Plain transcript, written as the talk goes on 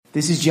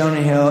This is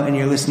Jonah Hill, and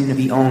you're listening to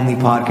the only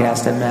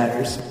podcast that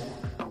matters.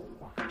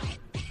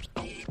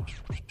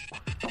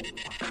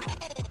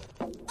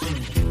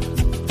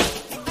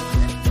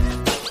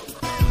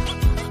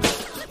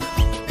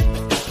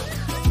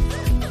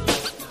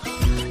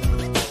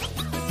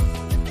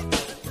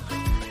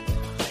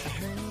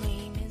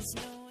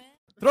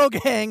 Throw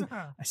gang.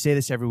 I say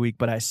this every week,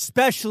 but I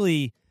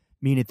especially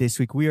mean it this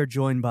week. We are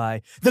joined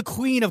by the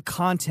queen of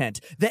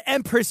content, the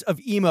empress of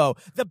emo,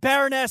 the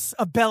baroness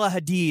of Bella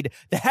Hadid,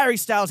 the Harry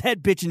Styles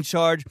head bitch in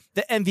charge,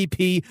 the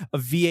MVP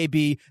of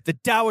VAB, the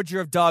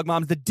dowager of dog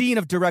moms, the dean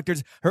of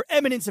directors, her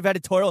eminence of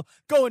editorial,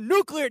 going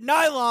nuclear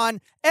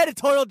nylon,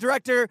 editorial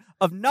director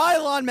of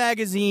Nylon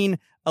Magazine,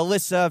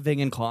 Alyssa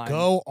Vingan-Klein.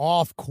 Go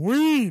off,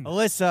 queen.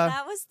 Alyssa.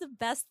 That was the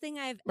best thing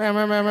I've How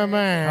ever the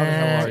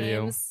hell are you?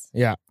 James,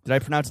 Yeah. Did I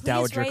pronounce please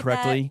dowager write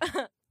correctly?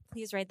 that-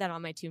 Please write that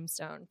on my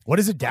tombstone. What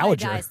is a When I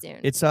dowager? die soon.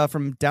 It's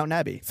from Downton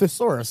Abbey.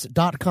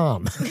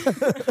 Thesaurus.com.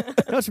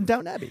 No, it's from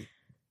Downton Abbey.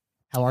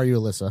 How are you,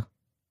 Alyssa?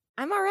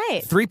 I'm all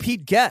right.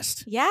 Three-peat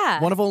guest.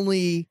 Yeah. One of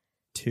only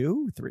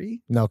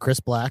three? No, Chris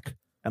Black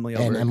Emily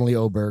and Oberg. Emily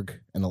Oberg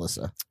and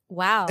Alyssa.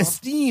 Wow.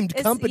 Esteemed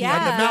It's- company on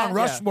the yeah. Mount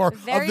Rushmore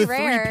Very of the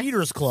rare. Three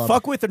Peters Club.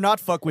 Fuck with or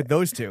not fuck with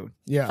those two.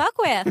 Yeah. Fuck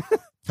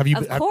with. Have you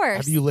Of have- course.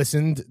 Have you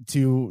listened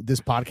to this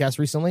podcast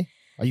recently?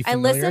 Are you I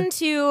familiar? listened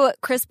to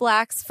Chris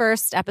Black's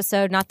first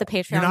episode, not the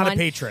Patreon You're not one. a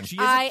patron. She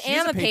I she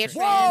am a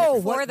patron. patron.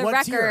 Whoa! For the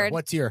what tier? record.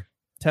 What tier?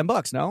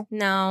 $10, no?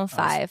 No,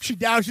 5. She's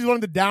one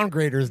of the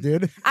downgraders,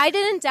 dude. I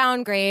didn't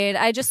downgrade.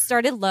 I just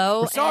started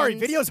low. We're sorry,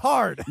 and video's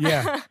hard.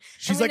 Yeah.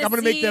 She's I'm like, I'm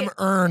gonna going to make see- them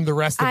earn the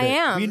rest of I it.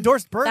 am. We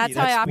endorsed Bernie. That's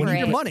how I we need your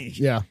operate. money.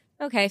 Yeah.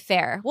 Okay,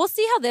 fair. We'll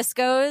see how this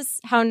goes,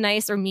 how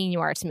nice or mean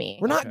you are to me.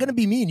 We're not Okay. going to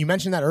be mean. You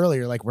mentioned that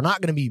earlier. Like, we're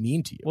not going to be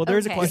mean to you. Well,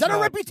 there's a Okay. question. Is that a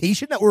about-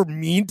 reputation that we're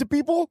mean to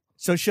people?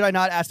 So should I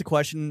not ask the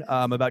question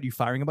about you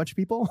firing a bunch of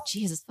people?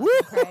 Jesus fucking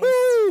Christ.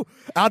 Woo!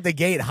 Out the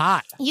gate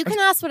hot. You can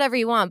ask whatever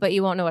you want, but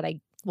you won't know what I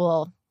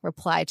will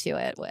reply to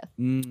it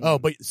with. Oh,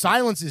 but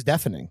silence is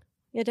deafening.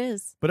 It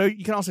is. But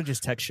you can also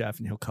just text Chef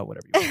and he'll cut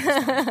whatever you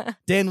want.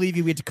 Dan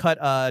Levy, we had to cut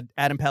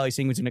Adam Pally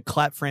saying he was going to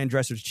clap Fran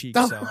Dresser's cheek.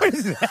 So. What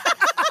is that?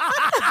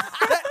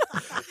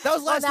 That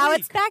was Well, last now week.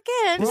 it's back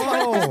in.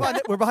 Bro.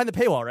 We're behind the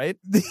paywall, right?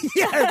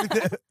 Yeah,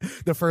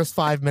 the first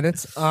 5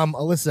 minutes.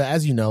 Alyssa,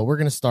 as you know, we're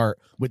going to start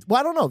with, well,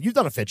 I don't know. You've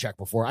done a fit check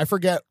before. I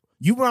forget.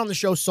 You were on the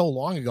show so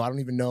long ago. I don't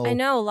even know. I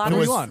know a lot It What of are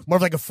was you on? more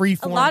of like a free a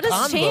form lot has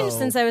convo. changed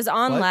since I was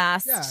on What?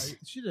 last. Yeah,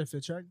 she did a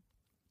fit check.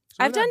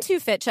 I've done 2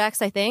 fit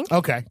checks, I think.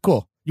 Okay,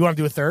 cool. You want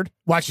to do a third?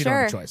 Well, actually, you don't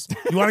have a Sure. choice.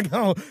 You want to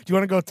go? Do you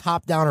want to go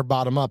top down or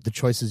bottom up? The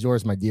choice is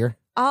yours, my dear.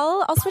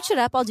 I'll switch it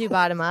up. I'll do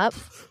bottom up.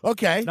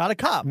 Okay, Not a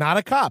cop. not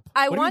a cop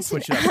I What do you mean want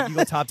switch to. it up? Did you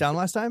go top down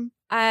last time?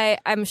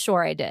 I'm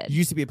sure I did. You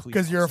used to be a police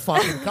because you're a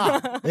officer. fucking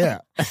cop. Yeah,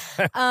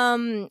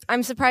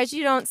 I'm surprised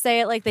you don't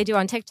say it like they do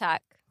on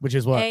TikTok. which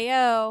is what?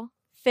 Ayo,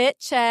 fit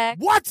check.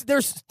 What?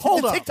 There's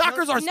Hold the up.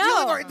 TikTokers are No, stealing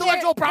our they're-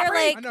 intellectual they're property.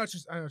 like- I know it's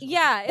just. I know it's just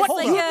Yeah, it's What?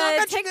 like Hold on. a Not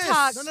mention this.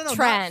 TikTok no,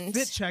 trend. Not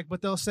fit check,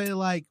 but they'll say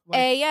like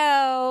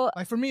Ayo.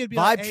 like for me it'd be Vibe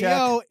like check.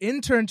 Ayo,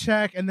 intern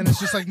check, and then it's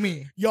just like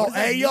me. Yo, What does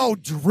that hey, mean? yo,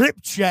 drip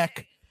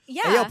check.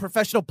 Yeah. Hey, yo,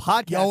 professional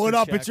podcast. Yo, what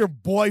up? check. It's your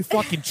boy,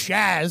 fucking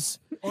Chaz.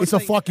 Or It's a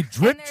like- fucking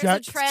drip And there's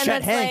check. a trend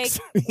Chet that's Hanks.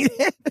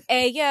 like,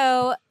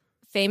 ayo,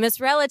 famous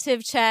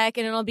relative check,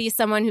 and it'll be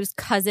someone whose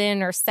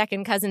cousin or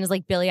second cousin is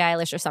like Billie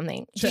Eilish or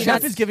something. Do you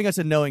Chef not- is giving us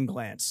a knowing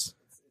glance.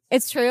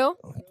 It's true.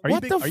 Are What you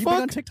the big, Are you big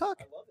fuck? on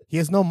TikTok? He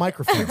has no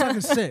microphone. TikTok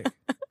is sick.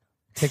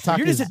 TikTok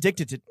You're is. just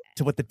addicted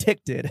to what the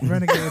tick did.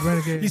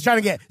 Renegade. He's trying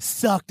to get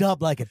sucked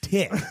up like a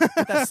tick.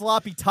 That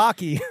sloppy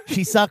talkie.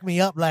 She sucked me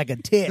up like a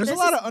tick. There's a This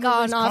lot has of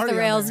gone underrated off cardi the on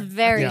rails there.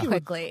 very Yeah.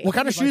 quickly. What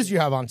kind of shoes do you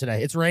have on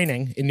today? It's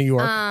raining in New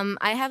York.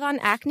 I have on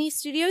Acne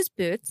Studios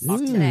boots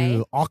today,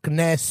 Ooh,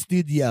 Acne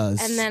Studios.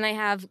 and then I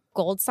have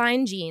Gold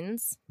Sign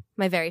jeans,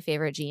 my very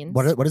favorite jeans.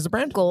 what is the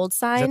brand? Gold Is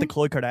Sign? that the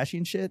Khloe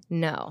Kardashian shit?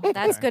 No,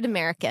 that's Good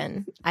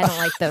American. I don't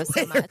like those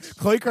so much.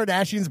 Khloe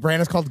Kardashian's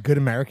brand is called Good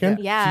American.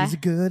 Yeah. She's a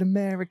good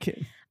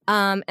American.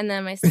 And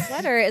then my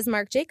sweater is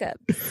Marc Jacob.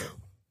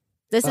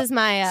 This is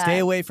my Stay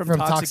away from, From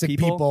toxic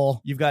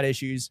people. You've got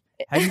issues.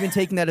 Have you been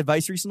taking that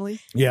advice recently?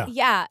 Yeah.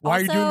 Yeah. Why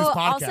are you doing this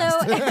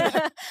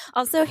Also,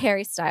 also,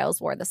 Harry Styles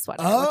wore the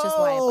sweater, which is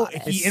why I bought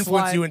it. He It's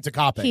influenced slime. you into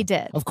copying. He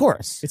did. Of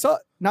course. It's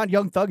not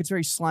Young Thug. It's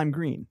very slime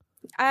green.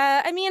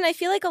 I mean, I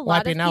feel like a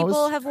lot Wipey of nose.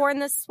 people have worn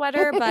this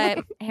sweater, but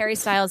Harry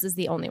Styles is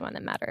the only one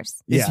that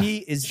matters. Is Yeah,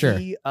 he sure.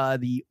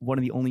 the one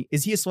of the only?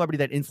 Is he a celebrity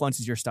that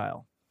influences your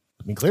style?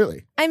 I mean,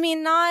 clearly. I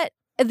mean, not.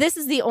 This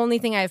is the only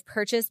thing I've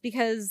purchased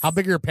because How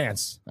big are your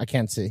pants? I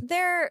can't see.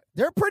 they're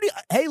They're pretty.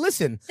 Hey,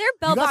 listen.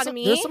 bell You got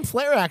bottomy. there's some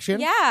flare action.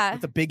 Yeah.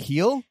 With a big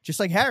heel, just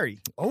like Harry.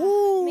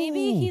 Oh.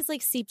 Maybe he's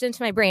like seeped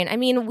into my brain. I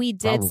mean, we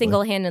did Probably.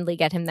 single-handedly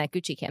get him that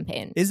Gucci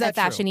campaign. Is that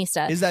at true?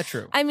 Fashionista? Is that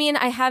true? I mean,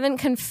 I haven't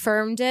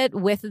confirmed it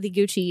with the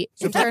Gucci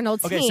internal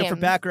team. Okay, so for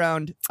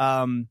background,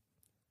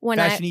 when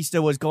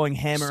Fashionista was going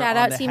hammer Shout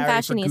on out the Team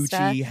Harry for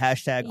Fashionista. Gucci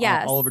hashtag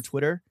Yes. all over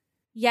Twitter.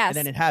 yes, And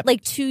then it happened.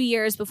 like 2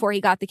 years before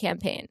he got the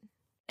campaign.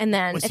 and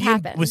then Was it he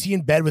happened. was he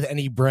in bed with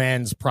any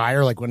brands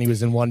prior, like when he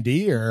was in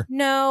 1D, or?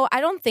 No, I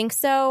don't think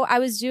so. I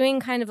was doing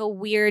kind of a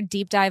weird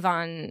deep dive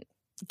on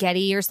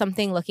Getty or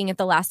something, looking at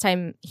the last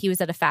time he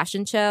was at a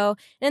fashion show.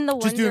 And the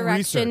Just One doing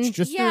Direction, research.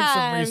 Just doing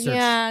some research.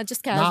 Yeah,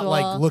 just casual. Not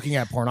like looking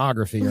at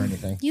pornography or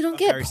anything. You don't Of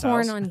get Harry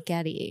porn Styles. on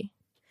Getty,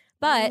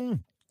 but You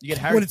get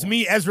Harry. When it's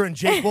me, Ezra, and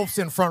Jake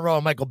Wolfson front row,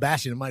 and Michael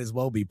Bastian, it might as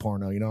well be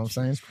porno. You know what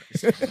I'm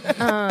saying?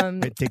 um,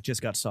 My dick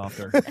just got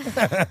softer.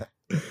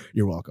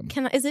 You're welcome.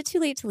 is it too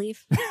late to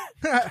leave?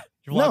 You're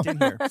locked in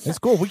here. It's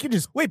cool. We could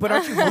just Wait, but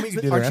aren't you We homies? can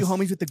With, do the aren't you rest.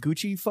 homies with the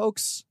Gucci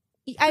folks?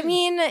 I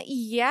mean,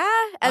 yeah,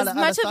 as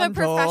much of a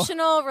Alessandro.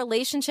 professional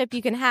relationship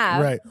you can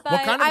have. Right. But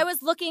What kind of- I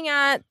was looking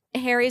at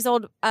Harry's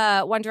old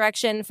One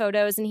Direction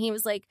photos, and he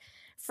was like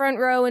front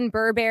row in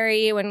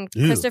Burberry when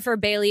Ew. Christopher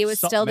Bailey was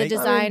Something, still the mate.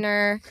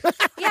 designer.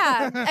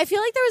 Yeah, I feel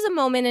like there was a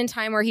moment in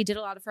time where he did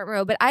a lot of front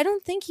row, but I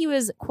don't think he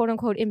was quote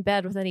unquote in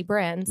bed with any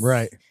brands.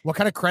 right. What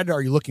kind of credit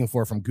are you looking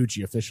for from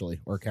Gucci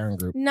officially or Karen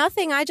Group?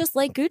 Nothing. I just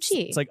like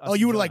Gucci. It's like Oh,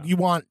 you would like you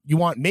want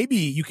maybe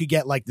you could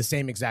get like the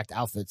same exact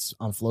outfits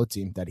on Flow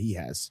Team that he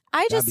has. I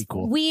That'd just be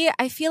cool.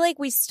 I feel like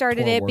we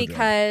started Poor it wardrobe.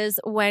 because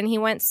when he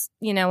went,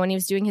 when he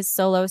was doing his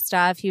solo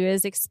stuff, he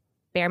was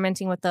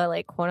experimenting with the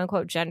like quote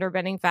unquote gender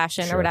bending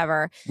fashion Sure. or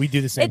whatever. We do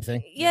the same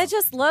thing. Yeah, it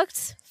just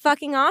looked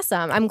fucking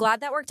awesome. I'm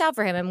glad that worked out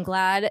for him. I'm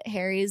glad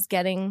Harry's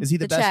getting Is he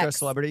the best dressed checks.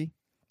 celebrity?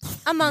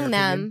 Among in your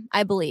them, opinion?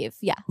 I believe.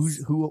 Yes.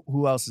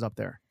 Who else is up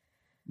there?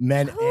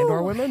 Men and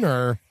or women,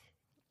 or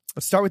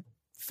Let's start with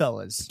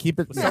fellas. keep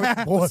it. Let's start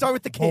with, let's start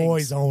with the kings.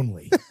 boys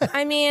only.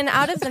 I mean,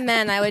 out of the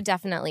men, I would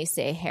definitely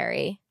say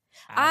Harry.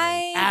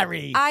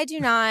 Harry. I do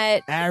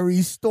not. Harry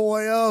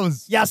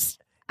Stoyos. Yes.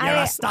 You're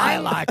a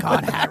style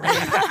icon, Harry.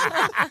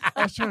 I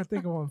was trying to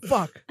think of one.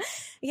 Fuck.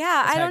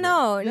 Yeah, I don't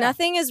know. Yeah.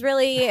 Nothing is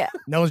really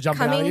No one's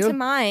jumping out coming at you. to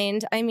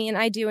mind. I mean,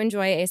 I do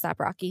enjoy ASAP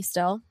Rocky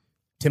still.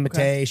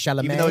 Timothée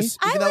Chalamet. Even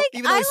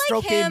though I like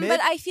stroke him, game but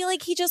I feel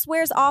like he just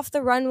wears off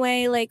the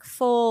runway like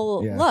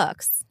full Yeah.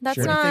 looks. That's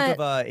Sure. What do you not. think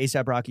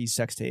of ASAP Rocky's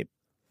sex tape?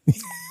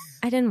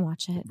 I didn't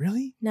watch it.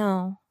 Really?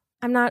 No,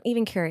 I'm not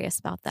even curious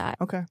about that.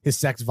 Okay. His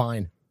sex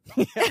vine.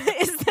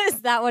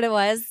 Is that what it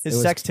was? His It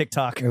was- sex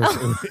TikTok.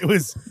 It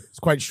was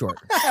quite short.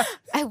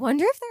 I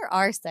wonder if there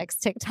are sex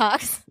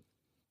TikToks.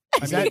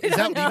 Is that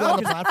legal on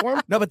the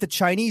platform? No, but the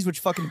Chinese would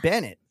fucking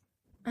ban it.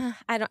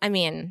 I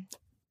mean,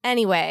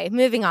 anyway,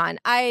 moving on.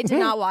 I did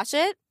not watch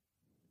it,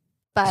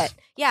 but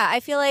yeah, I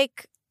feel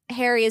like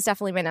Harry is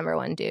definitely my number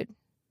one dude.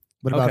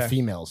 What about Okay.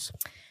 females?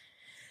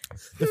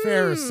 The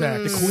fairer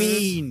sex. The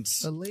queens.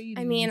 The lady.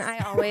 I mean, I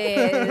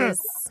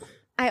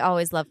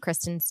always love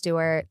Kristen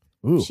Stewart.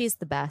 Ooh. She's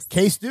the best.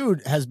 Case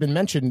Dude has been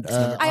mentioned.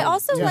 I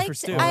also yeah, for liked.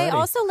 Stu I already.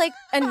 also like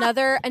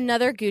another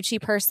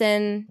Gucci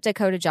person,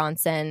 Dakota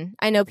Johnson.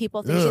 I know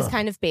people think she's Ugh.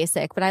 kind of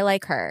basic, but I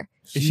like her.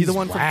 Is she the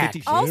one whack,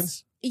 from 50 dude.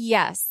 Shades?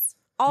 Yes.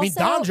 I Also, mean,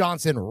 Don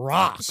Johnson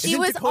rocks. She Isn't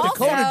was Dakota,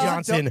 also- Dakota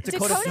Johnson.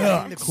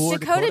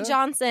 Dakota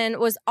Johnson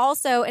was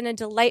also in a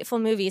delightful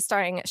movie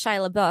starring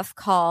Shia LaBeouf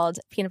called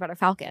Peanut Butter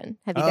Falcon.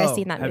 Have you guys Oh,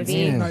 seen that haven't movie?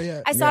 seen it. Not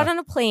yet. I saw Yeah. it on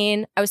a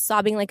plane. I was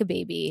sobbing like a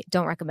baby.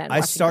 Don't recommend. I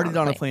watching it started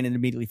on a plane and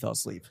immediately fell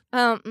asleep.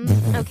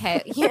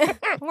 Okay, yeah,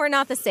 we're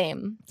not the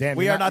same. Damn,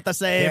 We you're are not the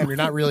same. Damn, you're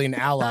not really an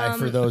ally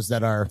for those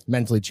that are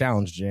mentally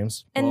challenged,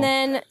 James. And Well,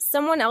 then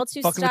someone else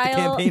whose Fucking with the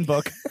style. campaign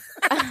book.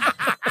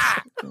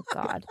 Oh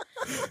God.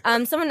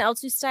 Someone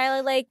else whose style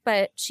I like,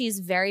 but she's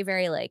very,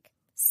 very like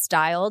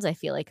styled. I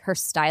feel like her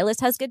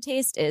stylist has good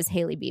taste. Is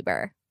Hailey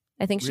Bieber.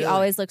 I think she Really?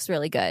 always looks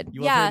really good.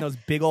 You love her yeah. in those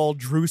big old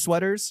Drew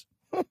sweaters?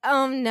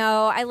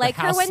 No, I like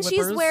her house when she's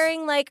slippers?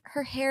 wearing like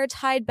her hair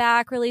tied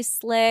back really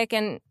slick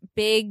and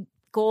big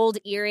gold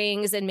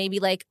earrings and maybe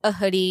like a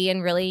hoodie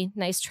and really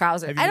nice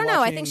trousers. Have you I don't been know.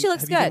 I watching- think she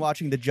looks have you been good.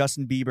 watching the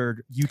Justin Bieber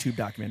YouTube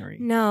documentary?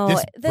 No,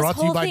 This brought to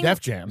whole you by thing.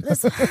 Def Jam.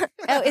 This,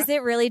 oh, is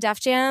it really Def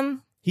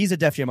Jam? He's a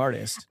Def Jam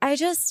artist. I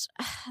just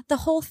the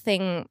whole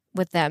thing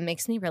with them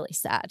makes me really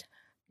sad.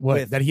 What?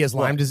 With That he has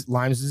what?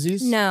 Lyme's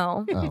disease?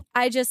 No, Oh.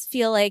 I just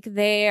feel like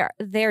they're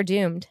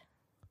doomed.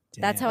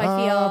 That's how Damn.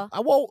 I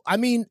feel. Well, I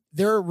mean,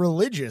 they're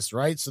religious,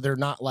 right? So they're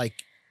not like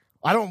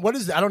I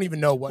don't even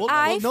know what. Well,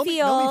 I Nomi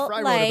feel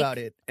Fry like- wrote about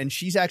it, and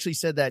she's actually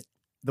said that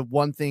the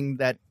one thing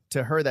that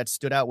to her that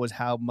stood out was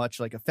how much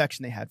like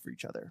affection they had for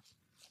each other.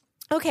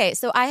 Okay,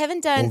 so I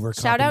haven't done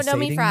shout out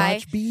Nomi Overcompensating Fry.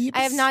 much, Beebs? I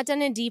have not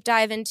done a deep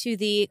dive into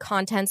the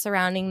content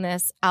surrounding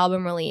this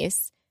album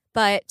release,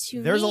 but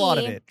There's a lot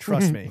of it.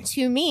 Trust me.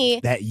 To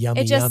me, that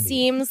yummy. it just yummy.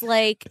 seems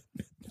like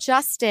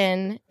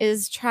Justin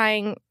is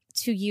trying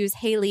to use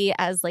Hailey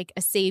as like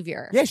a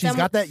savior. Yeah, she's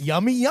got that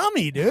yummy,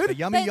 The dude.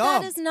 yummy But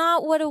yum. that is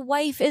not what a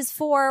wife is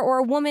for or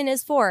a woman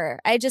is for.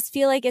 I just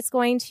feel like it's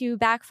going to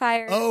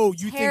backfire. Oh,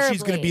 you think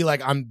she's going to terribly. be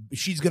like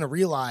she's going to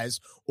realize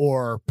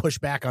or push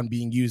back on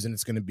being used, and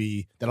it's going to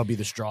be that'll be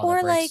the straw. Or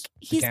that breaks like the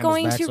he's camel's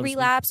going back, to so speak.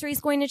 relapse or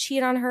he's going to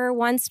cheat on her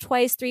once,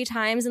 twice, 3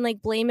 times and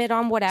like blame it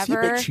on Is he a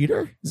whatever. big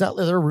cheater? Is that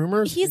are there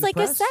rumors? He's in the like a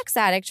press? sex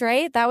addict,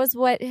 right? That was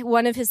what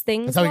one of his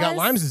things That's how he got was.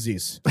 Lyme's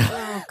disease.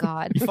 Oh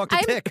God. You fucked a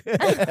I'm-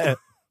 tick.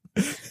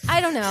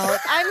 I don't know.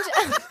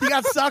 He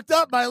got sucked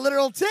up by a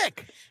literal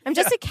tick. I'm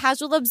just a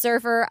casual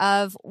observer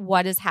of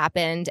what has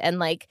happened, and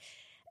like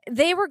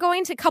they were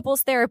going to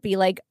couples therapy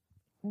like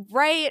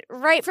right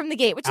from the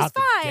gate, which Out is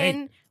the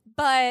fine,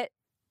 but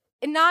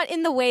not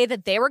in the way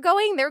that they were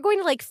going. They were going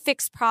to like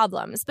fix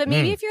problems, but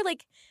maybe if you're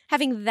like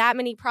having that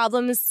many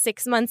problems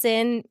 6 months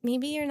in,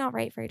 maybe you're not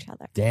right for each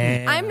other.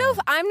 Damn.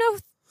 I'm no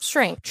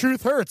shrink,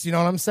 Truth hurts, you know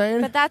what I'm saying?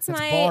 but that's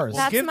my bars.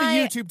 that's Give my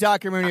the YouTube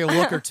documentary a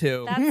look or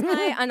two. that's my 'Cause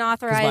my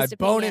unauthorized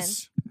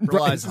bonus Bryce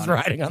relies is on it.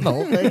 riding on the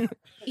whole thing.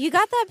 You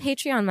got that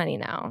Patreon money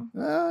now.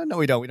 No,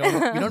 we don't. We don't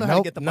know how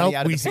to get the money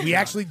out of we, the we Patreon.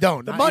 actually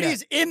don't. The Not money yet.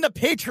 is in the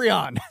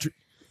Patreon.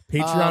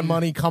 Patreon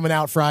money coming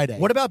out Friday.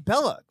 What about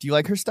Bella? Do you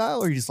like her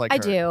style, or you just like I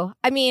her? do.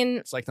 I mean,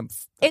 It's like them.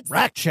 It's-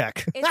 rack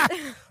check. it's, what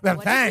did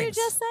you thanks.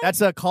 just say? That's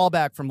a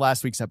callback from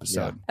last week's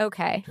episode.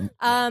 Okay.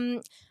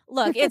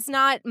 Look, it's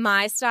not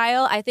my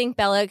style. I think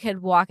Bella could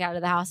walk out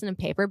of the house in a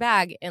paper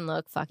bag and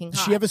look fucking hot.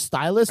 Does she have a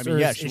stylist? I mean, or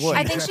yeah, is- she is would.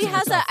 I think she dressing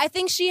has herself? I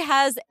think she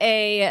has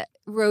a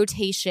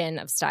rotation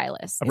of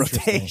stylists. A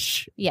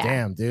rotation, Yeah.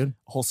 Damn, dude.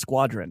 whole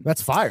squadron.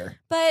 That's fire.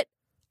 But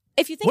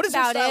if you think What is her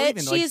about style it,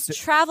 even? Like, she's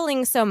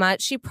traveling so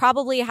much, she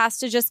probably has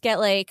to just get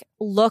like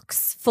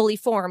looks fully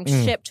formed,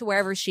 shipped to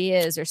wherever she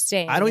is or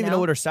staying. I don't you even know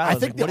what her style I is.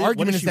 think Like, the what is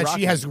argument is that rocking?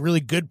 she has really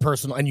good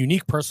personal and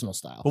unique personal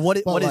style. But what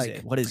is like,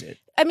 it? What is it?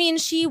 I mean,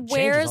 she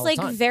wears all the like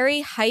time.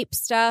 very hype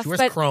stuff, She wears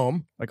but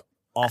chrome.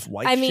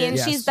 Off-white. I mean,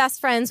 shit? she's best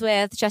friends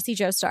with Jessie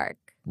Jo Stark.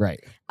 Right.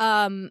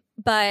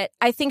 But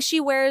I think she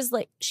wears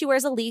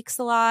Aleeks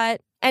a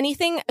lot.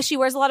 Anything she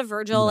wears a lot of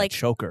Virgil, Ooh, that like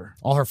choker.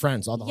 All her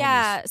friends, all the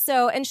yeah.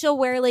 So and she'll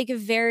wear like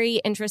very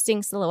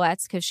interesting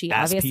silhouettes because she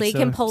Ass obviously pizza,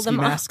 can pull ski them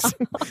masks. off.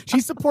 homies. She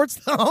supports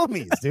the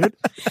homies, dude.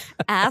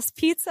 Ass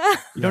pizza.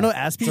 You don't know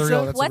ass It's a pizza?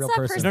 real- that's a What's real that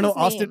person. You don't know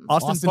person's name?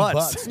 Austin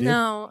Butts. dude.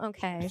 No.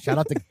 Okay. Shout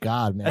out to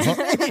God, man.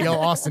 Yo,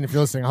 Austin, if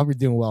you're listening, I hope you're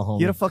doing well, homie.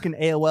 He had a fucking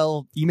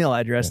AOL email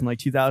address in like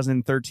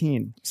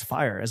 2013. It's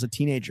fire as a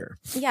teenager.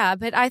 Yeah,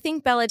 but I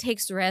think Bella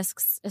takes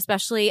risks,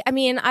 especially. I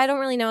mean, I don't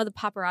really know how the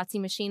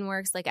paparazzi machine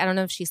works. Like, I don't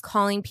know if she's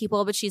calling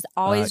people, but she's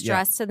always yeah.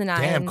 dressed to the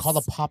nines. Damn, call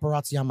the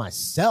paparazzi on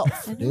myself, I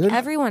think dude.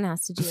 everyone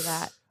has to do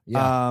that.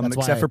 Yeah, that's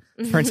Except why,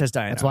 for Princess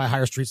Diana. that's why I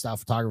hire street style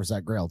photographers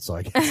at Grailed, so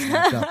I get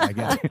snapped up. I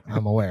get it.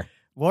 I'm aware.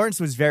 Lawrence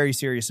was very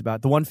serious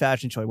about the one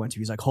fashion show I went to.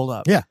 He's like, hold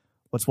up. Yeah.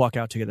 Let's walk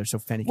out together so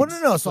Fenny Well,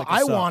 can no. So flick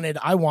us up.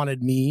 I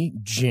wanted me,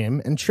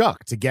 Jim, and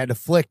Chuck to get a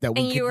flick that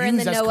we And could you were in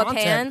use the as Noah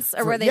content pants, or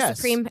for- were they yes.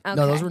 Supreme? No,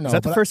 those Okay. were no. Is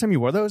that the but first time you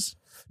wore those?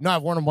 No,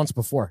 I've worn them once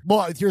before.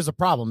 Well, here's the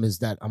problem: is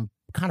that I'm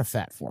kind of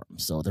fat for them,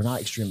 so they're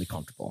not extremely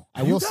comfortable.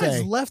 I You will guys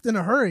say. left in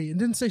a hurry and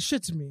didn't say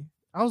shit to me.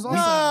 I was also.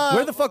 No.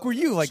 Where the fuck were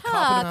you? Like Chuck.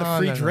 copping up the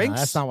free No, drinks?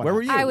 that's not what Where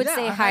were you? I would Yeah,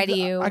 say I hi had to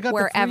the- you I got the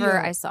wherever free,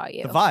 I saw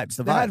you. the vibes.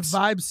 The They had vibes.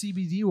 Vibe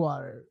CBD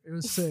water. It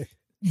was sick.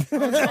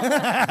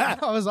 I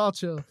was all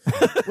chill.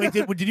 Wait,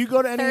 did you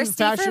go to any Thirsty for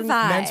fashion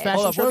vibes. men's fashion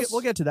Hold up, shows?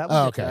 we'll get to that. Oh,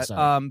 We'll get to okay, that.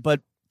 sorry.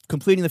 But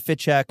completing the fit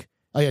check.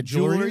 Oh yeah,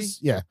 Jewelry? jewelries.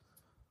 Yeah.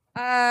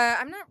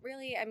 I'm not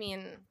really. I mean,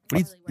 What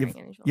I'm do not you- really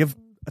wearing any You have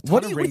jewelry. a ton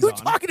What of are rings you on.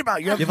 talking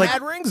about? You have You have,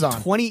 like, mad rings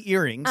on. 20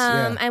 earrings.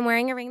 Yeah. I'm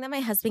wearing a ring that my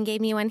husband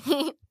gave me when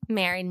he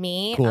married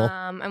me. Cool.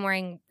 I'm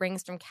wearing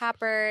rings from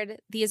Capard.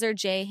 These are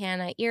J.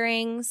 Hanna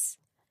earrings.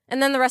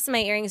 And then the rest of my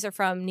earrings are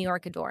from New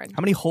York Adorn. How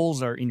many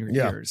holes are in your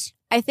Yeah. ears?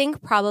 I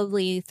think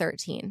probably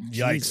 13.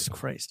 Jesus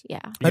Christ. Yeah.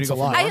 You That's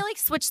gonna a go for lot. I more? like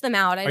switch them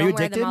out. I Are don't you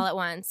wear addicted? them all at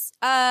once.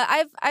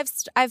 I've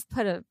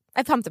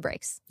pumped the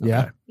brakes.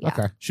 Yeah. Yeah.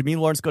 Okay. Should me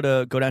and Lawrence go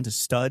down to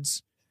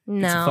Studs? Get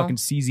some No. fucking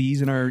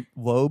CZs in our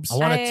lobes? I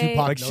want a I-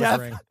 Tupac Like nose Chef.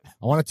 ring.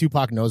 I want a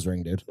Tupac nose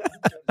ring, dude.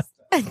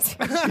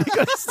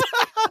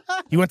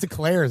 He went to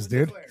Claire's,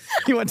 dude.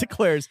 He went to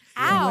Claire's.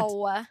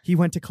 Ow. He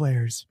went to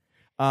Claire's.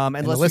 And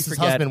And lest we Alyssa's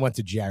forget, husband went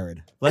to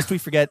Jared. lest we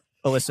forget,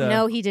 Alyssa,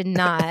 No, he did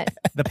not.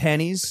 the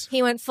panties.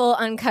 He went full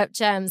uncut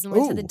gems and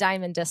went to Ooh. the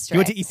Diamond District. He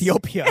went to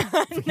Ethiopia.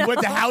 He went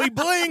to Howie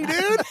Bling,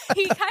 dude.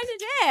 He kind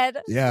of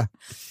did. Yeah.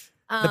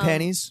 The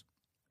panties.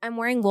 I'm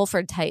wearing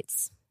Wolford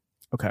tights.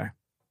 Okay.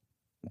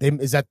 They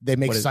make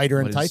What is- cider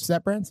and what tights, is-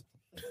 that brand?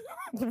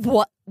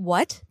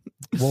 What?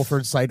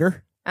 Wolford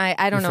cider?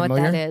 I don't You know what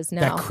familiar? that is.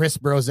 No. That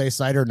crisp rosé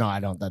cider? No, I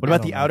don't. What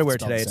about the outerwear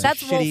today? It's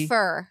That's shitty-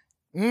 Wolfer.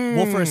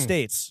 Wolfer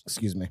Estates.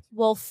 Excuse me.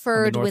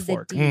 Wolford North with a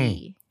Fork.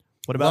 D.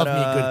 What about Love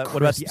me a good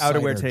what about the crisp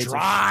outerwear cider. today?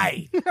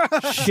 Dry.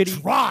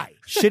 Shitty, Dry.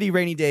 shitty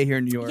rainy day here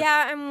in New York.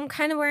 Yeah, I'm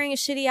kind of wearing a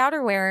shitty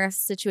outerwear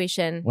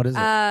situation. What is it?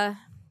 A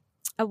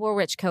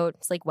Woolrich coat.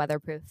 It's like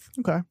weatherproof.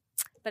 Okay.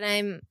 But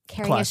I'm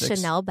carrying Classics. a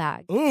Chanel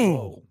bag.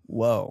 Ooh.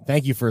 Whoa.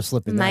 Thank you for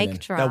slipping that in. Mic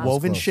drop. That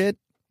woven close. shit,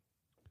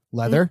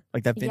 Leather?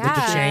 like that vintage. With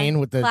the Yeah. chain,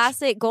 with the...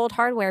 Classic gold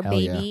hardware, Hell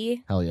yeah.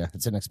 baby. Hell yeah.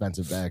 It's an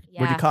expensive bag.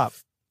 Yeah. Where'd you cop?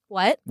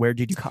 What? Where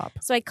did you cop?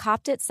 So I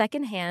copped it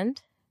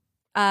secondhand.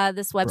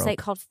 This website Broke.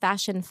 called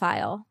Fashion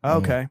File. Oh,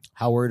 okay.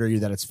 How worried are you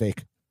that it's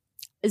fake?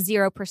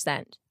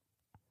 0%.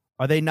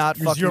 Are they not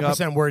You're fucking up?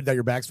 0% worried that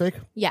your bag's fake?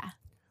 Yeah.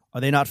 Are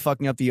they not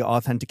fucking up the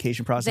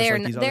authentication process They're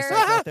like these n- other they're-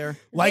 sites out there?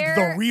 Like the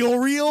They're-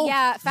 real?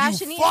 Yeah,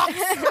 You fuck.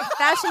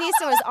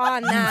 Fashionista was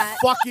on that.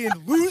 Fucking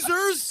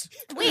losers.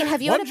 Wait,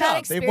 have you One had a bad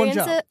job. They have one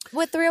experience job.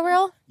 with The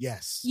Real?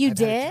 Yes. You I've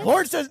had did? a-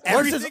 Lawrence says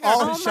Everything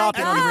all I've his Oh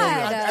shopping my on the Real God.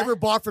 Real. I've ever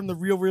bought from the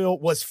Real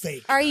was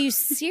fake. Are you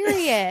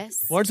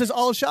serious? Lawrence says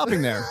all his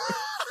shopping there.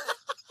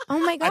 Oh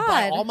my I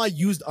buy all God. my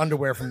used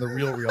underwear from the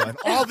Real, and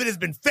all of it has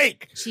been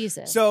fake.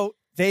 Jesus. So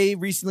they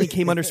recently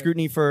came under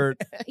scrutiny for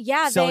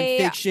yeah, selling they,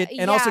 fake shit, and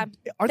yeah. also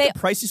aren't They- the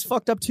prices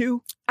fucked up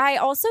too? I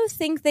also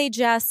think they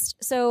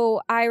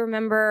so I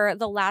remember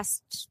the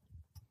last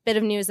bit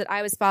of news that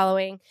I was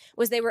following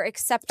was they were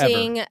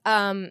accepting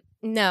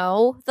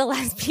no, the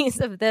last piece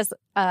of this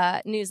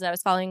news that I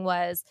was following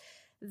was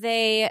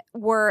they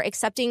were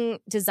accepting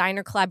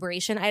designer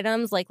collaboration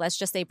items, like let's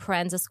just say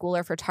Proenza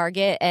Schooler for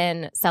Target,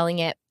 and selling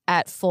it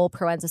at full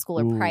Proenza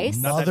Schooler Ooh, price.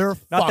 Not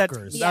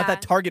Motherfuckers. Yeah.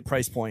 that Target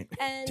price point.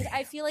 And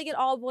I feel like it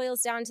all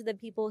boils down to the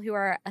people who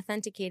are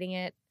authenticating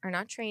it are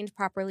not trained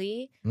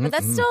properly. But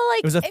that's Mm-mm. still like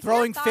It was a if you're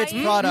throwing fits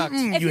buying- product.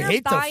 If You you're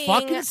hate buying- to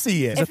fucking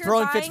see it. It's a If you're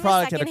throwing fits buying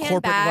product at a secondhand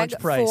corporate lunch bag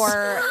price.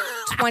 for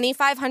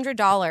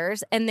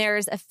 $2,500 and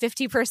there's a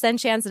 50%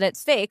 chance that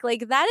it's fake,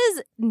 like that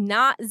is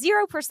not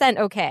 0%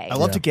 okay. I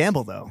love Yeah. to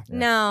gamble though.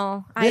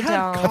 No, They I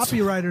had don't.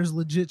 copywriters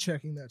legit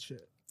checking that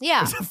shit.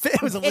 Yeah,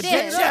 It was a It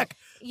legit is. check.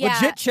 yeah.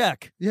 Legit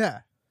check. Yeah.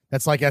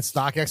 That's like at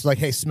StockX, like,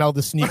 hey, smell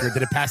the sneaker.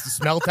 Did it pass the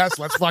smell test?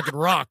 Let's fucking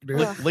rock, dude.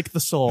 Lick the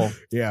soul.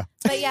 Yeah.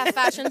 But yeah,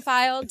 Fashion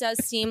File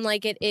does seem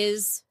like it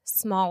is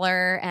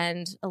smaller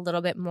and a little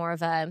bit more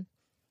of a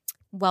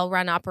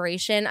well-run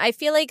operation. I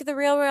feel like the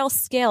Real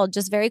scaled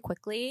just very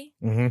quickly.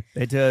 Mm-hmm. They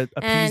had to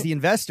appease And- the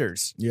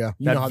investors. Yeah.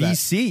 You That know how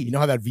VC. you know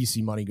how that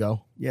VC money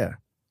go. Yeah.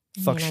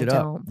 I Fuck mean, shit I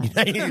up.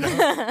 don't, You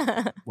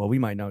know? but- Well, we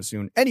might know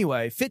soon.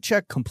 Anyway, fit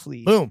check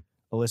complete. Boom.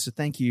 Alyssa,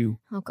 thank you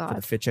oh for the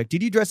God. fit check.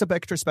 Did you dress up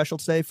extra special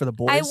today for the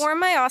boys? I wore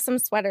my awesome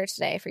sweater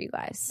today for you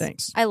guys.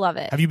 Thanks. I love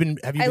it. Have you been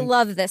I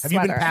love this have you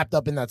sweater. been papped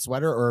up in that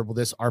sweater, or will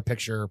this our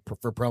picture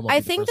for promo? I be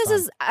the think first this time?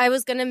 is. I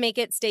was gonna make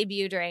its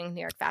debut during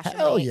New York Fashion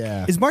Hell Week.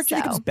 yeah. Is Marc So-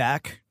 Jacobs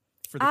back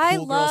for the I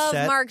cool girl love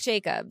set? Marc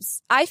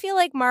Jacobs. I feel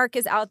like Marc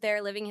is out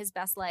there living his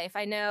best life.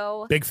 I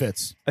know. Big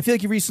fits. I feel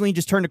like he recently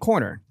just turned a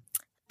corner.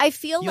 I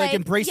feel He, like,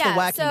 embraced the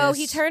yeah, So wackiness.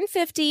 he turned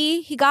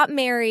 50. He got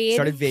married.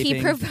 Started He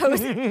vaping.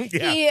 proposed.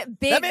 Yeah. He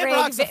big That man rig,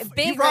 rocks a,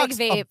 big he rig rocks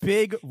vape. a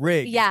big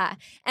rig. Yeah,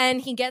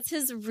 and he gets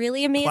his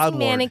really amazing Cloud Lord.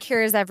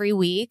 manicures every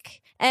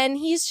week. And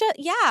he's just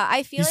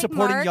I feel He's like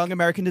supporting Marc, young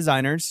American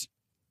designers,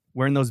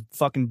 wearing those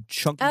fucking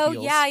chunky Oh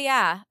heels.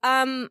 yeah.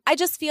 I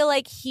just feel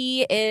like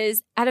he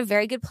is at a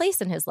very good place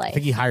in his I life.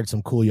 think he hired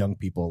some cool young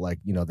people. Like,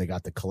 you know, they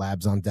got the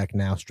collabs on deck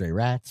now. Stray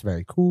Rats,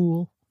 very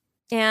cool.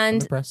 I'm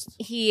And impressed.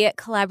 he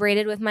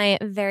collaborated with my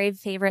very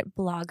favorite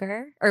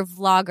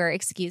vlogger,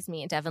 excuse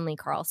me, Devin Lee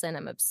Carlson.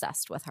 I'm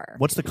obsessed with her.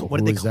 What did Who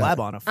they is that? collab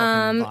on? A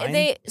fucking Vine?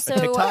 They A so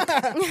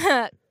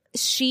TikTok?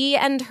 she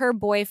and her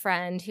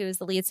boyfriend, who is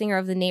the lead singer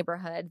of The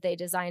Neighborhood, they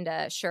designed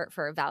a shirt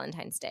for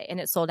Valentine's Day, and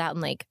it sold out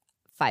in like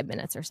 5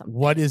 minutes or something.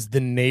 What is the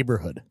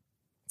neighborhood?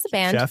 It's a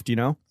band. Chef, do you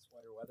know?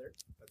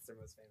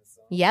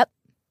 Yep,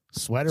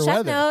 Sweater Chef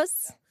weather.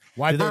 knows.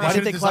 Why, Why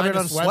did they collab it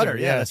on a sweater?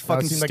 Yeah, that's that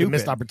fucking seemed like a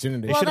missed stupid.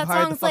 opportunity. They Well, should that have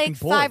hired the song's like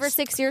fucking 5 or boys.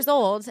 6 years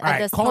old All at right,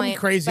 this call point. me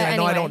crazy. But I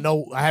know I anyway. don't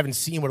know. I haven't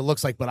seen what it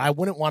looks like, but I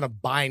wouldn't want to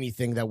buy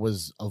anything that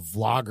was a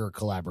vlogger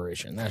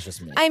collaboration. That's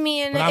just me. I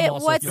mean, But I'm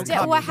also what's feeling di-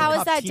 confident. well, how You is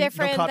don't that cop team- you don't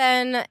different cop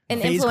than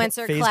an Phase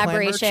influencer Phase Clan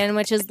collaboration,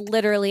 which is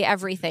literally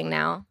everything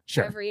now?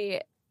 Sure.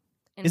 Every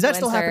Is that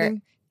still influencer-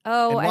 happening?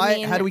 Oh, And why- I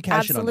mean, how do we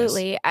cash in on this?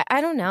 absolutely.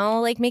 I don't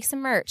know. Like, make some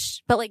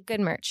merch, but like good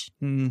merch.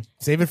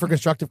 Save it for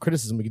constructive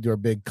criticism. We could do our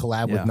big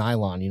collab Yeah. with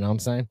Nylon. You know what I'm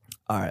saying?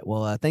 All right.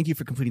 Well, thank you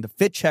for completing the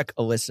fit check,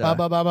 Alyssa.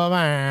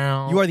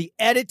 Ba-ba-ba-ba-bow. You are the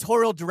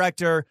editorial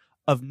director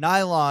of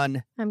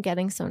Nylon I'm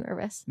getting so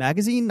nervous.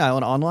 Magazine,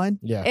 Nylon Online,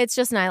 Yeah. It's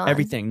just nylon.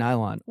 everything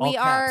Nylon. All We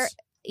are caps.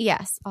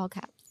 yes, all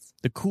caps.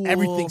 the cool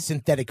Everything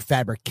synthetic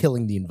fabric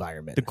killing the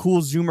environment. the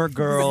cool Zoomer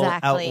girl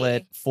Exactly.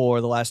 outlet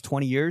for the last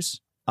 20 years,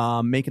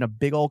 making a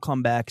big old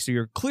comeback. So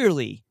you're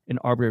clearly an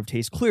arbiter of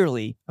taste,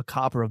 clearly a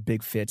copper of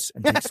big fits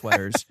and big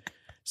sweaters.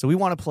 So we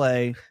want to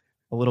play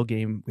a little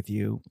game with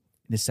you in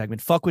this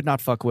segment. Fuck with, not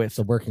fuck with. It's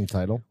a working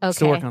title. Okay.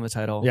 Still working on the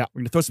title. Yeah. We're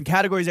going to throw some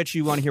categories at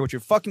you. We want to hear what you're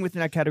fucking with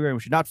in that category and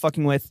what you're not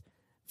fucking with.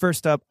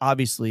 First up,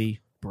 obviously,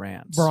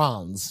 brands.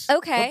 Bronze.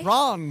 Okay. What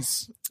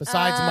bronze?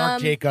 Besides Marc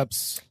Um,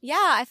 Jacobs. Yeah,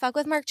 I fuck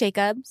with Marc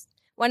Jacobs.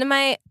 One of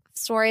my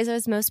stories I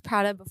was most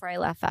proud of before I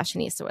left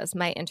Fashionista was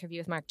my interview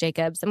with Marc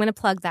Jacobs. I'm going to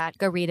plug that.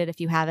 Go read it if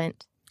you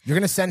haven't. You're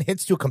going to send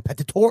hits to a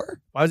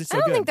competitor? Why was it so I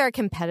don't good? think they're a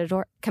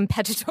competitor.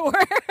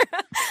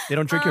 They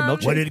don't drink your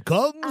milkshake? When it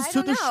comes I to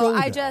don't the know.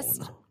 showdown. I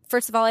just,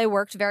 first of all, I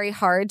worked very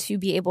hard to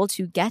be able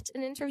to get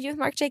an interview with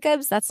Marc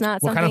Jacobs. That's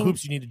not What something. kind of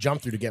hoops you need to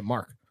jump through to get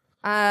Mark?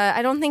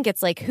 I don't think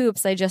it's like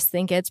hoops. I just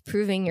think it's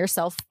proving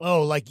yourself,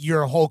 Oh, like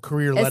your whole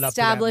career led up to that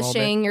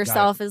establishing moment?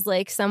 yourself as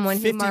like someone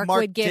who 50 Mark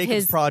Marc would give Jacobs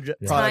his.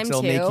 products time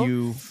that'll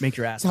to. make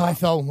your ass That's how I pop.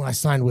 felt when I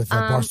signed with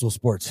Barstool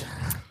Sports.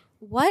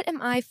 What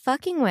am I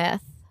fucking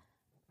with?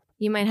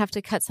 You might have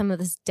to cut some of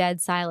this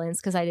dead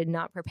silence because I did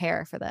not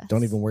prepare for this.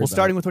 Don't even worry Well, about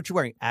starting it. with what you're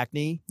wearing,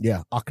 acne.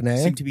 Yeah, acne.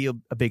 Seem to be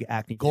a big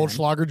acne. fan.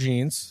 Goldschlager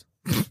jeans.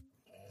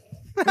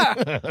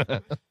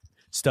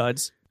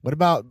 Studs. What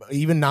about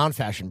even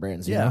non-fashion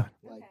brands? you Yeah.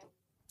 know?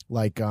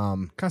 Like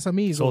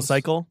Casamigos. Soul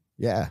Cycle.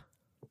 yeah.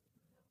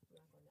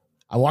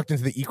 I walked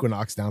into the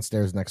Equinox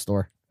downstairs next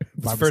door.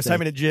 It's the first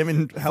time in a gym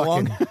in how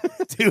long?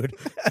 Dude.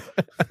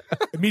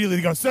 Immediately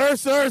they go,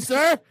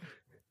 sir.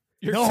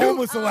 You're No too-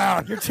 homeless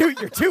allowed. You're too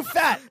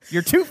fat.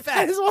 You're too I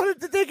fat. just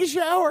wanted to take a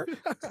shower.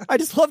 I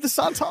just love the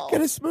Santal.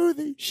 Get a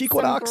smoothie. Some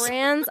Equinox.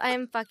 brands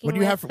I'm fucking What do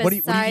you with have for- what do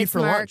you eat besides for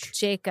Marc lunch?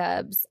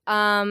 Jacobs.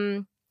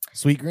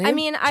 Sweet green? I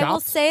mean, I will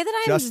Chopped? say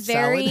that I'm Just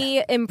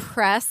very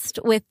impressed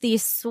with the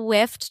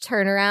swift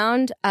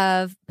turnaround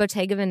of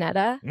Bottega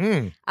Veneta.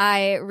 Mm.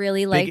 I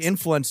really Big liked.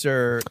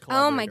 influencer.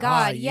 Oh my collaborator.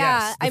 God, yeah.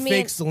 Yes, the I mean,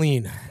 fake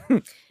Celine.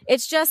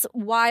 it's just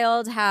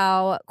wild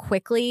how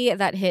quickly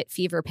that hit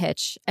fever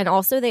pitch, and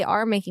also they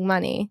are making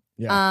money.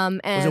 Yeah. Was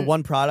And it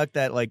one product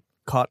that like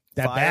caught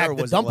That fire, or bag,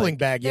 the was it, dumpling like,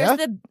 bag, yeah?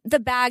 there's the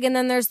bag, and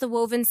then there's the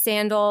woven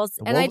sandals,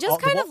 The and I wov- just all-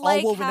 the kind wo- of all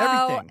like woven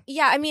how. everything.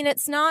 Yeah, I mean,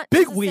 it's not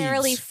Big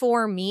necessarily weaves.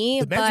 for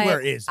me, The but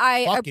menswear is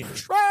I fucking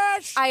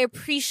trash. I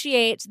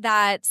appreciate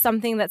that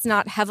something that's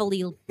not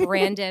heavily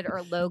branded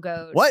or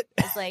logoed What?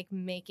 is like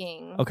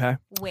making Okay.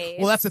 waves.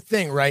 Well, that's the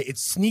thing, right?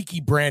 It's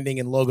sneaky branding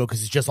and logo because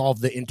it's just all of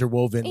the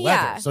interwoven Yeah.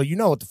 leather. So you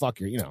know what the fuck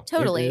you're,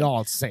 Totally. It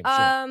all it's the same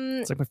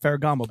shit. It's like my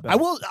Ferragamo belt. I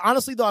will,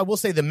 honestly, though, I will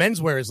say the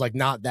menswear is like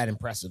not that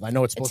impressive. I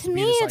know it's supposed To to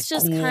be me, this, like, it's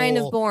just cool, kind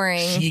of boring.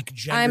 chic,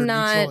 gender I'm neutral.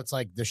 not- It's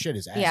like the shit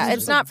is ass. Yeah,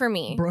 it's not for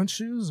me. brunch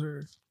shoes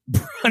or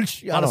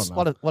brunch. I don't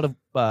know. What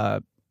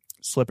of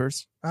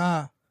slippers.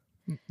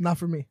 not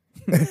for me.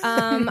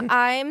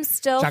 I'm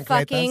still Chancletas?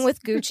 fucking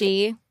with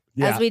Gucci,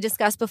 Yeah. as we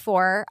discussed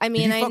before. I Did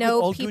mean, you I fuck with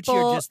know old people.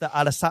 Gucci or just the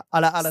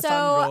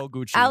Alessandro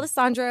Gucci.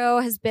 Alessandro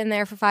has been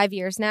there for 5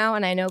 years now,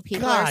 and I know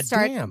people are God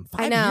starting. damn.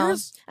 I 5 know.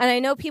 years? And I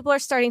know people are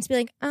starting to be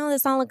like, "Oh,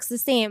 this all looks the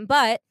same,"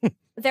 but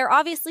they're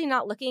obviously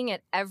not looking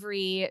at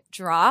every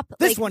drop.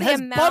 This Like, one the has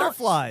amount,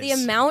 butterflies. The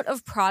amount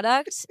of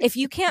product, if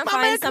you can't My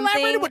man find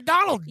collaborated something with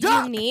Donald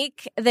Duck.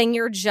 unique, then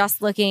you're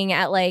just looking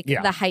at like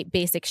Yeah. the hype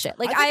basic shit.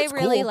 Like I think I it's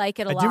really cool. like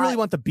it a I lot. do really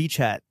want the beach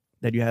hat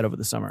that you had over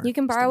the summer. You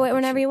can Still borrow want it that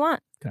whenever shit. you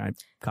want. Can I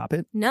cop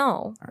it?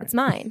 No, right. it's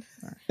mine.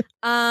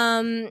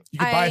 You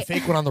can buy a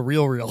fake one on the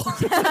real.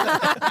 Fuck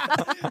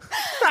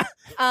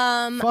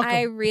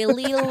I 'em.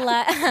 really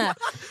I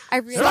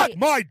really Suck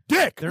my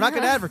dick. They're not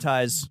going to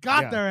advertise.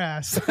 Got Yeah. their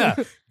ass.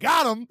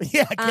 Got him.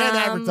 Yeah, can't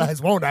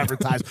advertise, won't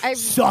advertise. I-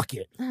 Suck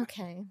it.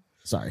 Okay.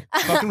 Sorry.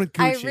 Fucking with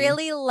I Gucci.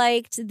 really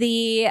liked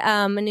the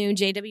new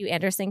JW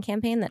Anderson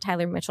campaign that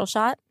Tyler Mitchell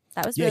shot.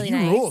 That was Yeah, really he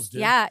nice. rules,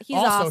 dude. Yeah, he's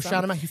also, awesome.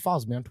 shout him out. He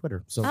follows me on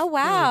Twitter. So Oh,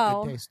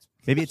 wow. good taste.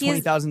 Maybe at He's-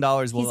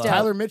 $20,000 we'll he's dope.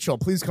 Tyler Mitchell,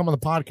 please come on the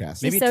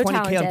podcast. maybe He's at so 20K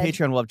on talented.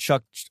 Patreon we'll have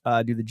Chuck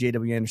do the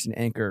JW Anderson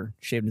anchor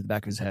shaved into the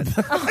back of his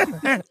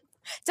head.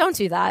 Don't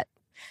do that.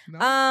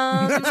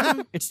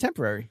 No. It's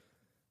temporary.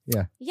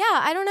 Yeah,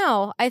 I don't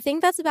know. I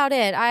think that's about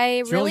it.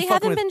 I So you're only really fucking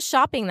haven't with- been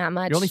shopping that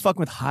much. You're only fucking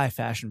with high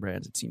fashion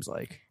brands, it seems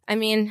like. I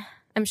mean,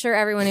 I'm sure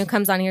everyone who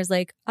comes on here is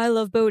like, I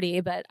love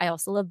Bodhi, but I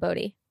also love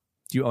Bodhi.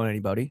 Do you own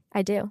anybody?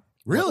 I do.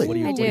 Really? What do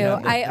you, I what do you do.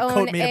 have? I A own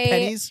coat made a- of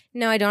pennies?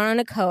 No, I don't own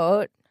a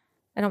coat.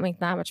 I don't make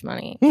that much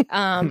money.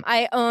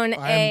 I own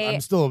I'm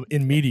still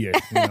immediate,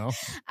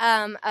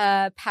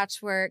 a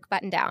patchwork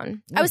button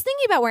down. I was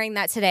thinking about wearing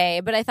that today,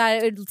 but I thought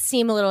it would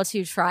seem a little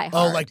too try hard.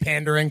 Oh, like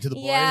pandering to the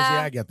boys? Yeah.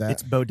 Yeah, I get that.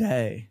 It's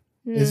Baudet.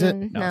 Is it?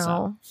 Mm, No, it's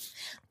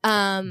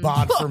no.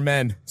 Bod for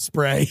men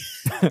spray.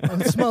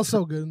 It smells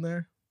so good in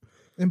there.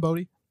 In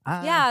Bodhi.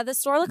 Yeah, the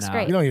store looks Nah.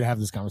 great. We don't need to have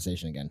this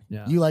conversation again.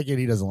 Yeah. You like it,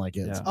 he doesn't like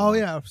it. Yeah. Oh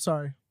yeah,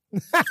 sorry.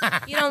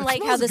 You don't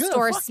like how smells the good.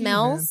 store Fuck you,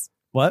 smells?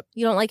 What?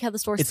 You don't like how the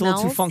store It's a smells?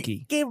 little too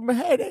funky. Gave him a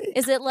headache.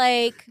 Is it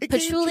like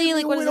patchouli?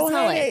 Like what does it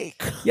smell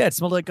like? Yeah, it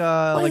smelled like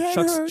head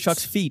Chuck's hurts.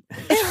 Chuck's feet.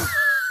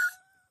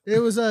 It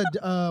was a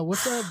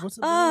what's that? What's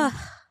it? Ugh.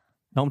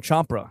 Noam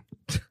Chompra.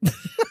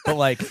 But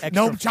like extra,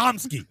 Noam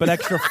Chomsky. but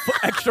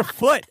extra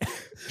foot.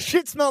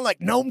 Shit smelled like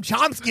Noam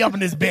Chomsky up in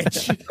this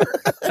bitch.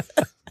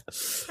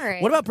 All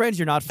right. What about brands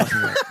you're not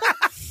fucking with?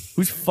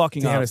 Who's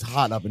fucking Damn, up? it's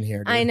hot up in here.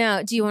 Dude. I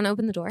know. Do you want to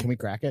open the door? Can we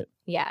crack it?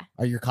 Yeah.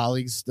 Are your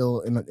colleagues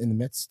still in the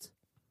midst?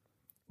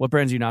 What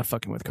brands are you not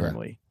fucking with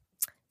currently?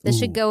 This Ooh.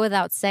 should go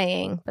without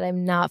saying, but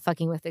I'm not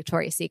fucking with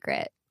Victoria's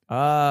Secret.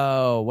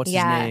 Oh, what's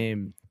Yeah. his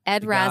name?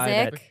 Ed The guy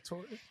Razik.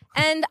 Victoria?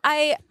 And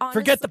I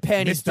honestly, Forget the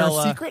panties, Mr.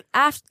 Bella. Secret?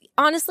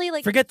 honestly,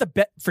 like, Forget the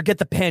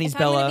panties,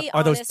 If I'm gonna Bella. be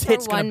Are those honest for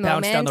tits gonna one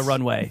bounce down the moment,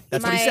 runway?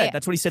 That's what he my- said.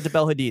 That's what he said to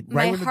Bella Hadid. My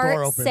Right when the door heart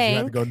opens, you have to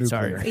sank. go nuclear.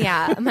 Sorry.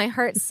 yeah, my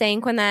heart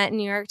sank when that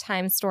New York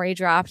Times story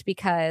dropped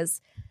because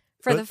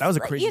for the That was a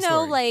crazy you know,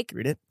 story. like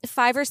Read it.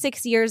 5 or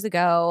 6 years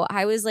ago,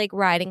 I was like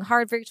riding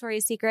hard for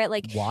Victoria's Secret.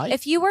 Like, Why?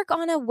 if you work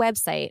on a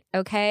website,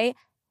 okay,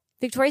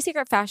 Victoria's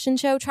Secret fashion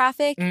show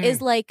traffic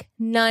is like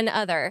none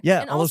other.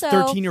 Yeah, and all also,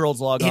 those 13-year-olds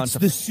log on It's to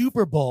the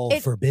Super Bowl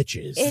It- for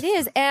bitches. It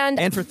is, and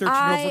and for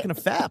 13-year-olds looking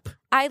to fap.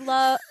 I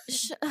love.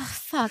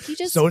 Fuck, you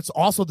just. So it's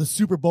also the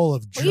Super Bowl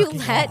of Will you jerking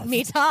let off.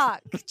 me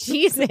talk?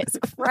 Jesus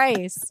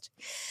Christ.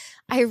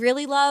 I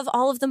really love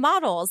all of the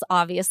models,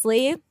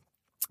 obviously.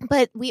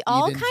 But we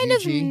all Even kind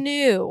Gigi? of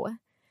knew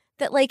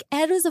that like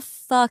Ed was a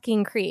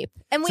fucking creep.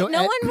 And So no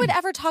Ed- one would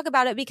ever talk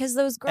about it because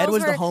those girls Ed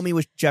was were the homie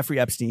with Jeffrey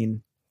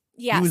Epstein.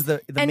 Yes. He was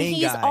the and main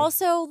he's guy.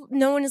 also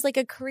known as like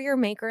a career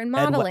maker in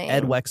modeling.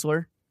 Ed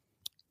Wexler.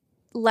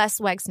 Les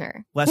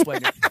Wexner. Les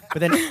Wegner. But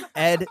then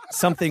Ed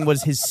something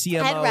was his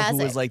CMO, who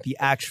Razek. was like the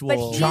But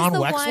actual he's John the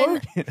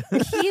Wexler?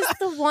 he's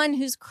the one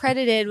who's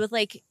credited with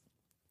like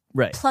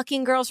right,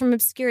 plucking girls from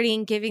obscurity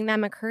and giving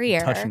them a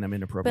career. touching them But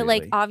inappropriately.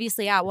 like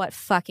obviously at what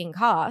fucking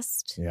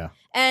cost? Yeah.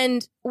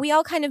 And we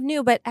all kind of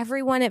knew, but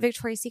everyone at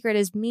Victoria's Secret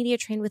is media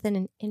trained within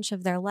an inch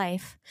of their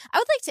life. I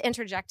would like to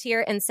interject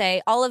here and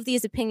say all of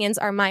these opinions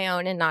are my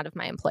own and not of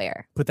my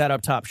employer. Put that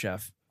up top,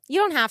 chef. You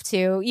don't have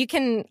to.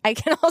 I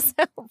can also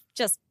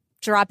just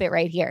drop it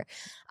right here.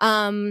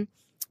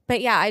 But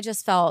yeah, I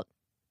just felt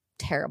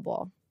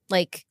terrible.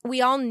 Like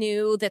we all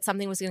knew that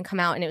something was going to come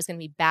out and it was going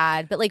to be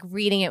bad, but like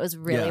reading it was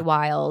really Yeah.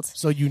 wild.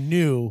 So you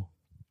knew,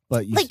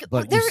 but you Like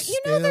but there, you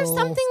there's still-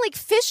 something like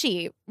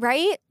fishy,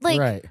 right? Like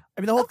right.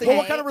 I mean, the whole Okay. thing. Well,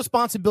 what kind of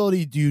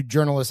responsibility do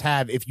journalists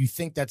have if you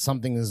think that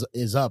something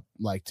is up?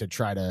 Like to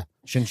try to,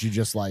 shouldn't you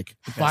just like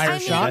fire I a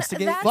mean, shot?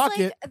 Investigate? that's Fuck like,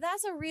 it.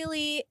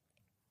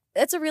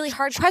 That's a really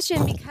hard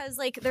question because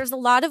like there's a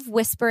lot of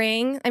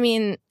whispering. I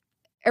mean,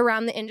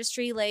 around the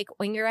industry, like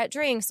when you're at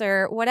drinks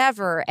or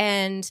whatever,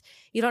 and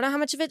you don't know how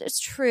much of it is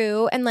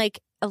true. And like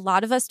a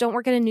lot of us don't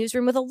work in a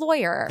newsroom with a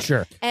lawyer.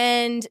 Sure.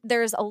 And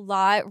there's a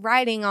lot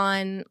riding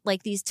on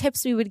like these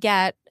tips we would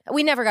get.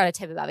 We never got a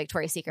tip about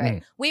Victoria's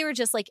Secret. We were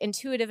just like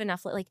intuitive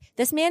enough. Like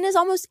this man is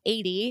almost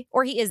 80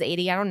 or he is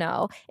 80. I don't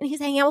know. And he's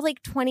hanging out with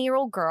like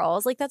 20-year-old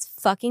girls. Like that's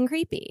fucking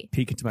creepy.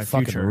 Peek into my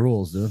Fucking future.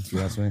 rules, dude. If you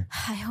ask me.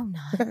 I hope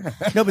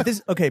not. No,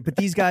 but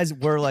these guys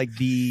were like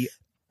the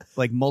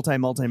like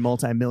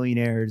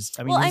multi-millionaires.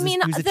 I mean, Well, he I was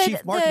mean, he was the the-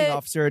 chief marketing the-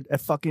 officer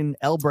at fucking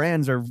L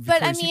Brands or But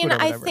Victoria's I mean, Secret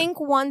or I whatever. think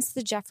once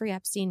the Jeffrey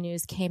Epstein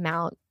news came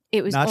out,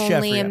 it was Not only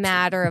Jeffrey a Epstein.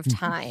 matter of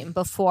time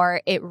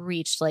before it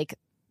reached like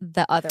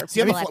the other Is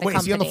he on people the, at the wait,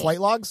 is he on the company. flight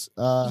logs?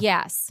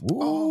 Yes. Ooh,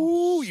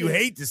 Oh, you shit.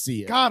 hate to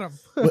see it. Got him.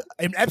 But-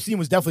 and Epstein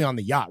was definitely on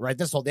the yacht, right?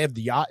 That's all. They have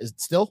the yacht. Is it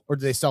still, or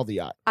did they sell the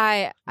yacht?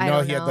 I You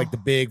don't he know. had like the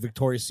big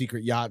Victoria's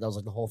Secret yacht. That was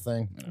like the whole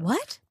thing.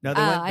 What? No,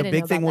 I the didn't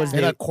big know thing about was that.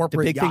 They they, had a the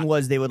corporate big yacht. thing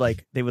was they would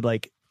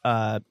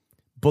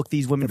book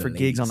these women For for the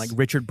gigs on ladies. like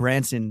Richard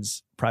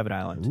Branson's private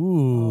island,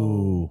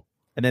 Ooh,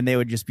 and then they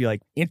would just be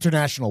like,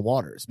 international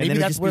waters. And Maybe then it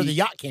would that's just where be- the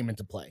yacht came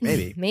into play.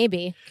 maybe.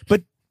 Maybe.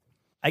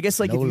 I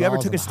guess like No if you ever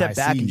laws took on a the step high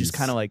back and just seas.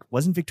 kind of like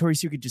wasn't Victoria's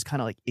Secret just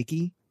kind of like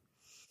icky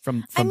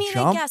from I mean,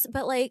 jump? I guess,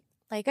 but like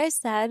I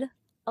said,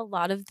 a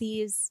lot of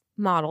these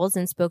models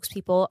and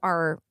spokespeople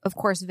are, of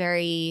course,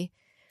 they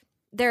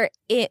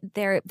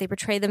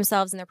portray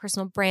themselves and their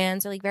personal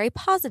brands are like very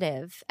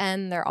positive,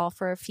 and they're all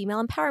for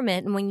female empowerment.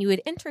 And when you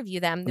would interview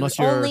them, there Unless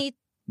was you're only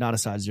not a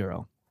size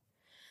 0.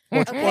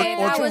 okay,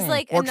 that was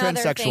like or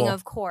another thing, transsexual.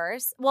 of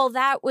course. Well,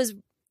 that was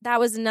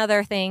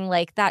another thing.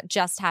 Like that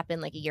just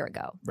happened like a year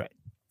ago, Right.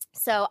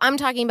 So I'm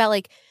talking about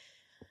like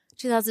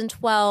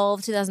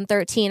 2012,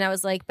 2013. I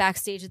was like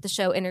backstage at the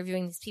show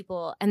interviewing these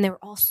people, and they were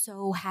all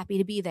so happy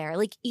to be there.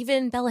 Like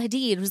even Bella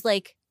Hadid was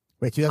like,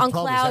 Wait, on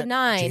 2012, cloud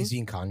nine. Jay-Z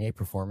and Kanye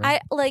performing.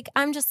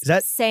 I'm just Is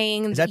that-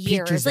 saying is that Pete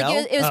years. Like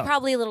Giselle? it was Oh.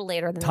 probably a little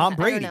later than Tom that.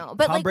 Brady. I don't know.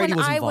 But Tom like Brady when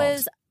was I involved.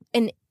 was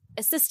an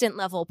assistant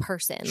level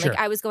person, Sure. like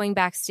I was going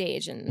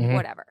backstage and Mhm.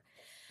 whatever.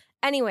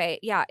 Anyway,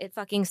 yeah, it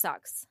fucking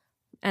sucks,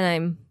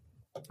 and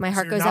my So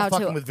heart you're goes not out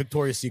fucking to with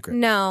Victoria's Secret.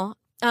 no.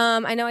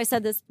 I know I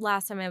said this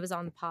last time I was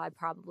on the pod.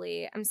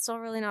 Probably, I'm still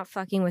really not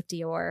fucking with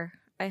Dior.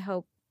 I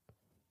hope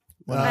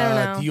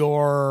I don't know.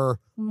 Dior.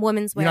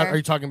 women's You're wear. not, are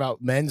you talking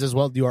about men's as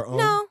well? Dior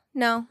own?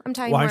 No, I'm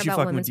talking Why more aren't you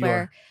about fucking with women's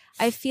wear.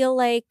 Dior? I feel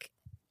like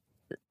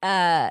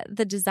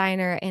the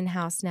designer in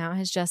house now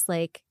has just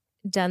like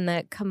done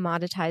the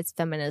commoditized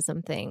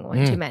feminism thing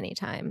one too many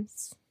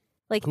times.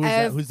 Like Who's, I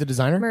that? have Who's the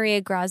designer?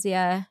 Maria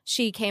Grazia.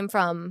 She came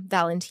from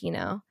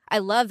Valentino. I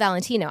love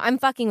Valentino. I'm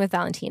fucking with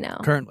Valentino.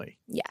 Currently,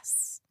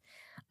 Yes.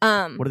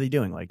 what are they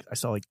doing? Like I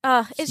saw like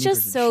It's sneakers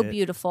just and so shit.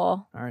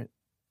 beautiful. all right.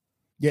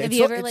 Yeah, Have it's you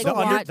so, ever, it's like, so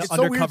weird- watched- it's the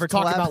so weird undercover to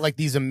talk collab? about like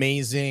these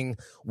amazing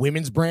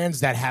women's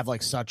brands that have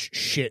like such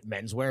shit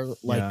menswear.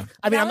 Like, Yeah.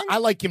 I mean, Valent- I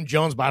like Kim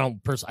Jones, but I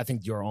don't. I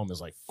think Dior Homme is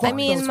like. I fine.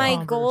 mean, those my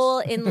Converse. goal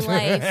in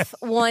life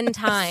one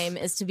time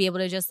is to be able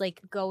to just like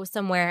go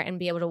somewhere and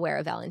be able to wear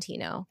a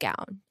Valentino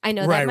gown. I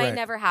know Right, that might right.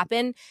 never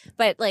happen,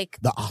 but like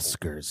the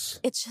Oscars.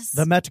 it's just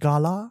The Met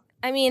Gala.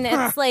 I mean,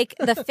 it's like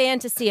the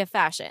fantasy of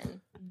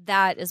fashion.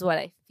 That is what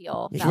I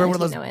feel You wear one of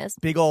those Valentino is.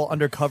 big old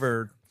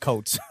undercover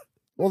coats.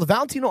 Well, the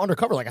Valentino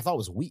undercover, like I thought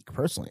was weak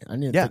personally. I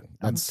didn't Yeah. think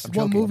that's What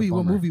joking, movie? a What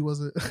bummer. movie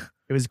was it?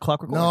 It was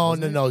Clockwork No,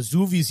 Orange, no, wasn't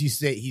no. Zoovies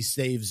he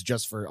saves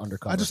just for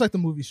undercover. I just like the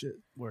movie shit. it?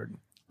 Word.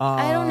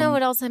 I don't know Um,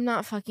 what else I'm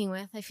not fucking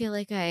with. I feel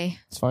like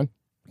It's fine.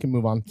 We can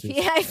move on. To,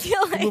 yeah, I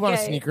feel like move on to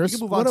I- sneakers. You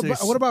can move on What to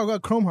about, what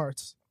about Chrome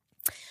Hearts?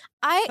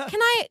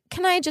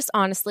 Can I just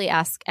honestly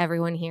ask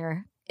everyone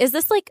here Is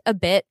this like a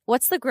bit?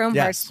 What's the Chrome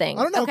Yes. Hearts thing?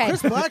 I don't know. Okay.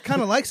 Chris Black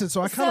kind of likes it,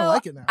 so I kind of So,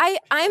 like it now.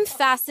 I'm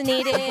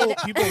fascinated.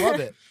 People love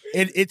it.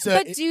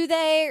 But do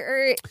they,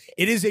 or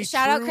It is a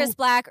shout out true- Chris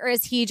Black, or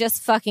is he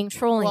just fucking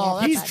trolling? Well,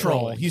 everybody? he's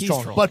trolling. He's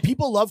trolling. But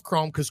people love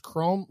Chrome because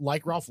Chrome,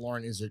 like Ralph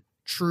Lauren, is a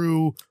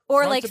true Or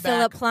front like to back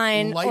Philip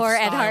Klein or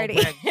Ed lifestyle Hardy.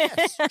 brand.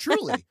 Yes,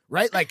 truly,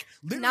 right? Like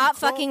literally Not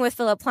Chrome- fucking with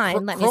Philip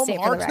Klein. Let me Chrome say it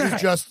for the Hearts record.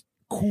 is just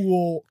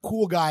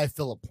cool guy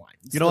Philip Klein.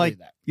 It's You don't like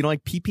literally that. you don't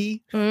like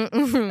PP?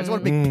 I just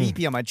want a big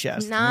PP on my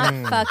chest. Not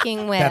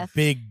fucking with. That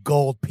big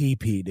gold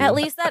PP, dude. At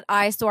least that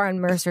eyesore on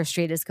Mercer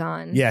Street is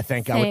gone. yeah,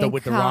 thank God Thank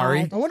with the God.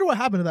 Rari, I wonder what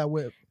happened to that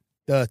whip.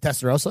 the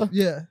Testarossa.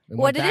 Yeah. It What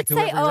went did back it to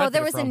say? whoever Oh, rented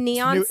there it was a from.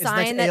 neon It's the next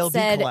sign that ALD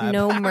said collab.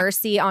 "No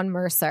mercy on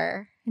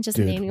Mercer." It just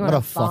Dude, made me what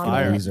want a to fucking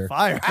vomit. loser.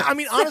 Fire. I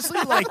mean, honestly,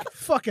 like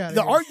Fuck out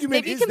the of here. argument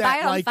Maybe you is can buy that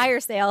it on like fire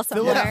sale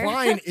Philip somewhere.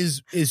 Klein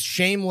is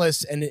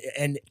shameless and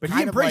But he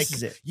kind of like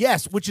embraces it.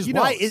 yes, which is He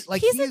why knows. it,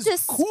 like He's he a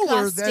is cooler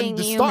than disgusting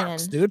the human.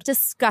 Starks, dude.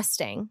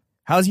 Disgusting.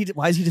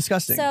 Why is he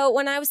disgusting? So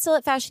when I was still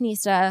at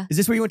Fashionista, Is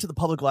this where you went to the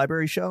public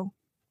library show?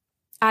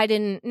 I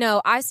didn't.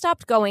 No, I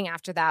stopped going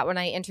after that when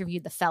I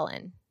interviewed the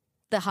felon,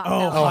 the hot Oh,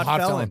 felon. Oh, Hot Hot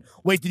Felon. Felon.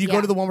 Wait, did you Yeah.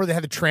 go to the one where they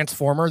had the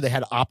Transformer? They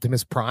had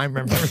Optimus Prime.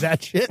 Remember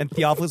that shit? And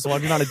Theophilus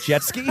London on a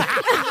jet ski?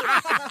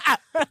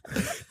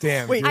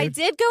 Damn. Wait, I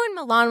did go in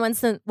Milan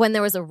once when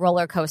there was a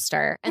roller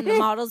coaster, and the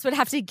models would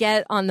have to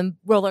get on the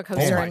roller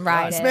coaster my and God.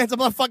 ride This it. man's a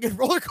motherfucking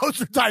roller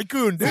coaster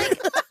tycoon, dude.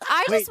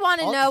 I Wait, just want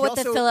to he know what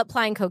the also- Philip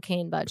Klein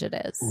cocaine budget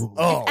is.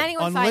 Oh, If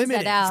anyone unlimited.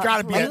 finds that out, it's got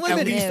to be at please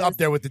least news. up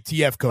there with the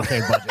TF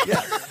cocaine budget.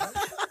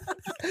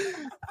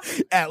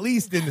 At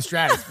least in the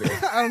stratosphere.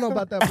 I don't know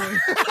about that,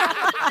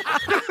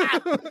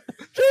 boy.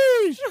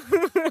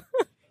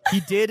 He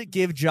did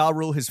give Ja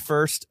Rule his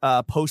first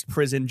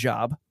post-prison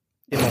job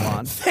in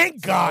Milan.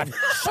 Thank God.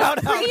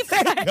 Shout out.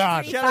 Thank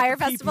God. Shout out Fire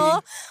to PP.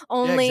 Festival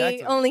only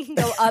exactly. only can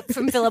go up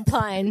from Philip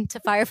Klein to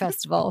Fire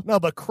Festival. No,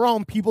 but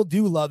Chrome, people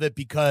do love it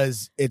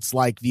because it's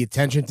like the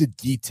attention to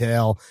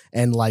detail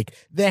and like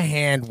the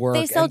handwork.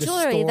 They sell and the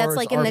jewelry that's stores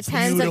like in are the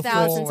tens of beautiful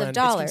thousands of and-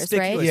 dollars, right?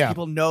 Conspicuous. Yeah.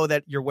 People know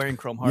that you're wearing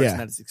chrome hearts Yeah. and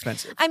that it's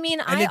expensive. I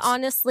mean, I it's-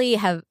 honestly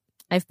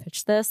I've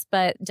pitched this,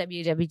 but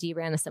WWD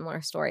ran a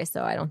similar story,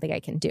 so I don't think I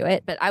can do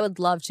it. But I would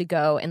love to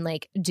go and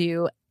like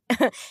do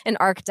an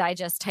Arc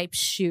Digest type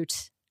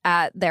shoot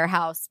at their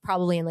house,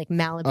 probably in like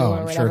Malibu Oh, or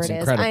I'm whatever sure it's it is.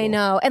 incredible. I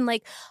know. And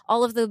like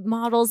all of the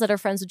models that are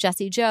friends with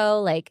Jessie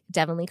Joe, like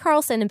Devin Lee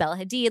Carlson and Bella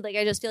Hadid, like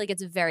I just feel like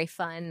it's a very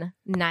fun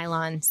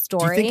nylon Do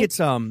story. you think it's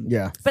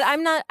Yeah. But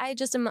I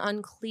just am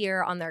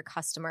unclear on their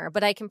customer,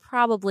 but I can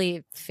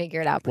probably figure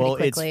it out pretty well, it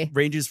quickly.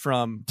 ranges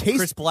from Taste-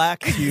 Chris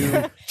Black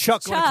to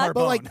Chuck Chuck. Carbone.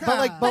 But like, but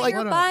But like,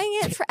 you're what buying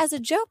it as a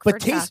joke for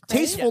But Chuck, right?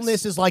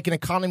 tastefulness is like an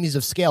economies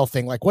of scale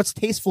thing. Like what's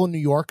tasteful in New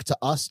York to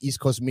us East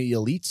Coast media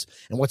elites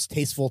and what's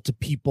tasteful to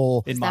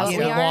people In Is that what Moscow.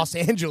 we in are? Los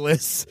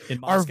Angeles In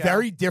are Moscow.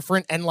 very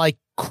different. And like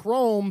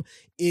Chrome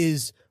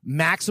is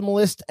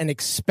maximalist and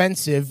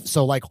expensive.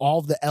 So like all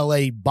of the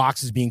LA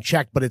boxes being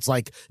checked, but it's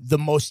like the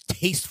most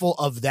tasteful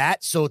of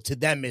that. So to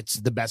them, it's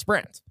the best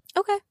brand.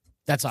 Okay.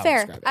 That's how I Fair.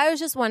 describe it. I was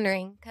just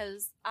wondering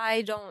because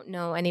I don't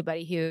know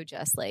anybody who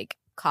just like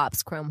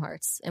cops Chrome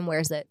Hearts and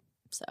wears it.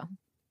 So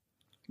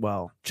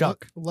Well,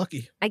 Chuck.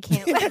 Lucky. I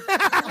can't.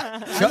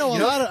 I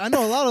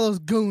know a lot of those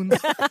goons.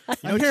 I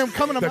hear them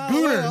coming The about all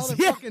gooners,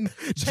 the yeah. fucking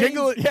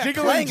Jingle,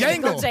 jingle and clanging.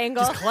 jangle.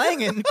 Jangle. Just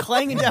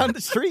clanging down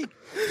the street.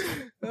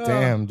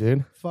 Damn,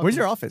 dude. fuck Where's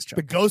them. your office, Chuck?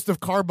 The ghost of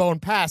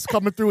Carbone Pass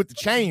coming through with the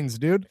chains,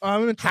 dude.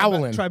 I'm in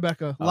Howling.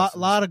 Tribeca. Awesome.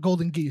 Lot of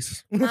golden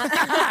geese. A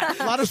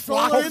lot of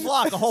strollers.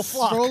 A whole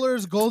flock.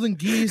 Strollers, golden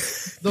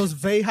geese, those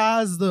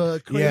Vehas,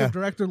 the creative Yeah.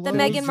 director. The logo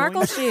Meghan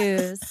Markle joints.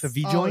 shoes. The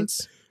V Oh,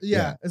 joints.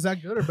 Yeah. Is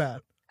that good or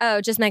bad? Oh,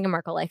 just Meghan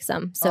Markle likes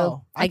them. So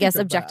Oh, I I think guess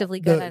they're bad. objectively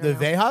good. I The don't know.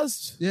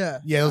 Vehas? Yeah.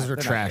 Yeah, those are They're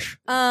not trash.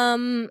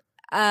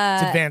 Uh,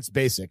 It's advanced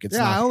basic. It's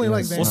yeah, not, I only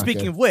like it's Vans. Well, not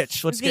speaking good. of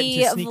which, let's get the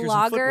into sneakers and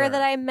vlogger footwear.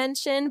 that I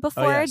mentioned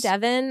before, yes.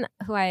 Devin,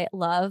 who I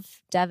love,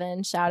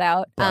 Devin, shout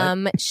out.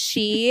 But-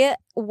 She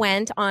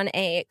went on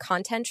a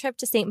content trip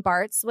to St.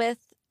 Bart's with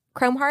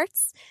Chrome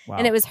Hearts, Wow.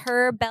 and it was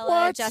her, Bella,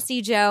 What?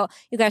 Jessie Joe.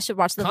 You guys should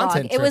watch the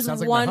Content vlog. It trip was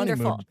sounds like my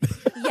wonderful.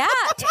 honeymoon. Yeah,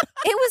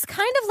 it was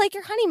kind of like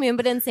your honeymoon,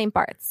 but in St.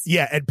 Bart's.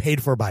 Yeah, and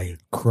paid for by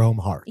Chrome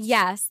Hearts.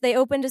 Yes, they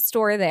opened a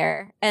store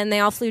there, and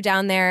they all flew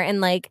down there, and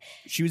like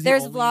She was the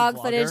there's only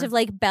vlog footage vlogger? of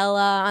like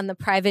Bella on the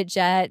private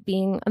jet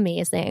being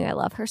amazing. I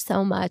love her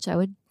so much. I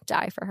would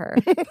die for her.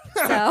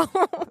 So,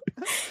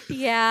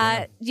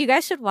 yeah, you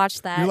guys should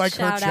watch that. You like her,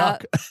 Shout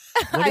out. Chuck?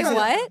 What is it-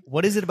 What?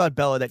 What is it about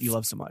Bella that you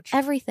love so much?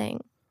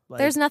 Everything. Like-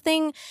 There's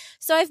nothing.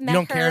 So I've met You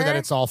don't her. care that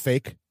it's all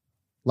fake?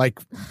 Like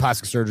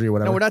plastic surgery or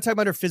whatever? No, we're not talking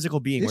about her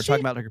physical being. Is We're she?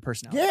 talking about like her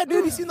personality. Yeah,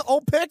 dude, you seen the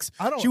old pics?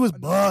 I don't. She was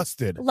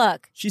busted.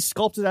 Look, She's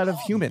sculpted out of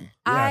human.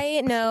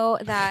 I know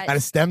Out that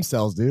of stem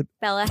cells, dude.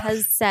 Bella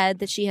has said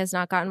that she has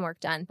not gotten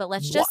work done, but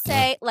let's just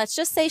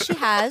say she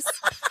has.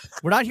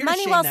 We're not here Money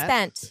to shame well that.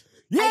 spent.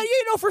 Yeah,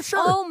 you know for sure.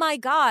 Oh my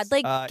God.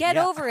 Like, get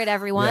yeah. over it,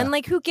 everyone. Yeah.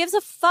 Like, who gives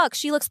a fuck?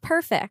 She looks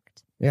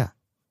perfect. Yeah.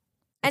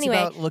 It's Anyway,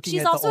 about looking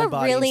she's at the also old a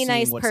body and really seeing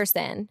nice what's-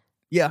 person.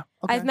 Yeah.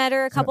 I've met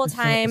her a couple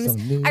times.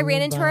 I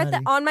ran into her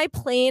on my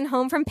plane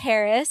home from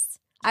Paris.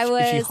 I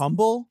Is she was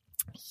humble?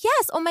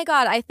 yes. Oh my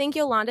god, I think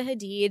Yolanda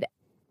Hadid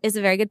is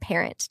a very good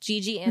parent.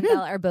 Gigi and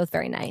Bella are both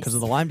very nice Because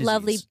of the Lyme disease.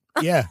 Lovely.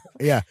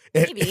 Yeah.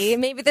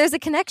 Maybe there's a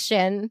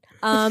connection.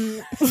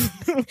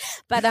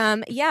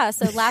 But yeah.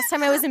 So last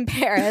time I was in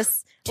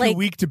Paris, Too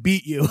weak to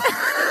beat you.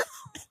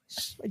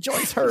 My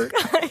joints hurt.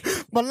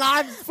 My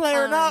line's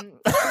flaring up.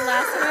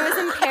 Last time I was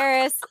in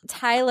Paris,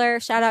 Tyler,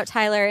 shout out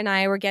Tyler, and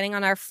I were getting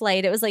on our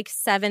flight. It was like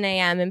 7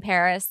 a.m. in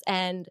Paris,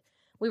 and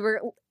we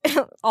were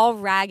all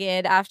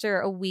ragged after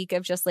a week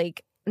of just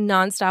like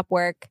nonstop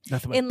work.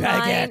 Nothing in but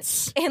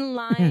baguettes. in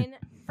line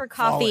for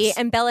coffee. Flawless.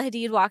 And Bella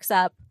Hadid walks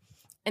up,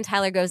 and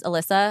Tyler goes,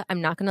 "Alyssa,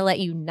 I'm not going to let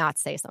you not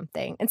say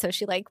something." And so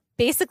she like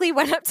basically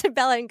went up to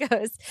Bella and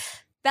goes,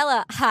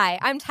 "Bella, hi,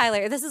 I'm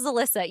Tyler. This is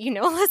Alyssa. You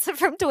know Alyssa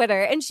from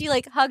Twitter." And she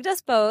like hugged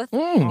us both.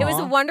 It was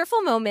a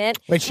wonderful moment.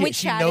 Wait, We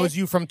she chatted. knows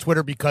you from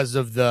Twitter because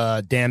of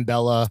the Dan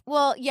Bella.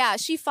 Well, yeah,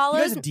 she You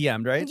follows. guys have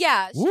DM'd, right?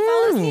 Yeah, she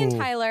follows me and Ooh.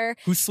 Tyler.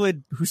 Who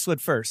slid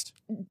first?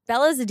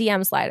 Bella's a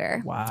DM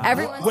slider. Wow.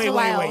 Every once Wait, in a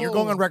while. You're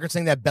going on record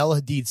saying that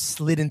Bella Hadid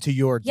slid into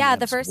your Yeah, DMs.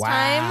 the first Wow.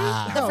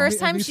 time. The Oh, first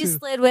me time she too.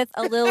 slid with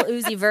a Lil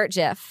Uzi Vert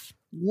gif.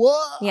 Whoa.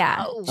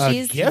 Yeah, A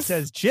she's. GIF? It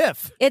says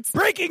GIF. It's.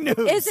 Breaking news.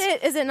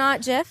 Is it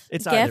not GIF?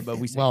 It's GIF? either, but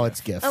we say Well, GIF.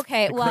 it's GIF.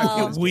 Okay,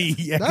 well, That's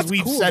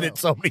we've cool, said though. it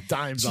so many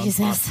times. on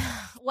Jesus.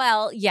 podcast.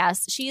 Well,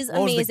 yes, she's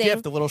What was the amazing.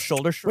 GIF? The little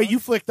shoulder shrug? Wait, you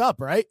flicked up,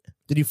 right?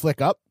 Did you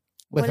flick up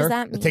with What her? does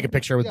that To take a mean?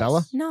 picture with Yes.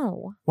 Bella?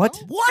 No. What?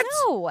 What?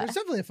 No. There's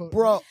definitely a photo.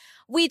 Bro.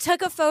 We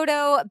took a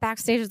photo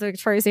backstage at the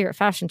Victoria's Secret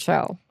fashion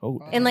show Oh.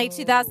 in like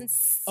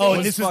 2006. Oh,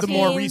 and this is the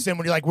more recent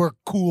when you're like, we're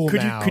cool Could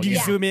now. you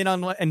Yeah. zoom in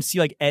on and see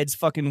like Ed's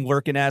fucking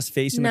working ass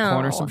face in the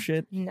corner or some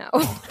shit? No.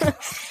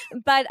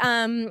 But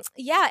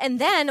yeah, and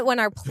then when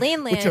our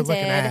plane With your landed,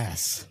 looking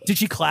ass. Did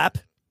she clap?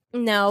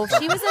 no,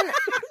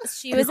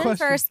 she was in question.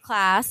 first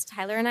class.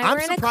 Tyler and I I'm were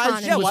in surprised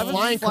economy. she Yeah, was why was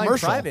flying she flying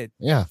commercial. private?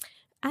 Yeah.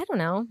 I don't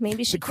know.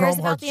 Maybe she The cares Chrome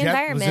about Heart the jet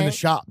environment. was in the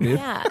shop, dude.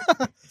 Yeah.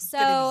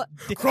 So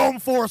Chrome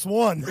Force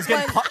 1. It was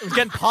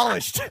getting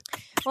polished.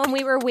 when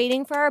we were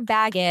waiting for our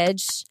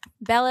baggage,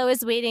 Bella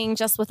was waiting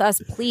just with us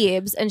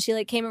plebes, and she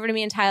like came over to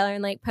me and Tyler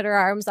and like put her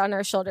arms on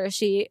our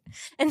shoulders.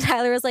 And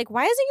Tyler was like,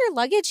 "Why isn't your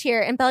luggage here?"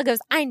 And Bella goes,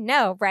 "I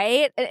know,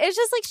 right?" And it's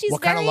just like she's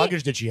What very. kind of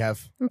luggage did she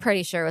have? I'm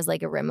pretty sure it was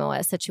like a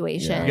Rimowa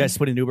situation. You guys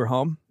split an Uber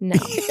home? No.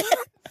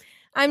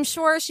 I'm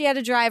sure she had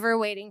a driver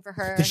waiting for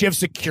her. Did she have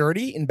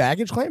security in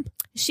baggage claim?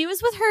 She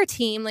was with her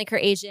team, like her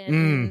agent.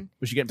 Mm.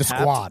 Was she getting The papped?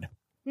 squad.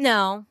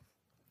 No.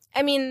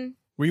 I mean,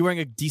 Were you wearing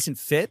a decent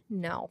fit?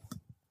 no.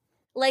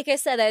 Like I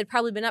said, I had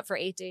probably been up for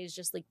 8 days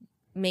just like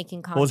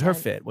making content. What was her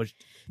fit? She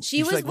Did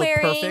she, was like, look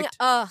wearing, perfect?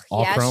 oh,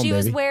 All yeah, chrome, she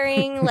was baby.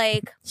 wearing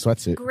like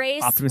Sweatsuit. gray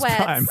Optimus sweats,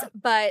 Prime.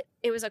 but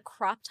it was a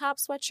crop top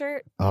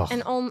sweatshirt. Oh,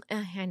 And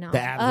I know. the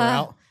abs are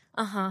out.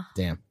 Uh huh.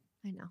 Damn.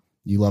 I know.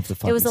 You love to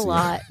fucking It was a see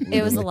lot.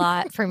 It was a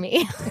lot for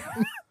me.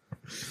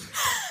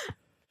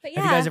 But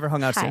yeah. Have you guys ever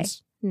hung out Hi.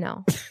 since?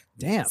 No.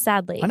 Damn.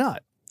 Sadly. Why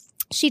not?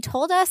 She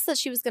told us that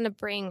she was going to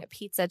bring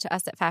pizza to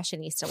us at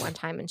Fashionista one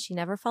time, and she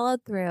never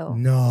followed through.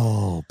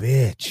 No,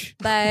 bitch.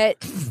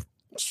 But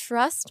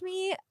trust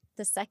me,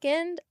 the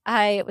second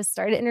I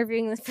started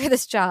interviewing for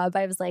this job,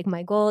 I was like,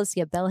 my goal is to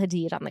get Bella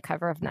Hadid on the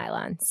cover of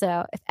Nylon.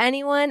 So if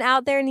anyone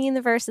out there in the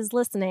universe is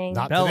listening,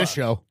 Not Bella. to this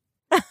show.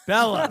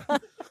 Bella.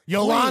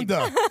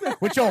 Yolanda,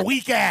 with your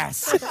weak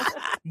ass.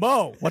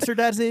 Mo. What's her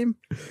dad's name?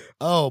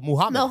 Oh,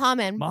 Muhammad.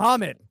 Mohammed.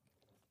 Muhammad.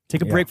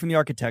 Take a Yeah. break from the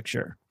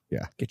architecture.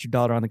 Yeah. Get your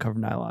daughter on the cover of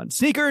Nylon.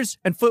 Sneakers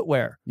and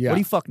footwear. Yeah. What are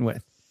you fucking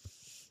with?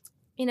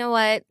 You know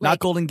what? Not Like,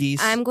 golden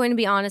geese. I'm going to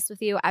be honest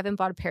with you. I haven't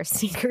bought a pair of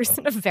sneakers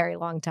in a very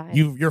long time.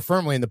 You're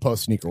firmly in the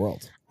post sneaker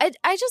world.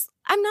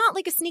 I'm not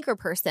like a sneaker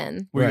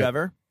person. Were Right. you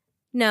ever?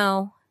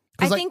 No.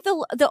 'Cause, I like- think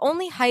the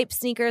only hype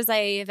sneakers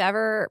I've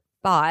ever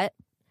bought,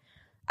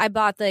 I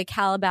bought the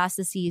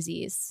Calabasas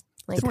Yeezys.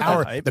 Like, It's not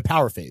that hype. The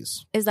power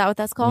phase. is that what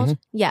that's called?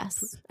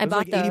 Yes, I Those are bought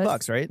like those.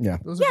 $80, right? Yeah.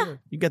 Those Yeah. are good.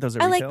 You get those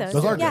at I like retail. those.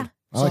 Those are Yeah. good.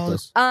 I like Solid.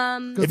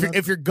 those. Good.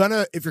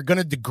 If you're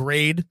gonna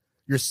degrade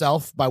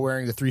yourself by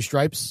wearing the 3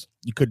 stripes,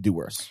 you could do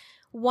worse.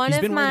 One He's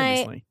of been wearing them my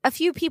recently. a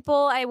few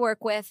people I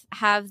work with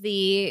have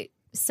the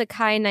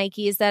Sakai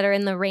Nikes that are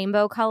in the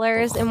rainbow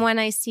colors, and when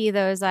I see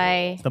those,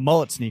 I The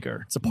mullet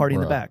sneaker. It's a party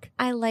in the Bruh. back.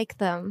 like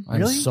them. I'm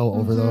Really? so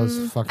over those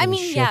Mhm. fucking I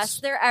mean, shits. yes,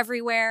 they're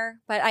everywhere,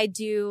 but I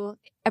do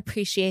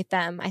appreciate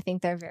them. I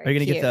think they're very. Are you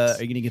gonna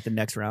cute. get the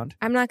next round?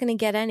 I'm not gonna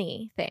get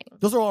anything.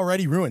 Those are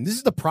already ruined. This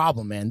is the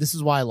problem, man. This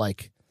is why,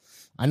 like,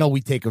 I know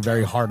we take a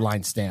very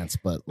hardline stance,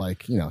 but like,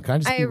 can I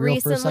just I be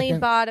real for a recently second?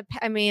 bought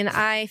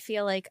I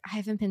feel like I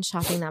haven't been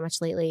shopping that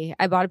much lately.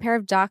 I bought a pair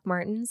of Doc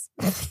Martens.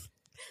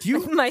 Do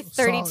you My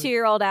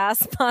 32-year-old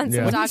ass bought Yeah.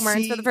 some When Doc you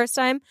Martens for see- the first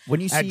time. when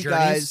you At see Journeys,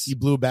 guys you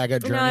blew a bag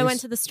at Journeys. No, I went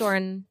to the store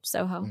in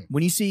Soho.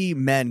 when you see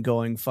men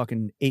going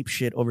fucking ape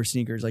shit over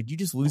sneakers, like do you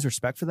just lose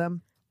respect for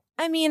them?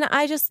 I mean,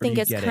 I just Or do think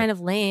you it's get kind of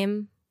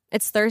lame.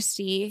 It's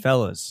thirsty.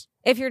 Fellas.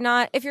 If you're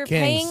Kings,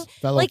 paying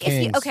fellow like kings.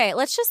 if you okay,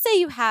 let's just say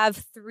you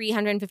have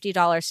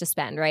 $350 to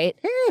spend, right?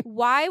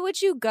 Why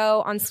would you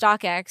go on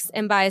StockX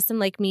and buy some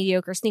like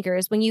mediocre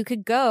sneakers when you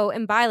could go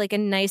and buy like a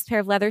nice pair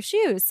of leather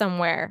shoes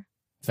somewhere?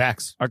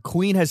 Facts. Our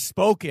queen has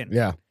spoken.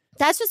 Yeah.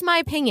 That's just my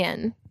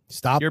opinion.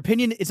 Stop. Your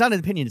opinion, it's not an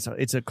opinion,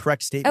 it's a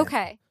correct statement.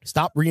 Okay.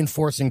 Stop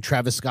reinforcing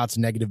Travis Scott's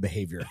negative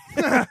behavior.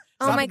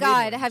 Oh my Stop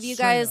God. Have you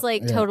Straight guys up.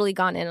 like Yeah. totally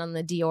gone in on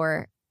the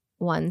Dior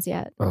ones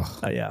yet? Ugh.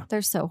 Oh, yeah.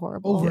 They're so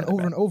horrible. Over Yeah, and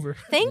over and over.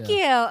 Thank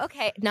you.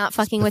 Okay. Not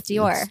fucking with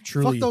Dior. It's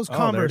truly, Fuck those Oh, there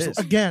Converse it is.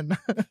 again.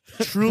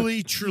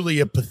 truly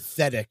a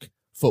pathetic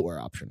footwear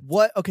option.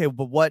 What, okay,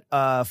 but what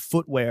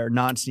footwear,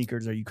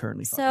 non-sneakers are you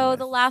currently fucking So with?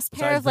 the last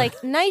pair Besides of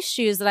like nice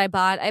shoes that I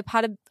bought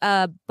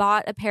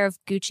bought a pair of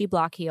Gucci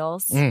block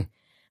heels. Mm.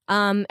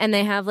 And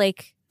they have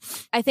like,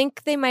 I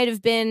think they might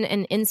have been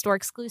an in-store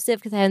exclusive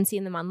because I hadn't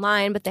seen them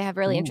online, but they have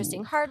really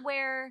interesting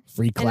hardware.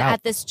 Free And clout.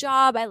 at this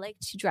job, I like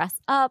to dress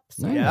up.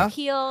 So I Yeah? wear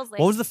heels. Like,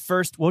 what was the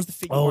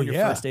fit you Oh, wore on your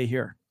yeah. first day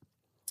here?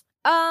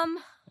 I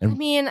And-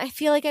 mean, I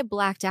feel like I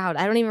blacked out.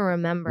 I don't even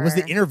remember. What was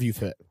the interview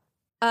fit?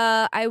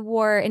 I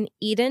wore an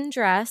Eden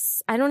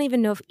dress. I don't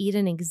even know if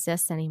Eden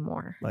exists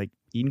anymore. Like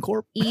Eden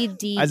Corp?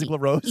 E-D- Isaac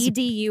LaRose?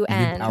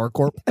 E-D-U-N. Power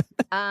Corp.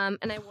 And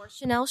I wore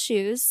Chanel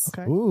shoes.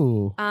 Okay.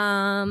 Ooh.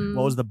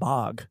 What was the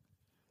bog?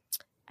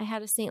 I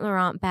had a Saint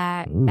Laurent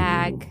Ooh.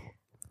 bag.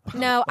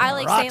 No, I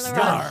like Rock Saint star.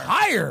 Laurent.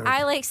 Hired.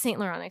 I like Saint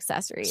Laurent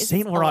accessories.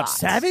 Saint a Laurent lot.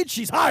 Savage?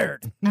 She's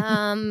hired.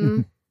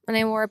 And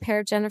I wore a pair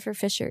of Jennifer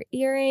Fisher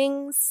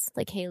earrings,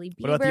 like Hailey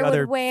What about Bieber the other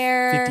would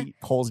wear. 50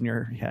 holes in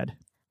your head.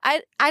 I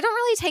don't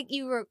really take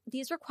you.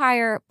 These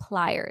require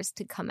pliers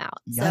to come out,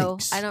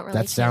 Yikes. so I don't really.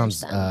 That change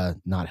sounds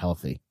them. not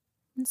healthy.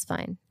 It's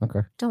fine. Okay.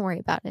 Don't worry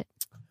about it.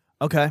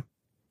 Okay.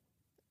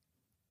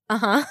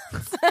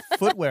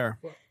 Footwear.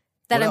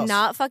 That What I'm else?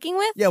 not fucking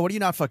with. Yeah, what are you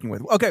not fucking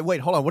with? Okay,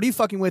 wait, hold on. What are you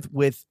fucking with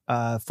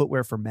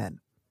footwear for men?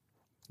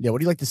 Yeah. What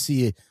do you like to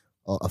see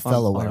a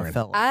fellow on wearing? a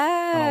fellow.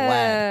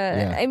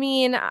 Yeah. I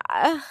mean,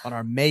 On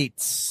our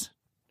mates.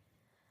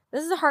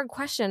 this is a hard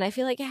question. I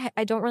feel like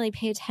I don't really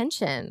pay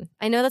attention.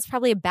 I know that's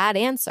probably a bad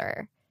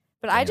answer,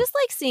 but I Yeah. just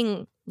like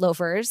seeing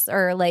loafers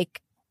or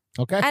like,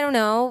 Okay. I don't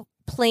know,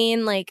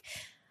 plain like,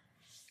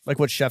 Like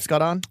what Chef's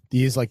got on?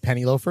 These like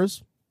penny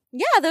loafers.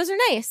 yeah, those are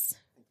nice.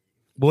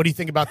 What do you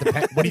think about the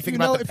what do you think you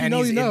about know- the if you know,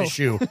 pennies you in know. the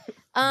shoe?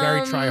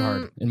 Very try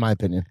hard, in my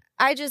opinion.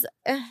 I just,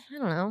 I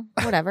don't know,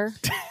 whatever.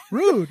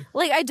 Rude.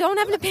 Like, I don't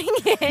have an opinion.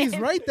 He's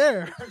right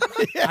there.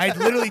 I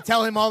literally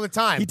tell him all the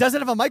time. He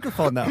doesn't have a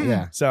microphone though.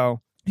 Yeah.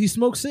 So He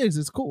smokes cigs.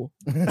 It's cool.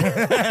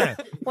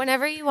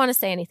 Whenever you want to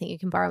say anything, you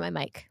can borrow my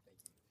mic.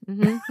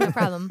 No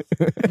problem.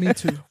 Me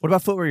too. what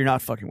about footwear you're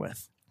not fucking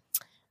with?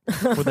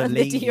 For the The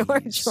ladies. Dior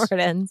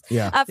Jordans.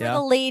 Yeah. For Yeah.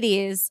 the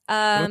ladies, What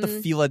about the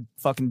Fila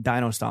fucking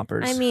dino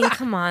stompers? I mean,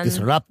 come on.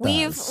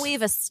 Disruptors.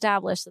 We've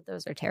established that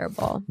those are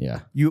terrible. Yeah.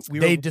 we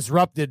They were,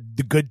 disrupted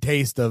the good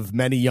taste of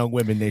many young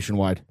women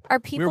nationwide. Are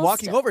we people were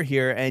walking over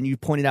here and you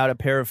pointed out a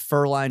pair of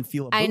fur-lined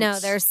Fila boots. I know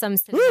there's some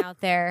sitting out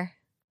there.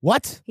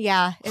 What?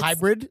 Yeah, it's,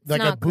 Hybrid?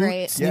 Like a not boot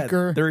great. Yeah,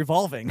 sneaker? they're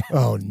evolving.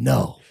 Oh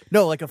no.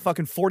 No, like a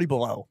fucking 40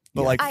 below,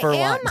 but like I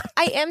fur-lined.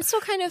 am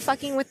still kind of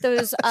fucking with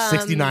those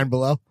 69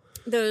 below.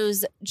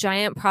 those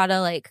giant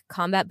Prada like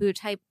combat boot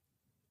type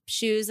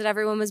shoes that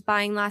everyone was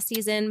buying last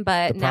season,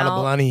 but The Prada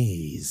now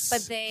Blunnies.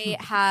 but they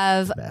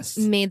have Best.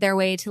 made their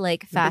way to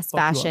like fast fuck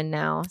you up. fashion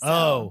now. So,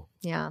 Oh.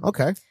 yeah,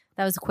 Okay.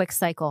 that was a quick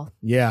cycle.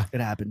 Yeah.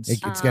 It happens.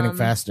 It's getting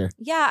faster.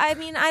 Yeah, I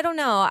mean, I don't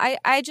know.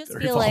 I just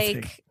They're feel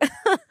like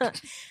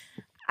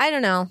I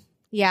don't know.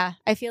 Yeah,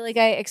 I feel like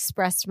I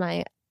expressed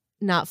my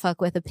not fuck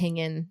with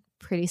opinion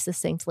pretty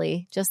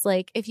succinctly. Just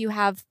like if you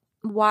have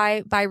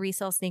why buy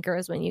resale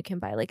sneakers when you can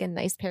buy like a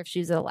nice pair of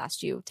shoes that'll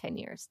last you 10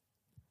 years.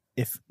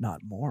 if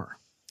not more.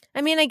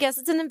 I mean, I guess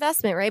it's an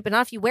investment, right? But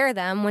not if you wear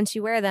them. Once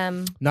you wear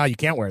them. No, you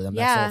can't wear them.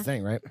 That's the Yeah. whole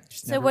thing, right?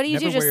 Just So never- what do you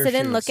never do? Just wear sit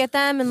your and look shoes. at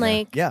them and Yeah.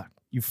 like Yeah,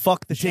 you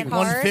fuck the Take shoes.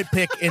 one hard. fit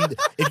pick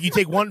if you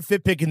take one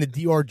fit pick in the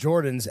Dior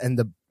Jordans and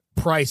the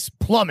price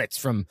plummets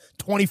from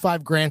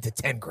 25 grand to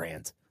 10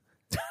 grand.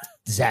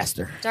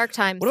 Disaster. dark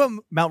times What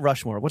about Mount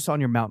Rushmore? What's on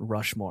your Mount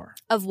Rushmore?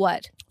 of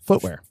what?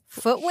 Footwear.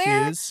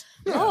 Footwear? Shoes.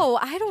 Oh,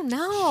 I don't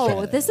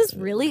know. This is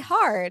really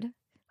hard.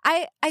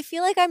 I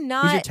feel like I'm Who's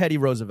your not Teddy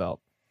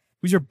Roosevelt?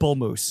 Who's your bull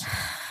moose?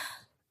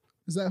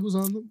 Is that who's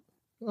on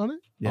it?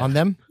 Yeah. On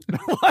them?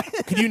 What?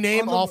 Can you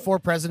name all 4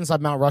 presidents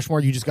on Mount Rushmore?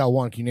 You just got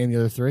one. Can you name the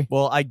other 3?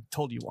 Well, I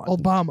told you one.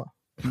 Obama.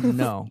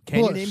 No. Can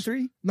you Bush. name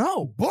 3?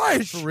 No.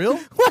 Bush. For real?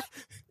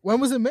 When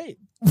was it made?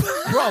 Bro,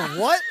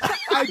 what?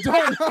 I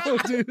don't know,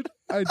 dude.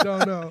 I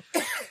don't know.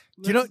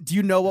 Do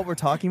you know what we're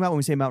talking about when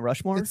we say Mount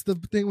Rushmore? It's the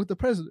thing with the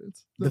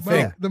presidents. The The,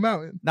 thing. the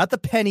mountain. Not the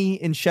penny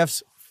in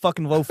Chef's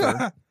fucking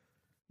loafer.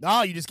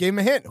 Oh, you just gave him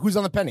a hint. Who's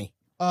on the penny?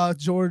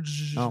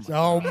 George. Oh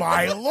Oh,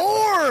 my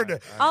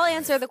Lord. I'll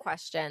answer the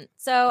question.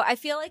 So I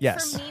feel like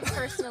Yes. for me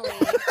personally,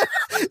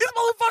 This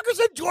motherfucker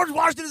said George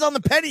Washington is on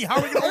the penny. How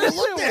are we going to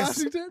overlook this?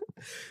 Washington.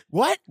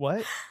 What?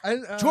 What?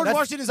 And, George That's-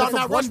 Washington is on that's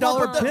a Mount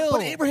Rushmore, $1 but, bill.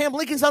 but Abraham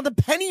Lincoln's on the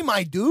penny,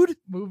 my dude.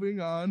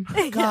 moving on.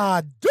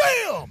 God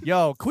damn.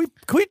 Yo, can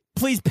we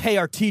please pay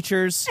our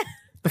teachers?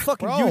 The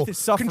fucking Bro, youth is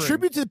suffering.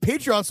 contribute to the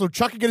Patreon so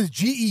Chuck can get his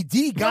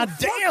GED. God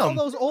Fuck all damn.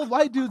 those old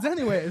white dudes,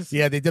 anyways.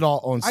 Yeah, they did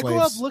all own I slaves. grew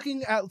up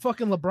looking at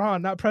fucking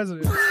LeBron, not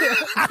president.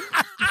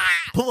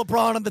 Put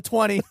LeBron on the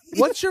 20.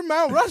 What's your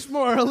Mount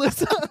Rushmore,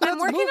 Alyssa? I'm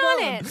Let's working move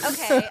on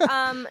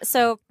it. Okay.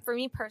 So for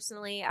me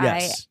personally,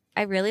 Yes.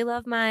 I really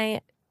love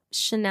my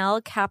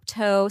Chanel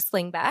Cap-Toe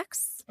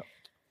slingbacks.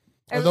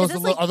 Are those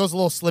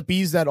little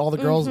slippies that all the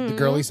girls, the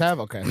girlies have?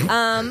 Okay.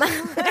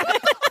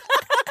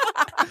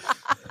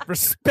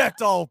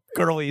 Respect all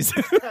girlies.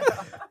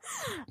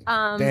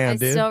 Damn, I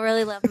dude. still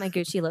really love my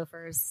Gucci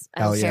loafers.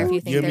 I Hell don't care yeah. if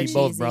you think You and they're me cheesy.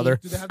 both, brother.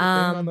 Do they have the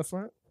band on the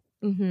front?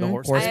 Mhm. The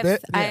horse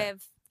bit? I Yeah.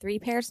 have 3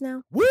 pairs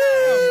now.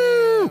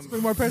 Woo!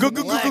 3 more pairs.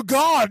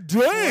 God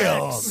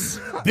damn!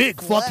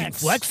 Big fucking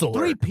flex alert.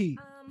 3P.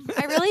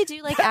 I really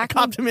do like acne.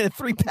 Copped him in a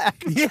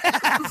 3-pack.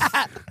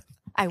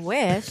 I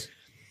wish.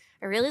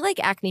 I really like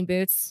acne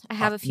boots. I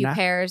have a few nah.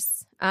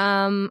 pairs.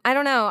 I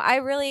don't know.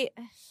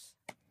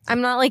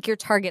 I'm not like your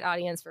target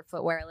audience for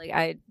footwear. Like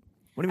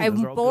What do you mean?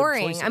 Those are I'm all good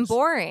boring. choices. I'm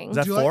boring. Is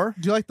that Do you 4? Like,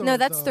 do you like the No,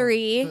 that's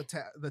 3.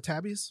 The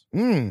tabbies?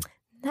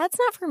 That's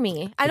not for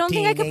me. I don't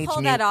think I could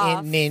pull that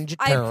off. Ninja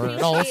I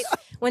appreciate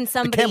when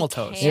somebody camel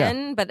toes.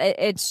 can, but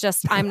it's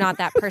just I'm not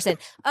that person.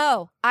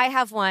 Oh, I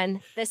have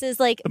one. This is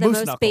like The the moose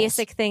most knuckles.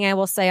 basic thing I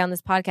will say on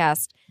this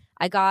podcast.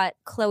 I got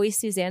Chloe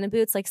Susanna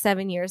boots like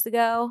 7 years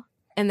ago,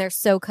 and they're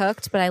so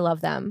cooked, but I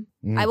love them.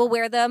 I will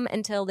wear them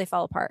until they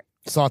fall apart.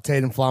 Sauteed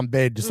and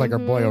flambéed, just like our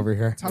boy over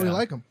here. That's how we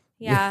like them.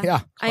 Yeah, Yeah.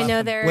 I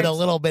know they're With a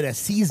little bit of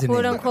seasoning.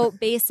 quote unquote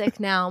basic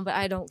now, but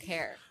I don't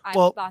care. I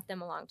Well- bought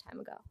them a long time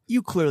ago.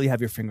 You clearly have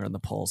your finger on the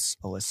pulse,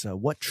 Alyssa.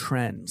 What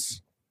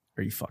trends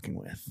are you fucking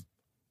with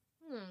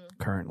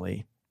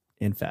currently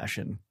in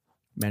fashion,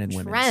 men and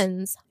women?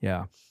 Trends.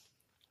 Yeah.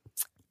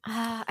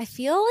 I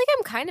feel like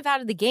I'm kind of out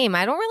of the game.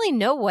 I don't really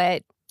know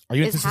what. Are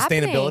you into is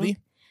happening. sustainability?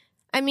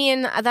 I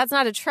mean, that's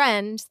not a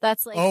trend.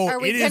 That's like, are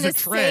we it going is to a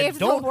trend. save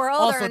the world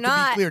also, or to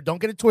not? be clear, don't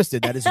get it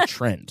twisted. That is a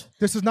trend.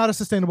 This is not a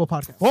sustainable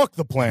podcast. Fuck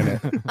the planet.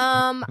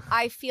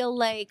 I feel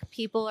like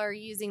people are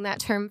using that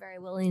term very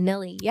willy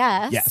nilly.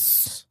 Yes.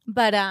 Yes.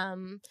 But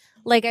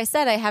like I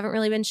said, I haven't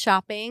really been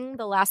shopping.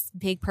 The last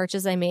big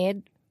purchase I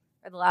made,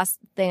 or the last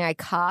thing I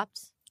copped,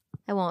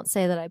 I won't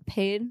say that I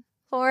paid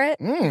for it,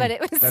 but it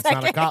was That's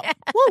not a cop.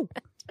 Woo.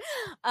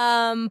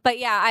 But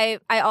yeah,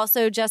 I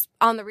also just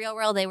on the Real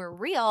World, they were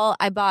real.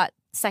 I bought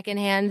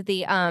secondhand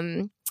the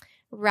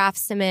Raf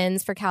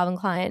Simons for Calvin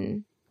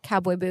Klein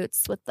cowboy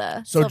boots with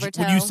the So silver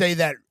toe. would you say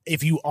that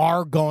if you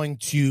are going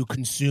to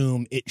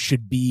consume, it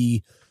should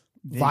be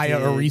via a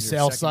Vintage or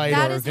resale second- site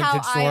that or a is vintage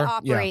how store? I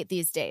operate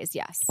these days?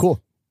 Yes.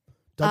 Cool.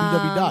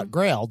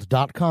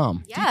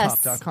 www.grailed.com.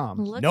 Yes.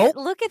 Depop.com.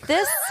 Look at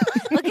this.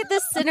 Look at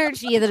this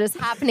synergy that is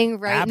happening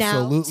right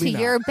Absolutely now to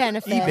not. your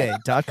benefit.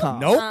 eBay.com.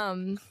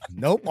 Nope.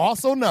 Nope.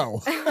 Also,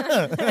 no.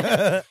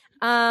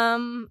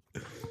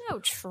 No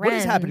trends. What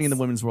is happening in the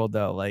women's world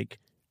though? Like,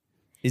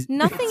 is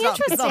Nothing it's not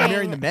interesting.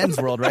 mirroring the men's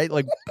world, right?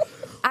 Like,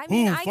 I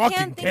mean, Who I fucking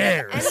can't think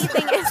cares? of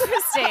anything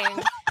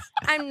interesting.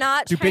 I'm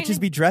not. do trying bitches to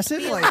be dressing?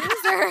 be a Like,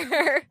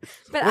 loser,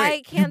 but I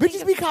Wait, can't. do think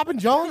bitches of- be copping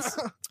Jones?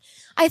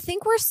 I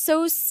think we're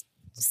so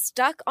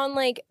stuck on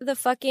like the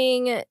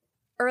fucking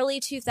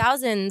early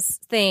 2000s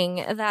thing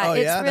that Oh,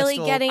 it's yeah? That's really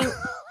still- getting. I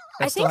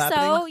that's still think so.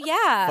 happening?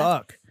 Yeah.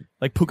 fuck.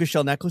 Like puka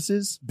shell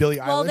necklaces? Billie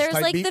Well, Eilish there's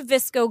type like beat? the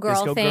Visco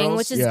Girl Visco thing, girls?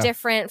 which is Yeah.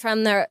 different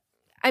from the.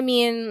 I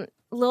mean,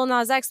 Lil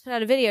Nas X put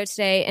out a video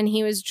today, and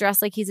he was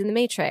dressed like he's in the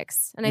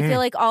Matrix, and I feel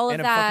like all of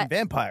And a fucking that,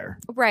 vampire.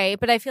 right?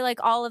 But I feel like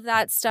all of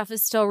that stuff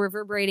is still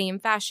reverberating in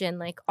fashion.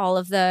 Like all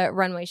of the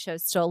runway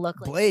shows still look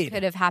like Blade. it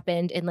could have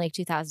happened in like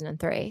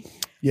 2003.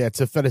 Yeah,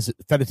 it's a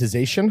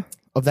fetishization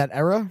of that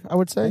era, I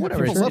would say.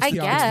 Whatever. People It's love I it's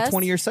Keanu. a guess.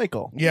 20-year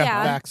cycle. Yeah,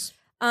 Yeah. facts.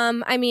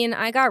 I mean,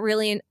 I got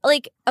really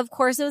like, of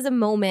course, it was a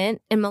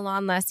moment in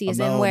Milan last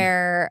season moment.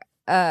 where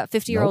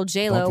 50-year-old Nope,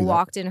 J-Lo don't do that.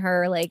 walked in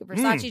her like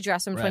Versace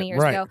dress from 20 years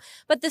right. ago.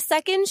 But the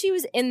second she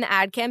was in the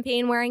ad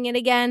campaign wearing it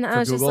again, I For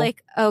was just Google?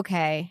 like,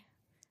 okay,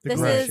 this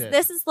Right. is Shit.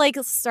 this is like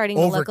starting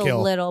to look a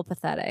Overkill. little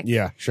pathetic.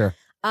 Yeah, sure.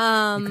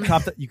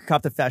 You could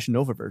cop the Fashion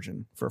Nova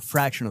version for a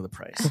fraction of the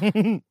price.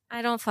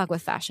 I don't fuck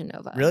with Fashion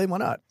Nova. Really? Why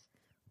not?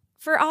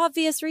 For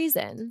obvious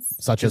reasons.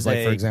 Such as, like,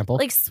 for They- example.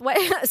 Like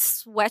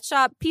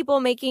sweatshop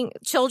people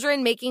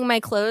children making my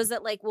clothes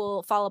that like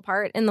will fall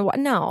apart in the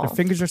no. Their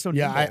fingers are so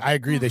yeah, nimble. I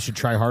agree. They should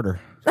try harder.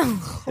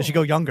 They should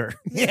go younger.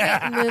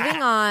 Yeah.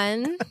 Moving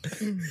on.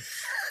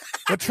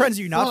 What trends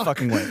are you not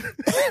fucking with?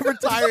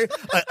 Retire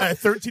a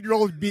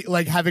 13-year-old be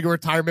like having a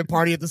retirement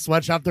party at the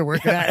sweatshop they're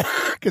working at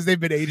because they've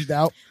been aged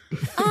out.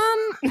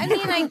 I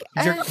mean,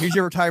 Here's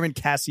your retirement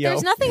Casio.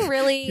 there's nothing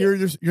really.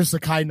 Your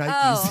Sakai Nikes.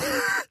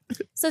 Oh.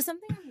 So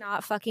something I'm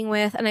not fucking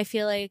with, and I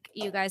feel like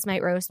you guys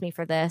might roast me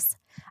for this.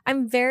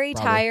 I'm very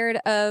Probably. tired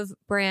of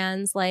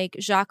brands like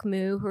Jacques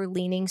Mou who are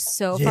leaning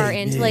so far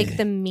into like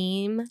the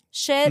meme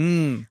shit.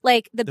 Mm.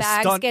 Like the The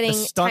bags stunt- getting the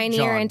stunt tinier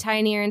John. and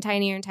tinier and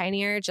tinier and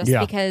tinier just Yeah.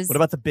 because What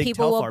about the big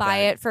people will Telfar buy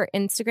bag? it for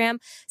Instagram.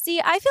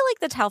 See, I feel like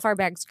the Telfar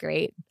bag's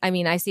great. I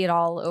mean, I see it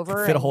all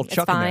over. fit a and whole it's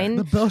chuck in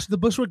there. fine. The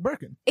Bushwick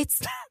Birkin. It's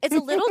a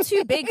little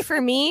too big for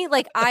me.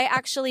 Like I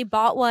actually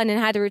bought one and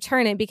had to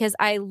return it because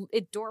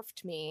it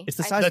dwarfed me. It's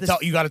the I- size of this.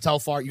 You got to tell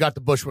far. You got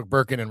the Bushwick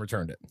Birkin and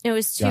returned it. It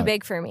was too Got it.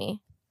 big for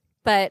me.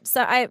 But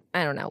so I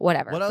don't know,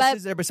 whatever. What else but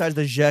is there besides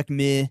the Jacques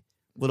Mille?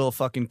 little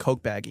fucking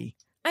Coke baggie.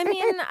 I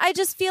mean, I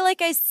just feel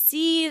like I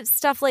see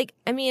stuff like,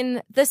 I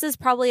mean, this is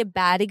probably a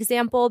bad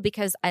example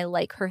because I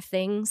like her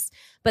things,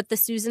 but the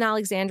Susan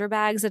Alexandra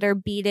bags that are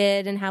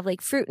beaded and have like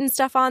fruit and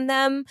stuff on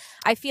them,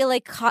 I feel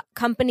like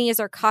companies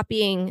are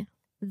copying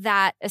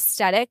that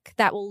aesthetic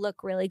that will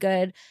look really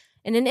good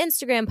in an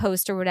Instagram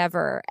post or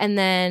whatever, and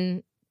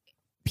then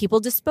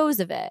people dispose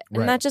of it. And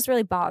Right. that just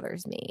really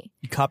bothers me.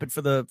 You cop it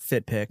for the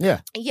fit pic.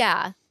 Yeah.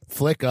 Yeah.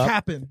 Flick up,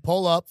 Capping.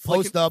 pull up,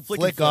 post up,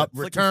 flick up,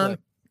 return.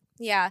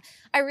 Yeah.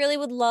 I really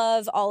would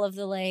love all of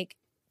the like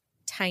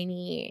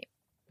tiny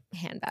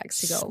handbags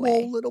to go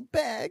away. little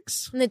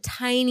bags. And the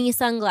tiny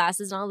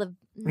sunglasses and all the.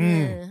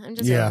 I'm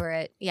just Yeah. over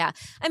it. Yeah.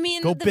 I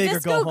mean, Go the big or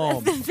Visco, go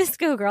home. The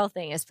Visco girl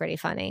thing is pretty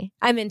funny.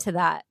 I'm into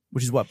that.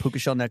 Which is what? Puka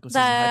shell necklaces The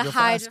and hydro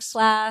hydro flasks?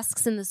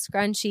 flasks and the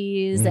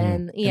scrunchies Mhm.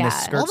 and yeah. And the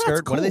skirt, Oh, that's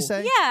skirt. What do they cool.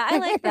 say? Yeah, I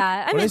like that.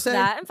 I'm What do they into say?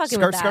 that. I'm fucking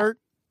skirt, with that. skirt,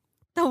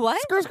 The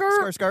what?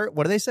 skirt, skirt.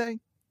 What do they say?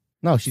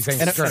 No, she's saying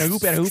And a skirt.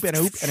 hoop, and a hoop, and a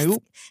hoop, and a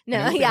hoop. No,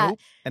 and a hoop, yeah.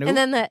 And a hoop, And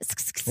then the.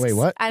 Wait,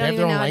 what? I They don't have their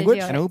even own know how language?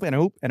 to and a do it. hoop, and a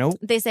hoop, and a hoop.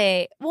 They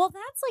say, well,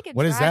 that's like a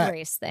What is drag that?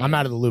 race thing. I'm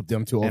out of the loop, dude.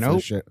 I'm too old And for hoop.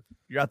 this shit.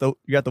 You're at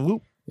the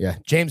whoop. Yeah.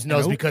 James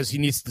knows Nope. because he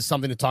needs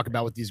something to talk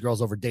about with these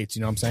girls over dates.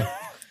 You know what I'm saying?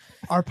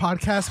 Our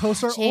podcast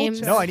hosts are James.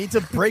 old. No, I need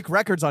to break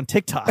records on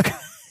TikTok.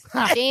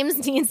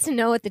 James needs to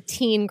know what the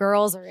teen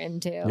girls are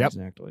into. Yep.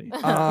 Exactly.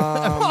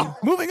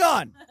 Moving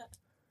on.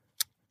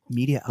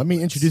 Media. Let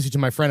me introduce you to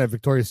my friend at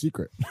Victoria's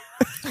Secret.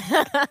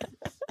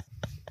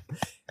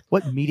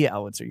 What media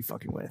outlets are you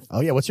fucking with?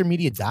 Oh, yeah. What's your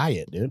media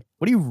diet, dude?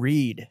 What do you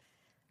read?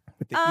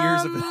 With the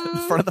ears of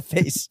the front of the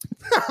face.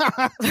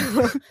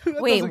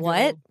 Wait,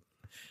 what?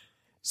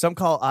 Some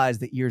call eyes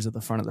the ears of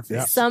the front of the face.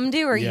 Yeah. Some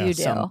do or Yeah, you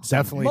do? some-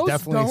 Definitely, Most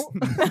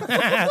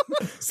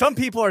definitely. Some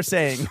people are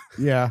saying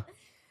Yeah.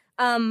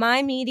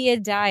 My media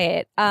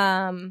diet.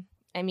 I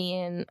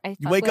mean, I you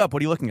fuck wake with up.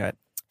 What are you looking at?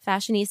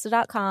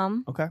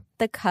 fashionista.com, Okay.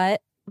 The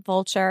Cut,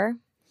 Vulture,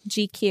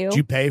 GQ. Did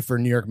you pay for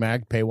New York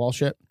Mag paywall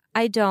shit?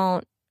 I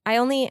don't. I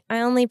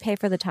only pay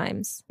for the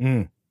Times.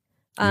 Mm.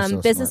 You're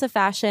so Business smart. of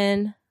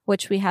Fashion,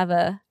 which we have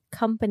a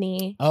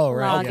company Oh,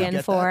 right. Yeah. login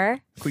Get for.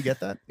 Can we get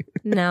that?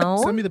 No.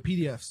 Send me the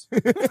PDFs.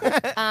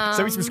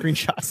 Send me some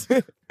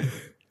screenshots.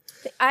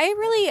 I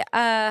really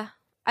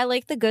I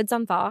like the goods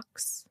on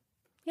Vox.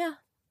 Yeah.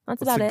 That's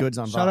What's about the it. goods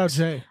on Shout out Vox?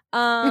 Jay.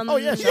 Oh,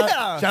 yeah.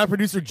 Shout out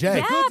producer Jay.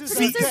 Yeah, producer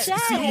Jay.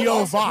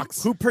 CEO of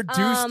Vox. Who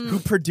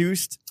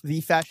produced the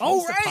Fashion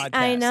Oh, right. podcast?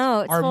 I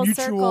know. It's Our full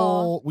mutual,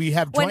 circle. we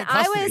have When joint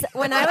I custody. was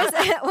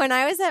when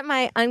I was at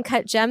my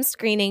Uncut Gem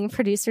screening,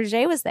 producer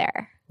Jay was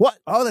there. What?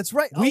 Oh, that's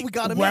right. We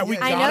got him. well, in. we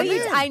Yeah, got I know him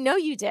you. in. I know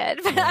you did,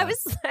 but Yeah.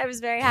 I was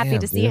very happy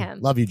Damn, to see dude.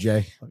 him. Love you,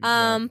 Jay. But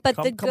Come-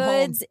 the come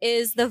home. goods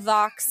is the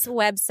Vox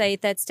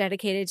website that's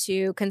dedicated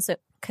to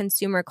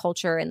consumer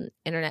culture and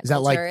internet Is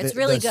that like culture. the, It's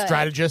really the good.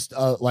 strategist,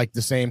 like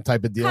the same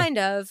type of deal? Kind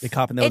of. They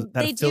copying those, that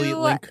they affiliate do.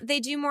 link. They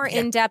do more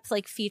in depth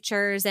like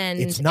features and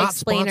It's not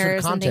sponsored explainers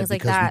and content things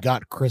like because we that.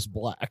 got Chris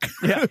Black.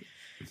 Yeah.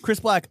 Chris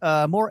Black,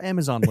 more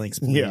Amazon links,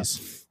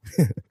 please.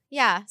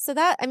 Yeah. So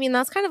that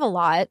that's kind of a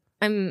lot.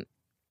 I'm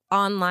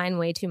online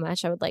way too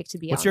much. I would like to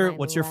be. What's your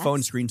online less.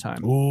 phone screen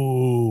time?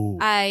 Ooh.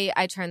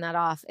 I turned that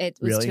off. It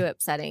was Really? too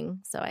upsetting.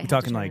 So I You had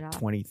talking to turn it like off.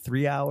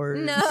 23 hours?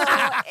 No,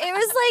 it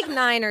was like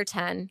 9 or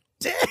 10.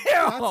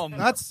 Damn.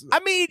 That's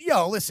I mean,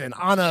 yo, listen,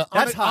 on a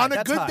That's high, on a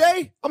that's good high.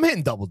 day, I'm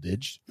hitting double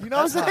digits. You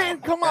know what I'm saying?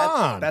 Come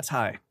on. That's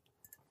high.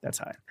 That's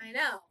high. I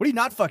know. What are you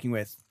not fucking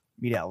with,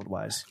 media outlet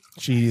wise?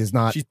 She is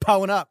not She's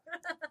powing up.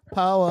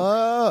 power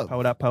up.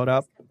 Powed up, powed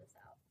up.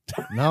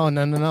 No,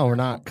 we're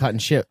not cutting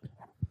shit.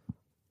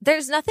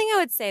 There's nothing I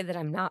would say that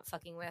I'm not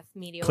fucking with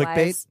media Clickbait?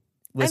 wise.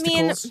 I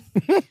mean,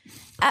 Listicles?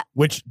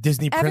 Which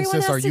Disney everyone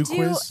princess has are to you do.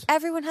 quiz?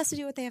 Everyone has to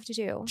do what they have to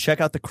do. Check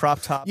out the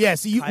crop top. Yeah,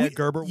 so you Kaya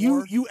Gerber you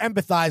wore. you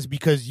empathize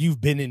because you've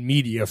been in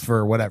media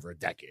for whatever a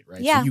decade, right?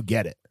 Yeah. So you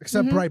get it.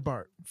 except Mhm.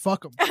 Breitbart.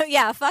 Fuck them.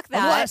 Yeah, fuck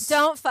that. Unless-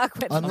 Don't fuck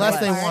with Unless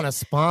they Breitbart. want to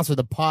sponsor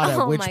the pod, at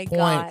Oh which my point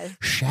God.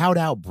 shout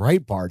out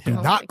Breitbart. Do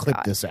Oh not my clip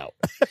God. this out.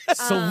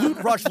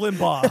 Salute Rush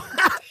Limbaugh.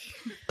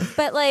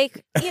 But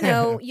like,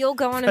 you'll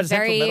go on a Presidential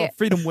very Medal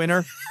Freedom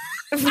winner.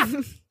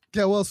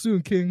 Get well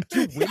soon, King.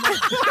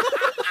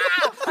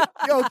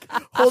 Yo,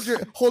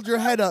 hold your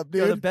head up,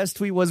 Yo, the dude. best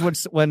tweet was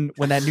when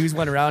that news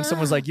went around.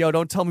 Someone was like, "Yo,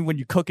 don't tell me when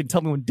you cook and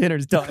tell me when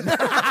dinner's done."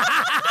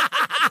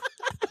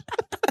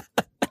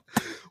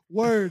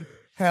 Word.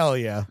 Hell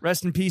yeah.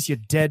 Rest in peace, you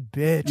dead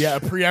bitch. Yeah,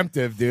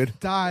 preemptive, dude.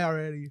 Die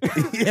already.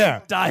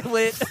 Yeah. Die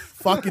lit.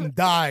 Fucking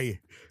die.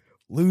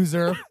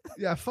 Loser.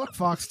 Yeah, fuck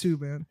Fox too,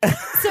 man.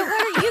 So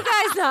what are you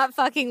guys not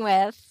fucking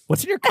with?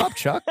 What's in your cup,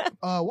 Chuck?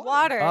 What?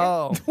 Water.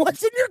 Oh,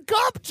 What's in your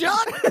cup,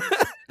 John?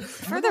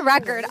 For the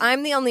record,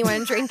 I'm the only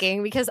one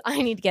drinking because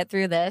I need to get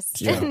through this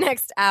Yeah.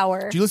 next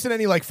hour. Do you listen to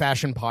any like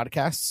fashion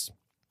podcasts?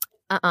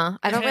 I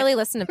don't really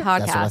listen to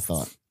podcasts. That's what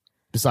I thought.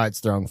 Besides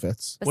throwing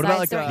fits. What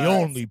about, Besides like, The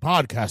throwing only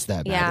podcast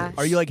that Yeah. matters.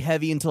 are you like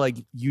heavy into like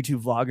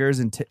YouTube vloggers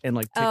and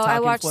like TikTok I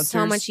watch influencers?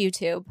 so much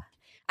YouTube.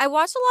 I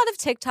watch a lot of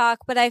TikTok,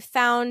 but I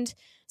found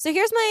so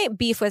here's my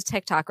beef with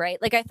TikTok,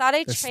 right? Like I thought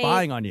I They're trained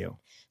spying on you.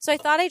 so I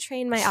thought I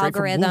trained my Straight from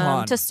algorithm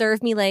Wuhan. to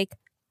serve me like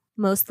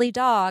mostly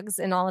dogs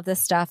and all of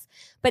this stuff.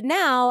 But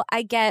now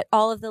I get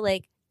all of the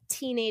like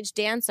teenage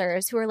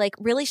dancers who are like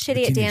really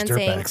shitty at teenage dancing.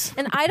 dirtbags.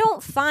 And I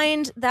don't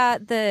find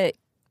that the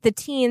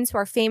teens who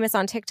are famous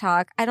on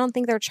TikTok, I don't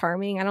think they're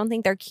charming. I don't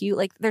think they're cute.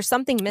 Like there's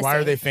something missing. Why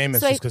are they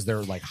famous? So Just because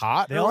they're like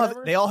hot? They or all have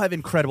whatever? they all have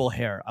incredible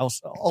hair.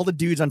 All the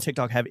dudes on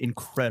TikTok have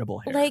incredible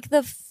hair. like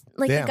the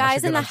Damn, I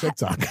guys should in get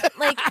the on TikTok.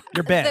 like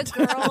You're banned.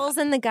 the girls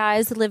and the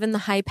guys who live in the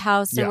hype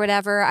house or Yeah.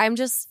 whatever. I'm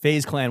just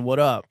FaZe Clan, what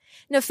up?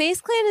 no.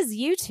 FaZe Clan is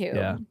YouTube.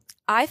 Yeah.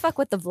 I fuck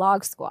with the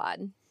Vlog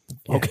Squad.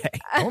 Okay.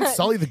 Don't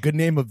sully the good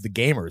name of the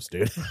gamers,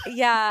 dude.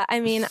 Yeah, I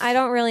mean, I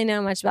don't really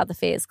know much about the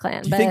FaZe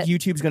Clan, Do you but think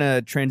YouTube's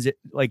gonna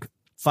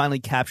finally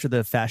capture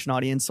the fashion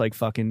audience like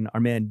fucking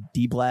our man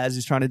D Blaz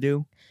is trying to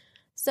do?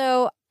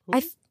 so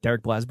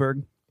Derek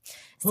Blasberg.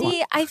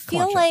 see, I on,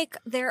 feel Chuck. like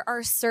there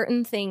are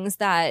certain things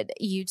that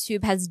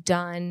YouTube has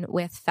done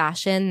with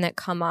fashion that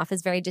come off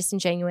as very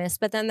disingenuous,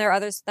 but then there are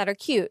others that are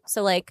cute.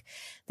 So like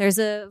there's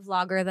a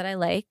vlogger that I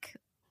like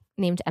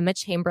named Emma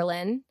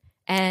Chamberlain,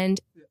 and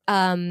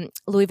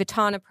Louis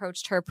Vuitton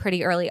approached her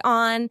pretty early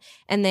on,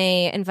 and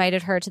they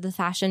invited her to the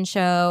fashion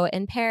show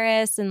in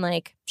Paris, and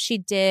like she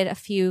did a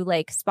few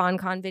like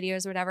SpawnCon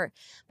videos or whatever.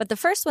 But the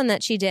first one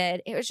that she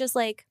did, it was just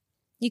like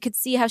you could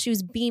see how she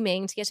was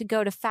beaming to get to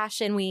go to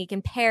Fashion Week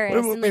in Paris.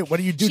 Wait, and, like, what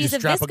do you do? she's Just a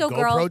strap a VSCO GoPro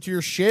girl. to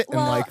your shit and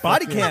Well, like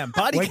Body fucking- cam.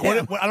 Like,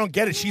 what, I don't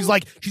get it. She's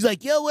like,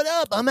 yo, what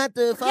up? I'm at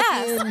the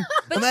fucking.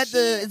 But I'm at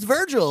the. It's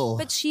Virgil.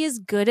 But she is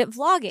good at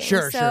vlogging.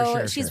 Sure,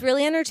 so she's sure.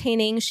 really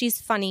entertaining. She's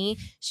funny.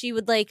 She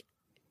would like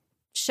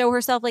show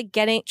herself like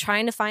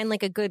trying to find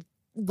like a good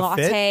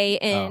latte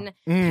in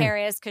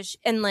Paris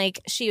and like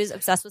she was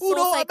obsessed with Uno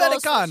Soul Cycle. So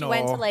she Americano.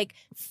 went to like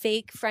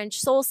fake French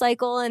Soul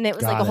Cycle, and it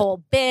was Got like a it.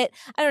 whole bit.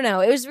 I don't know.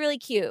 It was really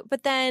cute.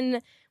 But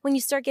then when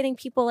you start getting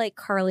people like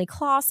Carly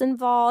Kloss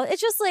involved,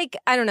 it's just like,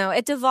 I don't know,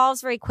 it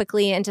devolves very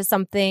quickly into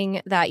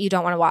something that you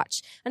don't want to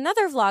watch.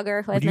 Another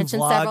vlogger who I've Would you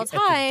mentioned vlog several at the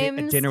at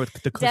times, dinner with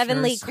the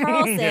Devin Lee Kushners?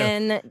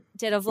 Carlson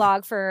did a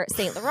vlog for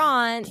Saint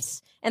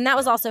Laurent, and that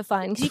was also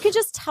fun because you could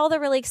just tell they're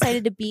really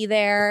excited to be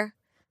there.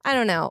 I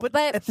don't know, But,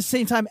 but at the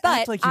same time, but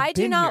act like you've I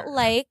do been not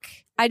here.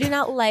 I do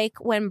not like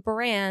when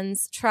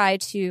brands try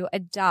to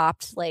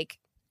adopt like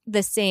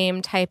the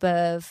same type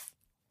of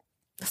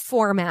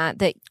format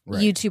that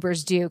Right.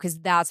 YouTubers do, because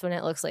that's when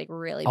it looks like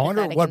really. I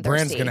wonder pathetic what and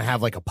brand's thirsty. going to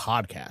have like a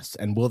podcast,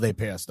 and will they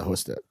pay us to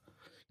host it?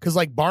 Because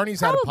like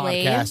Barney's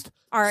Probably. had a podcast. See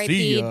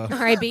R.I.P. ya.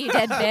 R.I.P.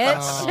 Dead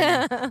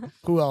bitch.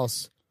 Who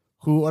else?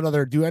 What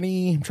other?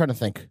 I'm trying to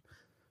think.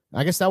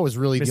 I guess that was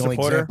really the Mr. only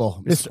Porter?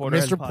 example. Mr. Porter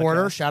has a Mr.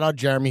 Porter. podcast. Shout out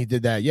Jeremy. He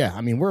did that. Yeah, I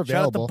mean we're Shout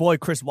out the available. boy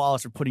Chris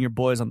Wallace for putting your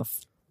boys on the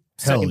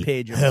second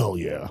page of Hell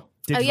yeah! Oh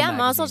Digital yeah,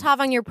 Mazel magazine. Tov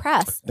on your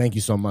press. Thank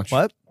you so much.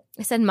 What?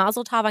 I said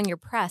Mazel Tov on your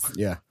press.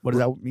 Yeah. What does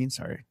that mean?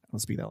 Sorry, I don't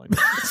speak that language.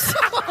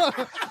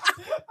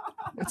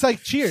 It's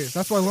like Cheers.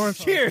 That's why Lawrence.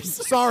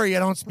 Cheers. Sorry, I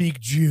don't speak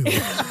Jew.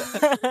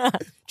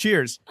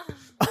 Cheers.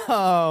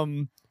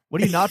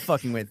 What are you not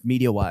fucking with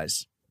media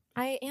wise?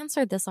 I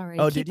answered this already.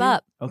 Oh, Keep did you?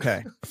 up.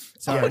 Okay. Yeah,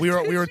 Sorry. we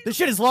were. This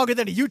shit is longer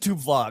than a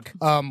YouTube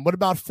vlog. What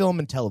about film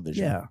and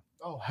television? Yeah.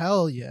 Oh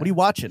hell yeah! What are you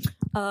watching?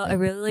 I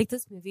really like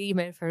this movie. You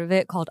might have heard of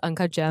it, called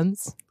Uncut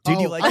Gems. Did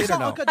you Oh, like I it or saw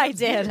no? Uncut I Gems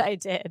did. here. I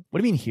did.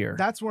 What do you mean here?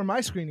 That's where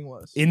my screening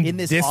was. In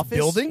this office?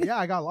 building? Yeah,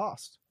 I got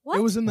lost. What?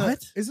 It was in the.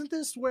 What? Isn't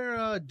this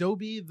where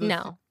Dobie? The,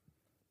 No,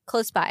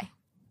 close by.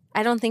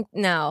 I don't think.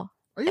 No,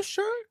 Are you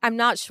sure? I'm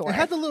not sure. It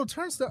had the little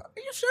turnstile. Are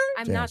you sure?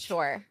 I'm Damn. not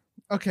sure.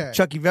 Okay.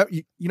 Chuck,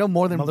 you know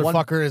more than one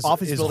Motherfucker is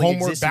office building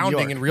homeward exists in New bounding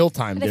York. in real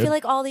time, But I dude. feel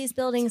like all these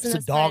buildings. It's in a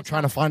this dog side of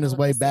trying to town find his look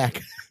way the same.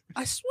 back.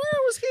 I swear I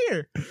was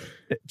here.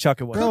 Chuck,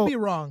 it was. Girl, Could be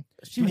wrong.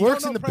 She You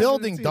works don't in know the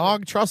building, presidents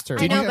dog. Trust her.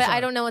 I know, you- but I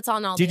don't know what's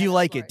on all. Did the you other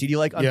like floors. it? Did you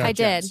like Uncut Yeah. I did.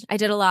 Gems? I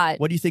did a lot.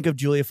 What do you think of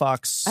Julia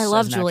Fox? I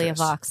love as an Julia actress?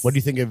 Fox. What do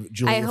you think of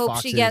Julia hope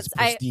she Fox's gets-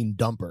 pristine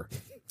dumper? I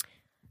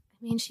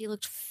mean, she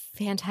looked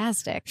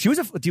fantastic. She was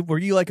were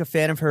you like a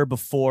fan of her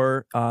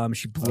before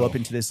she blew up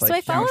into this like So I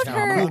followed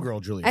downtown her- Cool girl,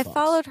 Julia I Fox.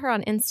 followed her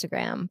on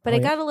Instagram, but Oh,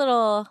 it yeah? got a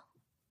little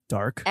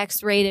dark?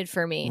 X-rated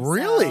for me. so,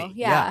 Really?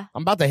 yeah.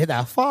 I'm about to hit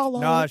that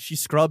follow. Nah, she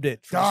scrubbed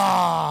it.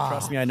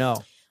 Trust me, I know.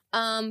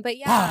 But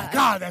yeah. Ah,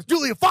 God, that's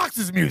Julia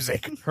Fox's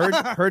music.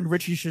 Her and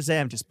Richie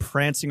Shazam just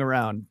prancing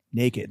around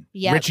naked.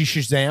 Yeah. Richie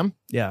Shazam.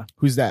 Yeah.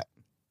 Who's that?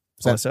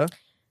 Is that- Melissa?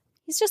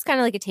 He's just kind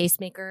of like a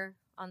tastemaker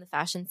on the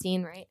fashion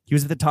scene, right? He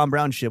was at the Tom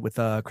Brown shit with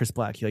Chris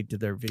Black. He like did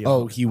their video.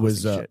 Oh, he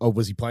was. posting shit.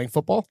 Was he playing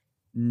football?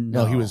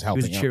 no, he was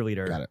helping He was a out.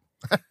 cheerleader. Got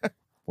it.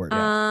 Word,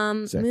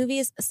 yeah. Sick.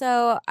 Movies.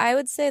 So I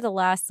would say the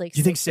last like. Do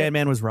you think 6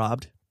 Sandman was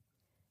robbed?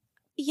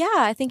 Yeah,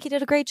 I think he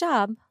did a great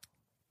job.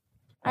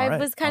 All I right,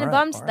 was kind all of right,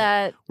 bummed all right.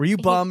 that. Were you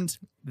bummed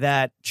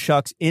that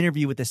Chuck's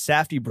interview with the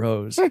Safdie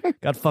Bros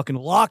got fucking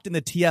locked in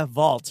the TF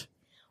vault?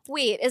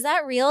 Wait, is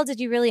that real? Did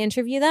you really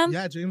interview them?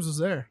 Yeah, James was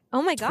there.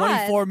 Oh my god.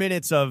 24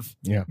 minutes of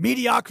Yeah.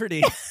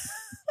 mediocrity.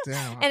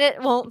 Damn. And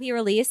it won't be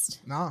released.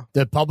 No.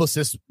 The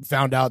publicist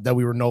found out that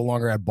we were no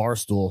longer at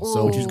Barstool,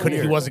 so Ooh.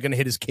 he wasn't going to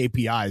hit his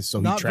KPIs, so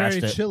Not he trashed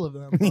very it. chill of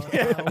them.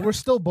 But, we're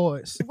still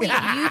boys. Wait,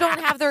 you don't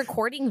have the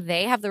recording?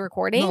 They have the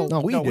recording?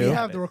 No, we No, do. we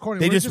have the recording.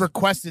 They We're just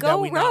requested that Go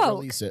we not rogue.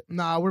 release it.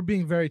 Nah, we're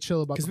being very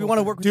chill about Because the we whole want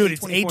to thing. work with Dude,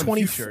 it's A24 in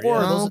the A24. future,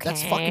 yeah.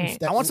 That's Okay.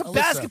 fucking. I want some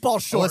basketball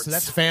shorts. Alyssa,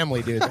 that's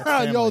family, dude. That's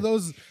family. Yo,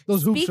 those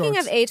hoop Speaking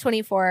shorts. of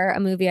A24, a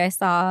movie I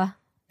saw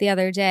the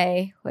other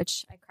day,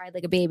 which I cried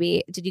like a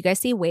baby. Did you guys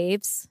see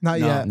Waves? Not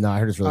No. yet. No, I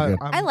heard it's really good.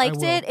 I liked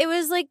will. it. It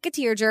was like a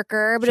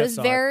tearjerker, but Chef it was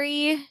saw it.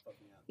 very,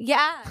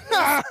 yeah.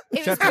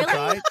 It was Chef, did you really,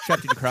 cry?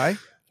 Chef, did you cry?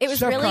 it was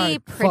Chef really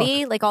cried.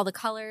 pretty. Like all the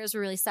colors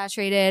were really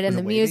saturated, and Was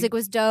the it music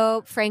was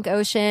dope. Frank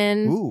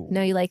Ocean. Ooh.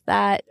 No, you like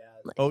that?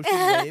 Ocean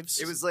waves.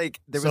 It was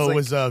like there So it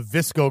was was a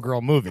Visco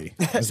Girl movie.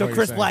 is so what you're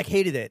Chris saying. Black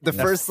hated it. The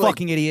That first, like,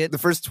 fucking idiot. the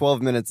first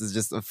 12 minutes is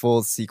just a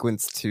full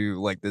sequence to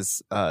like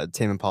this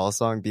Tame Impala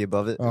song, "Be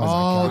Above It." Oh, my Oh,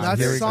 God. that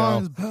Here we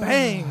song go.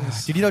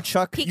 bangs. Did you know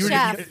Chuck? Peak you were-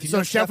 Chef. did you So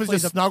know Chef was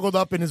plays just a- snuggled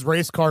up in his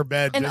race car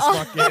bed, And just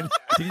all- fucking.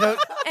 Did you know?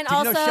 And Did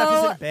you know Chef is in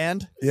also, a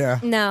band? Yeah.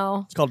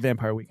 no, It's called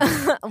Vampire Week.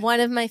 one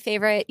of my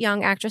favorite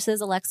young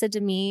actresses, Alexa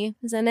Demie,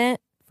 is in it.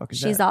 Fuck is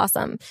She's that?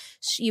 awesome.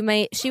 She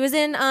was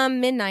in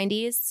mid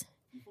 90s,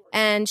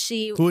 and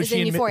she Who was is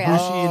she in in? Euphoria. Who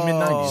is she in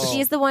mid-90s?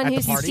 She's the one At who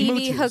the party?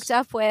 Stevie Smooches. hooked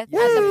up with at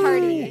the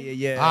party.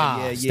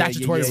 Yeah.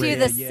 Statutory To rape.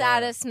 the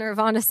saddest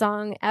Nirvana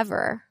song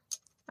ever.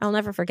 I'll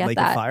never forget Lake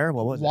of that. Fire.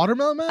 What was it?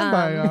 Watermelon Man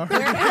by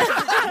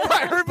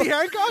where, Herbie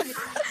Hancock.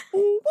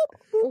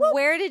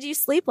 where did you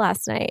sleep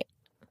last night?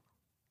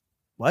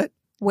 What?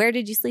 Where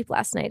did you sleep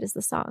last night is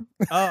the song.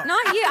 Oh,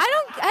 Not you.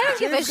 I don't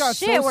give a James got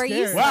shit so where you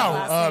scared. slept Wow.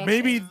 last night.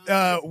 Maybe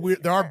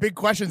there are big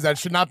questions that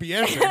should not be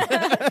answered.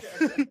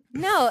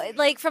 No,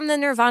 like from the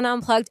Nirvana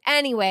Unplugged.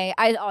 Anyway,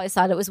 I always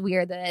thought it was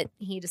weird that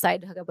he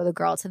decided to hook up with a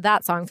girl to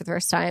that song for the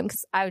first time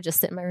because I would just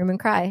sit in my room and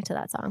cry to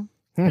that song.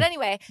 But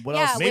anyway, What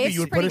yeah, else? Maybe Waves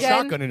you is would put a pretty good.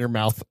 shotgun in your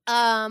mouth.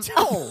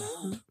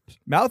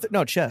 mouth?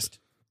 No, chest.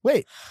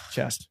 Wait,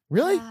 Chest.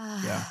 really?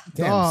 Yeah.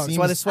 Damn. Dog. That's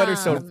why the sweater's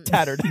so Um,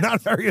 tattered.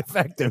 not very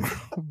effective.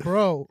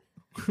 Bro.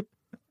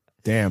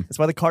 Damn. That's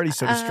why the Cardi's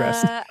so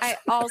distressed. I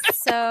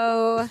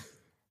also,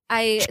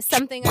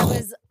 something I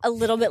was a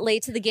little bit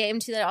late to the game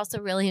too that I also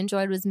really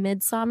enjoyed was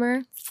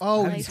Midsummer.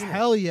 Oh, Like-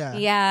 hell yeah.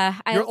 Yeah,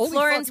 You're only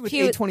Florence fucking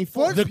with Pugh.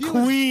 A24. The Pugh is-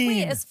 Queen.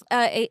 Wait,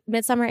 is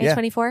Midsummer Yeah.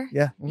 A24?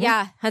 Yeah.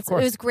 Yeah, it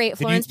course. was great.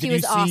 Florence did Pugh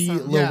was you see awesome.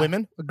 Little Yeah.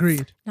 Women?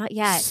 Agreed. Not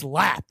yet.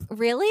 Slap.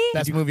 Really?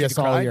 Best movie I did you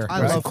saw all cry? year. I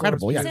It was love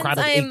incredible. Yeah, I Since cried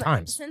like 8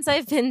 times. Since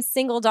I've been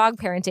single dog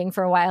parenting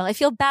for a while, I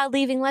feel bad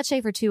leaving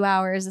Lecce for 2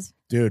 hours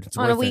Dude, it's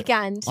on worth a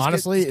weekend.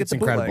 Honestly, just get it's the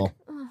bootleg. incredible.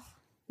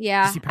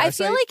 Yeah, You see I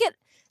feel Parasite? like it.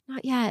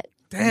 Not yet.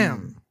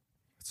 Damn.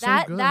 So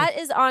that good. that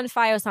is on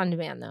FiOS on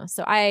demand though,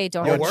 so I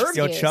don't. Yo, have an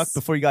Yo, excuse. Chuck,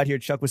 before you got here,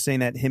 Chuck was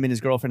saying that him and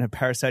his girlfriend have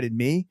parasited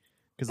me.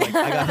 Because like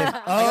I got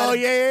him. Oh,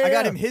 yeah. I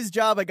got him his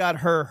job. I got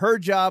her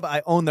job.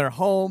 I own their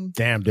home.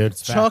 Damn, dude.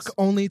 It's Chuck, facts.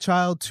 only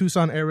child,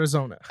 Tucson,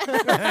 Arizona.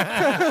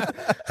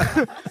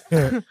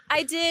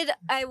 I did.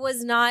 I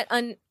was not.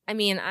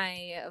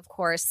 I of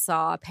course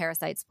saw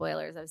Parasite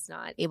spoilers. I was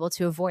not able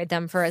to avoid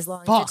them for as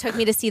long Fuck. as it took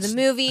me to see the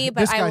movie.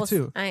 But This I guy will.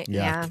 too.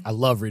 Yeah. I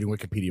love reading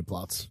Wikipedia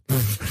plots.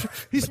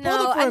 He spoiled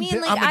No, it for I him.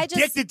 mean, like, I'm I just,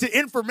 addicted to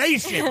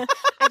information.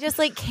 I just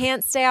like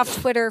can't stay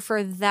off Twitter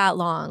for that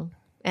long,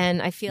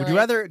 and I feel Would like. you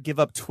rather give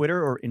up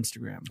Twitter or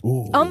Instagram?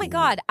 Oh my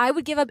god, I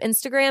would give up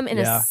Instagram in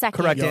Yeah. a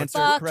second. Correct Yo, answer.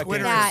 Fuck Correct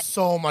Twitter that. is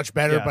so much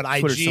better, Yeah, but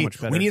Twitter's IG, so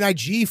much better. we need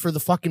IG for the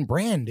fucking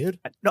brand, dude.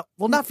 No,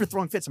 well, not for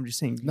throwing fits. I'm just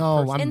saying.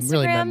 No, personally. I'm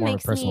really meant Instagram more of a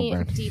makes personal me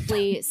brand.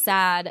 deeply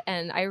sad,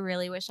 and I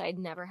really wish I'd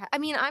never had. I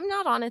mean, I'm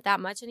not on it that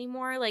much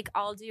anymore. Like,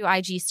 I'll do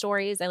IG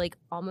stories. I like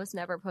almost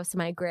never post to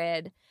my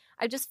grid.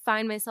 I just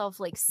find myself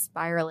like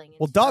spiraling.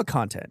 Well, into- dog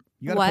content.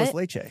 You got to What? post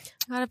Leche. I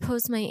gotta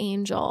post my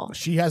angel.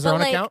 She has her But, own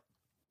like, account.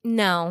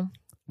 No,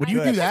 Would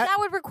you I- do because that? That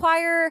would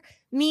require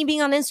me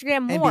being on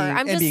Instagram And more. being- I'm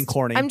and just being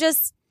corny. I'm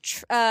just.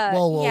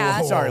 Whoa,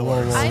 yeah. Sorry,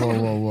 whoa, whoa, I'm- whoa,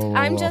 whoa, whoa, whoa,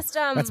 I'm whoa. just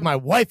That's my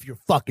wife you're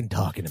fucking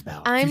talking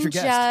about. I'm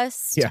Future guest.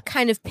 just Yeah.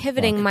 kind of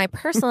pivoting Fuck. my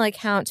personal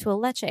account to a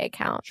Lecce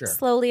account, Sure.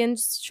 slowly and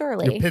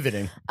surely. You're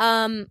pivoting.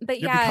 But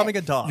You're yeah, becoming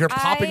a dog. You're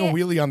popping a I-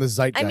 wheelie on the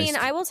zeitgeist. I mean,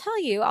 I will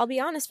tell you, I'll be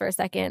honest for a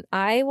second.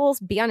 I will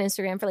be on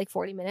Instagram for like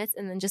 40 minutes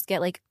and then just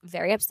get like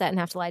very upset and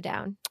have to lie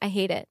down. I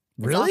hate it.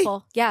 It's Really?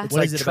 awful. Yeah.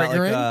 What is like it about?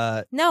 triggering?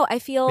 Like, No, I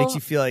feel makes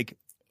you feel like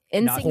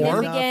not poor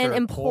insignificant enough or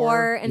and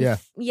poor and Yeah.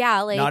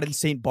 yeah, like not in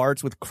St.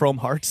 Bart's with chrome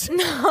hearts.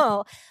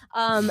 no.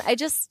 I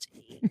just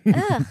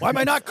ugh. Why am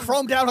I not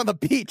chromed out on the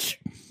beach?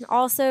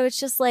 Also, it's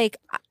just like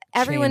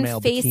everyone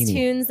Chainmail face bikini.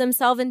 tunes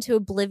themselves into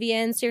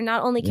oblivion. So you're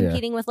not only Yeah.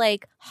 competing with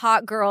like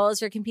hot girls,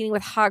 you're competing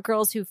with hot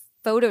girls who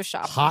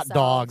Photoshop hot themselves.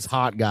 dogs,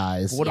 hot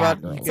guys. What Yeah.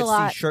 about you It's get a to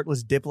lot. see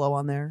shirtless Diplo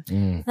on there?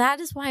 That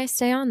is why I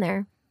stay on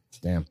there.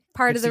 Damn.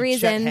 Part Get of the to see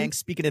Chet reason. Hanks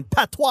speaking in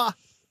patois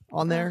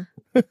on there.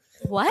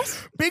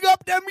 What? Big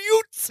up them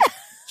Utes.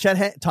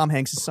 Tom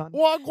Hanks' son.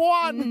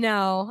 Wagwan.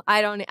 No,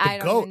 I don't. I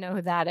don't goat. even know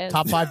who that is.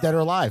 Top 5 dead or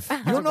alive.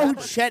 You don't know who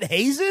Chet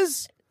Hayes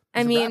is? I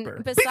He's a mean,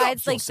 rapper.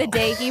 besides like the yourself.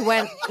 day he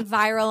went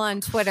viral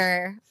on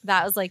Twitter,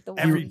 that was like the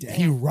Every one day. thing.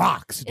 He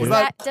rocks, Is dude.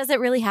 that does it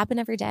really happen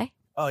every day?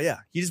 Oh yeah,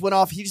 he just went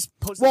off. He just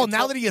posted. Well,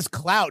 now that he has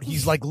clout,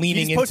 he's like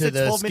leaning he just into posted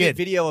a the 12-minute skit.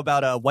 video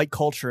about white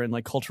culture and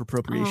like cultural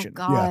appropriation.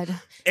 Oh God.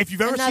 If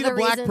you've ever seen a Another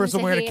black reason person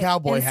to wearing a hate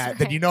cowboy hat,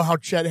 then Instagram. you know how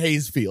Chet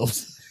Hayes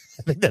feels.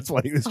 I think that's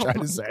what he was trying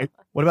to say.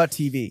 What about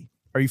TV?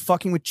 Are you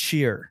fucking with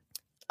Cheer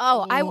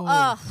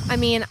I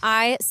mean,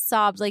 I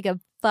sobbed like a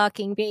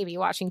fucking baby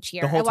watching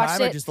Cheer. the whole I watched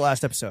time, or it. just the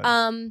last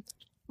episode?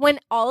 When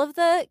all of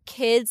the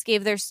kids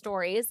gave their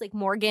stories, like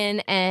Morgan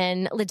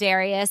and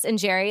Ladarius and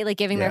Jerry, like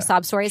giving Yeah. their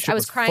sob stories, Shit I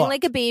was was crying fucked.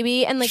 like a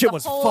baby, and like Shit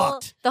was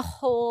fucked. the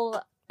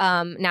whole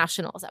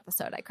Nationals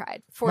episode, I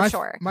cried for My-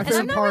 sure. my And I'm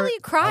favorite not part- really a I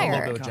crier.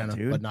 love it with Come on,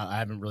 Jenna, dude. but I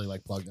haven't really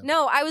plugged in.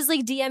 No, I was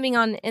like DMing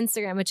on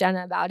Instagram with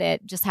Jenna about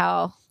it, just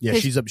how Yeah,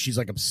 'cause she's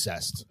like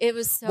obsessed. it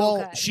was so well,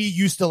 good. she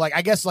used to like.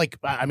 I guess like.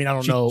 I mean, I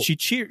don't she, know. She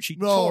cheered. She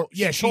No, chored.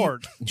 yeah, she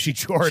chored. She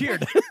chored.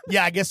 Cheered.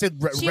 Yeah, I guess it,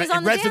 She was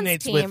on it the dance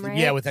resonates team, with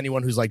right? with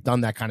anyone who's like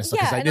done that kind of stuff.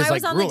 yeah, 'cause and is, I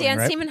was like, on grueling, the dance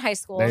right? team in high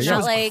school, There you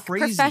not go. like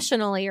Crazy.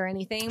 professionally or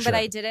anything, Sure. but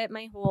I did it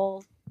my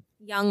whole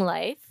young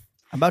life.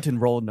 I'm about to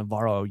enroll in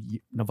Navarro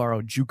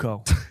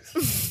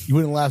JUCO. You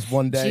wouldn't last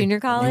one day. Junior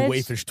You college?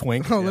 waifish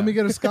twink. Oh, let me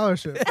get a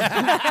scholarship.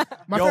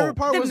 My Yo, favorite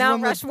part The was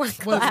Mount when Rushmore was-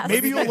 class.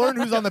 Maybe you'll learn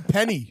who's on the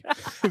penny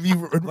if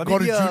you Let go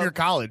me, to junior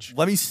college.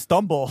 Let me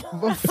stumble.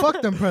 well,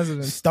 fuck them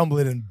presidents.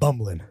 Stumbling and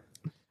bumbling.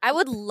 I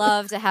would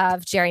love to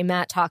have Jerry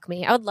Matt talk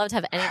me. I would love to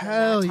have anyone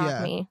Hell talk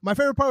yeah. me. My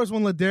favorite part was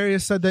when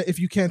Ladarius said that if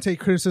you can't take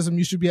criticism,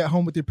 you should be at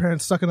home with your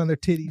parents sucking on their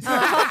titties.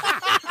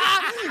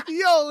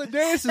 Yo,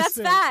 Ladarius is That's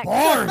sick. fact.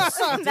 Bars.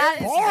 That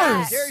is Bars.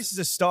 fact. Darius is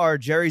a star.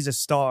 Jerry's a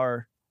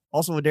star.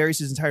 Also,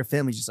 Darius' entire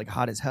family's just like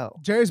hot as hell.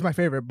 Jerry's my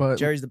favorite, but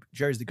Jerry's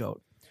the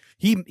goat.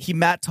 He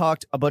Matt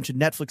talked a bunch of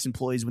Netflix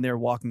employees when they were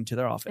walking to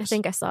their office. I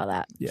think I saw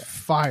that. Yeah.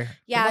 fire.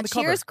 Yeah, on the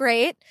cover. Cheers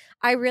great.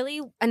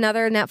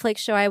 Another Netflix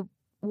show I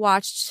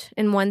watched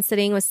in one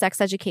sitting was Sex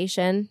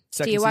Education.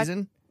 Second Do you watch?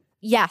 season.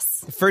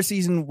 Yes. The first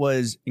season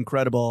was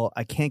incredible.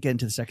 I can't get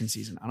into the second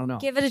season. I don't know.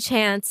 Give it a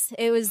chance.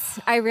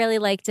 I really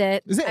liked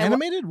it. Is it I wa-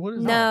 animated? What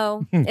is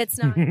No, it's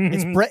not.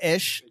 It's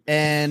British,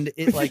 and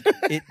it like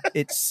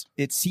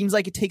it seems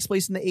like it takes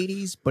place in the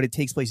 80s, but it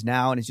takes place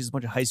now, and it's just a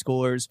bunch of high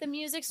schoolers. The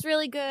music's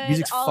really good.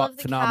 Music's All of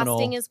the phenomenal.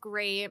 casting is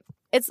great.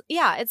 It's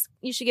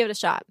you should give it a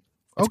shot.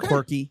 It's Okay.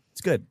 quirky.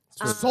 It's good.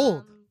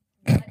 Sold.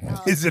 What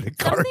else? Is it a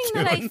cartoon?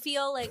 Something that I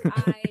feel like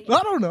I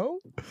I don't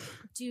know.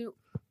 do.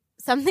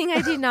 Something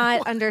I do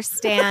not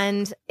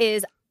understand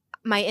is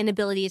my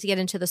inability to get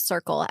into The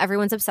Circle.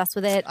 Everyone's obsessed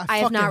with it. I I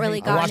have fucking not really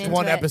hate I gotten watched into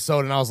one it. episode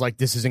and I was like,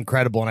 this is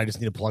incredible, and I just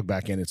need to plug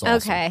back in. It's awesome.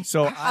 Okay.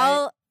 So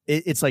I'll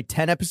it's like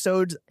 10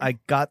 episodes. I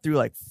got through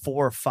like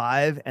 4 or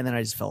 5, and then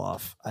I just fell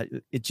off.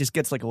 It just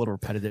gets like a little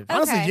repetitive.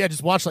 Honestly, Okay. yeah,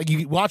 just watch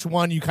you watch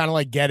one, you kind of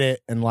like get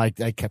it, and like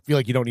I feel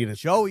like you don't need it.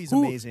 Joey's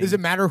Who- amazing. Does it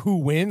matter who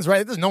wins?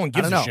 Right? There's no one I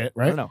gives don't know. a shit, I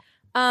right? don't know.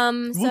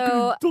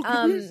 so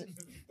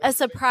a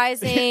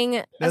surprising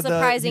he's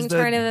the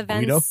turn of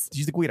Guido? events.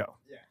 He's the Guido.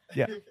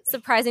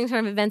 Surprising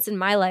turn of events in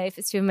my life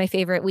is two of my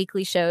favorite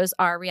weekly shows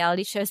are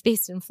reality shows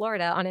based in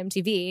Florida on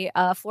MTV,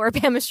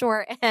 Floribama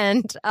Shore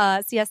and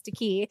Siesta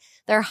Key.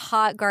 They're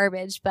hot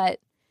garbage, but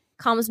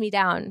calms me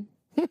down.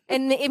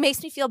 And it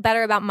makes me feel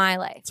better about my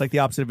life. It's like the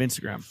opposite of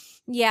Instagram.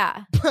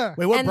 Yeah.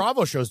 Wait, what And-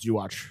 Bravo shows do you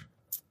watch?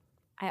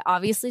 I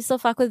obviously still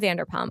fuck with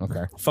Vanderpump.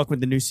 Okay, Fuck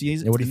with the new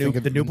season. Yeah, what do you the new, think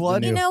of the new the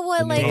blood? new- You know what?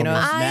 the Like new Dana,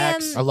 I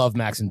Max. am I love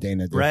Max and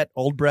Dana. dude. Brett,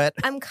 old Brett.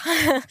 I'm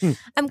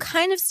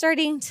kind of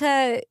starting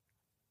to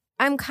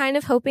I'm kind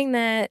of hoping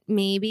that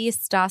maybe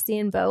Stassi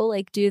and Bo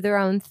like do their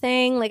own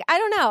thing. Like I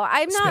don't know.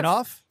 I'm not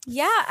Spinoff?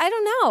 Yeah, I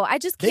don't know. I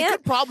just They can't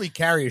could probably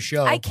carry a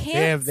show. I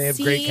can't They have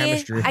see, great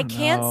chemistry. I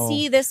can't No.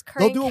 see this They'll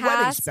current do a wedding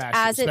cast special,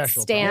 as it together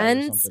or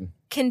stands something.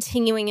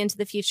 continuing into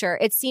the future.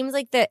 It seems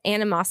like the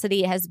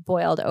animosity has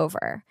boiled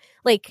over.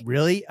 Like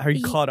Really? Are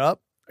you caught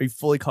up? Are you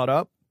fully caught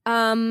up?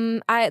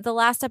 the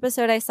last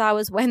episode I saw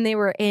was when they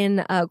were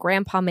in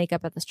grandpa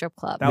makeup at the strip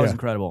club. That was Yeah.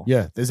 incredible.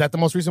 Yeah, is that the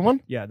most recent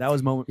one? Yeah, that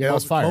was moment. Yeah, that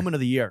was fire. Moment of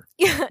the year.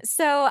 Yeah.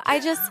 So I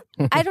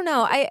don't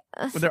know.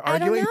 Were they I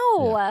don't arguing?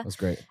 know. Yeah, that's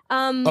great.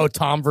 Um Oh,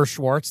 Tom versus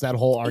Schwartz, that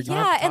whole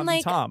argument. yeah, Tom and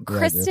like Tom. Yeah,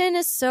 Kristen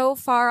is so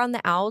far on the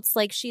outs.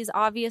 Like she's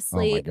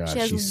obviously Oh my God, she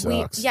has she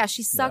sucks. yeah,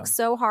 she sucks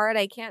so hard.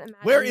 I can't imagine.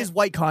 Where is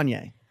White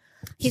Kanye?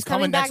 He's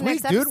coming back next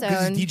week, next dude, because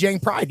episode. he's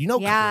DJing Pride.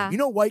 Yeah. You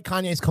know, White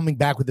Kanye's coming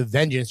back with a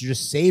vengeance. You're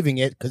just saving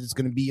it because it's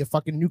going to be a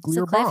fucking It's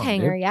nuclear a bomb.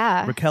 cliffhanger, dude.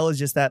 yeah. Raquel is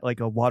just that like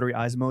a watery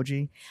eyes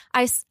emoji.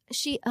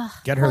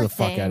 Get her poor the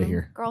fuck thing. outta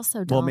here. Girl's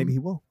so dumb. Well, maybe he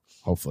will.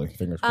 Hopefully,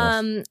 fingers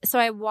crossed. So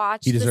I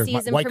watched He the deserves-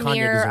 season White Kanye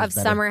premiere deserves of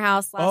better. Summer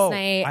House last Oh, night.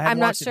 I haven't I'm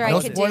not watched it. sure No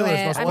I could spoilers, do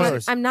no it.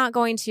 spoilers. I'm not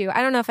going to.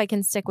 I don't know if I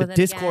can stick with The it.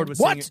 Discord again. was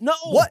What? saying No.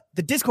 What?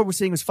 The Discord was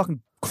saying was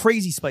fucking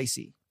crazy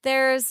spicy.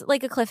 There's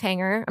like a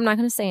cliffhanger. I'm not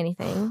going to say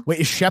anything.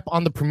 Wait, is Shep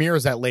on the premiere or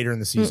is that later in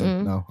the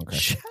season? Mm-mm. No?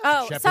 Okay.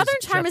 Oh, Shep Southern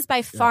is- Charm Shep- is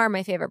by far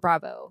my favorite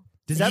Bravo.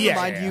 Does that Yeah,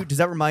 remind yeah. you? Does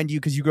that remind you?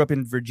 Because you grew up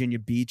in Virginia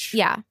Beach,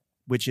 Yeah.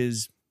 which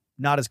is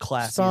not as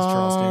classy as Star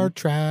Charleston.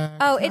 Trek.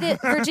 Oh, it is.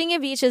 Virginia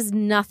Beach is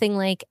nothing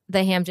like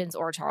the Hamptons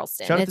or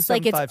Charleston. Shout out to It's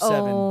like its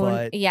 757, own.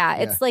 but- Yeah,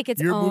 it's like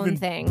its You're own moving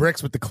thing.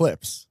 bricks with the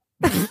clips.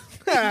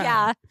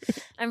 Yeah,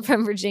 I'm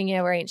from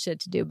Virginia, where ain't shit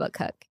to do but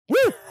cook.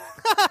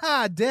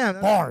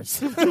 Damn.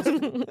 Bars.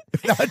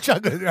 Not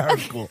chocolate. That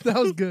was cool. That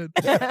was good.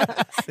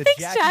 Thanks,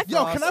 Jack.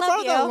 Yo, can I Love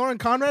borrow that you. Lauren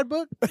Conrad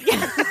book?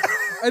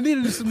 I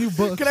needed some new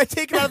books. Can I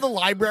take it out of the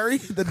library?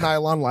 The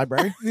nylon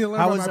library? Need to learn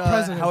How about was my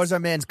presidents. how was our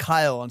man's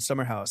Kyle on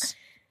Summer House?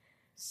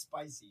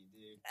 Spicy,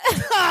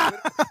 dude.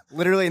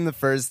 Literally in the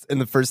first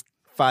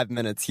 5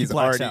 minutes, he's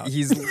blacks already out.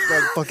 he's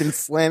like fucking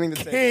slamming the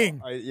King.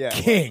 table. Yeah,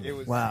 King. It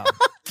was, Wow.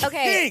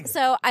 Okay, King.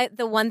 so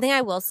the one thing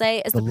I will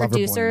say is The the lover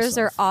boy producers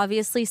are himself.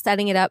 obviously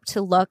setting it up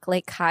to look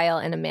like Kyle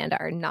and Amanda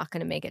are not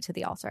going to make it to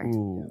the altar.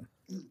 Ooh.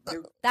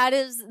 That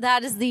is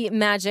the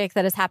magic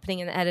that is happening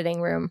in the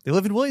editing room. They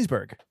live in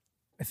Williamsburg,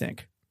 I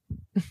think.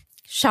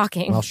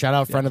 Shocking. Well, shout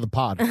out friend of the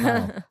pod.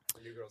 Kyle. the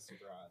new girl's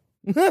super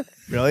hot.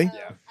 Really?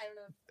 Yeah,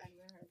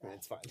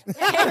 it's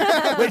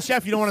fine. Wait,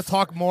 Chef, you don't want to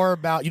talk more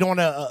about, you don't want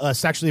to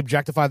sexually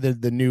objectify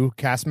the new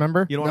cast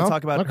member? You don't want to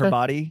talk about her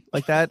body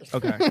like that?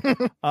 Okay.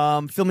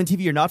 Film and TV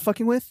you're not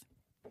fucking with?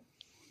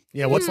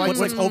 Yeah, what's like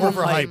What's overhyped?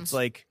 overhyped?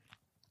 Like,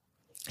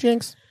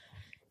 Jinx.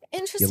 You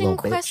Interesting little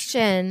bitch.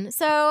 question.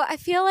 So I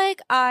feel like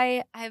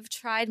I've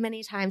tried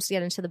many times to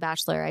get into The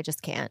Bachelor. I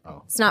just can't.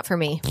 Oh. It's not for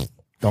me.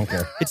 Don't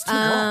care. it's too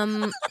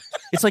long.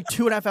 It's like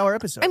 2.5 hour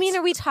episodes. I mean,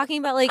 are we talking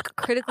about like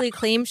critically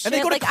acclaimed shit? and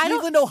they go to Like I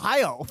don't. Cleveland,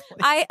 Ohio.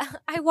 I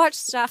watch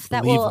stuff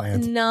that Believe will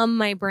land. numb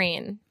my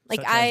brain. Like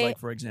Such as, I like,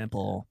 for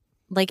example,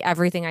 like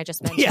everything I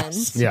just mentioned.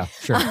 Yes. Yeah,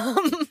 sure.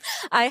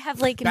 I have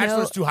like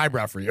Bachelor's no. too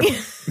highbrow for you.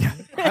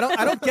 I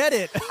don't get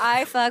it.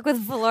 I fuck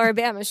with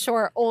Valorabama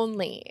Shore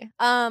only.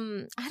 I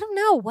don't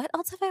know what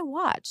else have I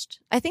watched.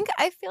 I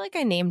feel like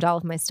I named all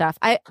of my stuff.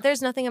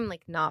 There's nothing I'm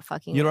like not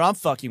fucking. You know with. what I'm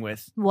fucking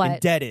with? What?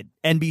 Indebted.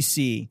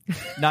 NBC.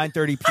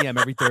 9:30 p.m.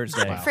 every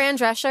Thursday. Wow. Fran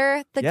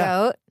Drescher, the Yeah.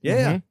 goat.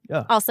 Yeah.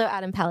 Yeah. Also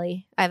Adam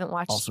Pelly. I haven't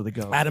watched Also the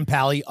go. Adam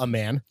Pally, a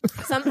man.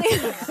 something.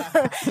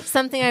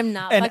 Something I'm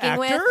not An fucking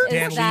with actor? is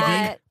Dan Levy,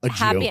 that a Jew.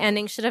 Happy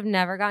Ending should have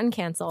never gotten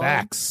canceled.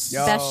 Facts.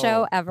 Yo. Best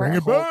show ever. Bring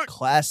it Cult back.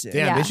 classic.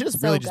 Damn, Yeah, they should just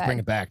so really just good. bring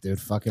it back, dude.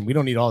 Fucking, we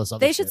don't need all this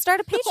other They should shit. start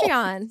a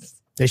Patreon.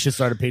 They should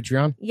start a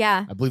Patreon.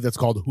 Yeah. I believe that's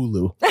called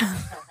Hulu.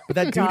 But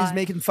that dude is God.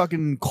 making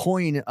fucking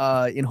coin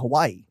in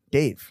Hawaii.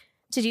 Dave.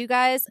 Did you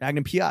guys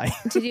Magnum PI.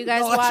 did you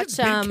guys No, that watch shit's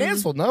been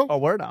canceled, no? Oh,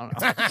 word? I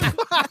don't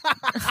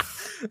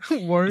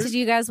know. Word. did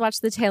you guys watch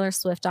the Taylor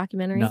Swift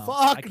documentary? No.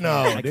 Fuck I can't. no,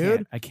 I dude.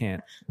 can't. I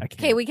can't.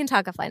 Okay, we can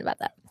talk offline about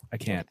that. I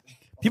can't.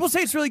 People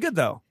say it's really good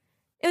though.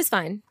 It was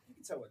fine.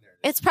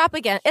 It's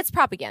propaganda. It's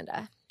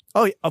propaganda.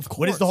 Oh, yeah, of course.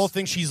 What is the whole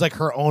thing? She's like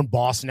her own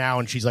boss now,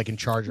 and she's like in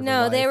charge of her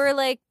No, life. they were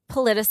like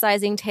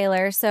politicizing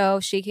Taylor so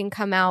she can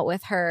come out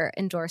with her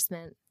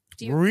endorsement.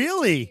 Do you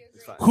Really?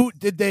 Who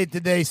did they?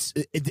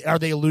 Are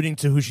they alluding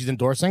to who she's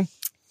endorsing?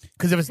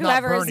 Because if it's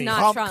Whoever not is Bernie,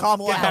 not Trump.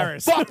 Kamala get the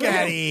Harris. fuck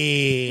out of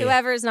here.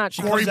 Whoever is not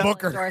Cory Trump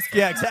Booker. endorsement.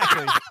 Yeah,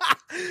 exactly.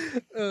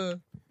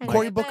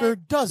 Cory But- Booker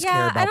does care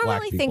Yeah, about I don't black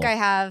really people. think I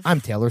have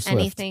I'm Taylor Swift.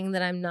 anything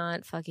that I'm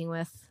not fucking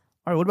with.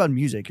 All right, what about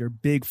music? You're a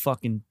big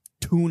fucking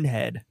tune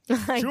head.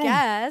 I True.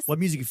 guess. What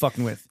music you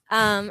fucking with?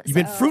 You've You've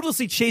been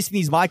fruitlessly chasing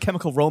these My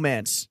Chemical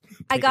Romance.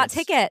 I got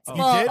tickets. Oh. You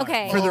Well, did?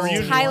 okay. For the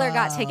reunion? Tyler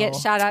got tickets.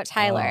 Shout out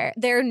Tyler.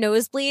 They're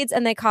nosebleeds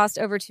and they cost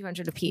over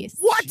 $200 a piece.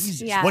 What?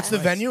 Jesus Yeah. What's the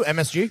venue?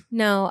 MSG?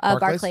 No,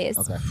 Barclays.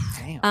 Okay.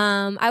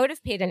 Damn. I would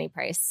have paid any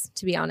price,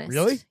 to be honest.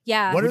 Really?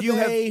 Yeah. What Would are you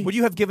they? have? Would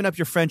you have given up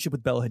your friendship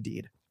with Bella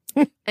Hadid?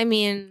 I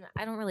mean,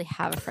 I don't really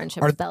have a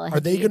friendship Are, with Bella are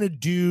they Hadid. going to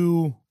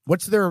do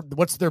what's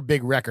their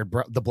big record?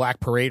 The Black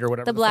Parade or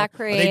whatever. The Black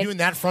fuck? Are they Parade. doing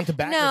that front to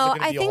back? or is it No,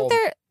 gonna I be a think whole-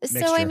 they're. So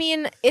I mixture?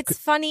 mean, it's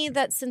funny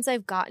that since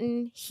I've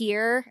gotten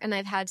here and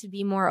I've had to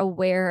be more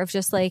aware of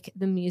just like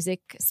the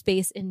music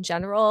space in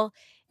general,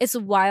 it's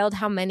wild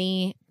how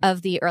many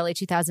of the early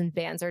 2000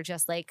 bands are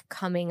just like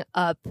coming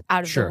up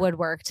out of Sure. the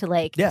woodwork to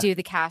like Yeah. do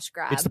the cash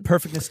grab. It's the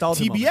perfect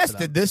nostalgia. moment TBS for them.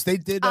 did this. They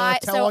did Tell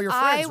so All Your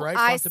Friends, right?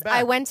 Front to back.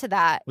 I went to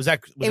that. Was that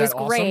It was that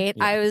awesome? great.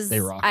 Yeah, they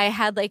rock. I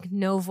had like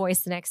no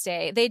voice the next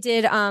day. They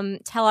did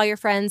Tell All Your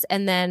Friends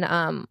and then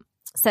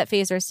Set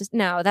Phasers.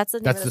 No, that's the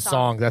name That's of the the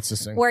song. That's the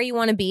sing. Where You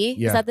Want to Be.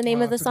 Yeah. Is that the name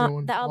Wow, of the that's a good song?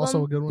 one. The album.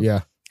 Also a good one.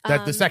 Yeah.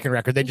 That the second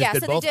record they just yeah,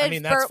 did so both. They did I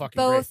mean, that's fucking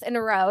both great. in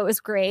a row. It was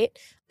great.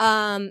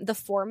 The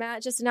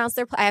Format just announced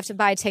their. I have to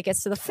buy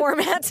tickets to the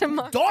Format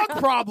tomorrow. Dog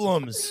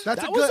Problems.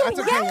 That's that a was good- a that's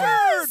a good one.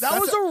 record. That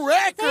was a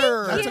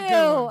record. Thank That's a you.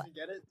 good one.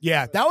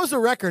 Yeah, that was a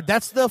record.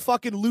 That's the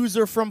fucking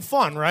loser from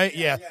Fun, right?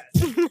 Yeah.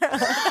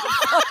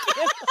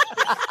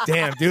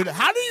 Damn, dude.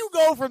 How do you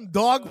go from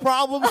Dog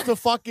Problems to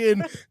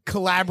fucking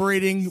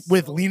collaborating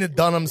with Lena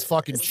Dunham's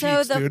fucking So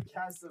cheeks, the- dude?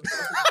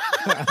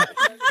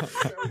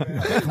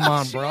 Come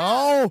on,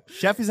 bro.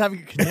 Chef is having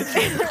a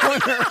connection.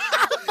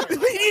 We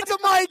need the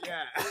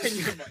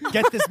mic.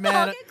 Get this I'll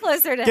man. get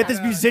closer to Get him.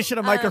 this musician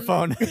a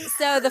microphone.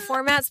 So the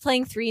Format's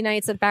playing 3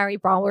 nights at Barry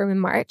Ballroom in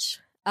March.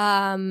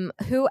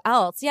 Who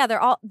else? Yeah, they're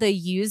all. The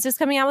Used is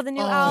coming out with a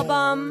new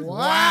album.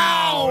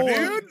 Wow,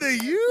 dude, the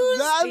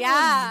Used.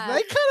 Yeah,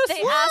 They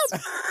kind of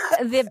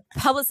asked. The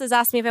publicist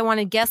asked me if I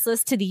wanted guest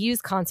list to the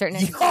Used concert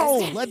next Yo,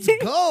 Thursday. let's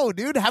go,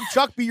 dude. Have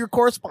Chuck be your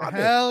correspondent.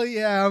 Hell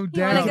yeah, I'm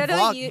You wanna down. go to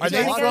Vlog. the Are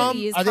they you wanna go to from?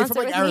 the Used Are they from concert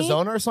like with me?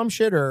 Arizona or some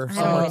shit or I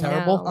somewhere don't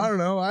terrible? know. I don't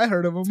know. I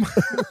heard of them.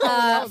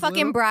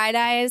 Fucking Bright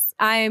Eyes.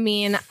 I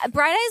mean,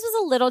 Bright Eyes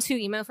was a little too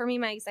emo for me.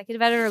 My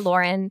executive editor,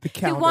 Lauren, who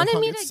calendar wanted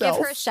hung me to itself.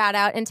 give her a shout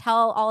out and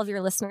tell all of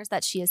your listeners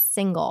that she is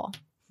single.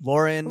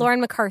 Lauren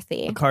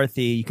McCarthy.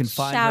 You can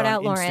find Shout her on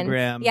out Lauren.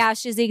 Instagram. Yeah,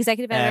 she's the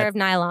executive editor of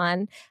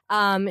Nylon.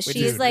 She's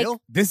Dude, like,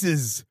 this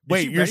is. she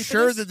Wait, you're ready for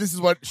sure this? that this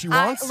is what she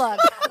wants? look.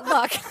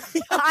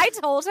 I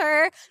told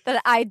her that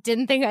I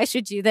didn't think I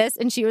should do this,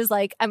 and she was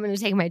like, "I'm going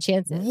to take my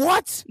chances."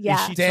 What?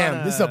 Yeah. she Damn,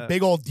 tryna- this is a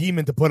big old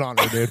demon to put on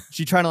her, dude.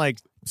 She trying to like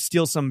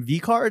steal some V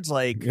cards?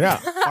 Like, Yeah.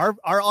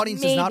 our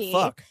audience does not Maybe.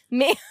 fuck.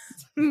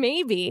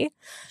 Maybe.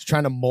 She's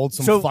trying to mold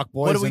some So, what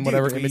fuckboys do we in do?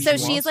 whatever Do we- image So she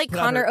she's wants. like Put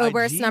on Connor her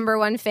Oberst's IG?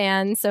 #1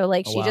 fan. So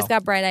like Oh, she wow. just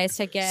got Bright Eyes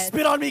tickets.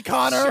 Spit on me,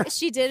 Connor.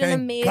 She did Thank an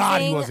amazing,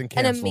 God he wasn't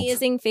canceled.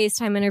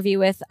 FaceTime interview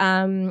with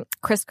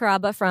Chris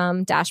Carrabba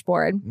from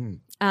Dashboard,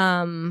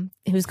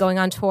 who's going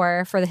on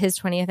tour for his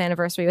 20th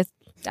anniversary with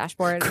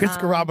Dashboard. Chris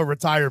Carrabba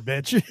retired,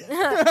 bitch.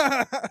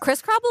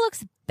 Chris Carrabba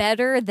looks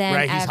better than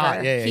Right, he's ever.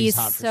 hot. Yeah, he's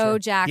hot for so sure.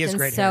 jacked He has and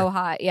great so hair.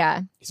 hot.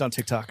 Yeah, He's on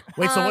TikTok.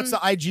 Wait, so what's the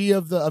IG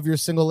of your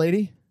single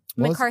lady?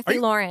 What was- McCarthy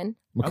Lauren.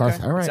 McCarthy.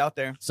 Okay. All right. It's out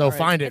there. So All right.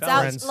 find it, It's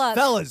out. friends. Look,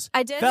 Fellas.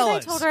 I did Fellas.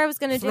 what I told her I was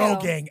going to Throw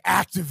do. gang,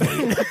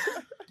 activate.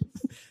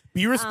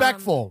 Be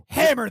respectful.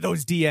 Hammer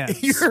those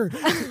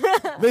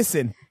DMs.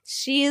 Listen,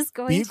 She's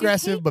going be to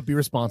aggressive, hate- but be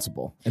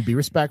responsible and be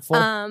respectful.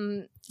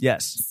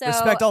 Yes. So-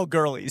 Respect all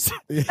girlies.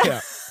 Yeah.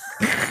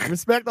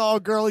 Respect all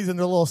girlies and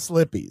their little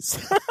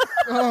slippies.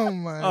 Oh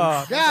my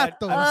Oh, god,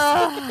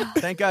 those.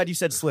 Thank God you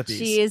said slippies.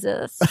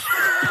 Jesus.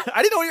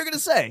 I didn't know what you were going to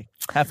say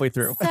halfway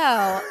through.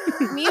 So,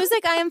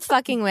 music I am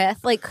fucking with,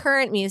 like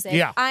current music.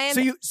 Yeah. I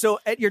am. So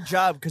at your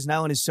job, because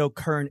Nylon is so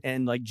current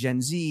and like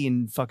Gen Z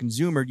and fucking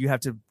Zoomer, you have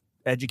to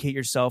educate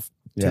yourself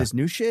to Yeah. this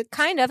new shit.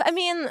 Kind of. I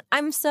mean,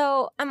 I'm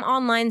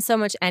online so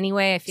much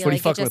anyway. I So feel what are you like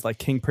it fucking just. with, like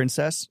King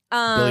Princess?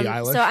 Billie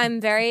Eilish? So I'm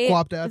very,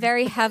 Guap Dad.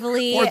 very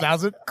heavily,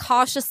 4,000.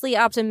 cautiously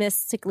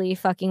optimistically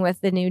fucking with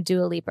the new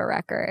Dua Lipa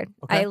record.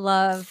 Okay. I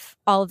love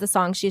all of the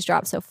songs she's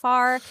dropped so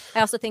far.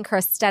 I also think her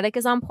aesthetic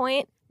is on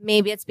point.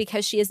 Maybe it's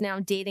because she is now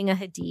dating a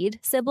Hadid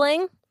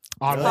sibling.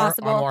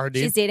 Possible. Anwar Hadid.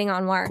 She's dating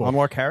Anwar. One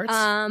more carrots?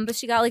 But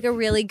she got like a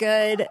really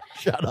good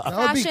Shut up. That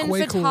would be fashion way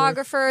cooler.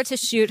 photographer to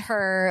shoot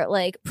her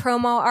like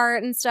promo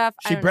art and stuff.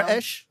 I she don't know.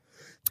 British?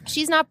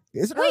 She's not.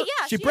 Isn't Wait, her,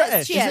 yeah, she she British.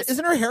 is. She is.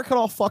 Isn't her haircut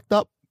all fucked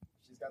up?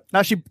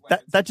 No,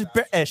 that's just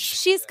British.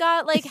 She's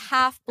got like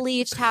half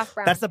bleached, half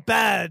brown. That's the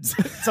bads.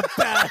 It's a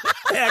bad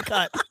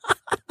haircut.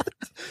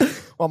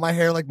 Well, my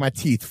hair like my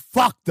teeth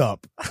fucked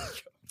up.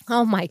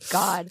 Oh my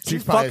god.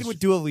 She's probably- fucking with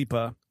Dua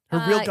Lipa.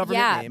 Her real government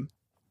yeah. name.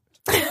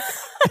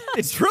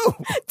 It's true.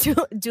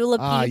 Dula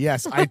Peep.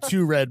 Yes, I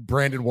too read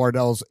Brandon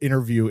Wardell's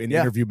interview in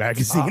Yeah. Interview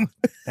Magazine.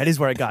 That is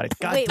where I got it.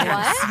 God Wait, damn.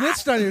 what?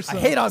 Snitched on I yourself.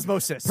 hate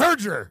osmosis.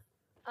 Perjurer.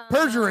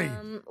 Perjury.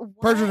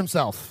 What Perjured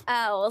himself.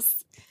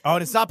 else? Oh,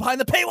 and it's not behind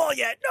the paywall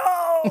yet.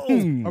 No. Are we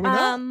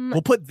not?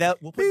 We'll put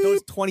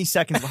those 20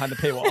 seconds behind the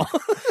paywall.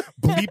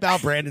 Bleep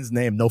out Brandon's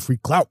name. No free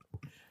clout.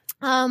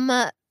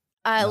 Like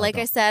don't.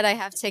 I said, I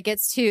have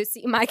tickets to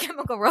see My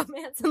Chemical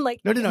Romance in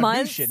like No, new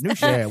months. shit. New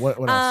shit. Yeah, what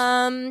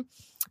else?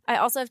 I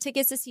also have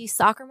tickets to see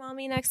Soccer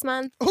Mommy next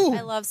month. Ooh.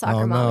 I love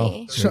Soccer Oh, no.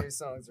 Mommy.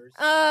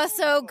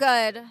 So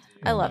good.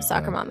 I love Oh,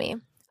 Soccer God. Mommy.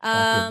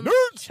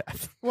 Nerds.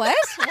 What?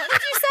 What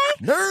did you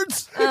say?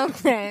 Nerds.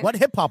 Okay. What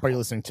hip hop are you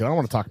listening to? I don't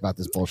want to talk about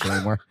this bullshit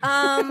anymore.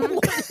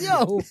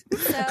 Yo.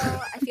 So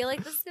I feel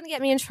like this is gonna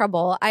get me in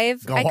trouble. I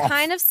Go off.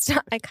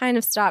 kind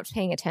of stopped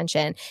paying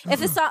attention. If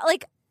the song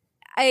like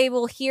I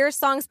will hear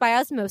songs by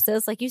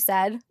osmosis, like you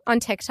said, on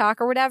TikTok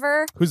or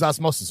whatever. Who's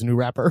Osmosis, a new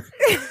rapper?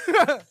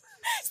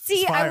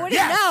 See, I Fire. wouldn't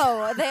Yes!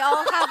 know. They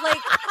all have like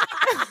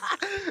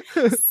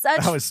such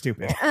That was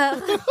stupid.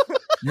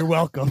 You're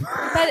welcome.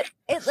 but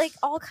it like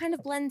all kind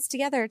of blends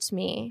together to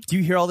me. Do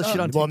you hear all the shit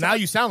on Well, TikTok? now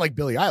you sound like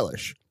Billie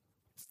Eilish.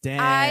 Damn.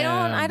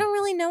 I don't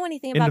really know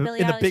anything about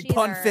Billie in the Eilish big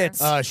pun either.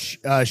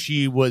 fits.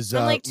 She was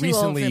I'm, like, too old for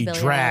recently Billie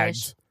dragged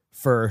Eilish.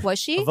 for Was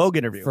she? A Vogue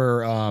interview.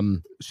 Well,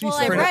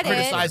 I read it.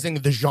 criticizing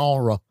the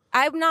genre.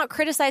 I'm not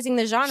criticizing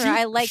the genre.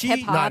 I like hip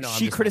hop. No, I'm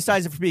She just-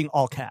 criticized it for being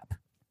all cap.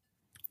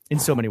 In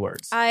so many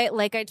words. I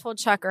told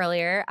Chuck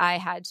earlier, I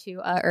had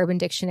to Urban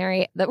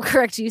Dictionary the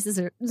correct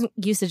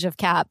usage of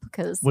cap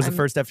because Was the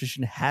first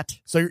definition hat?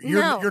 So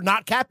No. you're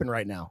not capping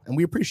right now, and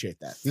we appreciate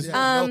that. This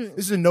Um,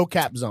 this is a no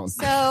cap zone.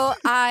 So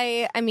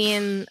I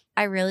mean,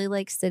 I really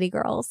like City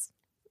Girls.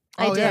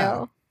 I Oh, do.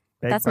 yeah.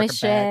 That's my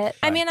shit.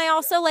 I mean, I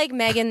also like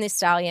Megan Thee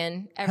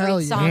Stallion. Hell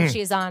Every yeah. song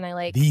she's on, I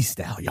like. The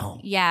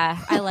Stallion. Yeah,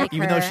 I like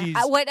Even her. though she's-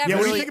 whatever, Yeah,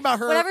 what do you she- think about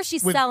her? whatever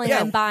she's with- selling, yeah,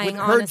 I'm buying. With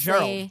her Honestly,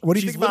 Gerald. What do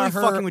you She's think about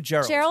literally her- fucking with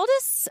Gerald? Gerald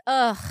is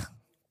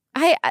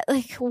I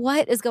like,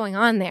 what is going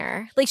on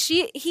there? Like,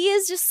 he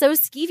is just so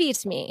skeevy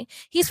to me.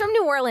 He's from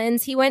New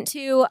Orleans. He went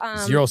to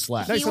Zero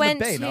slap. No, He he's from the went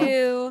Bay, to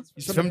no?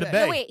 He's from the no,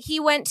 Bay. wait. He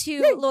went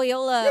to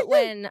Loyola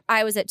when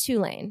I was at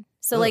Tulane.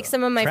 So like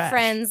some of my trash.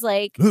 friends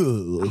like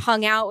Ugh.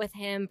 hung out with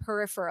him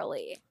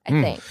peripherally. I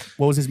Mm. think.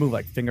 What was his move?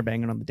 Like finger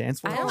banging on the dance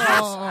floor? I don't.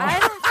 I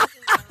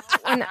don't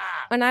fucking know.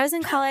 When I was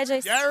in college, I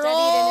studied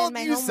and did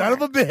my you homework. son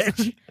of a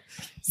bitch.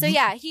 So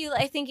yeah,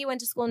 I think he went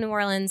to school in New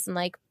Orleans and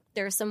like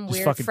there's some Just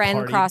weird fucking friend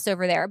partied.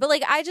 crossover there. But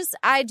like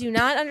I do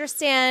not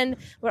understand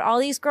what all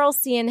these girls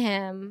see in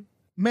him.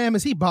 Ma'am,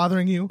 is he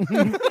bothering you?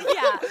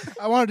 Yeah.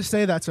 I wanted to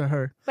say that to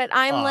her. But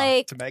I'm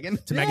like to Megan.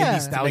 To Yeah. Megan Thee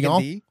To To Megan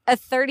Stallion. Thee. a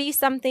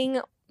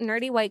 30-something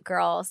nerdy white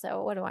girl,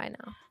 so what do I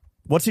know?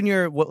 What's in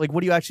your what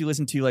do you actually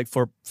listen to like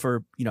for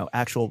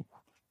actual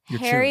your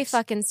Harry tunes?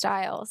 fucking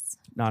Styles.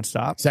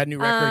 nonstop? Is that new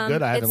record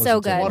good? I haven't It's so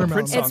listened to it. good.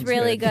 Watermelon It's song's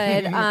really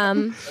good.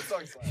 good.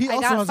 He I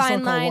also got has a song Fine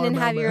called Line and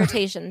Heavy Watermelon.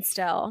 Rotation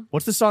still.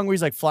 What's the song where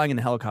he's like flying in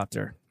the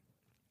helicopter?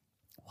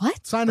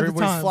 What? Sign Or of the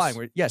where he's Times.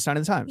 flying? Yeah, Sign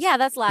of the Times. Yeah,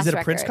 that's last Is it a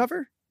record. Prince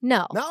cover?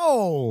 No.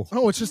 No.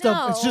 Oh, it's just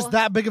No.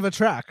 that big of a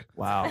track.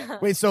 Wow.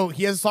 Wait, so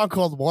he has a song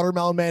called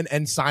Watermelon Man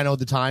and Sign of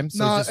the Times?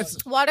 So No, it's just,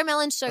 it's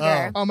Watermelon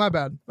Sugar. oh my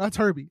bad. That's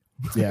Herbie.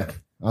 yeah,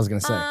 I was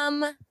going to say.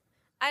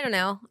 I don't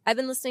know. I've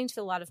been listening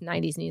to a lot of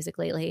 90s music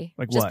lately.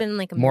 Like just what? been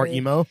like a More mood.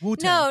 emo?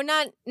 No,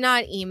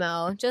 not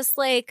emo. Just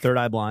like Third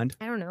Eye Blind.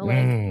 I don't know, like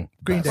Mm.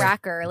 Green Day.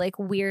 cracker, like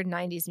weird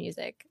 90s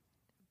music.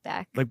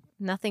 Beck. Like-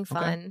 nothing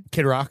fun.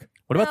 Kid Rock?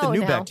 What about the No,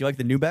 new no. Beck? Do you like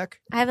the new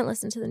Beck? I haven't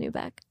listened to the new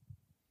Beck.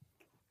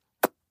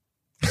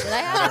 Should I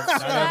have? Neither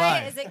Should have I?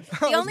 I. Is it,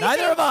 the only Neither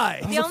thing, have I.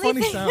 the That's a only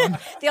funny thing, sound.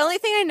 the only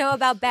thing I know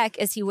about Beck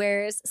is he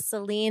wears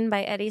Celine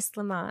by Eddie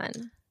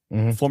Slimane.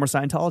 Former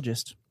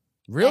Scientologist.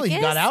 Really? Beck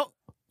He got is? out?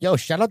 Yo,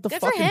 shout out the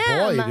Good for fucking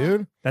him. boy,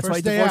 dude. That's First why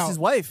he day divorced out. his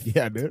wife.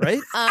 Yeah, dude. Right?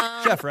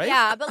 Jeff, right?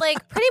 Yeah, but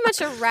like pretty much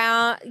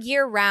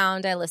year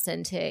round, I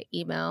listen to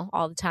emo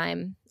all the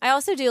time. I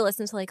also do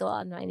listen to like a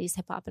lot of 90s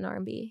hip hop and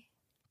R&B.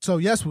 So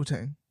yes,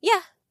 Wu-Tang. Yeah,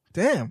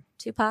 Damn,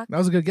 Tupac, that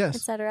was a good guess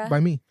etc. by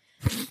me.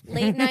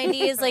 Late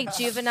 90s, like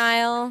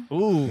Juvenile, Ooh.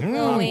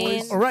 Lil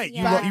Wayne. All right,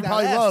 you, Yeah. you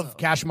probably love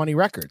Cash Money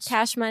Records.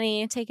 Cash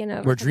Money taking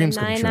over. Where for the dreams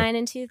come true. 99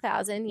 and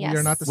 2000. Yes. We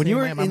are not the When same you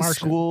were man, I'm in Martian.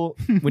 school,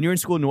 when you were in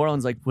school in New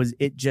Orleans, like was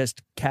it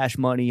just Cash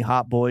Money,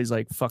 Hot Boys,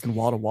 like fucking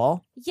wall to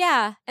wall?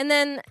 Yeah, and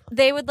then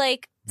they would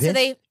like. This So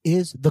they.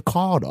 is the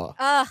Carter.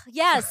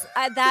 Yes,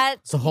 that.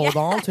 So hold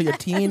on to your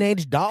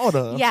teenage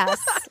daughter. Yes,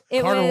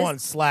 it Carter was. 1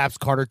 slaps,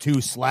 Carter 2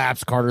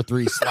 slaps, Carter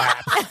 3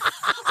 slaps.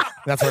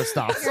 That's where it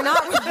stops. You're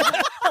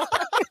not.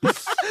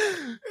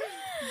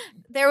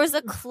 There was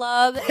a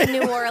club in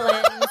New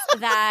Orleans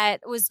that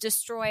was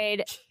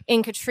destroyed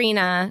in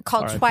Katrina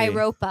called R.I.P.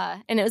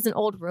 Twiropa, and it was an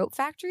old rope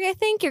factory. I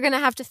think you're gonna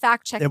have to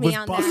fact check It me was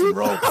on busting that.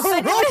 ropes.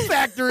 Oh, Rope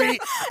Factory.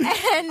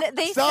 And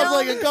they Sounds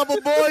like a couple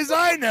boys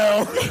I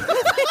know.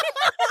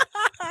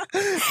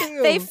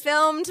 they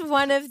filmed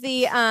one of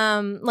the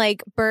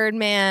like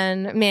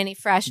Birdman Manny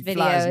Fresh Flies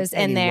videos in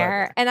anywhere.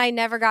 there, and I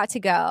never got to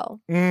go.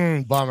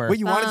 Bummer. Wait,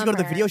 you wanted to go to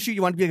the Bummer. video shoot?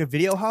 You wanted to be like a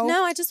video hoe?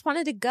 No, I just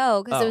wanted to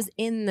go because Oh. it was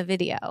in the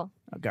video.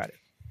 Oh, got it.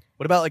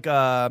 What about like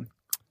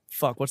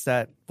fuck, what's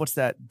that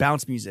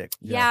bounce music?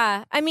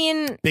 Yeah, I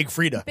mean, Big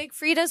Frida. Big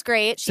Frida's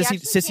great. She actually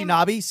Sissy came-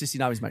 Nobby? Sissy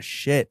Nobby's my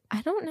shit.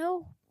 I don't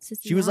know. Sissy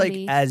She was like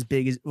Nobby. as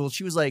big as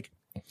she was like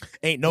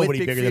Ain't nobody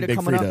with bigger than Big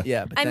coming Frida. up.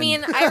 Yeah, but I then-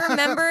 mean, I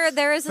remember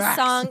there was a Facts.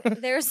 song.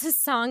 There's a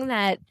song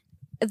that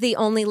the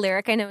only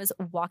lyric I know is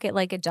 "Walk It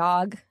Like a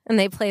Dog," and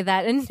they play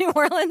that in New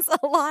Orleans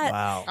a lot.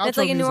 wow. It's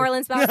Outro like a New music.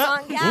 Orleans bound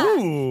song. Yeah,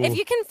 Ooh. if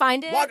you can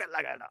find it. Walk it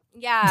like a dog.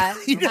 Yeah.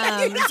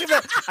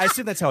 I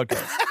assume that's how it goes.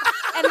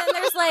 And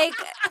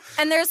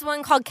then there's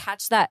one called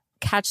 "Catch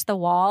the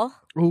Wall."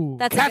 Ooh,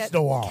 That's a Catch good-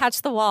 the Wall.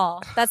 Catch the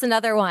Wall. That's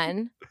another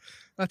one.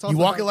 that's You also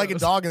walk how it like a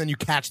goes. dog and then you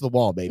catch the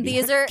wall, baby.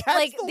 These are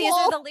Catch the these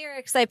wall. are the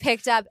lyrics I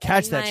picked up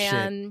Catch in that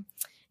my shit.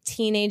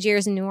 Teenage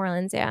years in New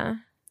Orleans. Yeah.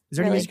 Is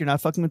there any Really? music you're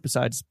not fucking with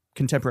besides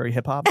contemporary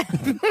hip hop? I'm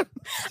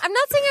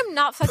not saying I'm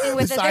not fucking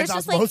with it. There's Besides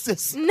just like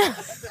osmosis.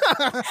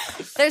 no,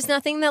 there's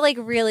nothing that like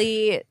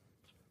really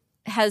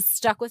has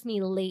stuck with me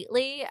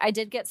lately. I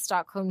did get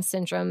Stockholm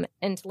syndrome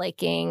into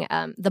liking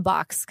The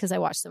Box because I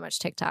watched so much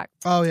TikTok.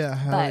 Oh yeah,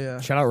 hell But-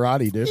 yeah. Shout out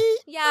Roddy, dude.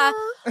 Yeah.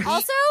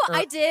 Also,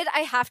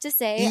 I have to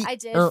say, I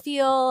did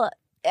feel.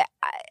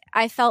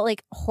 I felt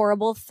like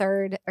horrible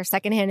third or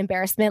secondhand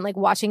embarrassment, like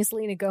watching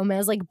Selena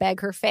Gomez like beg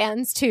her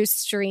fans to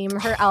stream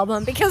her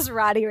album because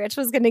Roddy Ricch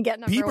was going to get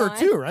number Bieber one.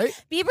 too, right?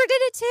 Bieber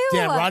did it too.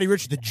 Damn, Roddy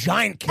Ricch, the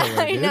giant killer.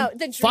 I dude. know,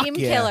 the Fuck dream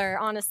yeah. killer.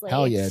 Honestly,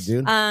 Hell yeah,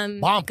 dude.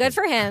 Bomb. Good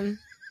for him.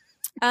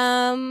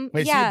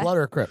 Wait, see yeah. the blood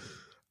or a crip?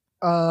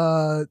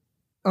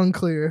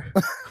 Unclear.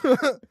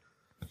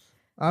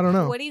 I don't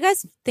know. What do you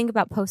guys think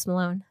about Post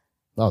Malone?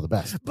 Oh, the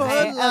best.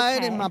 Bud Light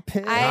okay. in my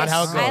pants. Not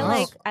how it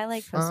goes. I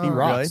like Post He Malone.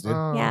 rocks, dude.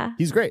 Yeah,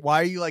 He's great. Uh,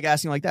 Why are you like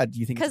asking like that? Do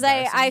you think? because it's I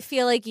embarrassing?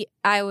 feel like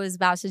I was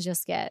about to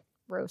just get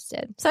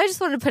roasted, so I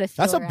just wanted to put a.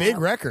 That's a feeler big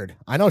out. record.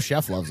 I know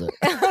Chef loves it.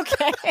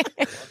 Okay.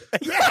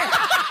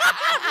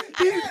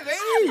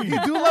 You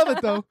do love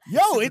it though.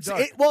 Yo,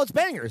 it's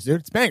bangers,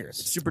 dude. It's bangers.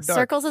 super dark.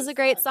 Circles is a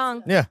great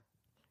song. Yeah.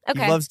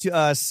 Okay. He loves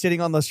to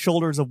sitting on the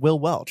shoulders of Will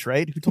Welch,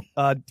 right?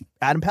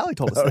 Adam Pally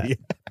told us that. Yeah.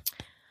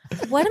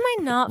 What am I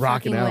not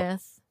Rocking fucking out.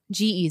 with?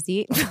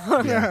 G-Eazy.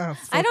 Yeah,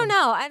 I don't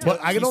know. I don't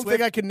But I don't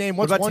think I can name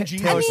what's about one Ta- G.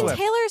 Taylor I mean, Swift?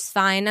 Taylor's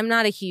fine. I'm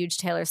not a huge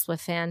Taylor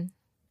Swift fan.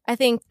 I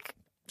think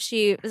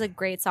she was a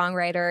great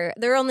songwriter.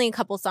 There are only a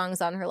couple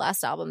songs on her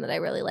last album that I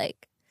really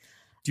like.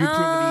 Do you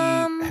approve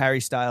of Um, the Harry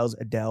Styles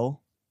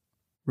Adele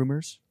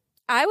rumors?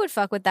 I would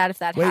fuck with that if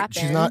that Wait, happened.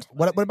 she's not.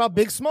 What about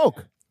Big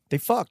Smoke? They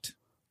fucked.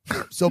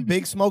 So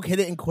Big Smoke hit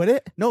it and quit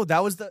it? No,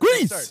 that was the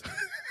Grease! start.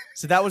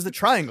 So that was the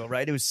triangle,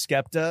 right? It was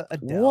Skepta,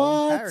 Adele,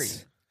 What? Harry.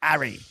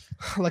 Harry.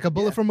 Like a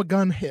bullet from a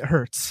gun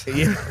hurts.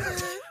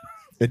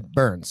 It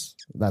burns.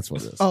 That's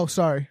what it is. Oh,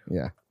 sorry.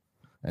 Yeah.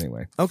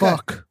 Anyway. Okay.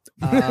 Fuck.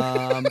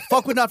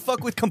 Fuck with not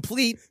fuck with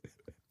complete.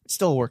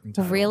 Still a working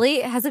title.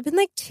 Really? Has it been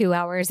like 2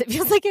 hours? It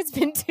feels like it's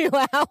been 2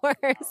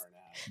 hours.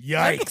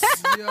 Yikes.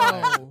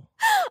 Yo.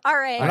 All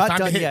right. We're not Time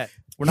to done hit- yet.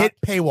 We're not. Hit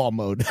paywall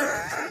mode.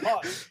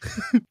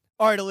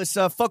 All right,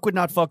 Alyssa. Fuck with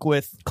not fuck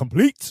with.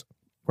 Complete.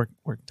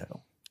 Working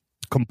title.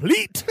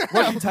 Complete.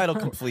 Working title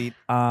complete.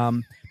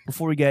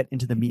 Before we get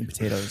into the meat and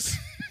potatoes,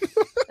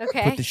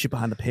 Okay. put this shit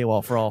behind the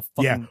paywall for all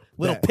fucking Yeah,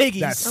 little that-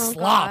 piggies. That's Oh,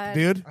 slop, God.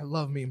 dude. I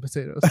love meat and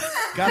potatoes.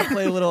 Gotta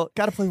play a little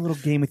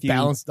game with you.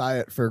 Balanced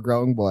diet for a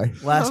growing boy.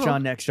 Last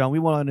John, next John. We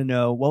want to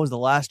know what was the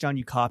last John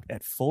you copped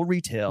at full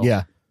retail.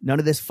 Yeah. None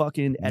of this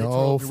fucking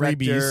editorial No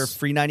director, freebies.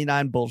 free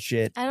 99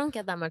 bullshit. I don't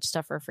get that much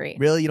stuff for free.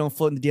 Really? You don't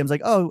float in the DMs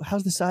like, oh,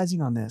 how's the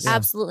sizing on this?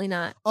 Absolutely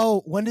not.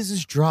 Oh, when does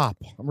this drop?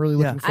 I'm really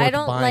looking forward I to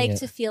don't buying like it.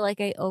 to feel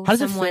like I owe How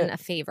does it someone fit? a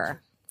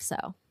favor. So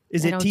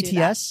Is I it don't do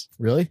TTS?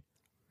 Really?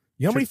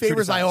 You know how many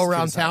favors I owe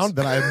around criticize. town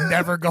that I'm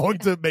never going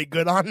to make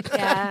good on?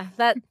 yeah,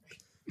 that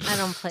I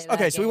don't play that.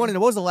 Okay, so we game. want to know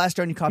what was the last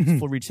John you copped at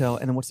full retail,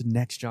 and then what's the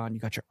next John you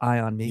got your eye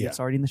on? Maybe Yeah. it's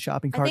already in the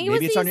shopping I cart. think it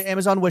Maybe was it's on these- your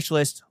Amazon wish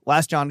list.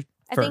 Last John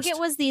I first. think it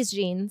was these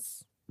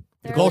jeans.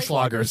 The They're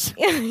Goldschlagers.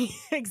 like-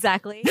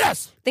 exactly.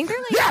 Yes. I think they're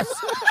like Yes.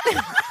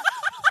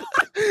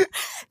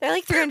 they're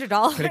like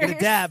 $300. Could I get a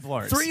dab,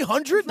 Lawrence?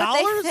 $300 But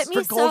they fit me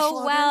for so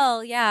Goldschlager?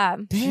 well. Yeah.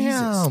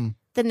 Damn.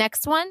 The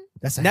next one.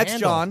 That's a Next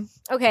handle. John.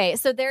 Okay,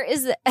 so there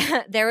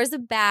was a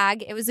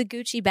bag. It was a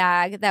Gucci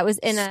bag that was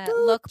in a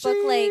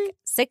lookbook like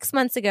 6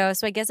 months ago.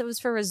 So I guess it was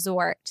for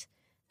resort.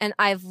 And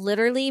I've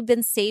literally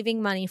been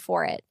saving money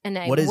for it, and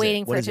I'm What is it?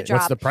 waiting What for it is to it? drop.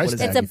 What's the price What is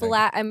tag? It's a you think?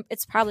 black.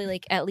 It's probably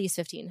like at least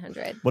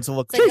 $1,500. What's it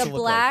look? It's like what's a it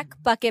look black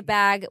bucket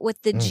bag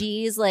with the Mm.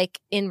 G's like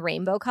in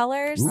rainbow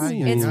colors. Ooh.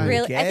 It's Ooh.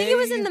 really. I think it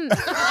was in the.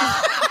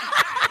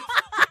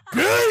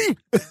 Gay.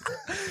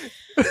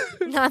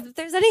 Not that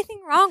there's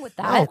anything wrong with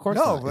No, that, of course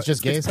No, not. It's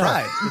just gay it's as hell.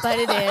 pride. but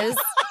it is.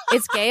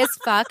 It's gay as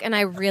fuck, and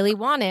I really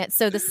want it.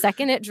 So the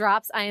second it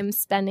drops, I am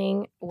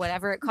spending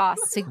whatever it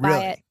costs to buy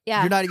Really? it.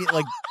 Yeah. You're not even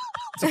like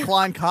it's a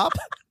flying cop.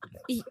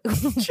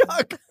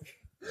 Chuck.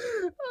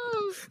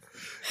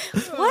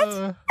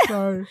 What?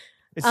 Sorry.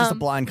 It's just a Um,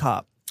 blind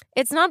cop.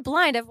 It's not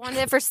blind. I've wanted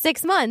it for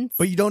 6 months.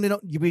 But you don't know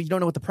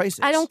what the price is.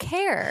 I don't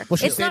care. Well,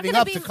 she's it's not saving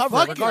gonna up be, to cover it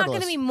it's not going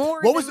regardless. to be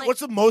more. What was than it? What's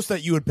the most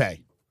that you would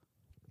pay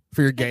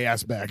for your gay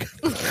ass bag?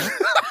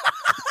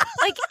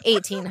 like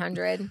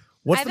 $1,800?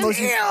 What's I've the most?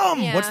 been-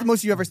 Yeah. What's the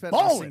most you ever spent on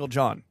a Balling. single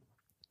John?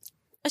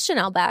 A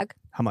Chanel bag,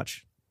 How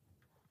much?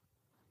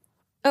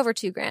 over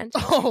 $2,000.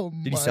 Oh,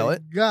 Did you my sell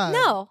it? God.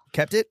 No,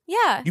 Kept it?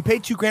 yeah, You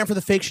paid $2,000 for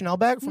the fake Chanel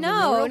bag? From the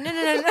no, real?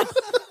 no.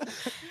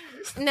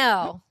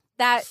 No,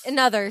 that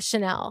another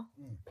Chanel.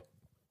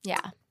 Yeah,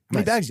 How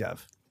many bags you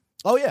have?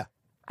 Oh yeah,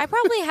 I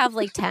probably have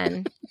like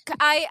 10.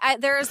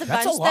 There's a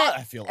That's bunch a lot. I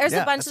that feel like. there's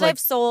Yeah, a bunch that's that like I've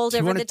sold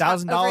over the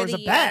 $200,000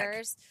 a bag.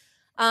 years.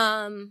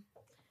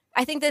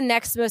 I think the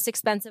next most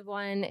expensive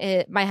one,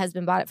 my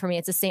husband bought it for me.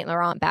 It's a Saint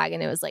Laurent bag,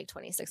 and it was like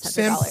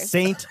 $2,600.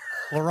 Saint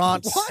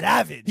Laurent What?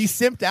 Savage. He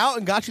simped out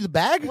and got you the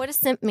bag. What does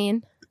simp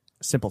mean?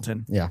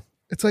 Simpleton.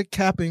 It's like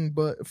capping,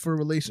 but for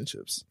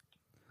relationships.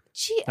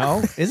 Gee,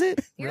 No, is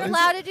it? you're Really?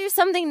 allowed to do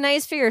something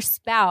nice for your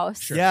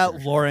spouse. Yeah,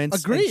 Lawrence.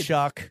 and Agreed.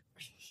 Chuck.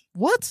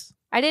 What?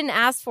 I didn't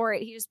ask for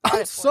it. He just bought Oh,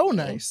 it it's for so me.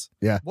 nice.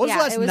 What was Yeah,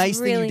 the last it was nice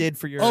thing really- you did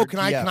for your? Oh, can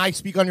I DF? can I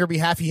speak on your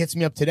behalf? He hits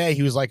me up today.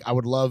 He was like, I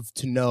would love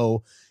to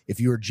know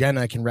if you or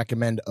Jenna can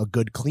recommend a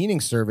good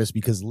cleaning service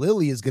because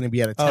Lily is going to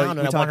be out of Oh, town we and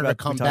I talked want her to about-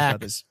 come we talked about back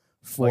this.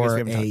 Well, I guess for we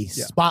haven't a talked-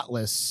 yeah.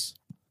 spotless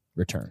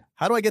return.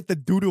 How do I get the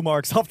doo-doo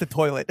marks off the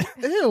toilet?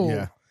 Ew.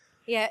 Yeah.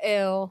 Yeah,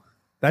 ew.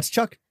 That's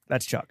Chuck.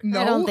 That's Chuck. No.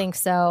 I don't think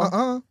so.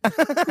 Uh-uh.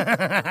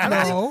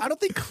 No. I don't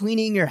think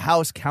cleaning your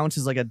house counts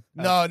as like a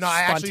No, I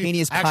actually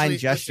spontaneous kind actually,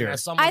 gesture. listen,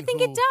 as someone I think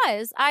who- it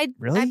does. I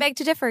Really? beg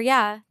to differ.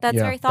 Yeah, that's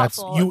Yeah, very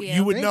thoughtful. you of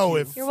you would Thank know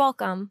you. if You're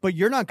welcome. But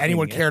you're not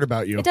anyone cleaning it. cared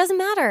about you It doesn't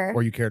matter.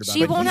 or you cared about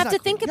She it. But won't he's have to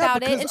not think cleaning. Yeah,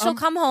 about it, because and she'll I'm-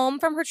 come home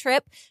from her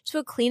trip to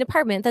a clean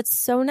apartment. That's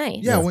so nice.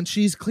 Yeah, Yeah. when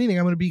she's cleaning,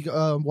 I'm going to be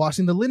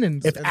washing the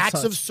linens. If and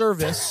acts of such.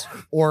 service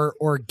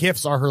or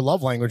gifts are her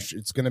love language,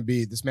 it's going to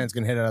be this man's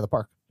going to hit it out of the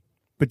park.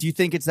 But do you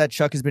think it's that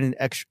Chuck has been an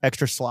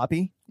extra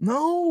sloppy?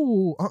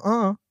 No,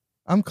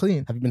 I'm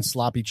clean. Have you been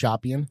sloppy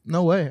choppying?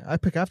 No way. I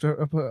pick up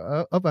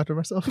after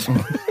myself. Okay,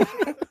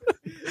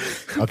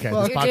 Fuck. this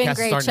You're doing podcast is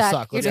great, starting Chuck. to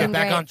suck. Let's You're get doing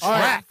back on great. All right,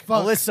 track.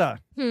 Fuck. Alyssa,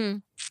 Hmm.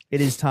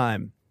 it is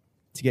time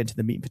to get into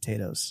the meat and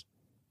potatoes.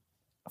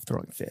 of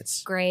Throwing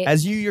Fits. Great.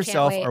 As you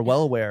yourself wait. are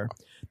well aware,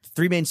 the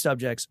three main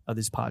subjects of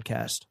this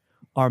podcast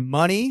are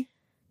money,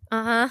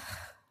 Uh-huh.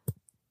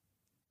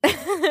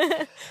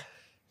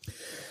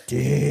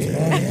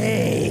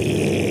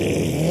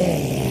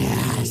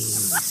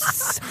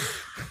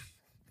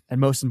 and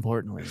most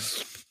importantly,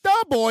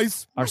 The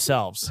boys.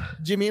 ourselves,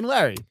 Jimmy and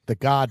Larry. The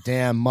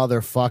goddamn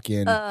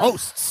motherfucking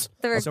hosts.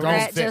 The So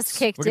regret Throwing just Fits.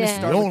 kicked We're going to in.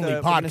 start The with only the,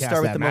 we're gonna podcast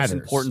start with that the most matters.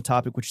 important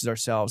topic, which is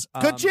ourselves.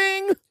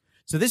 Ka-ching!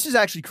 So this is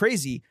actually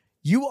crazy.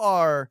 You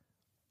are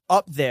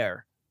up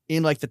there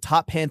in like the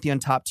top pantheon,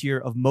 top tier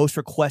of most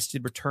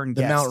requested return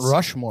The guests. Mount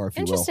Rushmore, if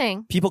you will.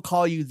 Interesting. People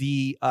call you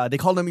they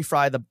call Numi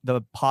Fry the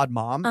pod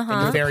mom and Uh-huh.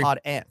 you're the Very- pod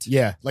aunt.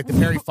 Yeah, like the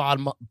fairy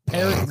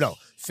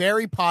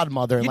fairy pod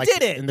mother, and You like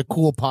did it! and the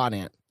cool pod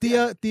aunt.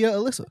 Thea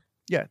Alyssa.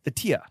 Yeah, the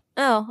Tia.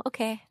 Oh,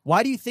 okay.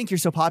 Why do you think you're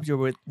so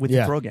popular with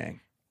Yeah. the Throw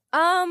Gang?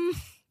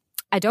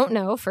 I don't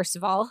know, first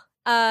of all.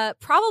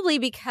 Probably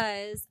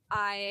because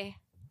I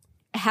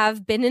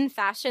have been in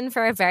fashion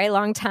for a very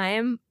long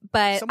time,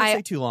 but Some would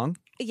say too long.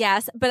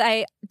 yes, but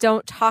I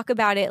don't talk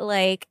about it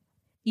like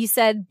you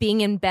said,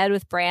 being in bed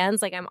with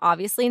brands. Like I'm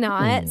obviously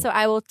not. So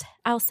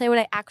I'll say what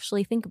I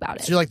actually think about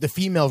it. So you're like the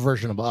female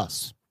version of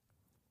us.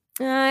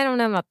 I don't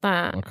know about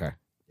that. Okay.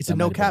 It's That a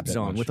might no have been a cap bit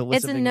zone much. with It's a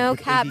Elizabeth no with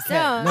cap ABK.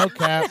 zone. No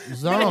cap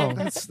zone.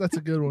 That's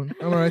a good one.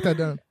 I'm gonna write that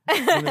down.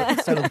 That's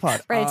the title of the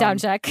pod. Write it down,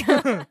 check.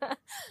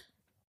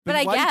 But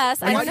I why do you-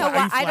 guess I why don't do know you-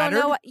 what I don't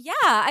know what. Yeah,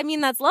 I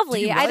mean that's Did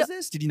lovely. you I realize don't.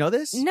 this? Did you know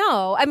this?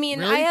 No, I mean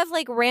Really? I have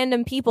like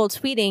random people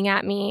tweeting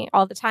at me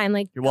all the time,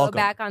 like You're go welcome.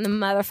 back on the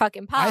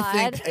motherfucking pod.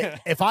 I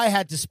think if I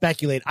had to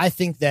speculate, I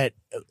think that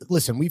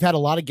listen, we've had a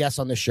lot of guests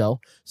on this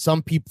show.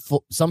 Some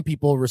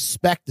people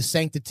respect the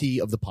sanctity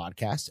of the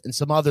podcast, and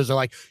some others are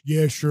like,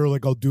 "Yeah, sure,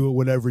 like I'll do it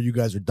whenever you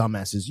guys are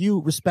dumbasses."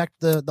 You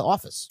respect the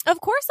office, Of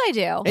course I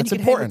do. And that's you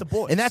can hang with important. the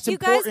boys. And that's You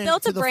guys important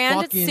built to a the brand.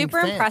 It's fucking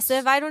super fans.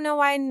 impressive. I don't know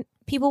why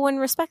people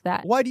wouldn't respect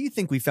that. Why do you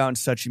think we found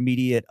such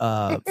immediate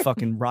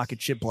fucking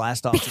rocket ship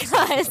blast off?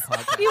 Because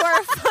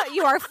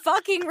you are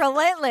fucking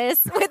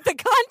relentless with the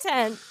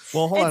content.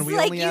 Well, hold on. It's We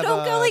like only you have,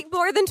 don't go like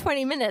more than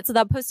 20 minutes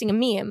without posting a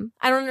meme.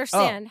 I don't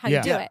understand how yeah.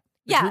 you do Yeah. it.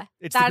 Yeah,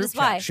 it's the that group is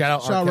why. chat. Shout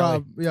out, Shout R. out Kelly.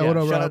 Rob. Yeah, what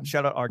up, Rob?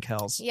 shout out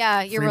Arkells.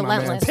 Yeah, you're Free my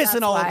man. relentless. Pissing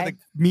That's all why. over the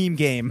meme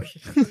game.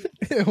 Ew.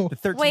 The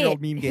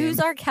 13-year-old meme game. Who's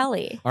R.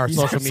 Kelly? Our He's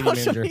social our media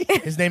social manager.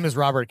 His name is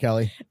Robert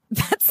Kelly.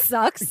 That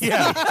sucks.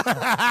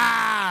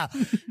 Yeah.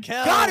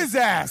 Kells. Got his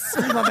ass.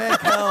 Free my man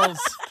Kells.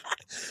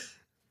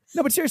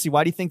 No, but seriously,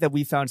 why do you think that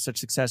we found such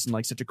success in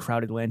like such a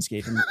crowded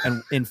landscape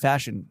and in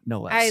fashion,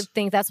 no less? I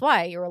think that's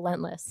why you're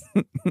relentless.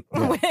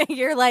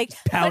 You're like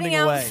Pounding putting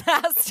out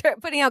away.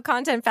 putting out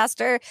content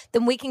faster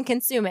than we can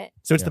consume it.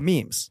 So it's the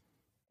memes.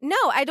 No,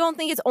 I don't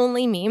think it's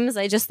only memes.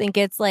 I just think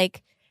it's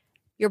like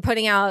you're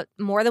putting out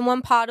more than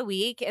one pod a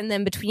week, and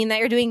then between that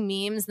you're doing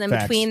memes, and then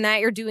Facts. between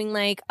that you're doing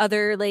like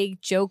other like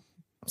joke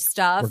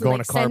stuff, We're and, going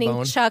like to sending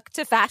Carbone. Chuck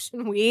to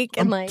Fashion Week,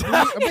 and like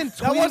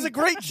That was a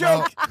great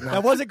joke. No.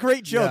 That was a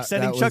great joke. Yeah,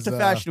 Sending that Chuck was, to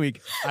Fashion Week.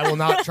 I will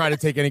not try to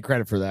take any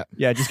credit for that.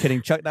 Yeah, just kidding.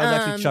 Chuck. That was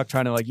actually Chuck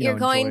trying to like you're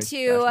going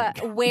enjoy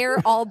Fashion to Week. wear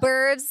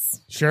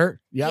Allbirds.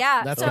 Sure. Yep,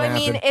 Yeah, That's so gonna I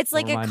mean, happen. it's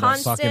like Don't a remind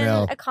us. Fucking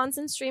hell.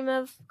 constant stream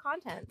of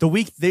content. the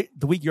week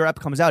your app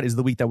comes out is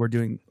the week that we're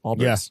doing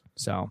Allbirds. Yeah.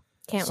 So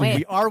Can't we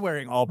wait. are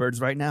wearing Allbirds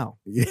right now.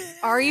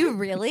 Are you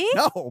really?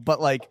 No,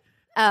 but like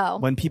Oh,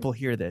 when people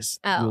hear this,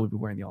 Oh. we will be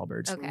wearing the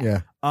Allbirds. okay.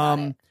 Yeah. Got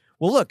it.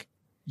 Well, look,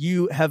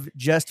 you have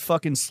just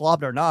fucking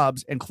slobbed our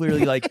knobs, and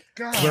clearly, like,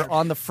 we're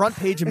on the front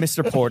page of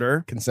Mr.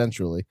 Porter.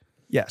 Consensually.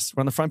 Yes,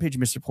 we're on the front page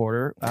of Mr.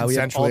 Porter. We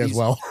have all Consensually as these-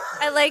 well.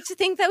 I like to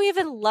think that we have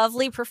a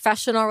lovely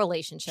professional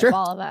relationship, Sure.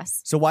 all of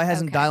us. So why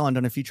hasn't Okay. Dylon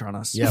done a feature on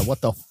us? Yeah.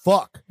 What the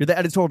fuck? You're the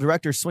editorial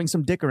director. Swing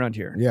some dick around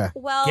here. Yeah.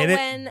 Well, Get it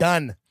when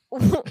done.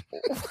 Oh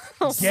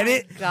Get my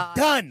it God.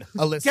 done,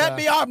 Alyssa. Get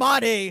me our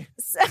money.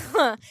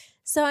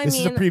 So I This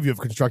is a mean, preview of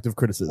constructive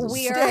criticism.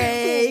 we are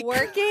Steak.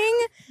 working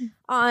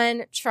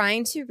on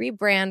trying to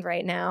rebrand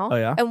right now. Oh,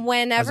 yeah? And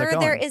whenever How's that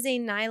there going? is a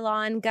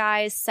nylon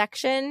guys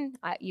section,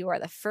 you are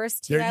the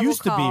first. There I will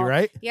used to be, call.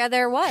 right? Yeah,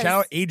 there was. Shout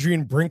out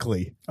Adrian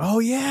Brinkley. Oh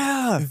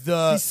yeah,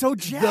 The he's so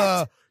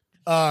jacked.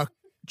 the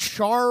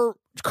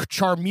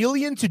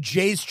Charmeleon to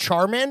Jay's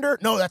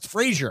Charmander. No, that's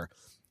Frasier.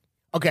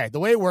 Okay, the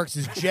way it works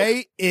is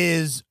Jay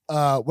is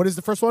what is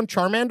the first one?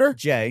 Charmander,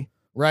 Jay.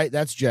 right?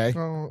 That's Jay. I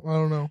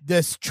don't know.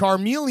 This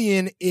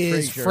Charmeleon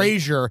is Frasier.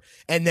 Frasier,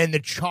 and then the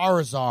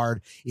Charizard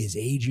is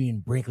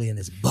Adrian Brinkley and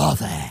his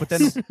buff ass. But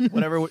then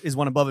whatever is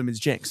one above him is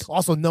Jinx.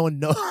 also, no one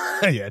knows.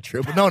 Yeah,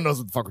 true. But no one knows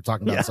what the fuck we're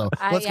talking about. Yeah. So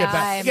let's get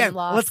back I'm again.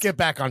 lost. Let's get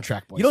back on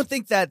track, boys. You don't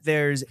think that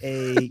there's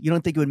a? You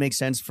don't think it would make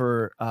sense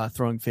for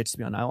Throwing Fits to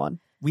be on nylon?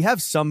 We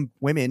have some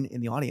women in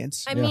the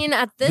audience. I Yeah. mean,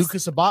 at this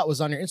Lucas Sabat was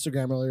on your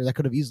Instagram earlier. That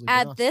could have easily been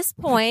at us. this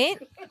point,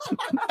 All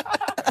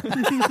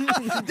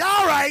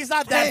right, he's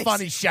not that Thanks.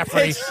 funny,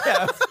 Jeffrey.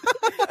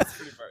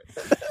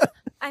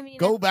 I mean,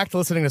 Go back to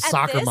listening to at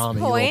Soccer this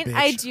Mommy. point, you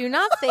I little bitch. do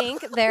not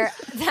think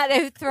that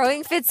a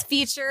Throwing Fits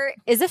feature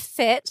is a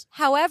fit.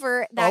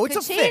 However, that Oh, it's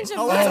could a fit. change a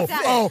Oh, month it's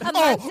a down, fit. Oh, a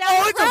month oh,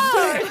 down it's a the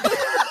road.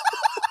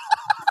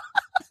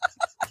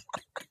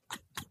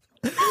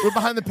 We're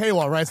behind the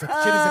paywall, right? So shit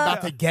is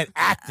about to get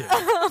active.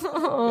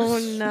 Oh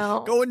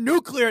no. Going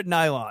nuclear at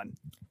Nylon.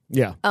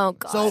 Yeah. Oh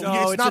god. So So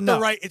it's it's not the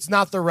enough. right. It's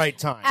not the right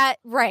time.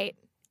 Right.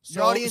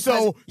 Your audience So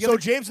has- you have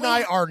to- James and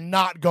I are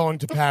not going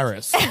to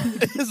Paris.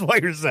 Is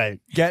what you're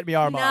saying. Get me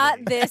Armani. Not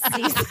this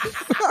season.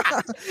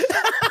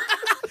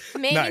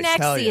 Maybe Nice.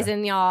 next Hell yeah.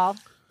 season, y'all.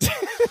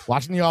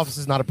 Watching The Office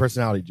is not a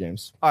personality,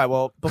 James. All right,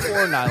 well,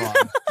 before Nylon.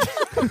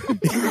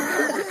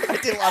 I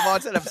did live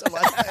on that episode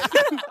last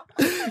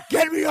night.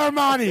 Get me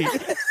Armani.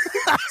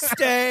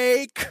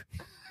 Steak.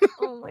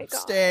 Oh my god.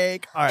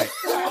 Steak. All right.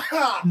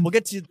 We'll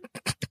get to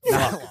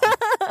Nylon.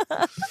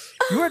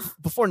 You were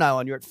before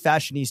Nylon, you were at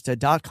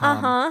fashionista.com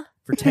Uh-huh.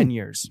 for 10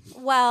 years.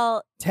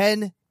 Well,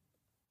 10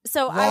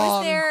 so I was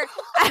Long there.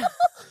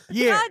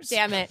 years. God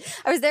damn it.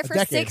 I was there for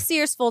decade. 6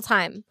 years full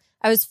time.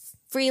 I was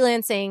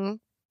freelancing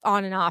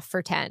on and off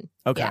for 10.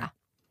 Okay. Yeah.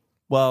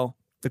 Well,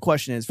 the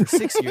question is, for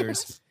 6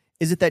 years,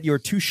 is it that you were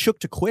too shook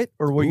to quit,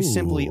 or were you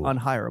simply Ooh.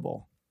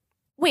 unhireable?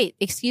 Wait,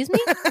 excuse me?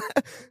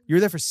 You were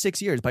there for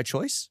 6 years by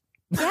choice?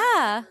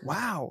 Yeah.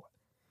 Wow.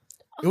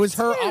 It was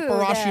her Dude.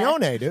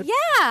 operazione, dude.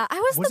 Yeah, I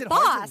was, Was the it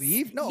boss. hard to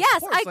leave? No, of yes,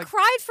 course, I like,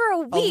 cried for a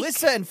week.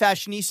 Alyssa and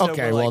fashionista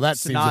Okay, were well, like that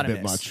seems a bit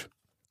synonymous. much.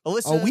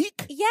 Alyssa, A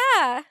week?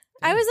 Yeah,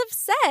 I was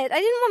upset. I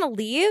didn't want to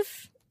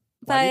leave,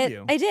 Why but did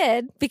you? I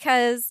did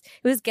because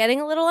it was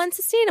getting a little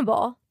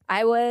unsustainable.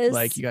 I was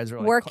like you guys are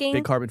like working.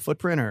 big carbon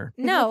footprint, or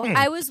No,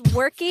 I was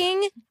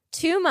working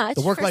too much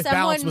The for work-life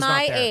balance someone was not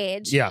my there.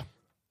 age. Yeah.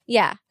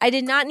 Yeah, I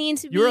did not need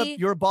to be.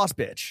 you're a boss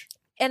bitch.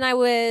 And I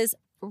was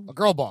A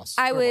girl boss.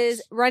 I Girl was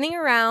boss. running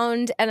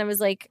around and I was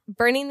like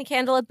burning the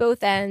candle at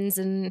both ends,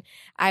 and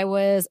I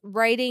was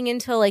writing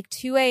until like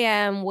 2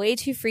 a.m. way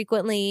too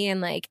frequently,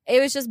 and like it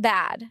was just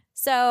bad.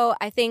 So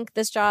I think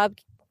this job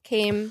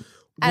came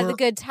at Were- a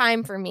good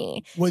time for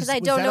me Was, because I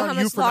was don't that know on how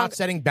you much for longer. not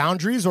setting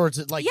boundaries, or is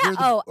it like Yeah, you're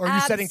the, oh, or are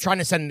you trying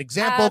to set an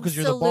example because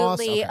you're the boss?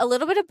 Absolutely. Okay. A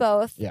little bit of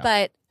both, Yeah.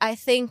 but I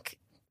think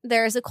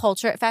there's a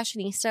culture at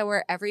Fashionista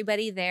where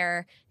everybody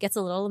there gets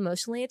a little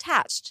emotionally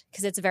attached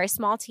because it's a very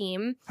small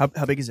team. How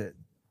big is it?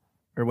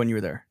 Or when you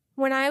were there?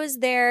 When I was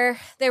there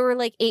were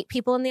like 8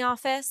 people in the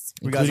office,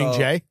 Were you guys Including all-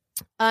 Jay.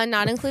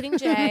 not including Were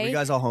Jay. you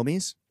guys all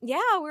homies? Yeah,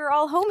 we were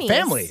all homies.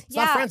 Family. It's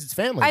yeah. not friends, it's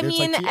family. I dude. It's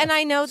mean, like, and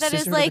I know that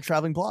is Sisterhood of like the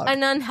traveling blog.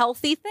 an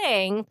unhealthy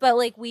thing, but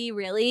like we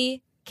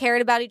really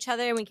cared about each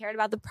other and we cared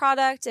about the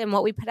product and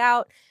what we put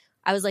out.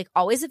 I was like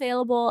always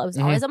available. I was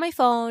Mhm. always on my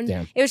phone.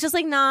 Damn. It was just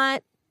like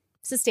not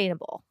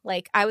sustainable.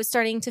 Like I was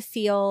starting to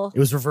feel it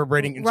was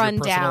reverberating into run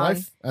your personal down.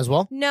 life as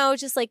well. no,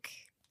 just like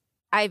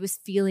I was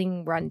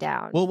feeling run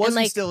down. Well, it was and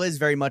and like still is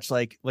very much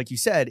like you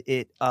said.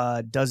 It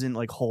doesn't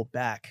like hold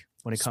back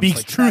when it comes Speaks to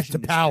like, truth fashion to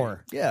industry.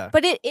 power. Yeah.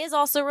 but it is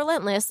also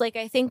relentless. Like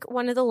I think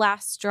one of the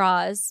last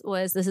straws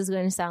was, this is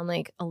going to sound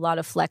like a lot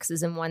of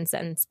flexes in one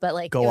sentence, but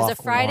like Go it was off,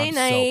 a Gwen. Friday I'm so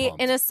night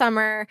pumped. in a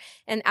summer,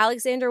 and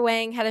Alexander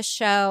Wang had a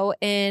show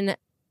in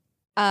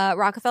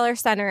Rockefeller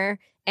Center,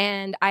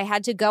 and I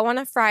had to go on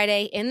a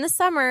Friday in the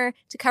summer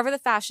to cover the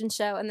fashion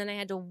show, and then I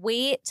had to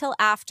wait till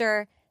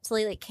after till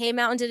he like came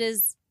out and did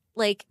his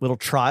like Little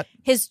trot.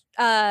 his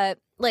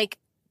like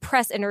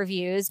press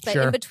interviews, but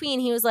Sure. in between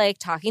he was like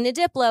talking to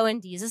Diplo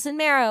and Jesus and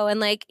Mero, and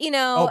like, you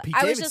know, Oh, Pete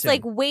I was just Davidson.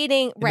 like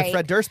waiting, In the right?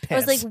 Fred Durst I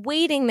was pants. like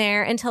waiting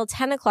there until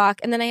 10 o'clock,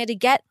 and then I had to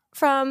get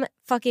from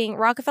fucking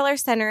Rockefeller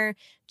Center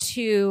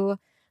to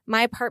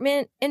my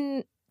apartment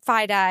in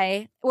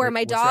Fidei, where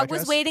my What's your dog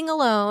was address? waiting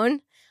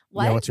alone.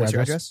 What? Yeah, what's your What's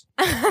your address?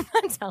 address? I'm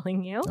not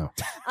telling you.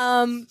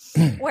 Oh.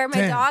 Where my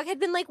Damn. dog had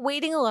been like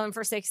waiting alone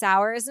for 6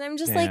 hours, and I'm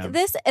just Damn. like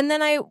this, and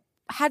then I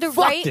had to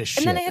Fuck write, this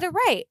and then I shit. had to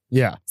write.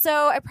 Yeah.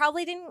 So I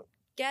probably didn't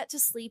get to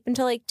sleep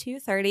until like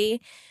 2:30.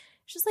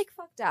 It's just like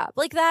fucked up.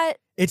 Like that,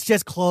 It's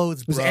just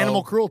clothes, It was bro.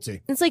 animal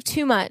cruelty. it's like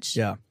too much.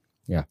 Yeah.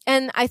 Yeah.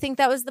 And I think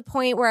that was the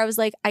point where I was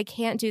like, I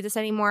can't do this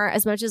anymore.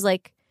 As much as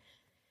like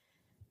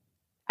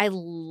I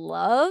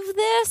love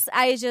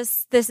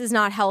this, this is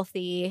not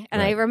healthy.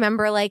 And I Right.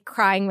 remember like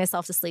crying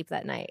myself to sleep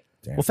that night.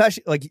 Well,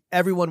 fashion, like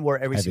everyone wore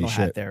every Heavy single shit.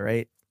 hat there,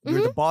 right? You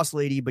were the boss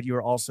lady, but you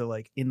were also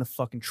like in the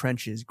fucking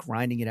trenches,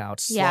 grinding it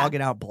out, Yeah.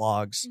 slogging out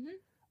blogs.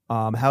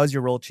 Mhm. How has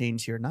your role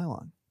changed here at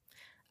Nylon?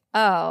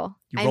 Oh,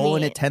 You roll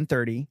in at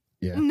 10:30,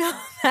 Yeah. No,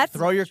 that's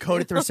throw your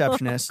coat at the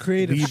receptionist,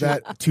 Creative Leave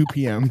shit. at 2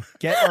 p.m.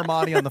 get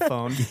Armani on the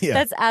phone. Yeah.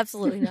 That's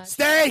absolutely not.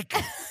 Steak.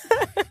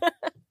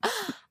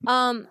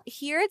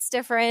 Here it's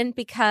different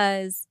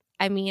because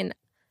I mean,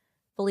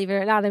 believe it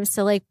or not, I'm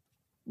still like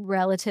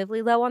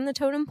relatively low on the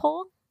totem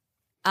pole.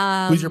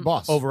 Who's your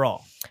boss?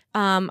 Overall,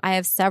 I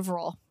have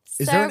several.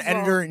 Is there an Several.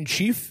 editor in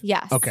chief?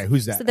 Yes. Okay,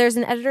 who's that? So there's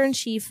an editor in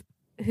chief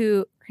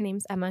who her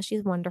name's Emma.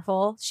 She's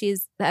wonderful.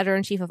 She's the editor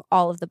in chief of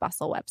all of the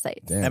Bustle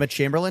websites. Damn. Emma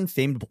Chamberlain,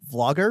 famed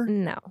vlogger.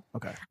 No.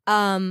 Okay.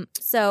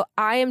 So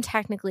I'm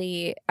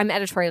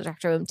editorial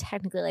director. I'm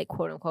technically like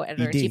quote unquote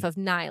editor in ED. chief of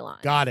Nylon.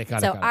 Got it.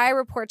 So I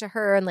report to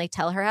her and like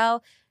tell her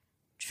how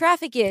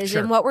traffic is Sure.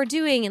 and what we're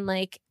doing and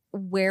like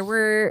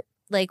where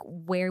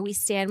we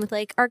stand with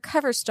like our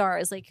cover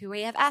stars, like who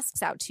we have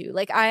asks out to.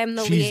 Like I am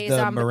the She's the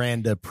liaison.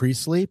 Miranda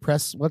Priestley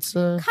press. What's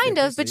the Kind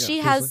of, but yeah,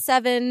 she Priestley. has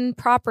 7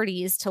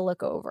 properties to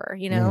look over,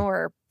 you know,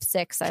 or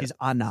 6. She's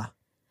Anna.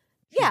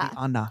 Yeah.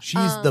 Anna.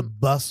 She's the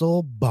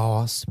bustle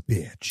boss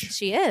bitch.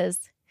 She is.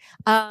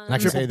 And I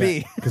can say Triple B.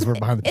 that because we're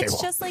behind the paywall.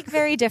 It's just like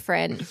very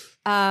different.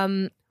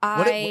 You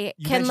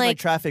mentioned, like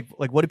traffic.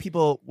 Like, what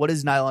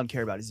does Nylon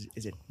care about? Is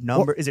it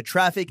number? Is it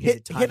traffic? Is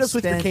it time hit us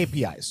with your spent?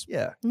 KPIs.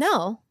 Yeah.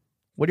 No.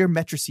 What are your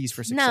matrices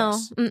for No.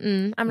 success?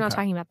 I'm not Okay.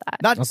 talking about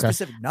that. Not Okay.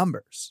 specific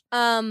numbers.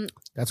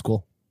 That's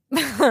cool.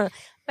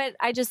 But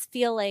I just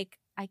feel like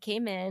I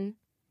came in,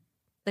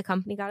 the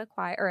company got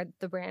acquired, or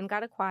the brand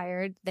got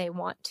acquired. They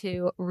want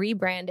to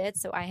rebrand it.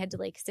 So I had to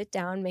like sit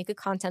down, make a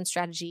content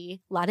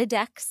strategy, a lot of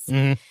decks.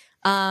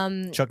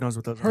 Chuck knows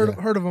what those are.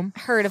 Heard of them?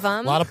 Heard of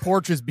them. A lot of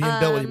portraits being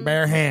built with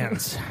bare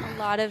hands. A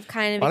lot of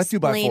kind of A lot of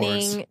 2x4s.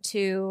 explaining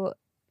to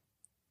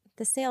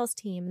the sales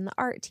team and the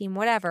art team,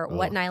 whatever,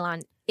 what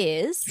Nylon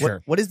is.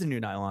 Sure. What is the new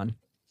Nylon?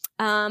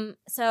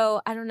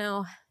 So I don't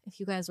know if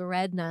you guys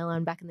read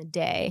Nylon back in the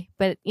day,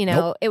 but you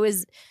know, it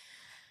was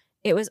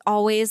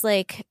always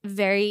like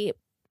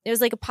it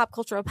was like a pop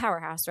cultural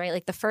powerhouse, right?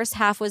 Like the first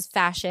half was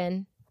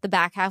fashion, the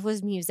back half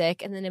was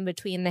music, and then in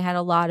between they had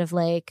a lot of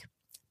like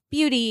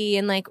beauty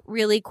and like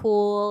really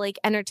cool like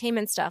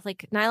entertainment stuff.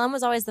 Like Nylon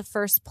was always the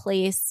first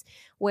place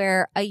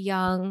where a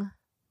young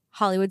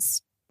Hollywood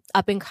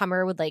up and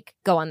comer would like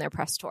go on their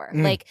press tour.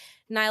 Like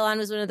Nylon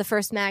was one of the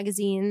first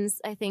magazines,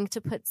 I think,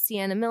 to put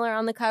Sienna Miller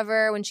on the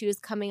cover when she was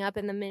coming up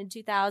in the mid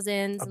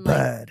 2000s. And like,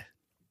 I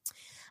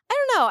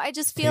don't know. I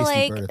just feel Tasty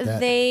like bird at that.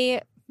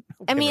 they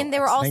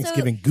were also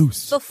Thanksgiving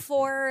goose.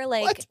 before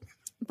like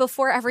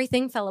before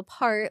everything fell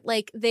apart,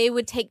 like they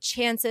would take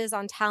chances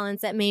on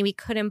talents that maybe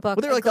couldn't book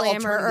Well, they're a like the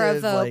Glamour or a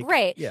alternative, Vogue, like-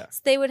 right? yeah.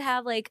 So they would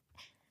have like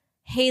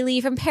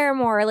Haley from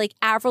Paramore, or like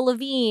Avril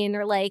Lavigne,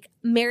 or like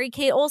Mary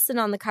Kate Olsen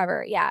on the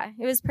cover. Yeah,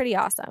 it was pretty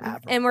awesome,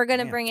 and we're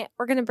gonna bring it.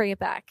 We're gonna bring it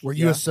back. Were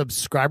you a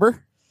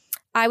subscriber?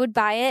 I would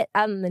buy it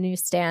on the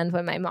newsstand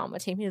when my mom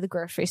would take me to the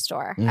grocery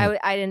store.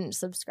 I didn't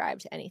subscribe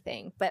to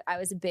anything, but I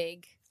was a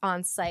big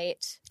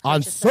on-site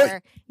On-site?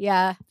 purchaser.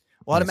 Yeah.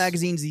 A lot of Nice.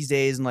 magazines these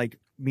days and like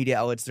media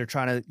outlets, they're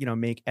trying to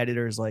make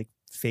editors like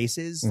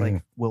faces.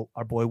 Like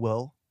our boy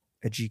Will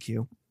at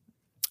GQ,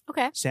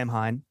 Okay. Sam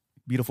Hine,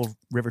 beautiful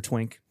River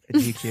Twink at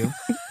GQ.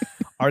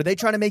 Are they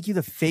trying to make you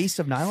the face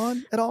of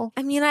Nylon at all?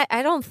 I mean,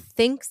 I don't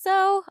think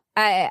so.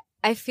 I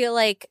feel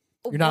like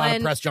You're not on a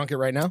press junket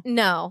right now?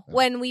 No.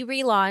 When we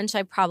relaunch,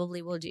 I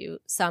probably will do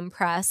some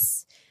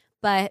press.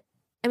 But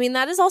I mean,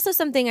 that is also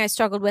something I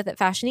struggled with at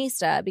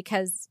Fashionista,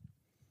 because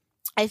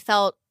I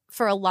felt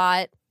for a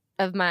lot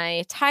of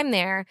my time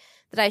there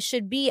that I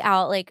should be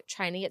out like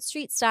trying to get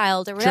street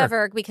styled or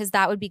whatever, because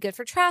that would be good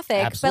for traffic.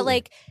 Absolutely. But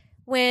like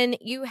when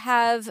you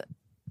have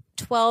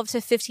 12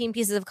 to 15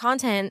 pieces of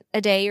content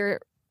a day you're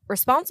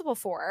responsible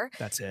for,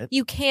 That's it.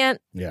 you can't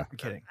I'm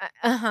kidding.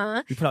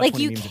 uh-huh You put out like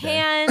 20 you memes a day.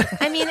 can't.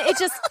 I mean, it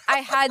just I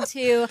had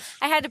to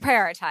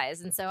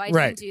prioritize, and so I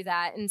Right. didn't do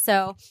that. And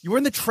so, You were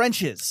in the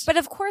trenches. but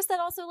of course that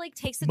also like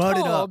takes a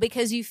Mudded toll up.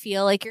 because you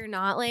feel like you're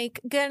not like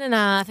good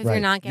enough if Right.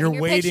 you're not getting You're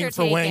your waiting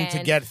picture for Wang to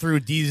taken. get through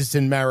Desus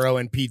and Mero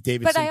and Pete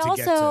Davidson But I to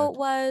get also to...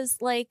 was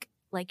like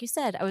you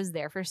said, I was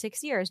there for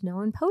 6 years. No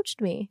one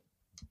poached me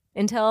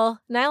until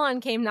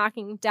Nylon came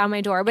knocking down my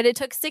door. But it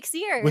took 6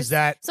 years. Was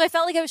that... So I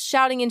felt like I was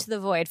shouting into the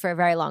void for a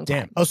very long time.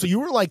 Damn. Oh, so you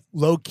were like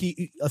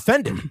low-key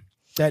offended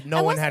that no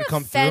I one wasn't had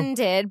come through?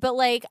 offended, but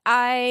like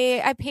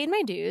I paid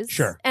my dues.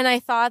 Sure. And I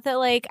thought that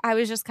like I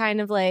was just kind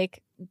of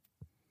like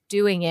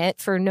doing it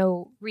for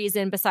no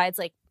reason besides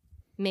like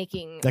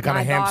making Like on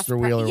my a boss hamster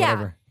wheel or yeah.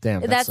 whatever.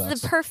 Damn, that That's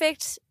sucks. the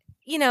perfect,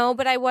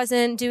 but I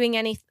wasn't doing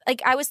any,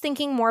 like I was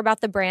thinking more about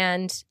the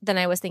brand than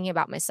I was thinking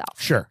about myself.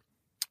 Sure.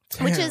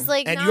 Which is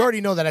like And not, you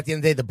already know that at the end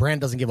of the day, the brand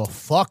doesn't give a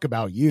fuck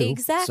about you.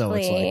 Exactly. So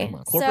it's like, come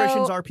on.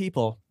 Corporations So- are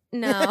people.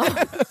 no.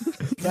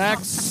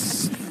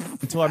 Facts.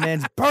 Until our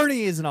man's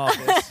Bernie is in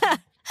office.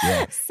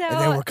 Yeah. So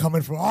And then we're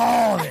coming for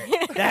all of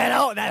it.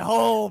 that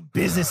whole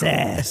business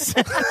ass.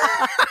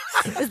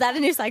 is that a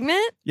new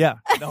segment? Yeah,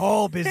 the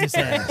whole business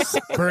ass.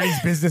 Bernie's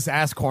business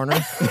ass corner.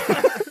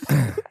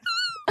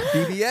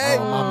 BBA.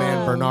 Oh, my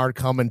man Bernard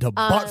coming to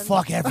butt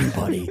fuck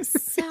everybody.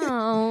 So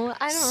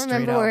I don't Straight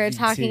remember out what we were VT.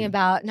 talking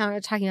about. Now we're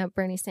talking about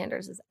Bernie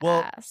Sanders'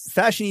 Well, ass.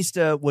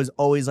 Fashionista was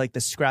always like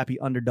the scrappy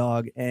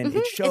underdog, and Mhm,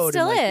 it showed. it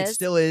still and, like, is. It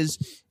still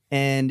is,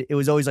 and it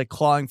was always like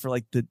clawing for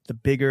like the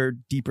bigger,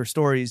 deeper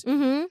stories.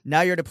 Mm-hmm.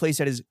 Now you're at a place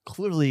that is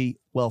clearly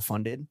well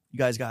funded. You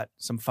guys got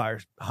some fire.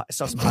 I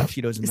saw some hot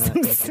Cheetos in the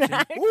kitchen.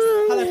 Snacks.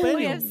 Jalapeno.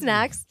 We have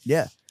snacks.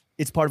 Yeah,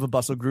 it's part of a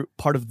bustle group.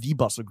 Part of the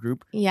bustle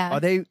group. Yeah.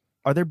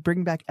 Are they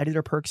bringing back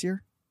editor perks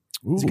here?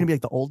 Is it gonna be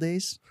like the old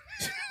days?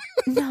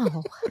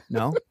 No.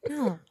 No.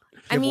 No. Do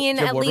I you mean,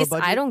 have at wardrobe least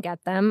budget? I don't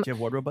get them. Do you have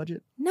wardrobe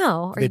budget?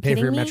 No. Are They you pay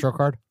kidding for your me? Metro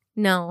card?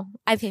 No.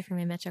 I pay for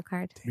my Metro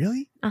card.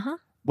 Really? Uh-huh.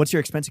 What's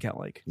your expense account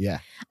like? Yeah.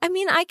 I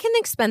mean, I can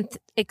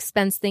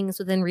expense things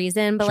within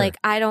reason, but Sure. like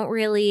I don't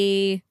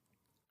really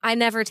I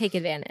never take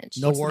advantage.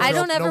 No wardrobe, I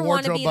don't no ever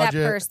want to wardrobe be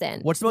budget. that person.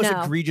 What's the most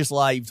No. egregious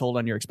lie you've told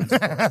on your expense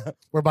account?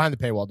 We're behind the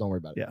paywall. Don't worry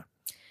about it. Yeah.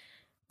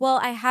 Well,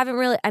 I haven't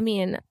really. I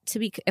mean,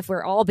 if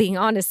we're all being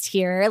honest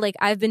here, like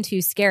I've been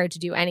too scared to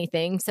do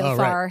anything so Oh, right.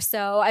 far.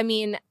 So, I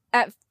mean,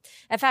 at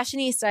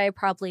Fashionista, I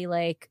probably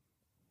like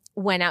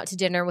went out to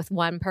dinner with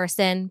one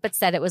person, but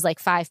said it was like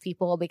 5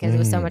 people because it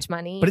was so much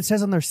money. But it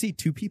says on their seat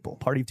 2 people,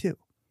 party of 2.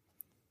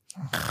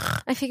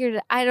 I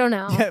figured, I don't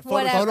know. Yeah,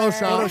 Whatever.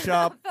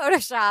 Photoshop.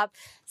 Photoshop.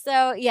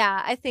 So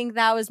yeah, I think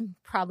that was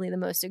probably the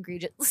most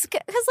egregious.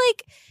 Because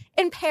like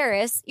in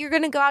Paris, you're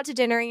going to go out to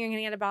dinner and you're going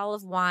to get a bottle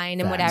of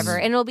wine and whatever,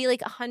 and it'll be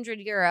like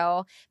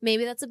 €100.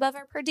 Maybe that's above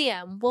our per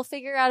diem. We'll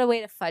figure out a way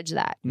to fudge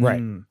that.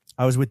 Right.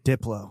 I was with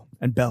Diplo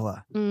and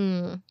Bella.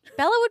 Bella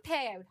would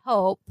pay, I would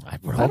hope. I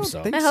would hope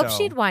so. think I hope so.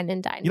 she'd wine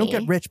and dine You don't me.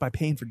 get rich by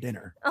paying for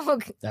dinner. Oh,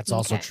 That's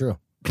also okay. true.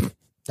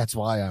 That's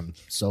why I'm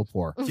so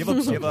poor. Do you have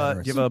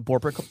a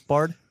Borbrick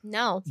bard?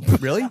 No,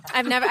 Really?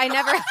 I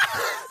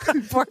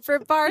never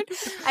Borford Bard.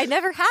 I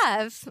never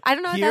have. I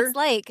don't know Here? what that's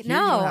like. Here you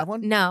don't have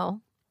one?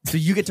 No, So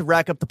you get to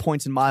rack up the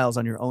points and miles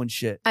on your own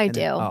shit. I and do.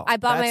 then- I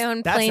bought my that's-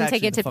 own that's plane actually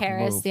ticket the to fucking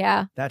Paris. move.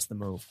 Yeah. That's the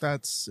move.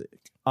 That's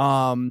sick.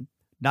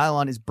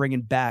 Nylon is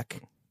bringing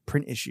back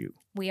print issue.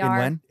 We In are.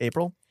 when?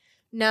 April?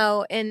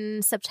 No,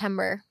 in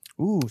September.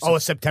 Ooh. Oh, a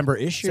September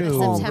issue.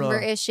 September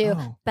issue.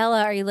 Oh.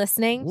 Bella, are you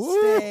listening?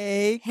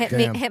 Steak.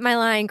 Damn. Hit my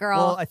line, girl.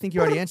 Well, I think you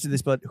already answered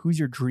this, but who's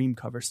your dream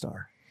cover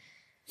star?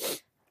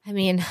 I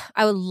mean,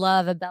 I would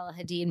love a Bella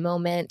Hadid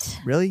moment.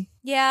 Really?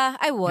 Yeah,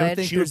 I You don't would.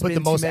 think She would there's put the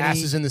been too most many-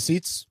 asses in the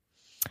seats.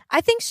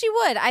 I think she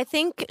would. I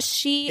think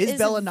she Is is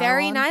Bella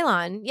very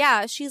nylon? nylon.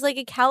 Yeah, she's like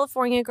a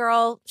California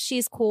girl.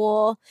 She's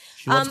cool.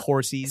 She loves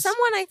horsies.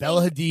 Someone I think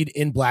Bella Hadid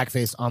in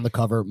blackface on the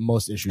cover,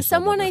 most issues. sold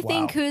Someone ever. I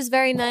think who's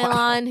very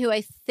nylon, who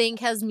I think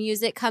has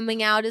music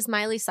coming out, is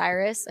Miley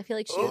Cyrus. I feel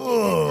like she would be a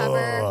good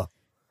cover. Ugh.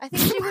 I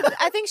think she would.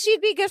 I think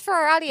she'd be good for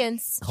our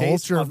audience.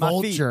 Culture on my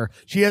feet. vulture.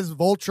 She has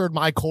vultured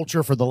my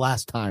culture for the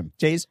last time.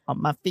 Jay's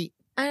on my feet.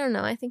 I don't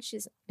know. I think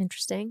she's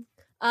interesting.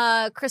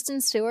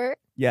 Kristen Stewart,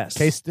 Yes.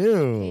 K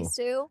Stew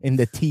Stu. in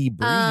the tea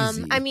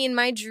breezy. I mean,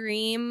 my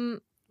dream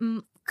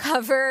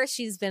cover.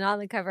 She's been on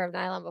the cover of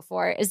Nylon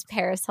before. Is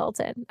Paris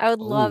Hilton? I would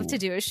love Ooh, to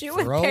do a shoot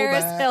with throwback.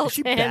 Paris Is Hilton. Is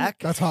she back?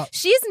 That's hot.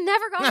 She's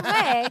never gone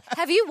away.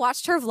 Have you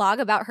watched her vlog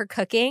about her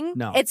cooking?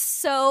 No. It's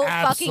so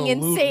fucking Absolutely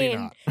insane.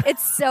 not.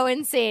 It's so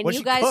insane. What'd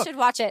You she guys cook? should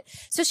watch it.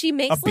 So she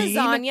makes A bean?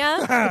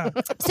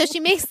 lasagna. So she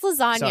makes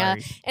lasagna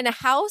Sorry. in a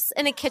house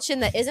in a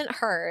kitchen that isn't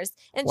hers.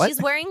 And What?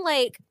 she's wearing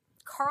like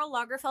Karl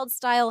Lagerfeld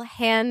style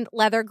hand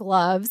leather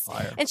gloves.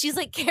 Fire. And she's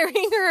like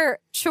carrying her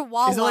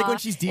chihuahua. Is it like when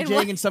she's in DJing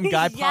one- and some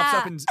guy pops Yeah.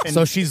 up and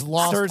So she's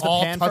lost stirs the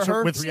all pan touch for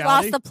her? with She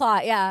reality. lost the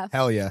plot, yeah.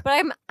 Hell yeah. But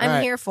I'm All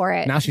right. here for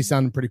it. Now she's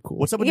sounding pretty cool.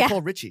 what's up with Yeah.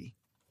 Nicole Richie?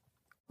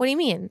 What do you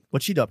mean?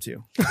 What's she up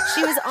to?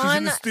 She was She's on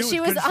in the stew she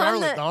with was Good on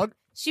Charlotte, the dog.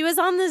 She was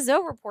on the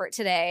Zoe Report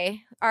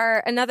today,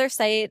 another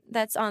site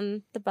that's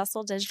on the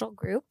Bustle Digital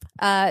Group.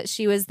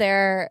 She was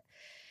their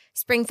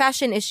spring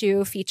fashion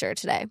issue feature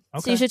today, so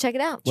Okay. you should check it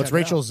out. What's Check it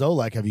Rachel Zoe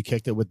like? Have you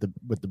kicked it with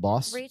the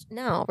boss?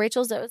 No,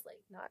 Rachel Zoe is like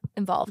not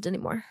involved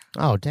anymore.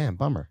 Oh damn,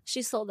 bummer.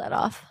 She sold that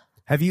off.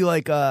 Have you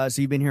like so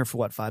you've been here for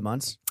what, 5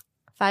 months?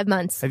 5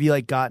 months. Have you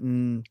like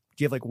do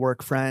you have like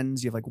work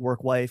friends? Do you have like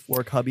work wife,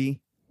 work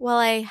hubby? Well,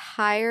 I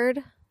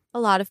hired a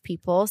lot of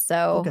people,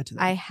 so We'll get to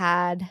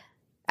that.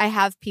 I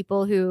have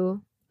people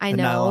who I The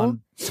know.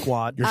 Nylon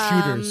squad. Your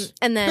shooters.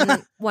 And then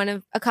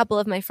a couple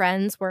of my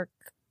friends work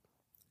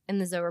in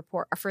the Zoe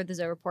Report or for the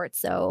Zoe Report.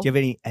 So Do you have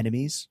any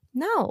enemies?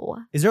 no,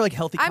 Is there like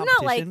healthy I'm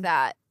competition? not like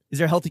that. Is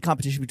there healthy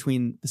competition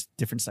between the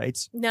different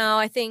sites? No,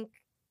 I think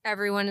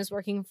everyone is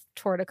working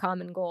toward a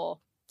common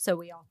goal, so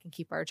we all can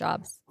keep our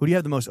jobs. Who do you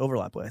have the most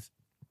overlap with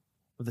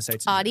the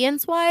sites? in here?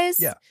 Audience wise,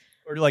 Yeah.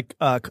 Or like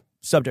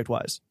subject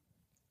wise?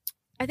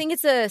 I think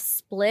it's a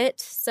split.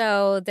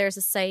 So there's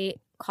a site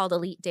called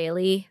Elite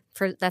Daily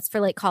that's for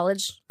like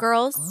college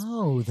girls,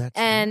 Oh, that's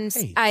and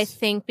right. I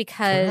think Forgot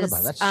because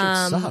about that.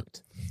 That shit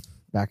sucked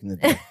back in the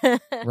day,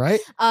 right?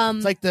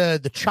 It's like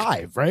the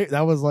chive, right?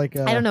 That was like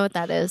I don't know what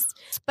that is,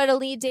 but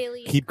Elite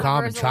Daily Keep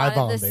calm and covers a lot chive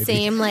on, of the baby.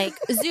 same like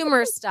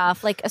Zoomer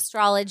stuff, like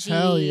astrology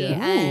Hell yeah.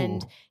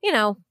 and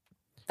Ooh.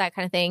 that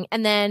kind of thing.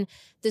 And then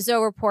the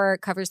Zoe Report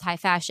covers high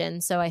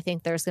fashion, so I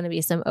think there's going to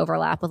be some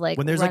overlap with like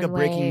When there's like a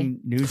runway. breaking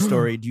news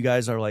story, do you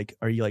guys are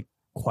you like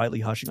quietly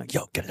hushing like,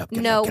 yo, get it up?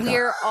 Get No, it up, get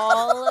it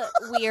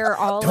up. we're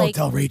all Don't like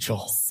tell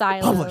Rachel.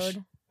 siloed, Publish.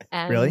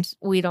 and Really?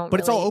 we don't. But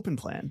it's all really- open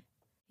plan.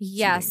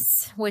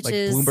 Yes, which Like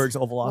is Bloomberg's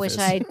Oval Office. which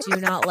I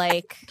do not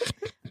like.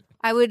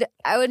 I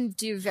would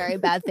do very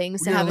bad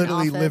things to We are have an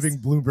literally office. living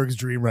Bloomberg's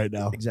dream right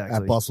now. Exactly.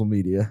 At Bustle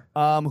Media.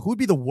 Who would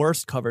be the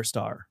worst cover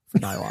star for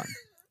Nylon?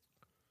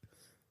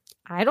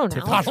 I don't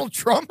know. Donald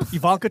Trump.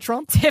 Ivanka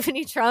Trump?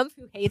 Tiffany Trump,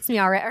 who hates me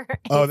already.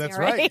 Oh, that's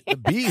right. The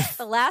beef.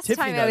 The last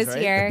Tiffany time I does, was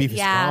right? here, The beef is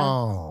yeah,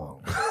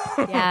 strong.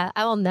 yeah,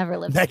 I will never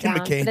live that Meghan down,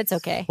 McCain. but it's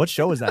okay. What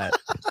show was that?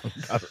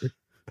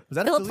 Was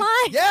that a Philip Philly-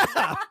 Pine.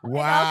 Yeah.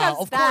 Wow. comes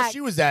Of back. course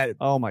she was at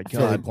Oh my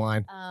Philly god.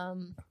 Pine. I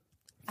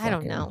don't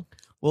Fucking- know.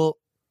 Well,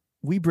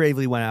 we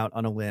bravely went out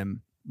on a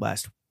limb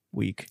last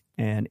week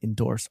and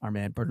endorsed our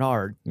man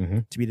Bernard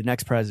Mhm. to be the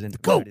next president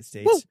of the Go. United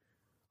States.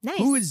 Nice.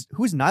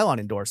 Who is Nylon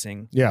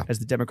endorsing Yeah. as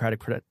the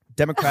Democratic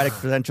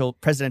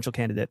presidential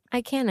candidate?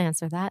 I can't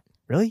answer that.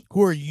 Really?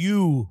 Who are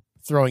you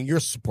throwing your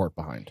support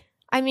behind?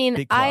 I mean,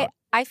 Big clout.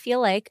 I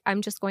feel like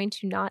I'm just going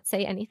to not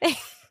say anything.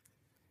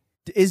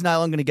 Is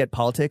nylon going to get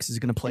politics? Is it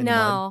going to play in the mud?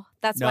 No,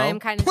 that's why No? I'm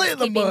kind of Play just in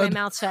the keeping my mud.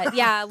 mouth shut.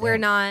 Yeah, we're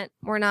not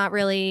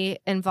really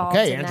involved.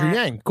 Okay, in Andrew that.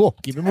 Yang. Cool.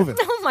 Keep it moving.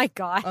 Oh my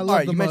god. I All love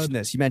right, the you mud.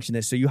 mentioned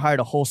this. So you hired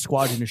a whole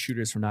squadron of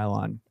shooters from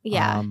Nylon.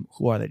 Yeah.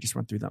 Who are they? Just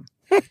run through them.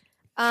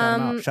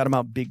 Shout them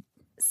out. Big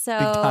So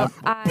time.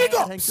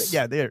 I,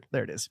 Yeah, there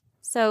it is.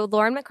 so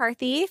Lauren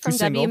McCarthy from Who's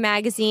W single?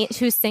 Magazine,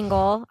 who's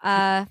single,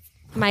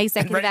 my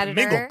executive Ready to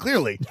editor. mingle,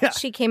 clearly.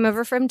 She came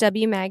over from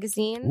W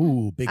Magazine.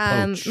 Ooh, big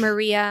poach.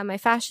 Maria, my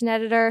fashion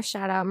editor,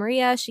 shout out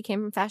Maria. She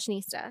came from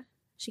Fashionista.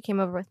 She came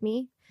over with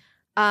me.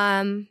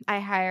 I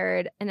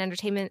hired an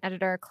entertainment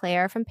editor,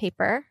 Claire from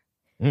Paper.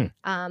 Mm.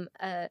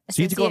 So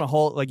you had to go on a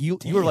whole you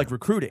were like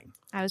recruiting.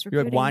 I was You're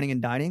recruiting. like whining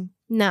and dining.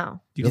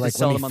 No, You You're get like, to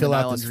sell let them me on fill the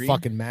out Nylon this Dream?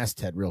 fucking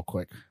masthead real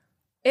quick.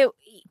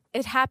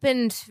 it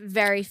happened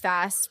very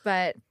fast,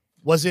 but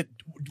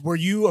Were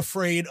you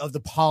afraid of the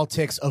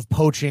politics of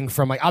poaching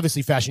from, like,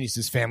 obviously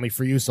Fashionista's family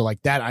for you, so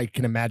like that I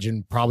can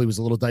imagine probably was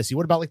a little dicey.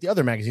 What about like the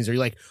other magazines? Are you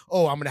like,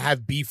 oh, I'm gonna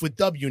have beef with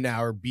W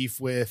now or beef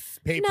with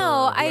Paper?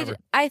 no, or whatever?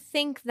 I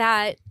think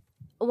that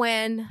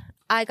when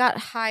I got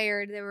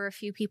hired, there were a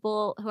few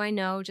people who I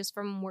know just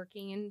from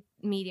working in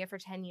media for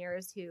 10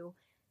 years who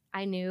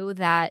I knew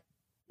that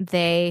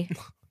they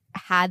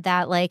had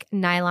that like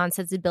nylon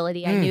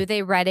sensibility. I knew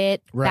they read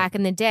it Right. back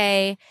in the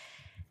day,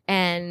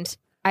 and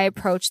I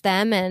approached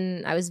them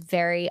and I was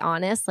very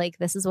honest. Like,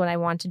 this is what I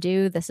want to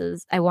do.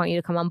 I want you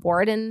to come on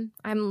board. And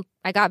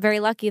I got very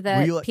lucky that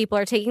Were you like- people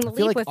are taking the I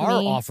feel leap like with our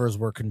me. offers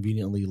were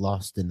conveniently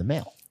lost in the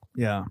mail.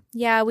 Yeah.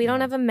 Yeah, we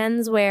don't have a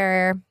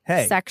menswear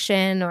Hey,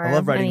 section or I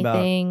love writing about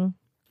anything.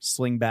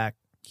 slingback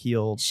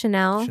heel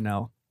Chanel.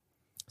 Chanel.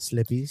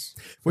 Slippies.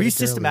 Were you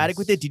systematic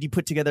with it? Did you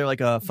put together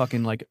like a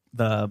fucking like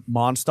the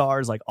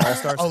Monstars, like All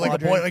Stars? Oh,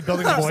 like a boy, like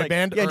building a boy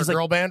band yeah, or just a like,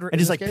 girl band, and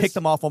just like pick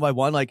them off one by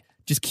one, like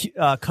just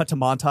cut to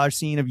montage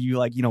scene of you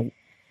like You running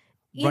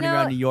know,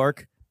 around New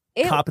York,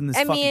 copping this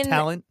fucking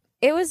talent.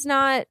 It was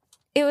not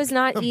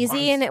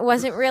easy, and it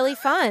wasn't really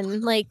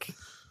fun. Like,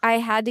 I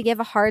had to give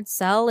a hard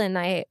sell, and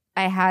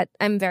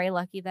I'm very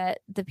lucky that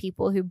the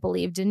people who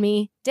believed in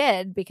me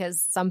did,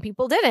 because some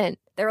people didn't.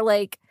 They're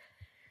like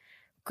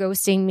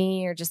ghosting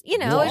me or just,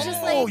 it's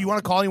just like, you want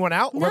to call anyone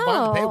out? We're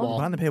behind the No. paywall.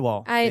 Behind the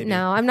paywall. baby.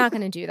 no, I'm not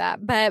going to do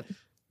that. But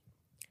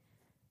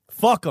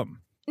Fuck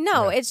them.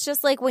 no, it's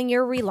just like when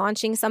you're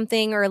relaunching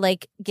something or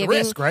like It's a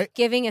risk, right?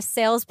 giving a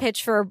sales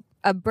pitch for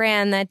a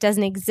brand that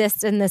doesn't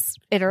exist in this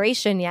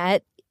iteration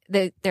yet,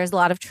 there's a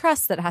lot of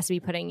trust that has to be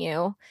put in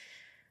you.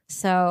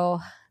 So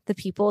the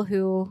people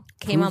who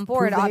came on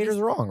board, Prove the haters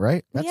wrong,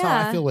 right? That's how I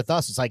Yeah. feel with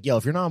us. It's like, yo,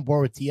 if you're not on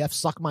board with TF,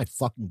 suck my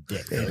fucking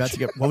dick. You're bitch. about to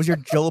get, what was your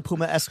Joe La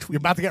Puma-esque tweet? You're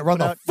about to get run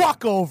the Put out-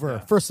 fuck over.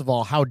 First of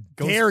all, how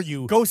dare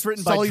you Ghost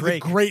written by sully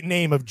Drake. the great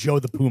name of Joe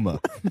the Puma?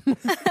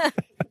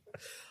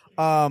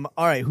 All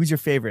right, who's your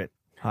favorite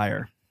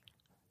hire?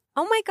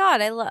 oh my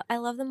god, I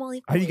love them all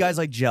equally. Are you guys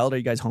like gelled? Are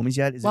you guys homies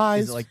yet? Is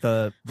Lies. it like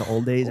the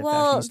old days? At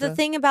Well, Fashionista? the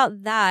thing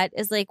about that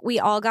is like we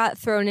all got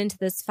thrown into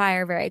this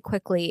fire very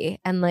quickly,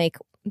 and like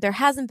there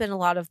hasn't been a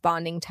lot of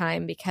bonding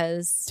time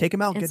because Take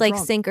him out. it's get like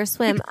drunk. sink or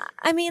swim.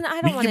 I mean, I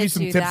We don't can want give to you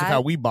some do tips that. of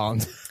how we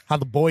bond, how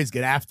the boys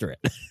get after it.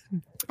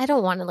 I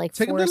don't want to like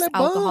Take 'em to force Le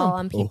alcohol Bon.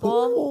 on people.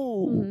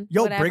 Ooh.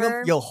 Yo, bring them.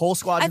 Whatever. Yo, whole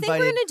squad's I think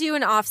invited. we're gonna do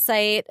an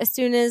offsite as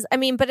soon as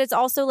but it's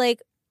also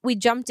like we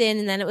jumped in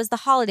and then it was the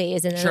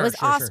holidays and then Sure, it was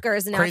sure, sure.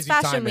 Oscars and now Crazy it's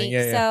Fashion timing. Week.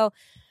 Yeah, yeah. So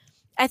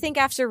I think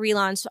after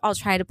relaunch, I'll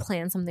try to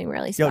plan something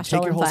really Yo, special take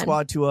your and whole fun.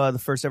 squad to the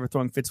first ever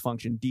Throwing Fits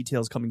function.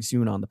 Details coming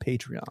soon on the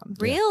Patreon.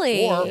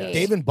 Really? Or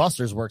Dave and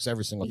Buster's works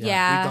every single time.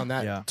 Yeah. We've done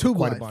that Yeah. Two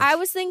quite a blind.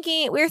 bunch.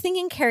 we were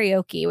thinking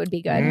karaoke would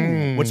be good.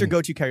 Mm. What's your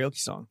go-to karaoke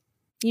song?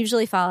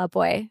 Usually Fall Out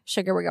Boy,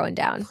 Sugar We're Going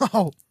Down.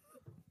 Oh,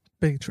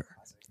 big trip.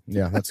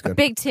 Yeah, that's good.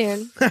 Big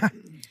tune.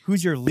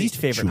 Who's your least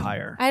favorite tune.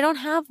 hire? I don't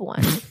have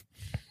one.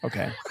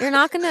 Okay, You're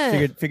not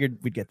gonna. figured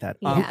we'd get that.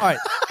 Yeah. All right,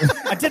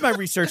 I did my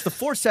research. The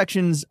 4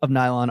 sections of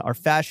Nylon are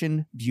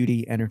fashion,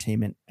 beauty,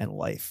 entertainment, and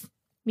life.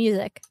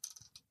 Music.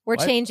 We're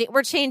What? changing.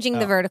 We're changing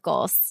the Oh.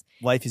 verticals.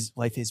 Life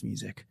is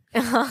music.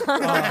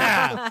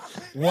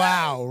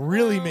 Wow,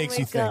 really Oh makes my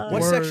you think. God.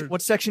 What Word. section?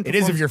 What section? It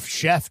is if performs- you're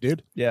chef,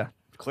 dude. Yeah,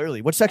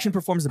 clearly. What section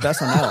performs the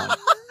best on Nylon?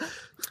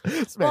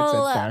 This man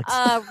well, said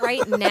facts.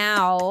 right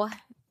now,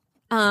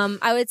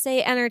 I would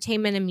say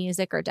entertainment and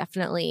music are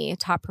definitely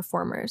top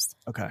performers.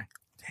 Okay,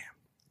 damn.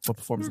 What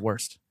performs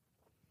worst?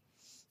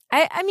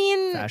 I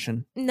mean,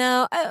 Fashion.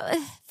 no,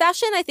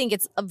 fashion. I think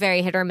it's a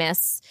very hit or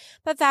miss,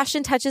 but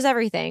fashion touches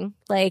everything.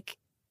 Like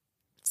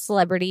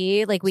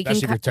celebrity, like we Especially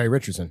if can. you're Terry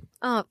Richardson.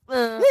 Oh,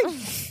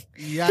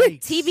 Yikes.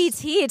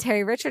 TBT,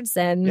 Terry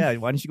Richardson, Yeah,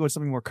 why don't you go with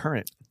something more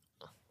current?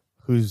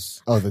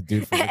 Who's the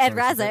dude from Ed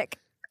Razek.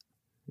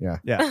 Yeah.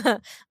 Yeah,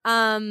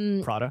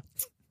 Prada.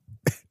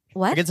 I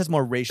What? guess that's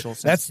more racial.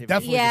 That's sensitivity.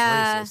 definitely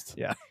Yeah. just racist.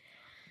 Yeah.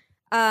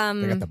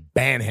 They got the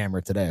band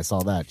hammer today. I saw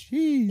that.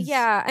 Jeez.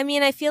 Yeah, I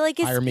mean, I feel like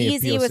it's Hire me at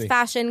easy with POC.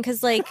 fashion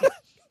because, like,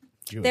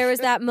 Jewish. there was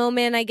that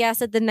moment, I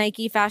guess, at the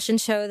Nike fashion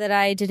show that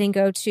I didn't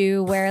go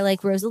to where,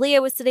 like, Rosalia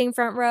was sitting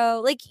front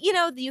row. Like, you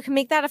can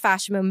make that a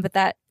fashion moment, but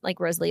that, like,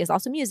 Rosalia is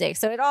also music.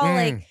 So it all,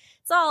 like,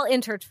 It's all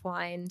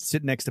intertwined.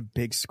 Sitting next to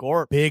Big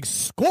Scorp Big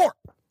Scorp.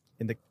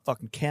 in the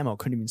fucking camo.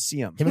 Couldn't even see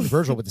him. Him and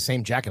Virgil with the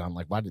same jacket on.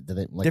 Like, why did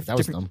they? Like, that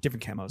was dumb.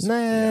 Different camos. Nah,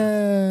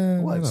 It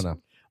I was. don't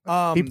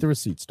know. Keep the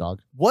receipts,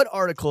 dog. What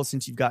article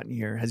since you've gotten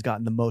here has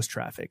gotten the most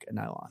traffic at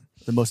Nylon?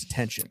 The most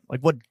attention? Like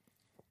what?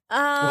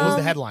 What was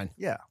the headline?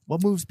 Yeah.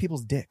 What moves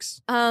people's dicks?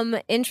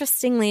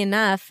 Interestingly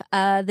enough,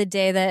 the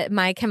day that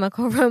My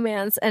Chemical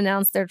Romance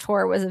announced their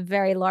tour was a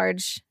very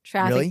large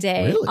traffic Really?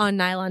 day Really? on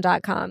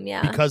Nylon.com.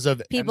 Yeah. Because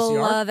of People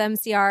MCR? love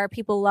MCR.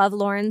 People love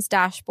Lauren's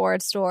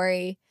dashboard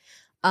story.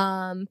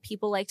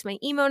 People liked my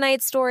emo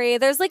night story.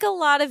 There's like a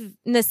lot of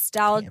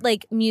nostalgia, Damn.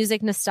 like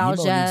music Emo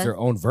nostalgia. needs their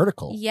own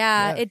vertical.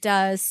 Yeah, it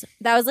does.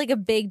 That was like a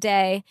big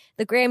day.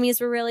 The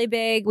Grammys were really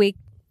big. We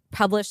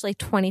published like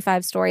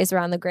 25 stories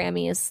around the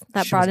Grammys.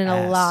 That She brought was in a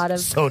ass. lot of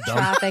So dumb.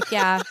 traffic.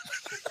 Yeah.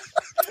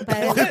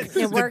 But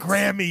it worked.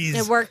 Grammys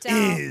It worked out.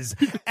 is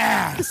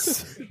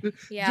ass.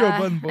 Yeah. Joe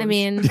Budden voice. I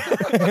mean, so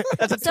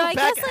I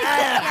guess like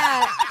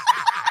yeah.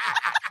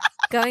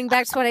 Going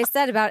back to what I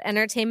said about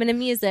entertainment and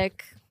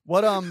music.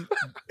 What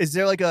is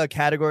there like a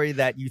category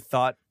that you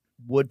thought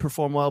would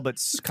perform well,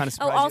 but kind of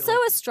Oh, also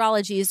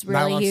astrology is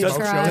really Nylon huge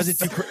smoke for shows. us.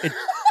 does it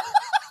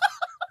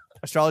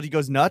astrology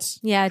goes nuts?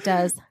 Yeah, it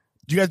does.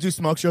 Do you guys do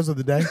smoke shows of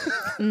the day?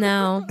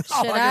 No, should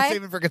I can I?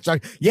 save it for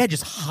construction. Yeah,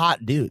 just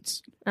hot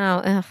dudes. Oh,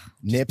 ugh.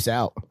 Nips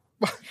out.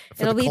 For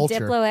It'll the be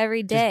culture. Diplo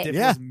every day. Diplo's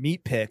Yeah.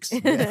 meat picks.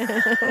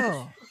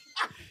 Oh.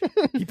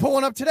 He put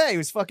one up today. He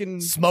was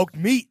fucking Smoked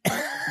meat.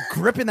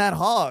 gripping that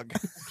hog.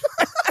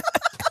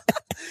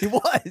 He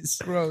was.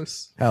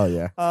 Gross. Hell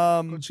yeah.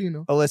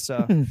 Cochino.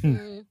 Alyssa,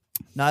 Mm.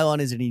 Nylon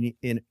is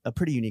in a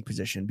pretty unique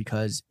position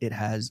because it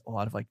has a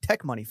lot of like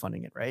tech money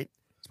funding it, right?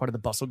 It's part of the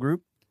Bustle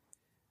Group.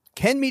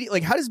 Can media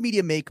how does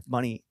media make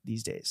money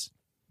these days?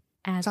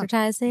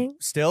 Advertising.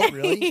 Still,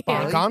 really? Yeah.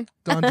 Really? Con?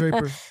 Don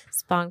Draper.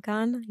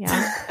 SpawnCon.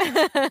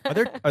 Yeah.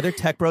 Are there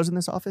tech bros in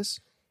this office?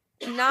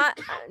 not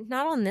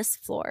on this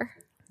floor.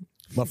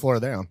 What floor are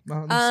they on?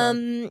 Not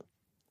on this side.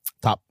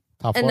 Top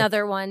floor?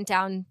 Another one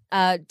down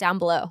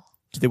below.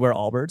 Do they wear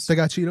Allbirds? They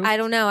got Cheetos. I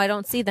don't know. I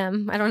don't see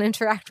them. I don't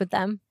interact with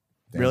them.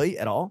 Really?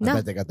 At all? I No.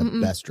 bet they got the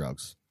Mm-mm. best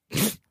drugs.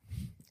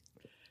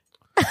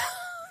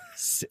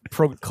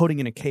 Coating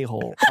in a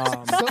K-hole.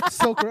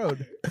 Silk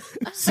Road.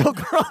 So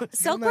gross.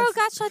 Silk Road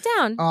got shut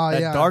down. That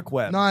Yeah. dark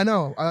web. No, I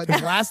know.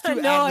 The last two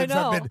No, I ad-libs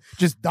have know. been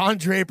just Don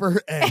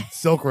Draper and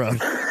Silk Road.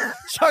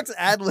 Chuck's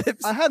ad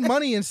libs. I had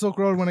money in Silk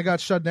Road when it got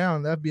shut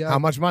down. The FBI. How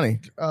much money?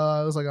 It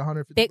was like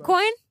 150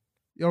 Bitcoin?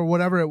 or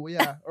whatever.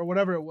 Or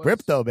whatever it was.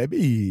 Crypto,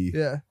 baby.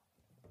 Yeah.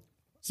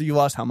 So you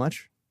lost how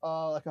much?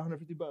 Like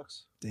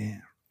 $150.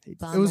 Damn. It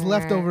was Bummer.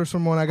 leftovers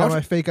from when I got How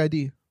my fake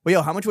ID. Well,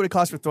 yo, how much would it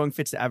cost for throwing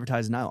fits to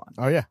advertise Nylon?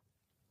 Oh, yeah.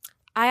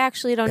 I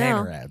actually don't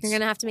know. Banner ads. You're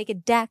gonna have to make a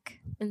deck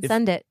and If-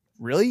 send it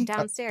Really?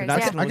 downstairs. They're not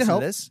Yeah. just gonna I can listen to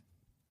help. this?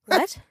 What? They're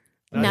not just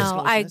No,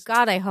 gonna listen to this?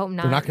 God, I hope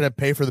not. They're not going to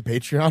pay for the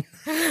Patreon?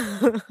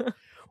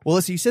 Well,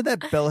 listen, you said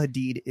that Bella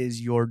Hadid is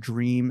your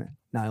dream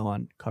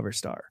Nylon cover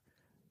star.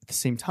 At the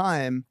same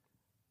time,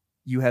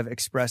 you have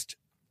expressed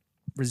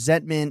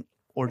resentment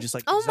or just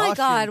like Oh my exhaustion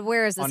God,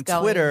 where is this on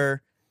going?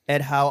 Twitter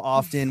at how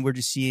often we're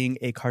just seeing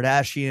a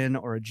Kardashian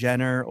or a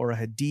Jenner or a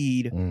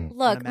Hadid.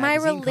 Look, on a my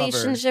magazine cover.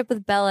 relationship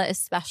with Bella is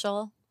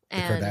special, The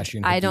and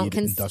Kardashian I don't. Hadid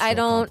industrial I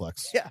don't.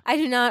 complex. Yeah. I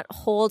do not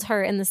hold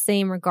her in the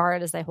same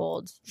regard as I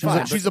hold.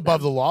 She's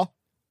above the law.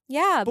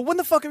 Yeah, But when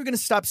the fuck are we going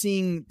to stop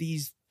seeing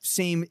these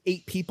same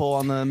 8 people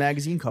on the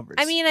magazine covers?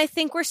 I mean, I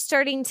think we're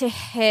starting to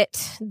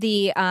hit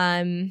the.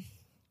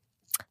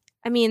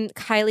 I mean,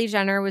 Kylie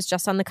Jenner was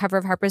just on the cover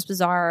of Harper's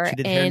Bazaar She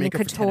did hair and in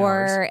makeup for 10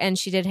 couture, hours. and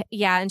she did,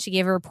 and she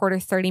gave a reporter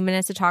 30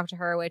 minutes to talk to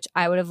her, which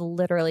I would have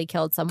literally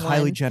killed someone.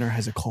 Kylie Jenner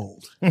has a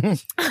cold.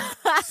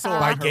 Sore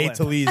By on her Gay lip.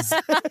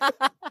 Talese.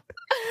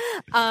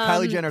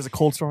 Kylie Jenner has a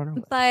cold sore on her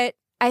lip. But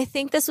I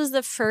think this was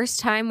the first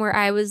time where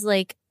I was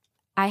like,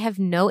 I have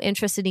no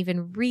interest in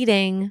even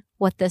reading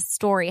what this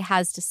story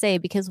has to say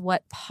because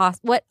what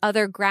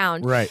other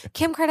ground? Right.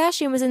 Kim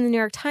Kardashian was in the New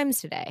York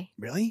Times today.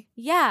 Really?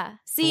 Yeah.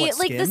 See, what,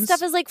 like this Skims?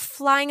 stuff is like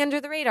flying under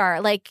the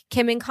radar. Like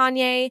Kim and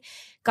Kanye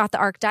got the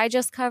Arc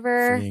Digest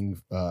cover. Freeing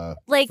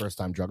Like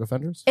first-time drug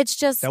offenders. it's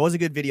just, That was a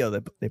good video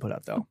that they put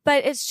out, though.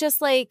 but it's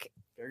just like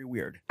Very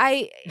weird.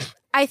 I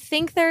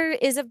think there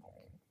is a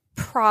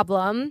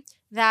problem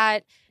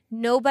that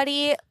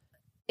nobody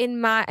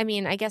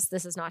I guess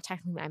this is not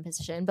technically my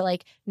position, but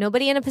like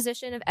nobody in a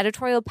position of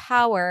editorial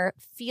power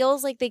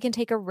feels like they can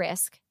take a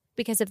risk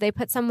because if they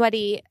put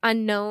somebody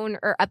unknown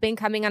or up and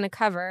coming on a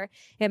cover,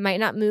 it might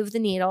not move the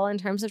needle in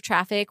terms of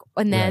traffic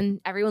and then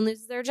everyone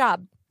loses their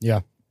job. Yeah.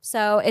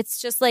 So it's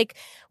just like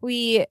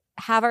we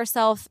have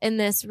ourselves in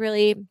this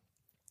really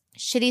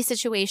shitty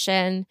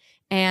situation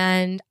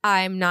and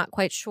I'm not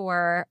quite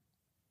sure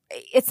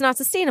it's not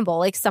sustainable.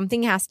 Like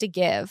something has to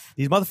give.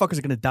 These motherfuckers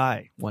are going to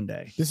die one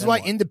day. This is Then why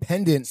what?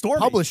 independent Stormy.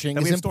 publishing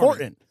Then we is have Stormy.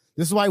 important.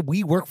 This is why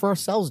we work for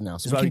ourselves now,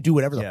 so That's we why can we- do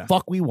whatever the yeah.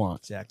 fuck we want,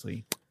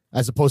 Exactly.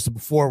 as opposed to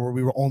before where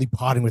we were only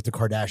potting with the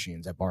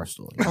Kardashians at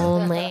Barstool. you know?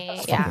 Only. It's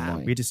fucking Yeah.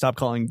 annoying. We had to stop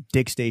calling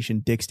Dick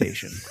Station Dick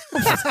Station.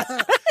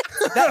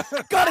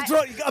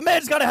 A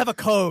man's got to have a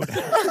code.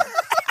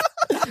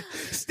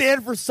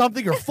 stand for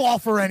something or fall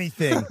for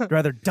anything. I'd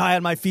rather die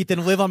on my feet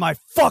than live on my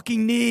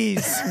fucking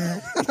knees.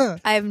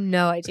 I have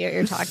no idea what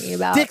you're talking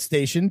about.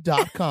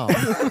 Dickstation.com.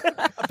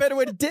 A better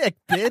way to dick,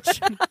 bitch.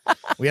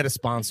 We had a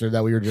sponsor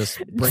that we were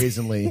just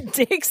brazenly.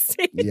 Dick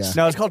Station. Yeah.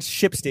 No, it's called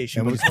Ship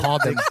Station. And we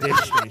called them Dick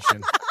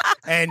Station.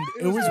 And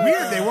it was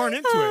weird. They weren't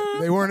into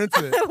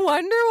it. I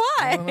wonder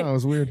I don't why. know. It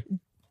was weird.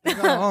 They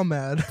got all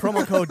mad.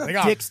 Promo code They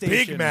got Dick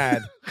Station. big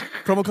mad.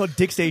 Promo code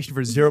Dick Station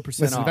for 0%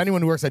 Listen, off. if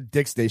anyone who works at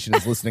Dick Station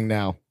is listening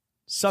now,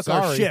 Suck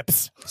our Sorry.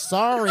 ships.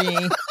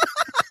 sorry.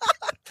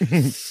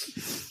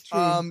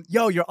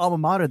 Yo, your alma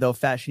mater though,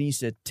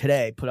 Fashionista,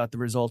 today put out the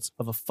results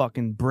of a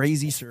fucking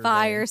brazy survey.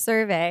 Fire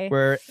survey.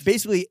 Where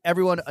basically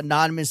everyone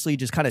anonymously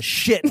just kind of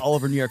shit all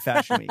over New York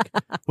Fashion Week.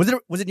 Was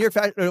it New York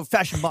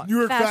Fashion Month? New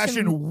York Fashion-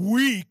 Fashion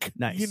Week.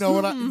 Nice. You know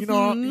what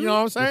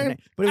I'm saying?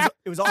 But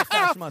it was all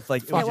Fashion Month.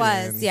 Like It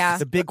was, yeah.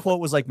 The big quote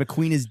was like,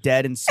 "McQueen is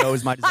dead, and so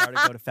is my desire to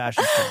go to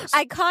fashion shows."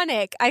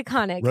 Iconic.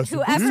 Rest in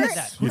Whoever.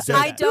 peace. Who said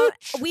I that? don't.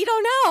 We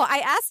don't know.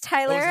 I asked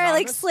Tyler. was I like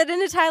anonymous? slid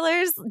into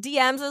Tyler's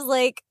DMs. I was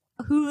like,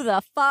 "Who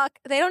the fuck?"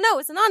 They don't know.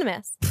 It's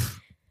anonymous.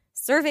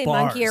 Survey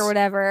Monkey or Bars.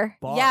 whatever.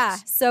 Bars. Yeah,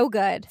 so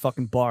good.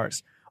 Fucking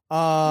bars.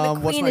 What's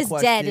McQueen my is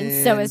dead, and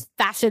so question? is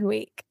Fashion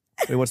Week.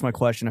 Wait, what's my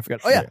question? I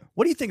forgot. Oh yeah.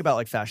 What do you think about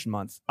like Fashion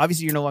Month?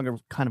 Obviously, you're no longer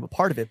kind of a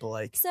part of it, but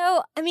like,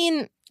 So, I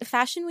mean,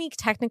 Fashion Week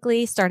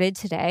technically started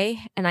today,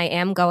 and I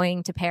am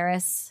going to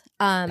Paris.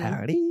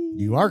 parody.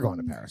 You are going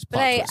to Paris. But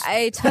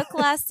I took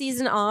last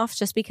season off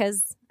just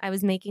because I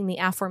was making the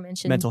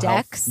aforementioned Mental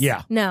health. decks.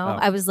 Yeah. No, Oh.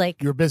 I was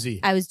like, You're busy.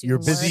 I was doing You're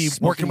busy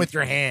work. working with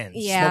your hands.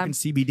 Yeah. Smoking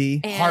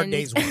CBD. Hard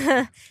days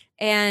work.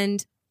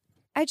 And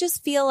I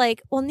just feel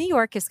like, well, New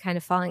York is kind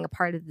of falling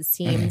apart at the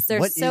seams. There's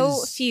What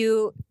so is-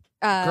 few.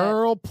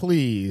 Girl,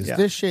 please. Yeah.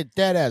 This shit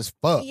dead as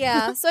fuck.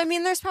 Yeah. So, I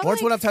mean, there's probably.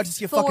 Lawrence like went uptown to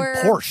see a fucking four-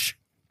 Porsche.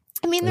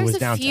 I mean, It there's was a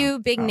downtown. few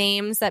big Oh.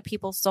 names that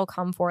people still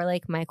come for,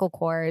 like Michael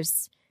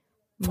Kors,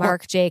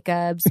 Marc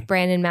Jacobs,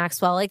 Brandon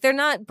Maxwell. Like, they're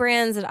not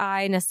brands that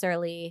I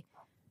necessarily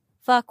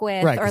fuck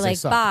with Right, or 'cause they like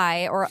suck.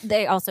 buy, or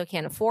they also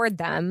can't afford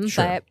them.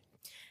 Sure. But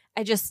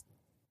I just,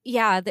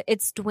 yeah,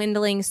 it's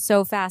dwindling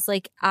so fast.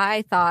 Like,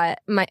 I thought,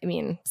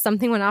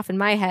 something went off in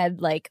my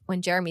head. Like,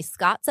 when Jeremy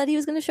Scott said he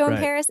was going to show in Right.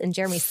 Paris, and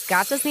Jeremy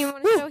Scott doesn't even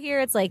want to show here.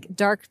 It's like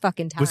dark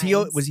fucking times. He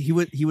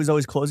was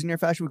always closing their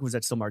Fashion Week? Or was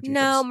that still Marc Jacobs?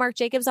 No, Marc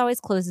Jacobs always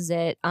closes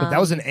it. But that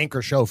was an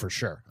anchor show for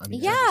sure. I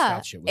mean, Jeremy Yeah,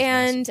 Scott shit was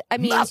and massive. I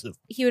mean, Massive.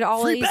 he would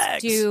always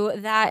bags. do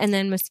that, and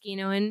then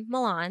Moschino in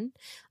Milan.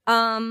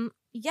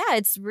 Yeah,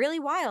 it's really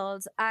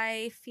wild.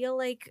 I feel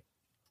like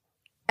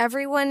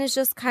everyone is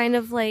just kind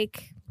of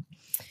like,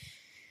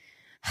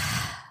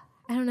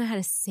 I don't know how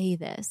to say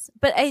this,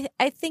 but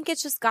I think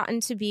it's just gotten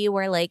to be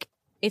where, like,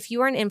 if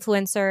you are an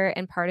influencer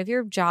and part of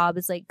your job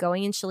is like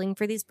going and chilling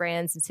for these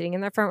brands and sitting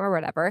in their front or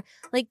whatever,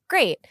 like,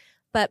 great.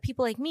 But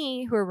people like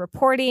me who are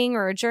reporting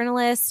or a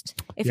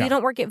journalist, if Yeah. you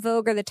don't work at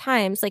Vogue or the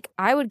Times, like,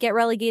 I would get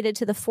relegated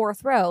to the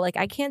fourth row. Like,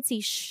 I can't see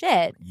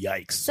shit.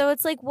 Yikes. So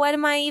it's like, what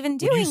am I even Would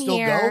doing you still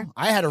here? go?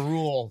 I had a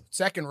rule,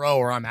 second row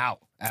or I'm out.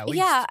 At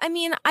least. Yeah, I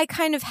mean, I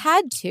kind of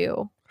had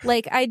to.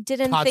 Like, I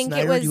didn't Todd think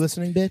Snyder, it was. you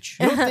listening, bitch?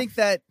 You don't think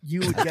that you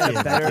would get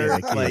a better,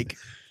 like,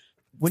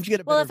 wouldn't you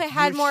get a better Well, if I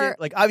had viewership? more-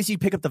 Like, obviously you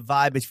pick up the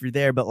vibe if you're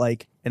there, but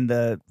like, in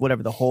the,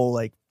 whatever, the whole,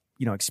 like,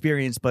 you know,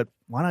 experience, but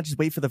why not just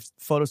wait for the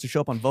photos to show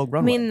up on Vogue I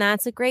Runway? mean,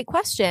 that's a great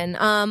question.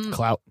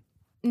 Clout.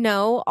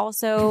 No,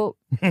 also,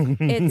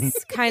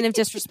 it's kind of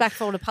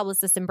disrespectful to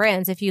publicists and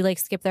brands if you like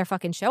skip their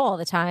fucking show all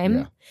the time.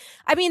 Yeah.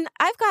 I mean,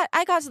 I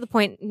got to the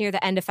point near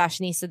the end of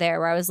Fashionista there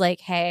where I was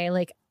like, hey,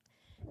 like,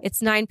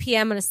 it's 9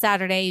 p.m. on a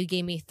Saturday. You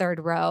gave me third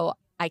row.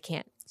 I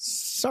can't.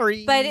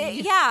 Sorry. But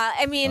yeah,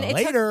 I mean,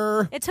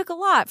 Later. it took a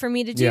lot for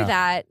me to do Yeah.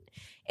 that.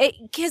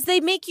 Because they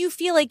make you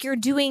feel like you're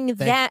doing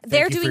that. thank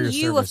They're you for doing your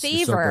you a service.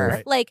 You're so favor.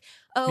 great. Like,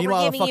 oh,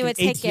 Meanwhile, we're the giving you a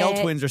fucking ticket.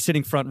 ATL twins are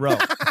sitting front row.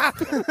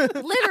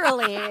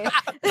 Literally.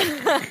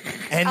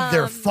 And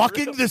they're Um,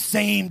 fucking the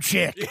same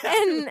chick.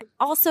 And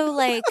also,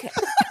 like,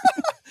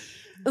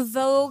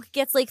 Vogue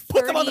gets like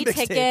Put them on 30 the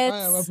mixtape. tickets.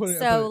 I'll put it-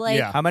 So, like,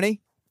 Yeah. How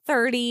many?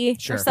 30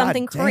 Sure. or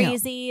something God damn.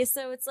 crazy.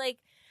 So it's like,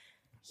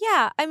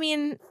 yeah, I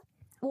mean,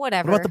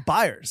 whatever. What about the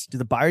buyers? Do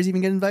the buyers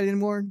even get invited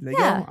anymore? Do they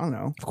Yeah. go? I don't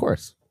know. Of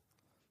course.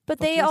 But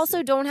they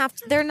also don't have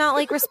to, they're not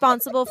like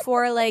responsible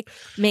for like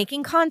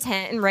making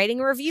content and writing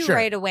a review Sure.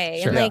 right away.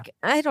 Sure. And Yeah. like,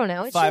 I don't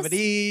know. It's 5 just, of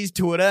these,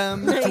 2 of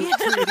them, 2 of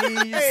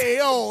these. Hey,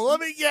 yo, let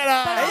me get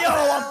a. Hey, yo,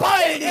 I'm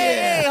buying it.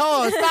 Hey,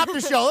 hold on, stop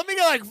the show. Let me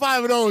get like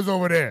 5 of those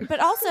over there.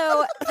 But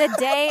also, the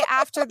day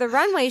after the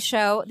runway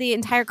show, the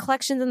entire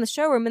collection's in the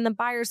showroom, and the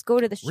buyers go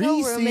to the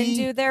showroom and Reese.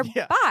 do their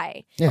Yeah.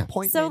 buy. Yeah.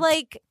 So,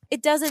 like,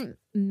 it doesn't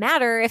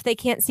matter if they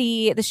can't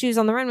see the shoes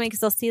on the runway because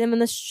they'll see them in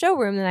the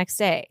showroom the next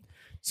day.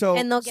 So,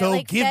 And they'll get, So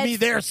like, give fed- me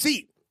their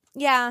seat.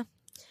 Yeah.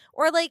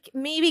 Or, like,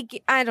 maybe,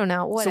 I don't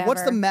know, whatever. so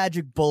what's the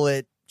magic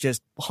bullet,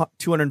 just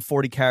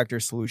 240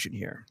 character solution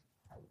here?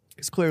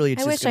 Because clearly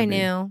it's I just wish I gonna be-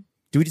 knew.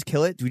 Do we just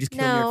kill it? Do we just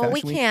kill New York No, Fashion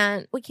we Week?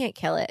 can't. We can't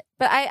kill it.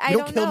 But I You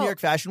don't don't kill know. New York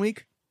Fashion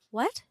Week?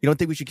 What? You don't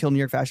think we should kill New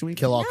York Fashion Week?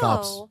 Kill all No,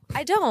 cops.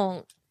 I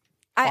don't.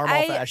 Arm all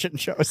I fashion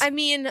shows.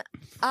 mean,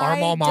 Arm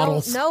I all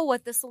models. don't know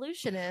what the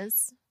solution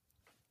is.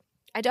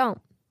 I don't.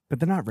 But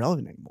they're not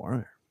relevant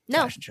anymore. No.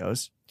 Fashion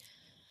shows.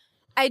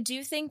 I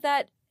do think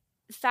that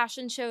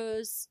fashion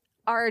shows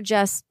are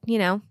just,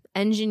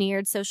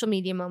 engineered social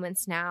media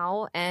moments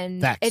now. And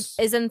Facts.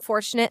 it is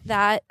unfortunate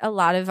that a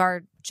lot of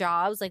our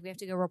jobs, like we have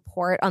to go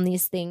report on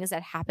these things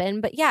that happen.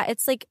 But yeah,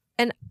 it's like,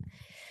 and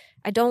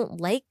I don't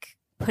like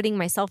putting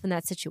myself in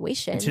that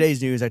situation. In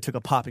today's news, I took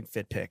a popping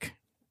fit pic.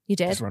 You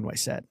did? As Runway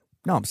said.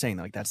 No, I'm saying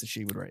like that's what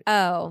she would write.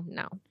 Oh,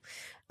 no.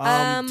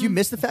 Do you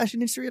miss the fashion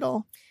industry at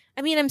all?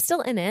 I mean, I'm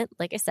still in it.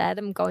 Like I said,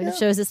 I'm going Yeah. to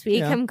shows this week.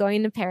 Yeah. I'm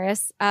going to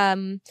Paris.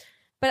 But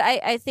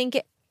I think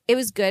it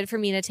was good for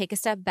me to take a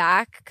step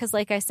back because,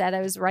 like I said,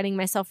 I was running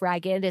myself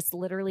ragged. It's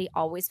literally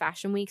always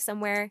Fashion Week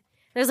somewhere.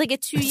 There's like a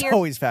 2-year. It's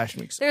always Fashion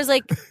Week. There's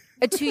like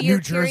a 2-year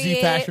New Jersey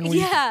period. Fashion Week,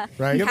 Yeah.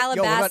 right? Yo, what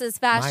about Calabasas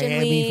Fashion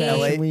Miami Week. Fashion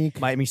LA, Week.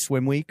 Miami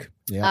Swim Week.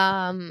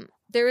 Yeah.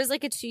 There was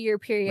like a 2-year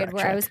period Back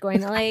where check. I was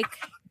going to like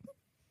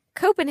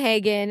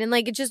Copenhagen and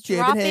like just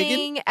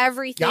dropping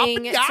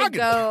everything to Copenhagen.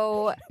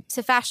 go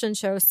to fashion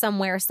shows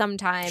somewhere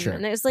sometime. Sure.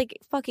 And it was like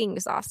fucking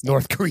exhausting.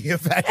 North Korea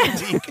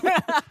Fashion Week.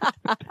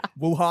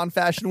 Wuhan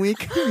Fashion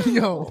Week.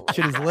 Yo,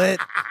 Shit is lit.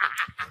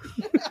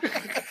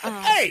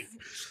 Hey,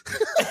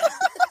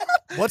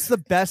 What's the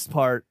best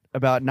part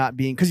about not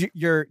being, because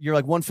you're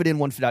like 1 foot in,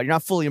 1 foot out. You're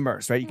not fully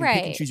immersed, right? You can pick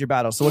and Right. choose your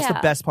battles. So what's the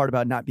Yeah. best part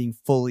about not being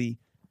fully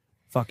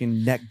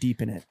fucking neck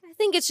deep in it? I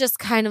think it's just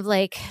kind of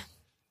like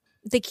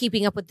the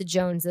keeping up with the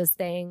Joneses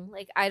thing.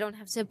 Like I don't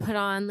have to put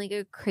on like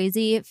a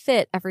crazy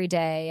fit every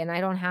day, and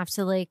I don't have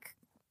to like.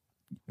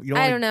 You I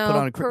like, don't know, Put on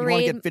you want to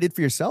parade- get fitted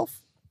for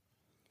yourself?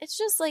 It's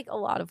just like a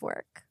lot of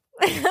work.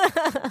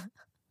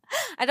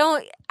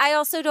 I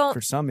also don't.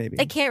 For some, maybe.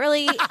 I can't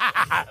really.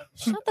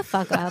 Shut the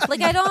fuck up.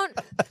 Like I don't.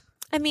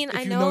 I mean,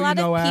 I you know know, a you lot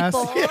know of ass.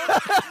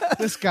 people.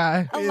 this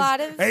guy. A lot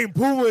of. hey,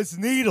 Puma, it's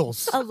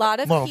needles. A lot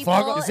of Motherfucker.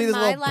 people You see in this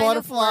my little line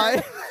of butterfly?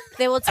 work,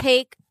 they will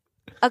take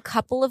a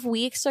couple of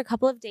weeks or a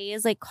couple of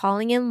days, like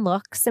calling in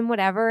looks and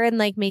whatever, and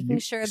like making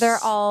sure they're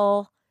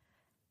all,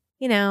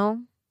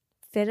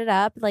 fitted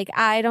up. Like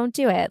I don't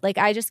do it. Like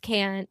I just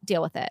can't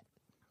deal with it.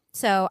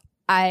 So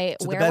I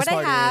So the wear best what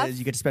I part have. is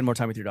you get to spend more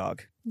time with your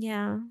dog.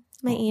 Yeah,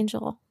 my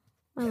angel.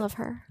 I love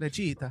her.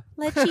 Lechita.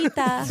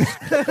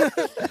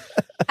 Lechita.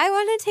 I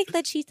want to take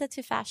Lechita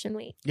to Fashion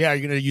Week. Yeah,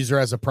 you're gonna use her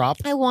as a prop.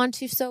 I want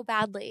to so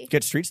badly.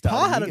 Get street style.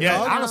 Paul had a Yeah,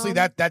 dog? honestly,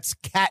 that's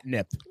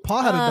catnip.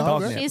 Paul had a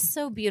dog, right? She's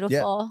so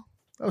beautiful.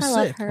 Oh, I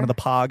love sick. her. One of the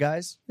paw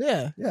guys.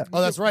 Yeah. Yeah.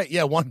 Oh, that's right.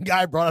 Yeah, one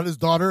guy brought out his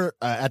daughter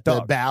at the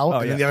Dog. bow, Oh,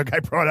 and then the other guy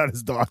brought out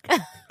his dog.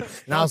 And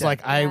I was Okay.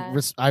 like, Yeah.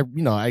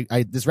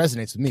 I this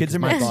resonates with me. Kids 'cause are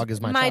my mids. dog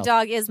is my My child.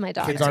 dog is my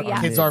dog. Kids are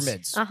yeah. kids are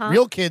mids. Uh-huh.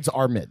 Real kids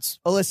are mids.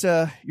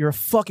 Alyssa, you're a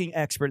fucking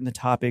expert in the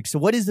topic. So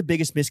what is the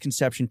biggest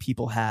misconception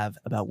people have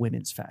about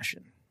women's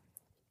fashion?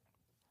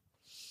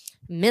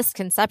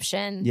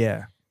 Misconception.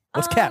 Yeah.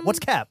 What's cap? Um, What's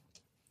cap?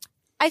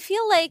 I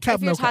feel like Cap,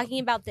 if you're no cap. talking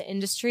about the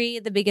industry,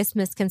 the biggest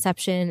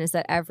misconception is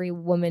that every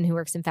woman who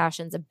works in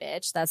fashion is a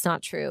bitch. That's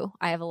not true.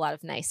 I have a lot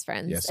of nice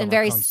friends Yeah, some and are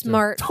very cunts, too.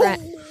 smart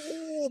friends.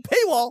 Oh,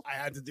 paywall. I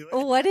had to do it.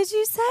 What did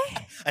you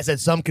say? I said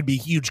some could be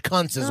huge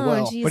cunts as Oh,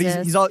 well.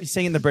 Jesus. But he's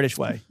saying it in the British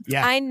way.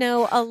 Yeah. I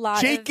know a lot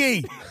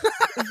Cheeky.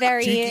 of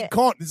very Cheeky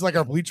cunt. This is like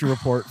our Bleacher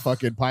Report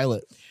fucking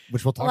pilot,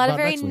 which we'll a talk lot about of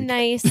very next week.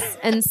 nice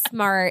and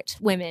smart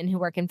women who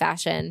work in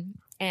fashion,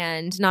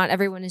 and not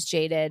everyone is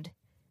jaded.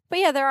 But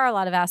yeah, there are a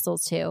lot of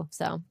assholes too.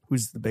 So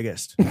Who's the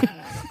biggest?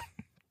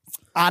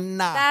 Anna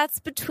that's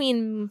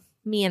between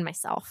me and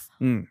myself.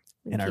 and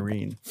We keep it.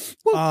 Irene.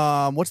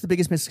 What's the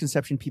biggest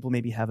misconception people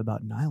maybe have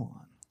about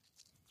nylon?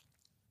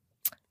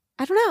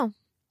 I don't know.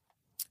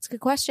 It's a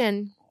good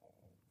question.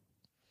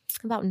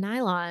 About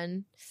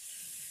nylon.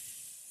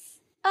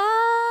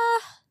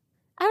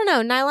 I don't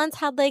know. Nylon's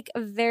had like a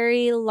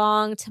very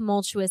long,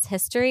 tumultuous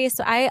history.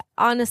 So I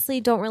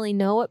honestly don't really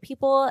know what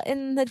people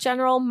in the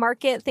general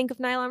market think of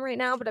nylon right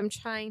now, but I'm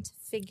trying to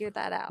figure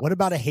that out. What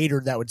about a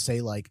hater that would say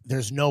like,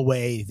 "There's no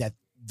way that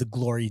the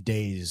glory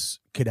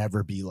days could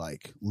ever be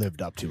like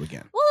lived up to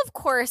again"? Well, of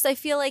course. I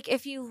feel like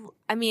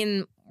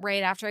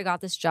right after I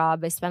got this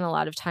job, I spent a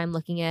lot of time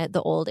looking at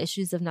the old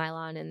issues of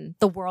nylon, and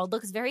the world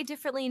looks very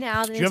differently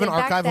now than Do you have it an did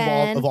back archive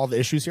then. of all the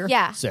issues here?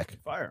 Yeah. Sick.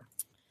 Fire.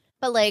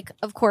 But like,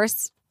 of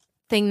course,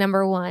 thing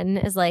number one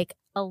is like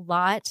a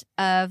lot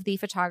of the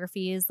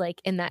photography is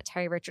like in that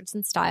Terry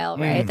Richardson style,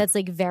 right? That's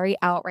like very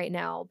out right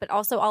now. But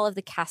also all of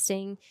the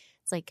casting,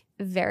 it's like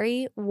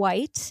very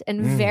white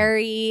and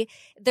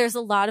there's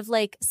a lot of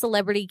like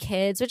celebrity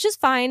kids, which is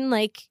fine.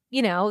 Like,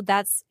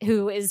 that's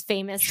who is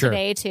famous Sure.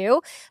 today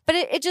too. But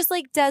it just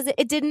like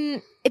it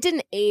didn't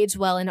age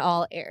well in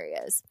all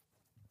areas.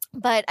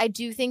 But I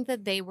do think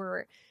that they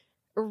were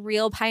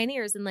real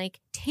pioneers in like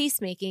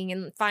tastemaking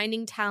and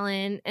finding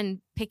talent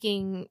and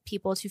picking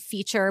people to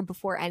feature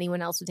before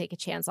anyone else would take a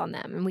chance on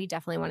them. And we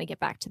definitely want to get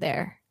back to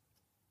there.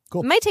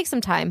 Cool. It might take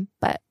some time,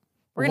 but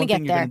we're going to get One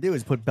thing you're there. going to do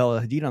is put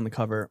Bella Hadid on the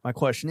cover. My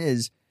question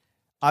is,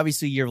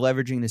 obviously you're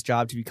leveraging this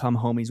job to become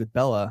homies with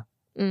Bella.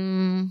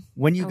 When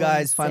you I guys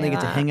wouldn't finally say get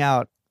to that. hang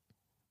out,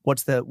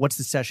 what's the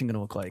session going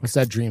to look like? What's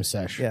that dream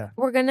sesh? Yeah.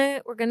 We're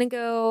gonna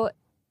go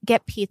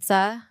get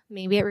pizza,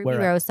 maybe at Ruby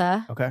Where at?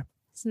 Rosa. Okay.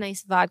 It's a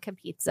nice vodka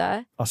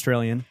pizza.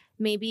 Australian.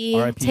 Maybe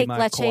R.I.P. take my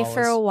Leche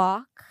for a koalas.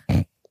 walk.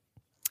 I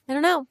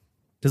don't know.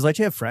 Does Leche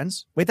have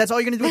friends? Wait, that's all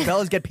you're going to do with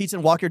Bella is get pizza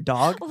and walk your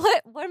dog?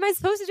 What am I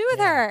supposed to do with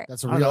her?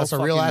 That's a I don't real. know, That's a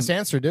real fucking ass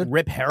answer, dude.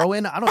 Rip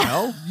heroin? I don't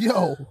know.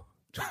 Yo.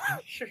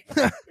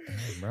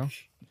 Bro.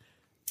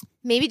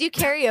 Maybe do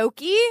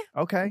karaoke.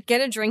 Okay.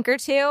 Get a drink or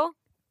two.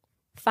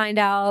 Find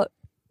out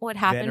what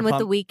happened with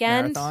the Vanderpump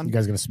weekend. Marathon? You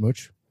guys gonna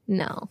smooch?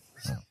 No.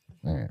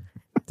 All right.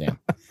 Damn.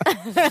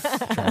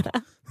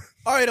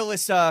 All right,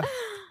 Alyssa.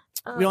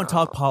 We don't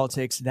talk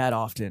politics that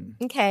often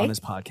Okay. on this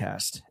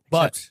podcast,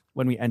 But- except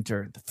when we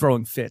enter the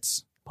Throwing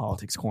Fits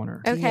Politics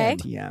Corner. Okay.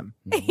 TM.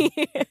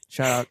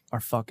 Shout out our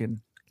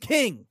fucking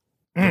king,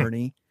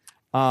 Bernie.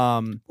 We're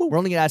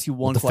only gonna ask you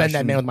one Defend question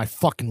that man with my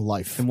fucking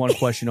life. and one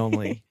question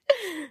only.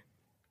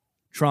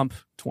 Trump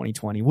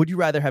 2020. Would you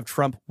rather have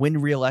Trump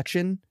win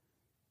re-election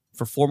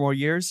for 4 more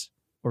years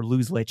or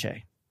lose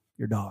Leche,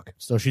 your dog?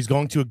 So she's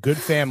going to a good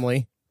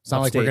family. It's not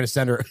like we're Upstate. gonna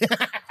send her.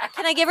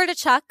 Can I give her to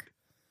Chuck?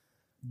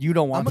 You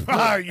don't want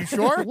Are you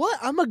sure? What?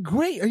 I'm a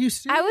great. Are you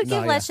serious? I would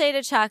give No, yeah. Leche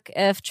to Chuck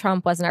if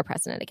Trump wasn't our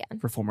president again.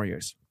 for 4 more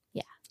years.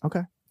 Yeah.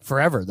 Okay.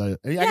 Forever though.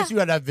 I guess you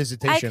had to have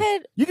visitation. I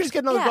could. You can just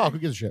get another Yeah. dog. Who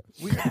gives a shit?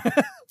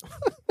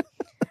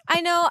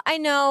 I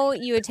know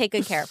you would take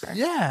good care of her.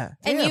 Yeah.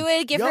 And Damn. you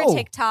would give her Yo.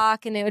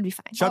 TikTok and it would be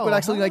fine. Chuck would Oh,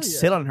 actually hell like yeah.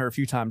 sit on her a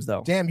few times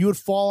though. Damn, you would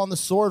fall on the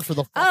sword for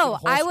the. fucking Oh,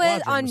 whole I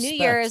was squadron. on New Respect.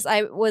 Year's.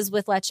 I was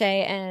with Leche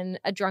and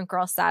a drunk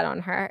girl sat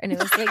on her, and it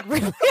was like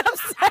really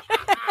upset.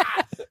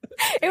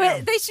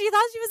 She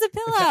thought she was a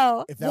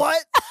pillow. If that-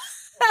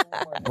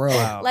 What? bro?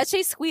 Wow.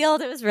 Leche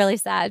squealed. It was really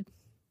sad.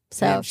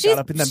 So Damn, she's shot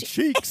up in them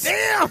cheeks.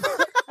 Damn,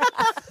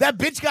 that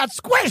bitch got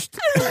squished.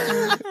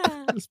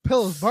 This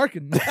pillow's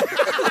barking.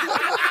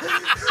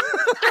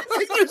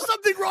 There's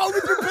something wrong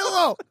with your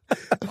pillow.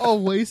 All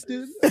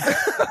wasted.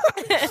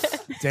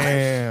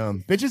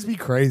 Damn, bitches be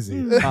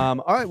crazy.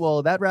 All right,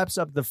 well, that wraps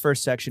up the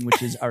first section,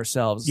 which is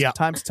ourselves. Yeah.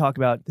 Time to talk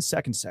about the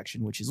second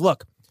section, which is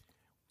look,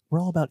 we're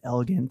all about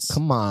elegance,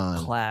 Come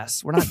on.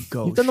 class. We're not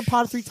gauche. You've done the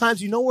pod 3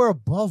 times. You know we're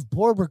above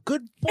board. We're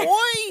good boys.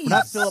 We're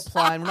not Philip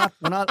Klein.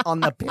 We're not on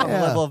the Yeah.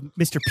 level of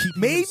Mr. Pete.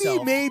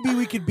 Maybe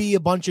we could be a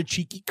bunch of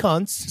cheeky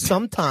cunts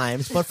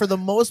sometimes, but for the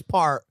most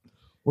part,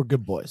 we're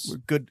good boys.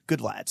 We're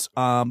good lads.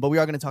 But we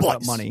are going to talk about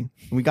Boys. money.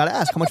 And we got to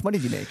ask, how much money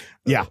do you make?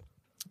 Yeah.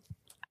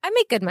 I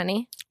make good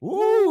money.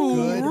 Ooh,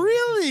 Good.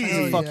 really?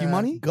 Hell fuck you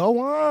money? Go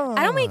on.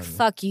 I don't make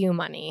fuck you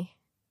money.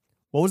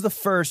 What was the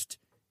first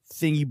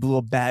thing you blew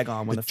a bag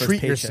on when To the first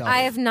treat paycheck? yourself.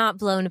 I have not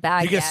blown a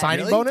bag You get a yet.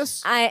 signing Really?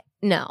 bonus?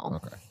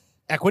 No.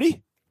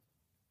 Equity?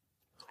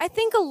 I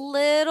think a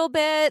little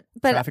bit,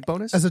 but Traffic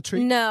bonus? As a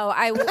treat. no.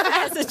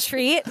 As a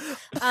treat.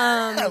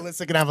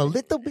 Alyssa can have a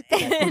little bit.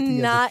 Of equity as a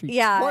Not treat.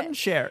 yeah. One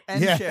share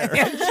and Yeah. share.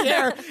 And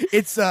share.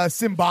 It's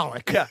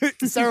symbolic. Yeah.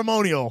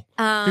 Ceremonial.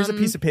 Here's a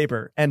piece of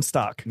paper and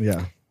stock.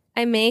 Yeah.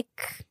 I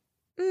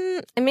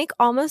make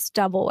almost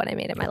double what I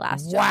made at my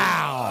last job.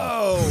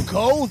 Wow.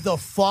 Go the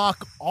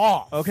fuck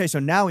off. Okay, so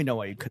now we know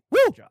why you could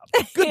job.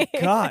 Good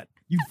God.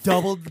 You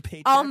doubled the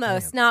paycheck.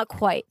 Almost, not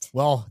quite.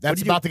 Well, that's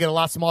do you about to get a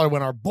lot smaller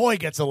when our boy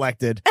gets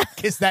elected.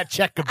 Kiss that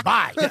check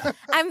goodbye.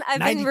 I've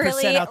been 90%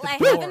 really. out the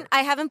door.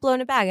 I haven't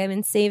blown a bag. I've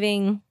been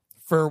saving.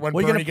 For when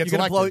Well, Bernie gets you're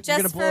gonna elected. blow, you're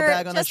gonna Just blow a for-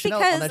 bag on that just Chanel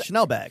because- on that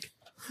Chanel bag.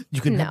 You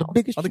can have No. the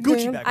biggest On the you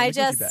Gucci can. bag. I on the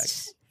Gucci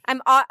just.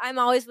 I'm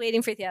always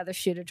waiting for the other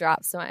shoe to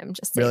drop, so I'm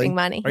just saving Really?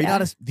 money. Are you yeah.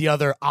 not a The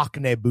other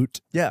Acne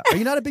boot. yeah? Are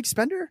you not a big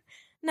spender?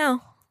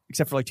 No.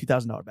 Except for like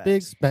 $2,000 bags.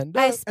 Big spender.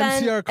 I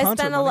spent. MCR I concert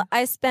spent. money.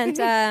 I spent.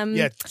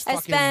 Yeah, I fucking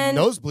spent.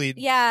 nosebleed.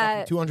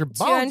 Yeah, $200.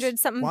 $200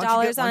 something Why don't you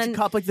dollars get- why don't you on.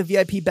 cop like the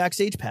VIP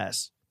backstage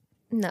pass?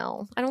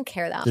 No, I don't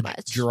care that The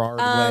much. Gerard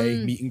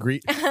Way meet and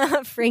greet.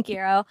 Frank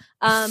Iero.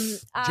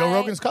 Joe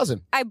Rogan's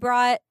cousin. I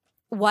brought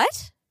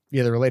what?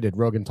 Yeah, they're related.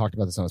 Rogan talked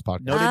about this on his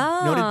podcast.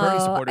 Noted Bernie Oh,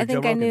 supporter, I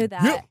think Joe I knew Rogan.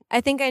 that. Yeah. I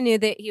think I knew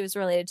that he was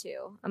related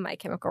to a My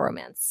Chemical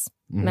Romance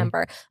Mhm.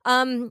 member.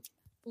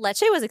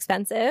 Leche was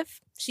expensive.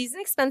 She's an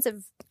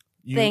expensive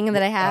You- thing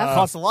that I have.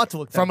 Costs a lot to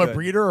look that from a good.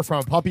 breeder or from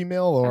a puppy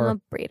mill I'm or a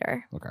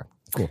breeder. okay,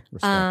 cool.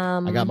 Respect.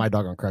 I got my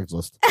dog on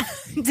Craigslist.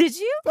 Did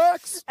you?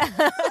 Bucks.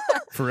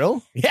 For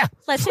real? Yeah,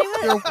 Leche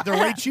was. they're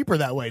way cheaper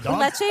that way, dog.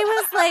 Leche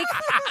was like.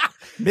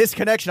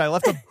 Misconnection. I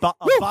left a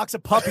box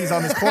of puppies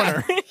on this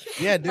corner.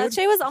 Yeah, dude. Leche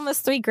was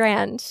almost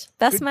 $3,000.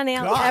 Best Good money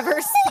I'll God. ever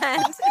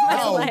spend in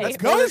my Oh, life. that's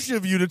gauche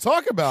of you to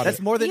talk about That's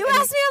it. more than You any-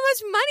 asked me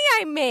how much money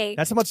I make.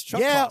 That's how much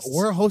Chuck Yeah, costs.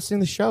 we're hosting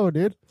the show,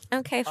 dude.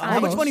 Okay, fine. How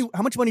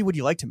much money would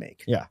you like to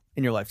make? Yeah.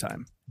 In your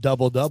lifetime?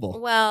 Double.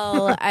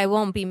 Well, I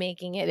won't be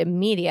making it in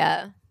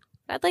media.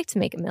 I'd like to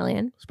make $1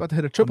 million. It's about to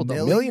hit a triple $1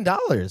 double. million.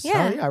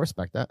 Yeah. Hell yeah, I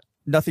respect that.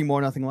 Nothing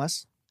more, nothing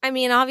less. I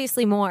mean,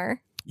 obviously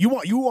more. You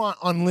want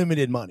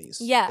unlimited monies,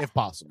 Yeah. if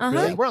possible. Uh-huh.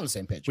 Really? We're on the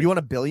same page. Would you want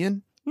 $1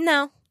 billion?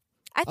 No.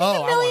 I think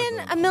Oh, I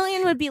want a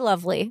million would be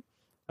lovely.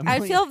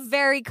 I'd feel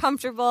very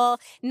comfortable,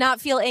 not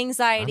feel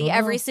anxiety I don't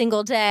every know.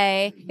 single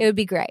day. It would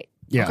be great.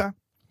 Yeah. Okay.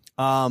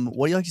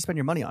 What do you like to spend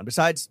your money on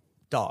besides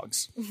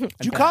dogs? Do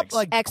you cop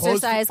like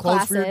Exercise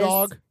clothes for your classes?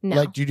 dog? No.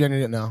 Like, do you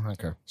generally no?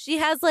 Okay. She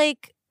has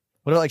like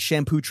What are like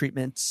shampoo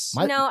treatments?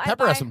 No, I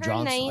Pepper buy has some her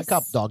Johns. I nice-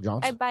 cop Dog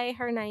Johns. I buy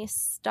her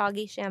nice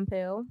doggy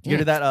shampoo. You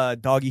get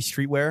that doggy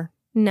streetwear?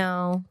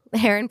 No,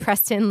 Heron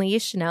Preston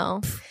leash.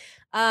 No.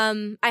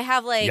 I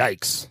have like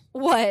Yikes.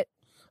 what?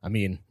 I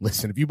mean,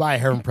 listen, if you buy a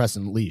Heron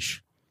Preston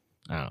leash,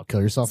 I don't know,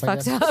 kill yourself.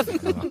 It's I fucked guess. up. I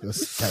don't know,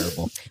 this is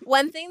terrible.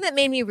 One thing that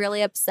made me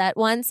really upset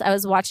once, I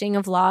was watching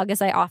a vlog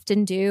as I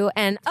often do,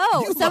 and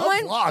You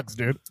someone love vlogs,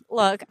 dude.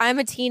 look, I'm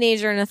a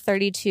teenager in a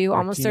 32,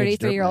 almost teenage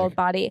 33-year-old dirtbag.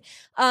 body.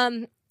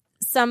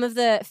 Some of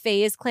the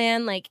FaZe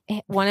clan, like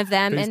one of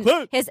them FaZe and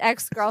clan. his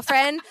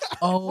ex-girlfriend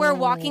were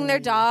walking their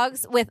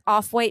dogs with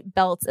off-white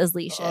belts as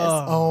leashes.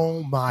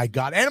 Oh my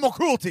God. Animal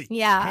cruelty.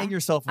 Yeah. Hang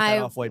yourself with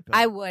that off-white belt.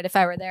 I would if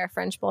I were there,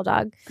 French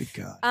bulldog. Good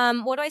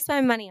God. What do I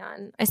spend my money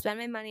on? I spend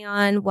my money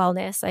on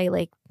wellness. I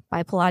like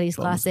buy Pilates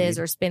classes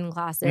or spin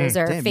classes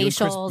or Damn, you and Chris-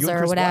 facials you and or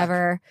Chris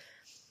whatever.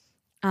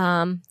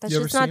 That's You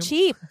ever just not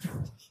see cheap.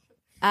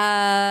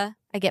 I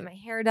get my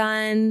hair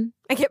done.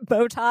 I get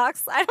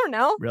Botox. I don't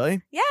know.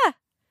 Really? Yeah.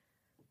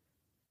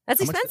 That's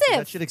How much- is expensive.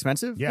 that shit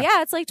expensive? Yeah.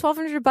 Yeah, it's like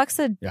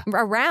 $1,200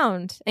 a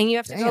round, and you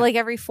have to go Damn. like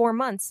every 4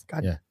 months.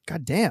 God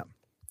damn.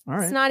 All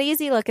right. It's not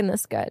easy looking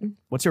this good.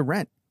 What's your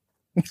rent?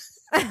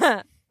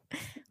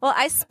 Well,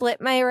 I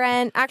split my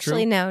rent.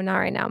 Actually, True. no, not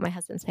right now. My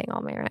husband's paying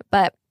all my rent,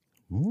 but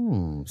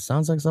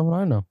Sounds like someone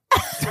I know.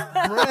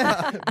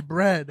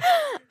 Bread.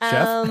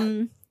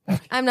 Chef?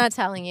 I'm not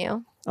telling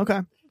you. Okay.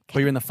 But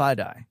you're in the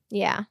FIDI.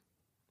 Yeah.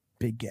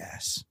 Big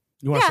gas.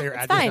 You want to Yeah, say your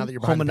it's address fine. now that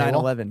you're Home behind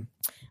of the paywall?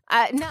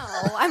 9/11. No,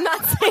 I'm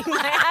not saying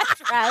my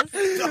address.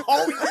 The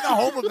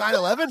home of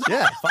 9/11?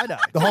 Yeah, FIDI.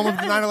 The home of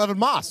the 9/11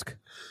 mosque.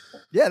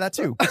 Yeah, that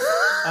too.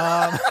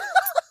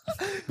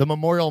 The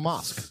Memorial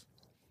Mosque.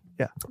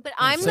 But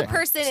I'm the Sick.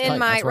 person It's in tight.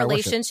 my That's where I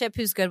worship. relationship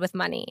who's good with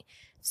money.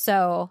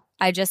 So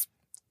I just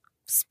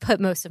put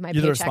most of my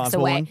You're the paychecks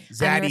responsible away. one? I'm the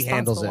Zaddy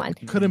handles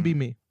responsible Couldn't be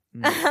me.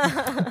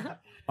 one.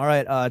 All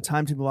right,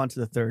 time to move on to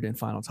the third and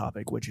final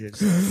topic, which is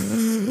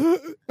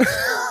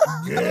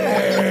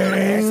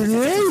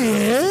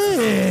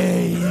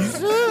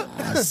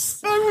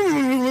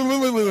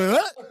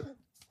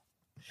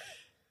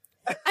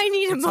I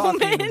need a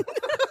moment.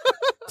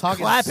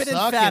 Talking, Clapping and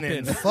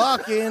sucking, fapping.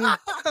 fucking.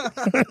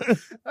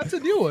 That's a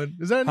new one.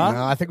 Is that a new Huh?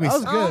 No, I think we That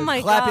was Oh good.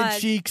 my clapping god.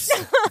 cheeks,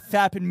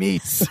 fapping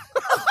meats.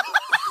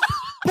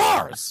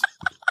 bars.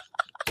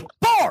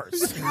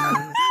 Bars.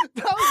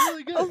 That was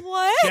really good.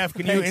 What? Jeff,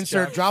 can you Thanks,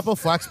 insert Jeff. drop a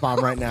flex bomb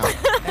right now?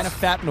 And a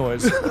fat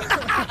noise.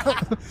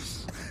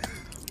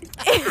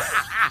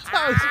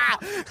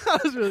 That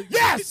was really good.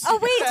 Yes. Oh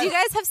wait, do you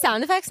guys have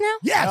sound effects now?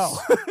 Yes.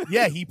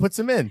 Yeah, he puts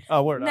them in.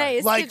 Oh, word.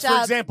 Nice. Like, good for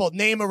job. example,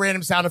 name a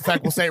random sound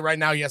effect. We'll say it right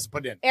now. Yes,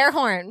 put in. Air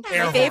horn.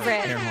 Air my horn.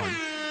 favorite. Air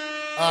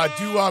horn.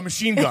 Do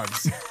machine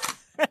guns.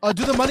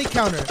 Do the money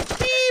counter.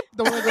 Beep.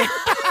 The one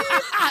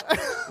that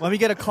goes, Let me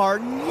get a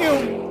card.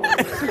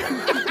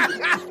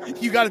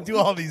 You got to do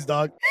all these,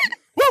 dog.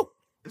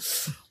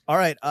 All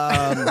right.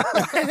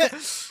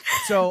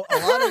 So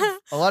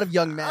a lot of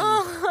young men,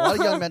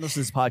 listen to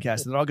this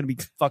podcast, and they're all going to be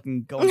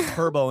fucking going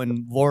turbo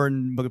in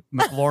Lauren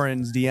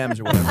McLaurin's DMs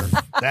or whatever.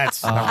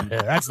 That's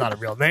not a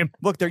real name.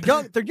 Look, they're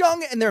young,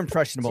 and they're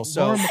impressionable.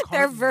 So Lauren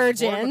They're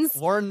virgins.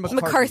 Lauren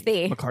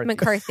McCarthy.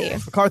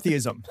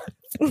 McCarthyism.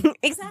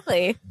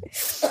 Exactly.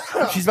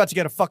 She's about to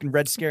get a fucking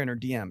red scare in her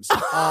DMs.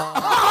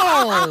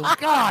 Oh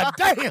God,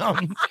 damn!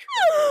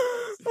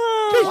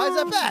 Why is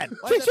that bad?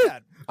 Why is that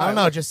bad? I don't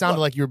know. It just sounded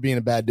like you were being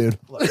a bad dude.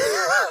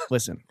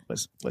 Listen.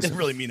 Didn't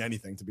really mean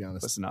anything, to be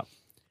honest. Listen up.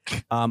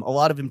 A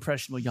lot of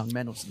impressionable young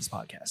men listen to this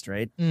podcast,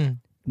 right? Mm.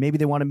 Maybe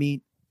they want to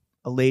meet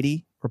a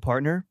lady or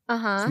partner.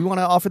 Uh-huh. So we want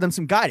to offer them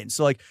some guidance.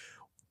 So, like,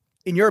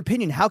 in your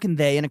opinion, how can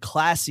they, in a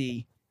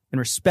classy and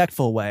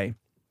respectful way,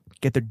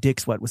 get their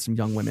dicks wet with some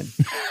young women?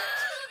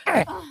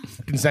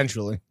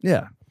 Consensually.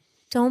 Yeah.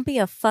 Don't be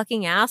a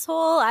fucking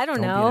asshole. I don't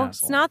Don't be an know. asshole.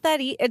 It's not that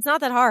it's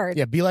not that hard.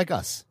 Yeah, be like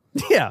us.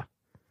 Yeah.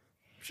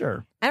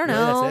 Sure. I don't Really,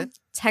 know. that's it?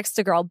 Text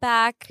a girl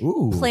back.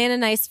 Ooh. Plan a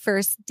nice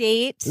first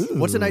date.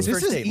 What's a nice This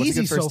first is date? What's a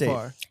easy good first so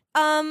date?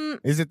 far.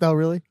 Is it though?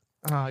 Really?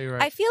 Oh, you're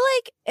right. I feel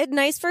like a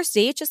nice first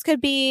date just could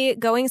be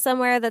going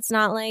somewhere that's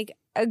not like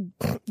a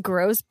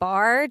gross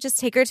bar. Just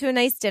take her to a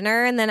nice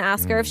dinner and then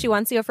ask her if she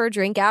wants to go for a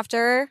drink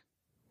after.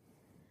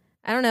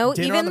 I don't know.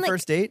 Dinner Even on the like,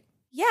 first date?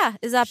 yeah,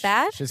 is that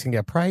bad? Shit's gonna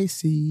get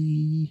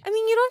pricey. I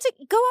mean, you don't have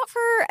to go out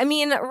for. I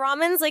mean,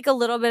 ramen's like a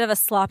little bit of a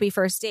sloppy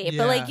first date,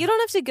 but like Yeah. you don't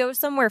have to go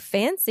somewhere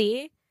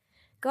fancy.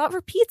 Go out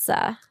for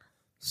pizza.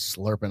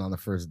 Slurping on the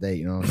first date.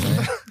 You know what I'm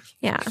saying?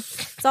 Yeah,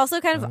 it's also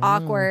kind of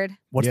awkward.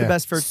 What's Yeah. the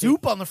best first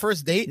soup on the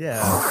first date? date?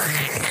 Yeah.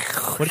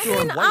 What if you're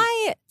wearing And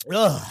white?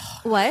 Ugh.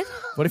 what?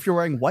 What if you're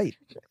wearing white?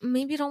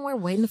 Maybe don't wear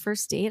white in the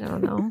first date. I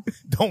don't know.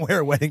 Don't wear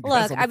a wedding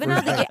dress. Look, on I've been out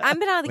of the first I've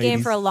been out of the game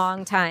Ladies. for a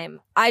long time.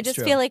 I just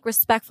true. feel like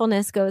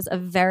respectfulness goes a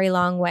very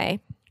long way.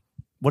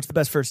 What's the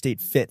best first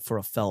date fit for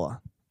a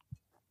fella?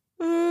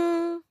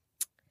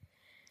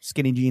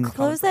 Skinny jeans.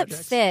 Clothes that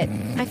fit.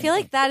 I feel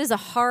like that is a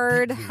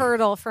hard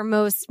hurdle for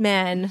most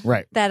men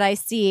Right. that I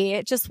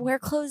see. Just wear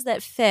clothes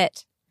that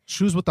fit.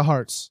 Shoes with the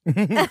hearts.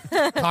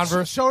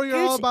 Converse. Show you're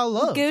all about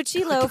love.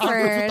 Gucci Converse with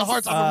loafers. the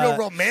hearts. I'm a real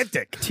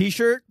romantic.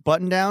 T-shirt,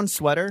 button-down,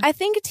 sweater. I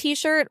think a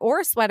t-shirt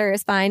or a sweater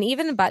is fine.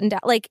 Even a button down.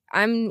 Like,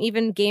 I'm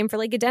even game for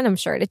like a denim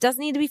shirt. It doesn't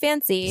need to be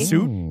fancy.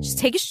 Suit? Just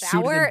take a Suited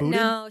and shower. booted?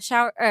 No,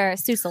 shower.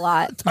 Suits a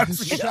lot.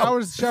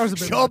 Showers a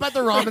bit. Show up at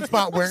the ramen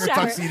spot wearing a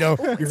Shower. tuxedo.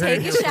 You're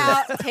Take a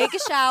shower. Take a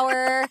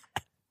shower.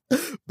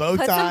 Bow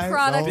Put tie. some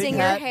product Big in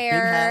hat, your big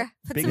hair. hat,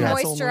 Put big some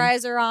hats only.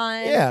 moisturizer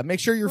on. Yeah, make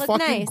sure you're Look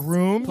fucking nice.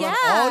 groomed. Put on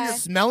all Yeah. your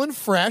smelling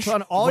fresh. Put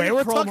on all wear your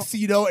a chrome-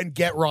 tuxedo and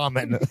get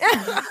ramen.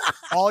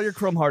 All your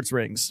Chrome Hearts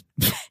rings.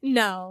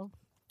 No.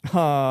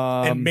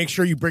 And make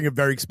sure you bring a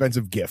very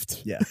expensive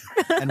gift. Yeah.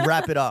 And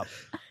wrap it up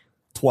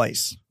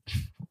twice.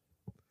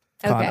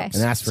 Okay. Condoms.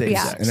 And ask for Safe Yeah.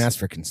 consent. sex. And ask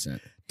for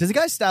consent. Does the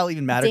guy's style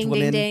even matter Ding, to ding,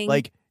 women? ding.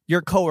 Like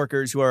your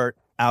coworkers who are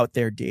out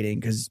there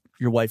dating because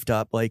you're wifed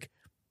up, like,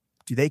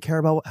 do they care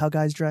about how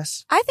guys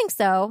dress? I think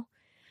so.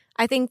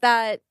 I think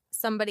that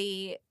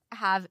somebody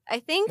I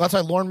think That's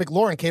why Lauren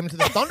McLaurin came into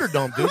the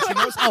Thunderdome, dude. She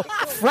knows how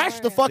fresh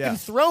the fucking Yeah.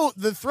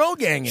 throw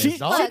gang is. She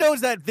dog.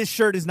 knows that this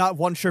shirt is not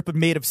one shirt but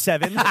made of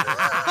 7.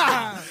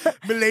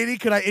 Milady,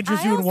 can I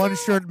interest I you in one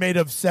also- shirt made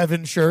of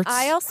 7 shirts?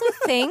 I also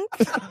think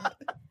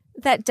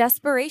that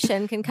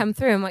desperation can come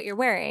through in what you're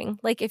wearing.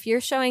 Like if you're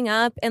showing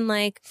up in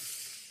like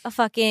a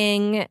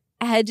fucking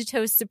head to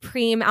toe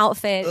Supreme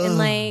outfit and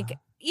like,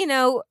 you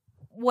know,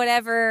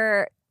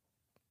 whatever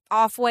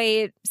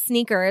off-white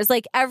sneakers,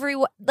 like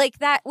like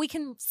that, we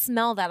can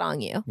smell that on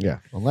you. Yeah,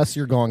 unless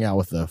you're going out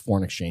with a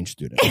foreign exchange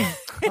student.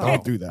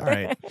 Don't do that. All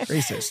right.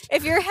 Racist.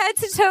 If you're head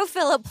to toe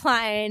Philip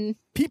Plein,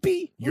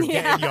 Pee-pee. You're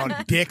Yeah. getting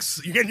your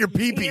dicks. You're getting your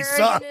pee-pee you're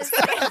sucked.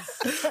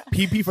 gonna-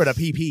 Pee-pee for the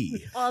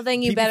pee-pee. well,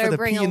 then you Pee-pee for better the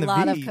bring P a and the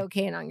lot of V.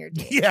 cocaine on your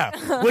date.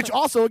 Yeah, which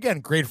also,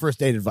 again, great first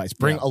date advice.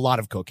 Bring Yeah. a lot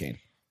of cocaine.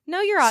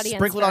 Know your audience.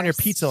 Sprinkle it on your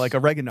first. pizza like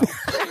oregano.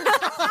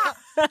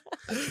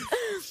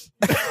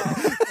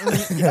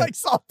 I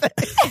saw that.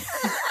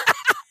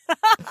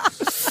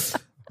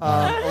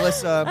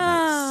 Alyssa,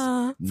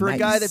 Ah. for a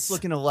guy Nice. that's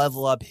looking to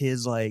level up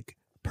his like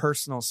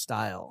personal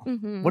style,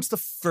 Mhm. what's the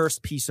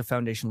first piece of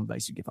foundational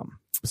advice you give him?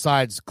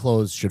 Besides,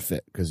 clothes should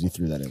fit because you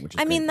threw that in, which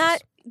is I mean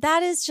great.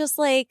 that is just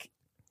like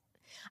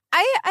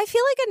I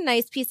feel like a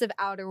nice piece of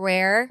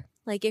outerwear.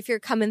 Like if you're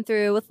coming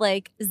through with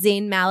like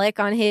Zayn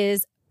Malik on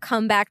his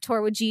comeback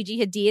tour with Gigi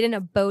Hadid in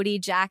a Bodhi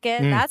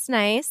jacket, that's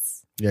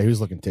nice. Yeah, he was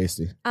looking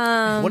tasty.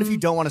 What if you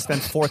don't want to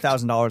spend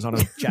 $4,000 on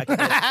a jacket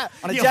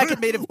jacket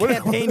made of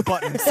campaign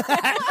buttons?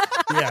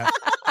 Yeah.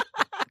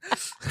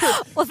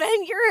 Well,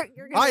 then you're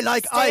gonna I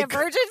like stay Ike. a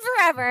virgin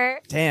forever.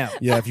 Damn,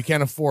 Yeah, if you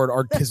can't afford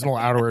artisanal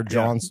outerwear,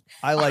 Johns,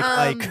 I like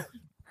Ike.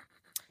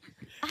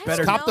 I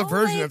Better- don't cop the know,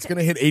 version like- that's going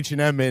to hit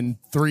H&M in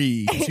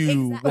 3,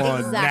 2, 1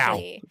 now.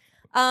 exactly.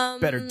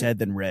 Better dead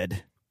than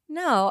red.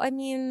 No, I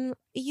mean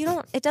you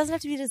don't. It doesn't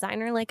have to be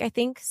designer. Like I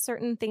think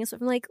certain things from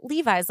like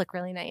Levi's look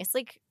really nice.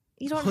 Like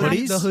you don't have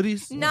Hoodies? The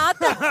hoodies. not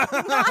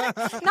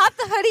the not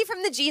the hoodie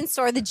from the jeans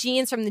store, the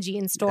jeans from the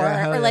jeans store, Yeah,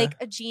 hell or yeah. like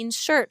a jeans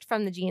shirt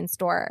from the jeans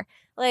store.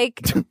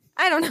 Like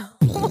I don't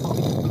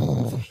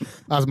know.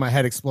 That was my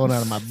head exploding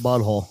out of my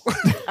butthole.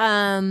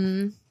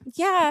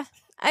 Yeah,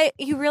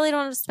 you really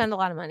don't have to spend a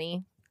lot of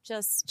money.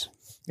 Just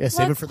Yeah,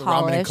 save it Look for the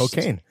ramen and polished.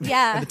 cocaine.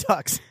 yeah, The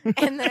tux.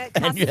 and the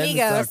And the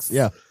Casamigos. sucks.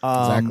 Yeah,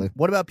 exactly.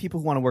 What about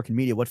people who want to work in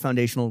media? What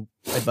foundational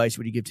advice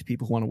would you give to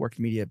people who want to work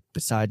in media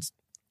besides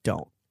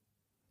don't?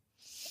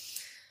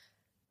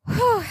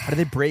 How do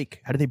they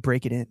break? How do they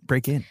break it in?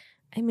 Break in?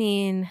 I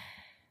mean,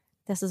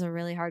 this is a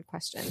really hard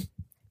question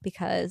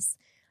because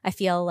I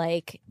feel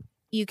like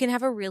you can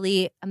have a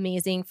really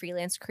amazing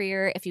freelance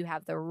career if you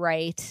have the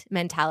right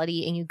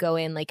mentality and you go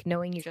in like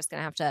knowing you're just going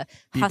to have to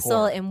Be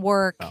hustle poor. and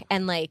work Oh.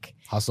 and like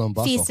Hustle and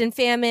bustle. feast and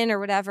famine or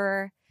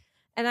whatever.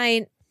 And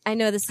I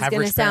know this is Have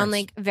going to rich sound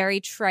parents. like very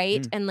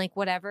trite and like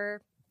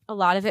whatever. A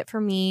lot of it for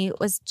me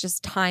was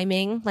just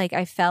timing. Like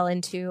I fell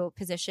into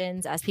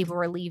positions as people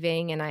were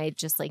leaving and I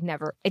just like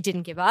I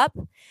didn't give up.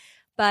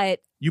 But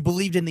You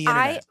believed in the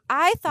internet.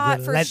 I thought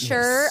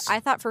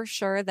Relentless. for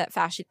sure that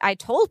fashion. I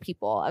told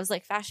people I was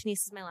like,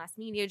 fashionista is my last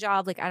media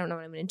job. Like I don't know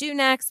what I'm going to do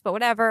next, but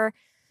whatever.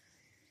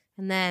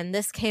 And then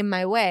this came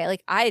my way.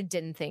 Like I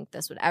didn't think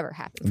this would ever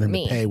happen And for then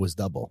me. the pay was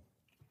double.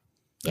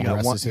 you The got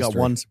rest one. is You got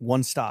history.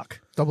 one stock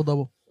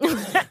Double.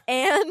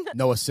 and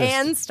No assist.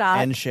 and stop.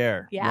 and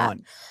share. Yeah.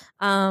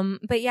 One.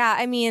 But yeah,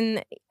 I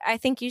mean, I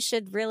think you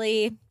should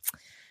really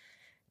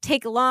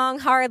take a long,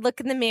 hard look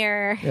in the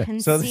mirror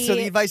and So see.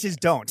 the advice is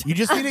don't. You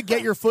just need to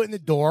get your foot in the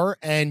door,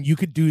 and you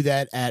could do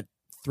that at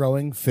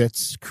Throwing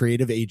Fits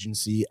Creative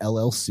Agency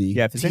LLC.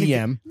 Yeah, if there's any-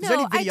 TM. Is there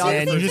any I do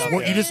videographer And you think just there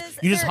want- you just- is-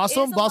 you just there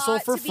hustle is and a bustle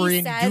lot for to be free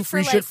and said do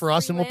free for, shit for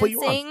us and we'll put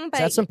you on. freelancing, It's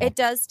that But simple. it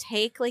does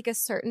take like a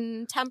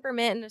certain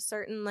temperament and a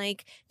certain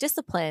like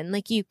discipline.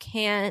 Like you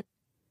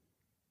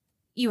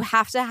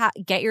have to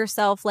get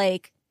yourself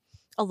like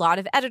a lot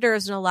of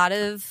editors and a lot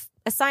of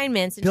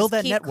assignments and Build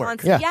just that keep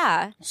network.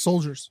 yeah.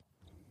 Soldiers.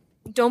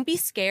 Don't be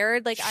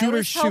scared. Like I Shoot or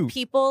always tell shoot.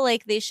 people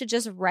like they should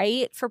just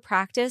write for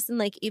practice and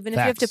like even if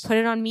you have to Facts. put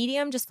it on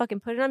Medium, just fucking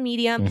put it on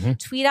Medium, Mhm.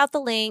 tweet out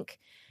the link.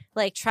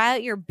 Like, try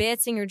out your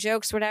bits and your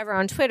jokes, whatever,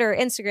 on Twitter,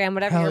 Instagram,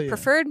 whatever Hell your yeah.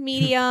 preferred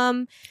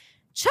medium.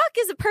 Chuck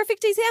is a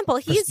perfect example.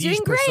 He's Prestige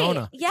doing great.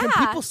 persona. Yeah. Can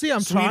people see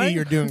I'm Sweetie, trying?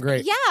 you're doing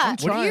great. Yeah, I'm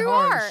trying you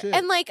hard are. as shit.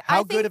 And like, How I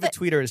think good of a that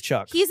tweeter is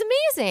Chuck? he's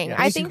amazing.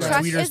 Yeah, I he's think great.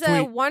 Chuck Tweeters is a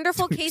tweet.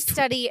 wonderful case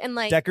study in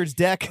like Decker's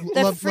deck. the Love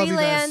you guys.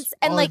 freelance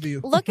and All like of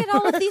you. look at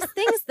all of these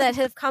things that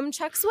have come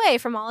Chuck's way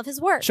from all of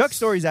his work. Chuck's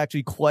story is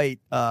actually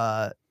quite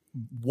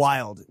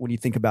wild when you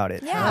think about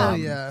it. Yeah. Hell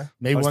yeah.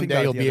 Maybe I was one thinking day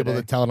about you'll it the be other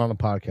able to day. tell it on a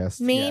podcast.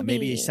 maybe Yeah,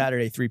 maybe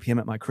Saturday 3 p.m.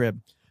 at my crib.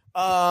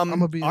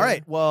 gonna be all there.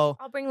 right. Well,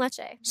 I'll bring leche.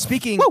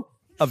 speaking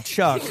of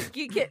Chuck,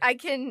 I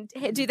can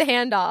do the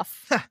handoff.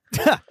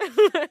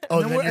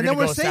 Oh, And then you're then gonna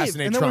we're go saved.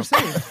 assassinate And then we're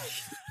Trump.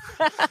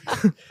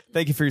 saved.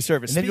 thank you for your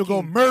service. And then you'll go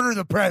Speaking- murder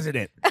the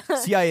president.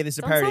 CIA. This is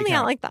a Don't parody sell me out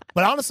account. like that.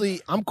 But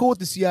honestly, I'm cool with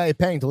the CIA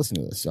paying to listen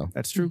to this. So,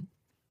 That's true.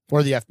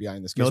 or the FBI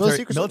in this case, Or the Military,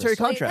 Secret military Service.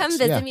 Like, come contracts.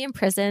 visit Yeah. me in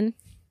prison.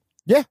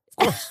 Yeah, of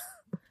course.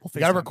 We'll You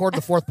got to FaceTime. record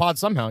the fourth pod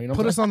somehow. You know,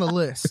 Put us on the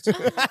list. with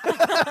a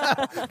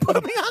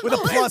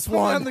plus Put me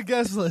on one. the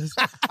guest list.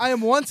 I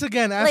am once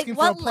again Like asking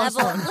for a what plus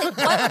level? one. Like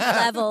what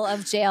level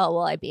of jail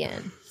will I be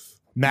in?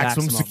 maximum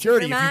Maximum.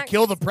 security. If you Max.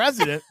 kill the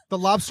president, The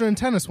lobster and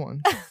tennis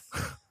one.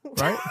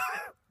 Right?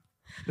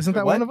 Isn't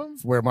that What? one of them?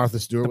 where Martha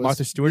Stewart The was.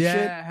 Martha Stewart shit.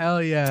 Yeah,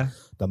 hell yeah.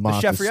 The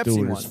Martha Jeffrey Epstein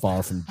Stewart one. is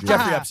far from jail.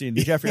 Jeffrey Epstein.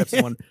 The Jeffrey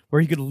Epstein one,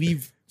 where he could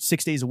leave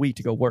 6 days a week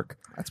to go work.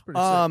 That's pretty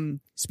sick.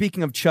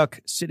 Speaking of Chuck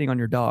sitting on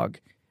your dog,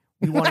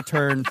 we want to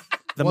turn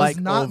the Was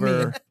mic not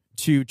over me.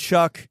 to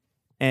Chuck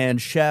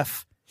and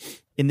Chef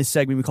in this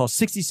segment we call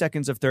 60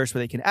 Seconds of Thirst,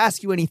 where they can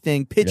ask you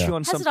anything, pitch Yeah. you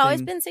on Has something. it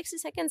always been 60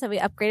 seconds? Have we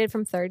upgraded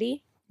from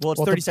 30? Well, it's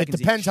Well, 30 it seconds.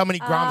 depends each. how many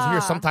grams are here.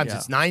 Ah. Sometimes Yeah.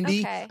 it's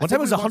 90. Okay. One time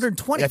it was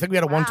 120. Yeah, I think we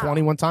had a Wow.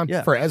 120 one time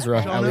Yeah. for Ezra,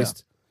 at Jonah.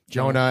 least.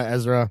 Jonah,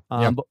 Ezra.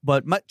 Yeah.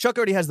 But Chuck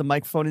already has the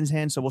microphone in his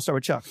hand, so we'll start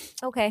with Chuck.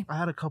 Okay. I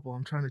had a couple.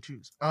 I'm trying to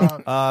choose.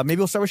 Maybe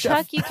we'll start with Chef.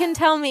 Chuck, you can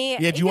tell me.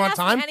 Yeah, do you want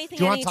can ask me time? Anything,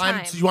 Do you want time?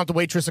 anytime. Do you want the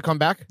waitress to come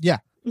back?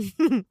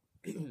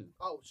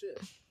 oh,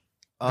 shit.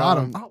 Got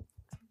him.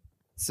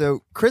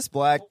 So Chris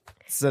Black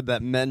said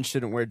that men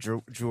shouldn't wear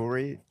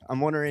jewelry. I'm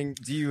wondering,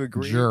 do you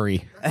agree?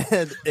 Jury.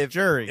 And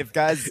if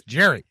guys,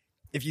 Jerry.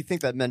 if you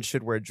think that men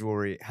should wear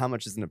jewelry, how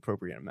much is an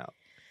appropriate amount?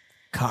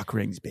 Cock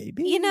rings,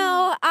 baby. You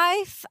know,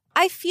 I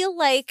feel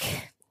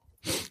like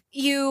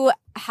you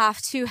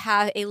have to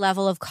have a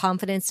level of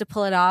confidence to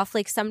pull it off.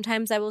 Like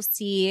sometimes I will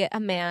see a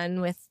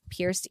man with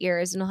pierced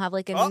ears and he'll have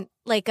like a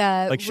Like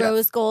Chef.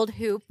 rose gold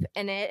hoop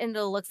in it and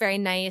it'll look very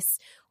nice,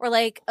 or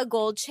like a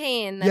gold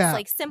chain that's Yeah.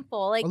 like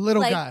simple, like A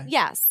little like, guy.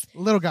 Yes,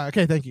 Little guy.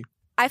 Okay, thank you.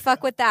 I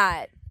fuck with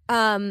that.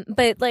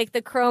 But like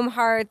the chrome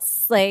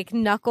hearts, like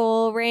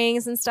knuckle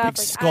rings and stuff, Big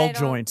like skull I don't-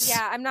 joints.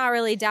 Yeah, I'm not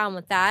really down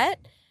with that.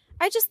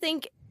 I just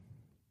think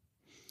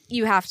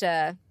you have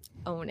to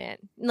own it.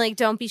 Like,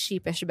 don't be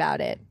sheepish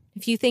about it.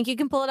 If you think you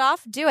can pull it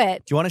off, do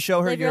it. Do you want to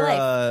show her Live your your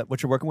life.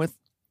 what you're working with?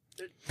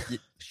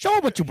 Show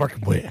them what you're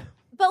working with.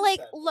 But like,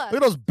 Look at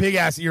look, those big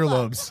ass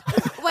earlobes.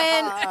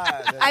 when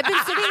I've been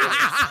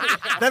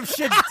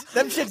sitting,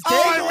 them shits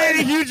Oh, I dangling. made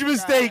a huge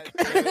mistake.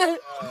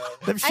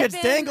 Them shits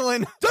been-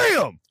 dangling.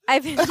 Damn.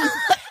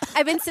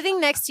 I've been sitting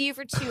next to you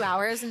for 2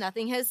 hours and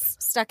nothing has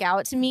stuck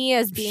out to me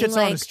as being Shits on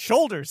like, his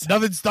shoulders.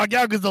 Nothing stuck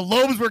out because the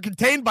lobes were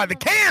contained by the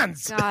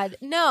cans. God,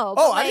 no.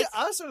 But Oh, like,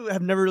 I also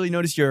have never really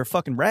noticed your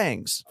fucking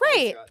rangs.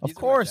 right. Of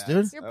course,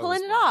 dude. You're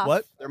pulling it off.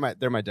 What?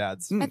 They're my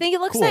dad's. I think it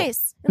looks Cool.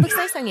 nice. It looks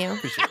nice on you.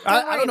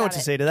 I worry don't know what about to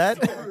it. say to that.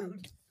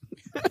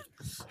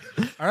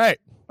 All right.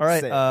 All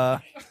right.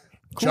 Say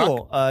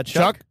Cool.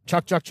 Chuck,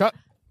 Chuck.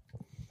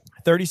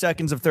 30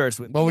 seconds of thirst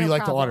with What would No you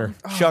like to problem.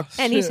 order? Chuck Shit.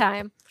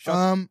 Anytime.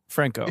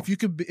 Franco. If you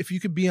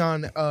could be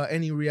on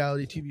any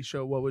reality TV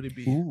show, what would it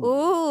be?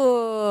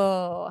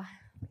 Ooh.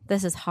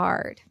 This is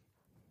hard.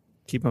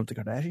 Keep up with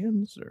the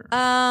Kardashians? Or?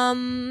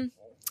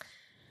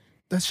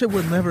 That shit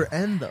would never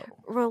end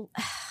though.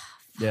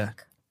 Yeah.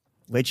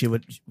 Leche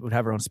would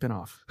have her own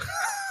spinoff.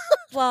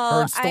 Well,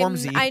 Her and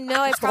Stormzy. I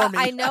know Stormy.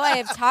 I know I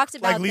have talked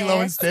about Like Lilo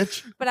and this,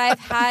 Stitch. but I've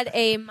had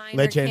a minor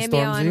Leche and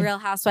cameo on Stormzy? Real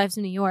Housewives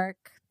of New York.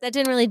 That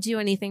didn't really do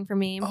anything for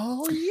me.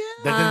 Oh yeah.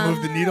 That didn't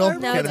move the needle? No,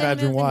 it Can't didn't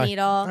imagine move why. the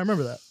needle. I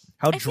remember that.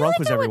 How I feel drunk like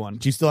was I would- everyone?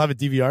 Do you still have it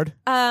DVR'd?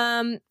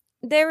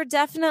 There were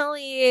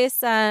definitely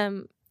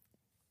some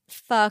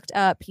fucked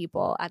up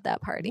people at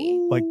that party.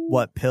 Like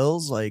what?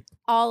 Pills? Like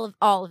All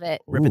of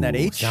it. ripping that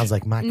H? Sounds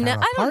like my kind No, of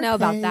I don't know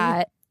about party.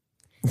 that.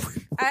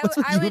 I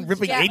You and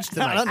ripping guess, H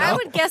tonight. I don't know. I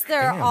would guess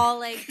they're Damn. all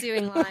like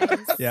doing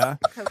lines. Yeah.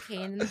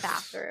 Cocaine in the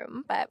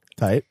bathroom, but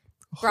Tight.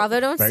 Bravo,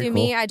 don't Very sue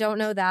me. cool. I don't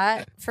know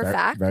that for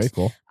fact. Very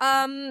cool.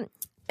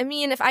 I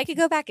mean, if I could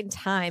go back in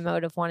time, I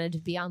would have wanted to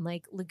be on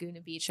like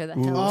Laguna Beach or the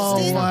Hills. Oh,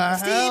 Steven.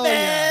 hell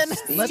yeah.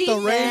 Steven. Let the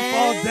rain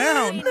fall I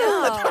down.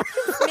 know.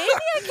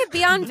 Maybe I could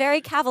be on Very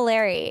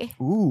Cavallari.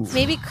 Ooh.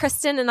 Maybe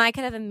Kristen and I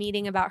could have a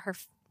meeting about her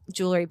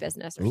jewelry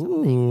business or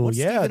something. Ooh, What's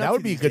yeah, Steven that up would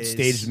to be a these good days?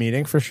 staged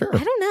meeting for sure.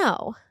 I don't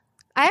know.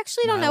 I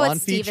actually don't know Nylon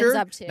what feature? Steven's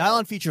up to.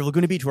 Nylon feature,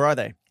 Laguna Beach. Where are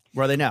they?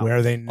 Where are they now? Where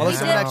are they now? Although We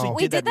someone did, actually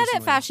we did that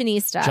at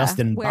Fashionista,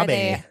 Justin where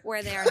Bobby.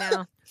 they are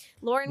now.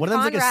 Lauren One of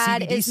them's like a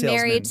Conrad CBD is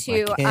married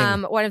salesman, to my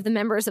king. one of the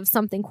members of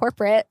Something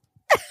Corporate.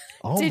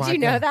 Oh Did my you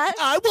know God. that?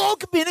 I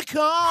woke up in a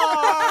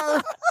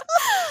car.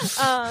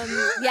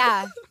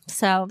 Yeah.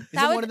 So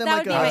that one would of them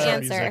that would like be a-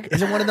 my Sorry, answer.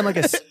 Isn't one of them like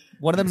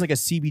one of them's like a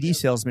CBD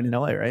salesman in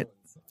LA, right?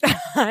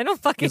 I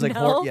don't fucking He's like,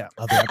 know. yeah,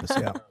 other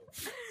episode. Yeah.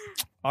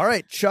 All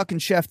right, Chuck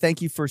and Chef,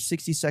 thank you for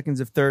 60 seconds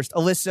of thirst.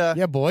 Alyssa,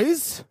 Yeah,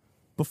 boys.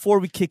 before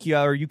we kick you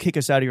out or you kick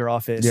us out of your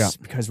office, Yeah.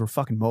 because we're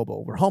fucking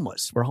mobile, we're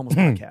homeless. We're a homeless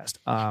podcast.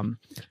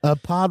 A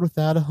pod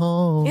without a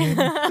home.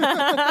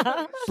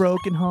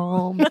 Broken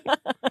home.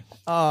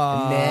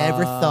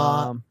 Never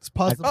thought Let's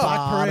pause the Black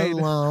pod Parade.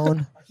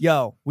 alone.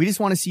 Yo, we just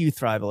want to see you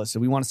thrive, Alyssa.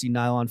 We want to see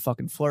Nylon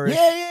fucking flourish.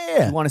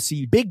 Yeah. We want to see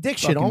you Big dick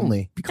shit fucking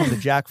only. become the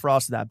Jack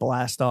Frost of that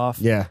blast off.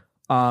 Yeah.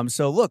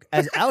 So look,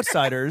 as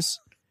outsiders,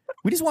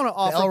 we just want to The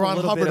offer L. a Ron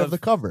little Hubbard bit of the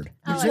cupboard.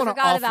 Oh, just I wanna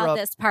forgot offer about up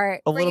this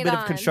part. a Bring little it bit of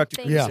on. constructive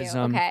Thank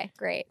criticism. you. Okay,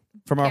 great.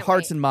 from our Can't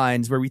hearts wait. and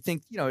minds where we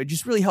think, it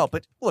just really help.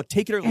 But look,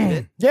 take it or leave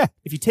it. Yeah.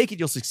 If you take it,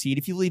 you'll succeed.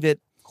 If you leave it,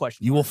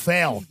 question. You will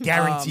fail.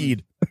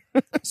 Guaranteed.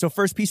 So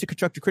first piece of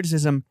constructive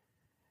criticism,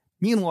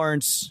 me and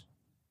Lawrence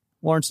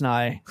and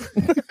I,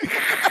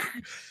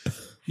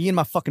 me and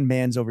my fucking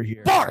mans over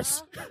here,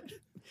 Bars.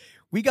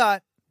 we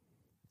got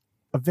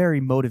a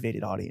very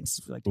motivated audience.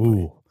 If we like to put it.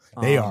 Ooh.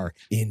 They Um, are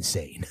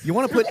insane. You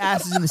want to put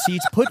asses in the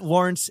seats? Put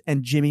Lawrence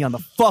and Jimmy on the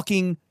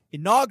fucking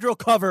inaugural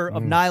cover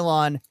of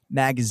Nylon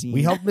magazine.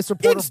 We helped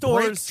Mr. Porter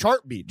stores break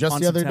Chartbeat just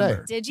on the other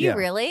September. Did you Yeah.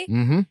 really? day.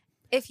 Mm-hmm.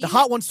 If The you,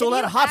 hot one sold if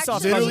out you of hot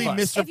sauce. actually- Literally,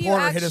 Buzz. Mr. If you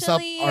Porter hit us up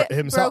actually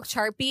himself. broke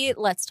Chartbeat,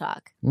 let's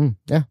talk.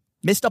 Yeah.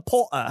 Mr.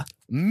 Porter.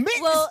 Mr.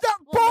 We'll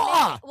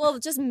Porter. we'll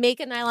just make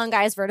a Nylon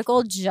Guys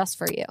vertical just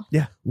for you.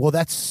 Well,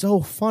 that's so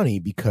funny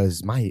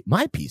because my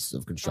piece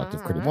of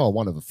constructive criticism, well,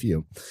 one of a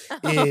few,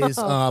 is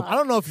I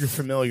don't know if you're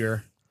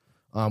familiar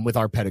with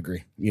our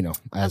pedigree,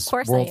 as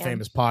course I world am.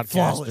 famous Flawless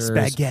podcasters,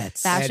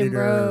 baguettes. Fashion editors.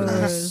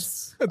 Bros.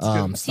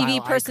 style TV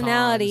icons.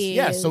 personalities.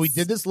 Yeah, so we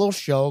did this little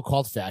show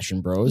called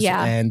Fashion Bros.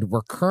 Yeah. And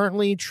we're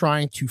currently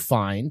trying to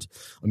find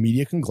a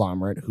media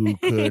conglomerate who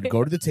could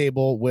go to the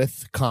table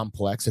with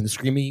Complex and the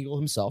Screaming Eagle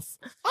himself.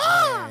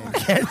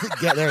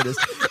 Get there it is.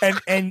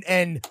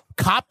 And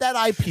cop that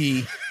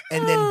IP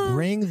and then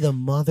bring the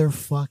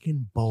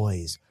motherfucking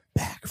boys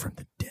back from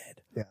the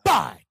dead. Yeah.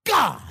 By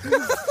God!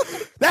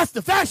 That's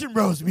the Fashion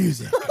Bros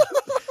music.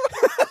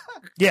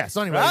 Yeah,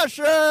 so anyway.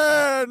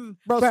 Fashion.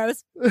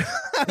 Bros.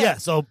 Yeah,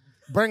 so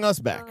bring us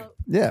back.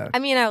 Yeah. I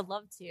mean, I would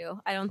love to.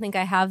 I don't think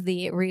I have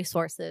the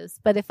resources,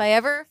 but if I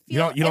ever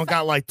feel You don't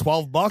got like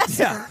 $12?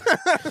 Yeah.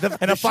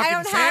 And a I fucking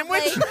don't have,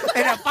 sandwich? like-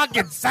 And a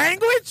fucking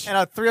sandwich? And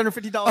a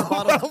 $350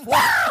 bottle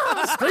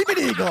of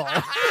Screaming Eagle.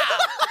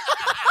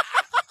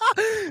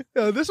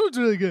 Yo, this one's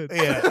really good.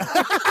 Yeah.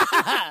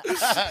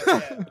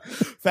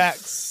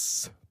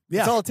 Facts.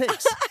 That's all it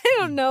takes. I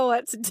don't know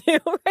what to do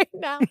right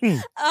now.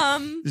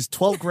 There's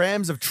 12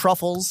 grams of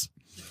truffles,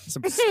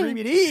 some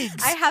Screaming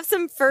Eags. I have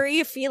some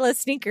furry Fila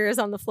sneakers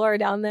on the floor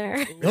down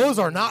there. Those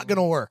are not going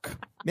to work.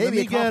 Maybe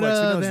a Let me get, complex.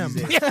 Who knows them.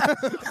 these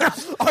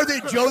days? Are they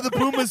Joe the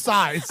Puma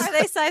size? Are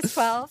they size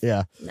 12?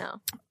 Yeah. No.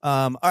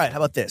 All right, how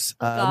about this?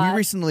 God. We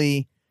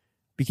recently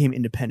became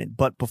independent,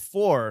 but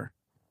before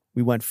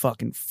we went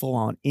fucking full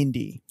on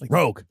indie, like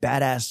Rogue.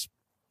 badass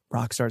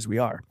rock stars we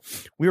are,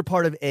 we were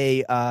part of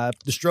a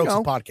The Strokes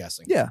No. of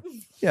podcasting.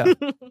 yeah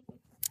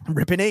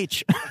Rip and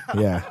H.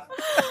 Yeah.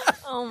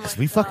 Oh my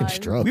We fucking God.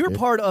 stroke. We were dude.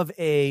 part of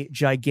a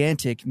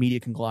gigantic media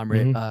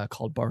conglomerate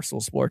called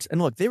Barstool Sports, and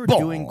look, they were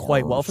doing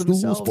quite well for Barstool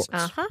themselves. Sports.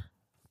 Uh-huh.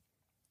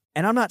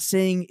 And I'm not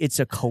saying it's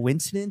a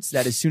coincidence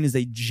that as soon as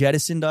they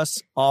jettisoned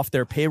us off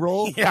their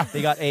payroll, Yeah.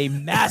 they got a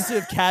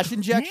massive cash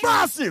injection.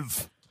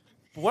 Massive.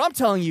 But what I'm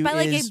telling you By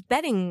like is a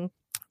betting.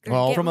 or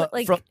Well,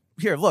 get-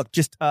 here, look,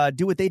 just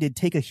do what they did.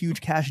 Take a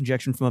huge cash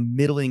injection from a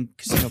middling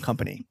casino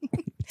company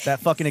that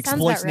fucking Sounds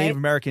exploits about right. Native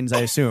Americans, I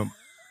assume.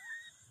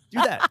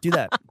 Do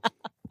that.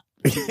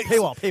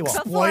 Paywall.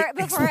 before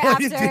exploit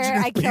after indigenous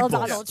I killed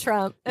people. Donald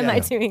Trump. Am Yeah. I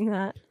doing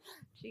that?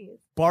 Jeez.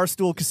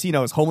 Barstool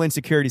Casinos, Homeland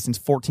Security since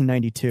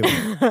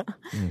 1492.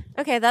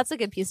 Okay, that's a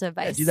good piece of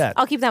advice. do that.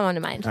 I'll keep that one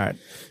in mind. All right. I'm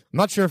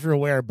not sure if you're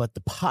aware, but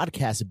the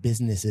podcast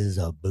business is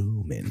a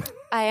booming.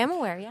 I am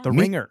aware, yeah. The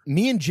Ringer.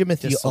 Me and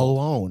Jimothy Just sold.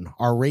 alone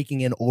are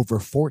raking in over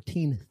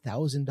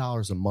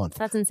 $14,000 a month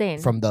That's insane.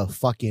 from the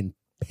fucking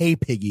pay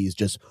piggies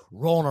just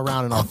rolling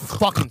around in our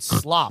fucking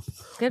slop.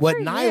 Good What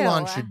for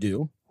Nylon you. should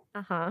do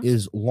Uh-huh.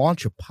 is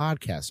launch a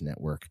podcast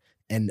network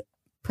and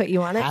Put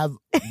you on it. have,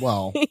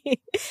 well,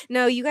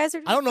 No, you guys are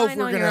just I don't know if fine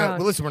we're on going your to, own.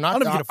 listen, we're I not,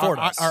 don't know if you can afford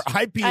us. our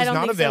IP I is don't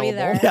not think so available.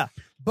 either. Yeah.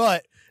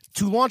 But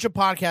to launch a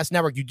podcast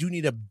network, you do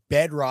need a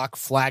bedrock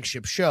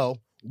flagship show.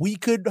 We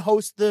could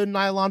host the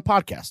Nylon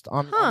podcast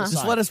on the Huh. side.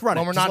 Just let us run it.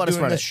 When we're Just not let us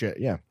doing run this it. shit.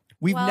 Yeah.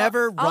 We've Well,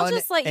 never I'll run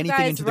just let you anything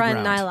guys into the run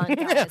ground. Nylon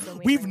Guys when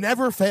we We've bring it.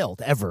 never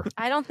failed, ever.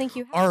 I don't think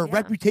you have. Our yeah.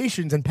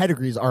 reputations and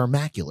pedigrees are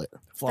immaculate.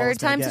 Flawless Third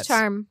time's a baguettes.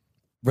 charm.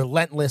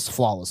 Relentless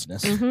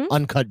flawlessness. Mhm.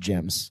 Uncut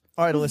gems.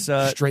 All right,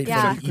 Alyssa. Straight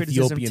Yeah. from the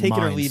Criticism, Ethiopian take it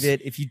or mines. leave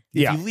it. If you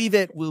Yeah. leave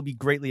it, we'll be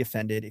greatly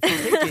offended. If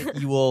you take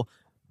it, you will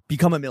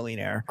become a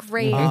millionaire.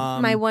 Great.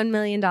 Mhm. My $1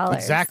 million.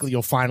 Exactly.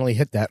 You'll finally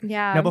hit that.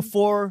 Yeah. Now,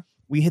 before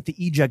we hit the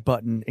eject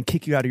button and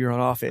kick you out of your own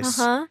office.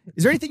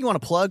 Is there anything you want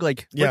to plug?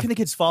 Like, Yeah. where can the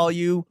kids follow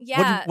you?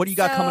 Yeah. What do you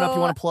got coming up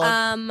you want to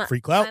plug? Free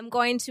clout. I'm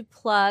going to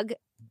plug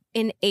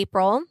in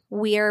April.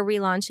 We are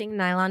relaunching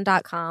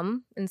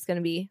nylon.com and it's going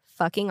to be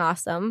fucking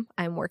awesome.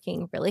 I'm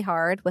working really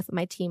hard with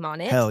my team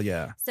on it. Hell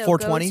yeah. So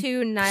 420? go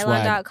to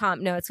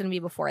nylon.com. No, it's going to be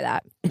before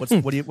that. What's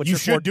You your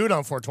should do it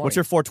on 420. What's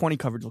your 420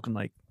 coverage looking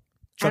like?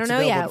 I don't Trucks know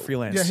available yet. to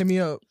freelance. Yeah, hit me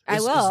up. I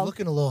It's will.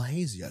 looking a little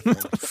hazy, I think.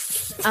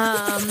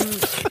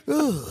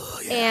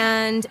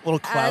 And Little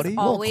cloudy? as Little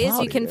always,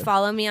 cloudy, you can yeah.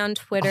 follow me on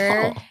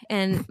Twitter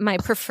and my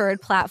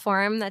preferred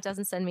platform that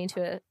doesn't send me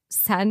to a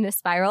sadness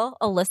spiral,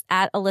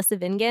 at Alyssa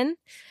Vingan.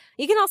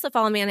 You can also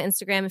follow me on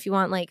Instagram if you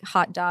want like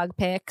hot dog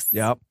pics.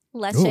 Yep.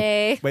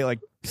 Leche. Wait, like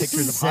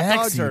pictures of hot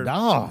dogs Sexy or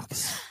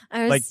dogs.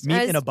 I was, like meat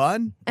I was, in a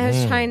bun? I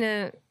was trying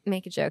to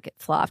make a joke. It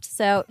flopped.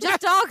 So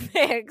just dog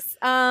pics.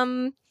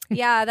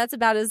 Yeah, that's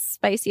about as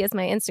spicy as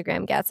my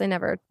Instagram gets. I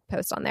never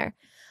post on there.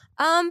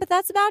 But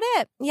that's about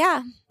it.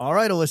 Yeah. All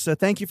right, Alyssa.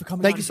 Thank you for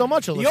coming Thank on. you so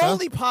much, Alyssa. The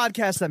only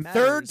podcast that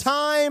matters. Third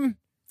time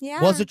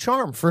Yeah. was a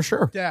charm, for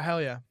sure. Yeah,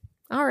 hell yeah.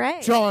 All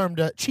right.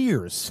 Charmed.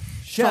 Cheers.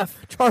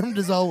 Chef. Charmed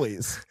as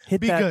always.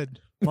 Hit Be that good.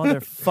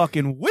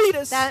 motherfucking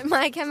Wheatus. That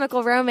My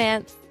Chemical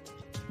Romance.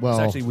 Well,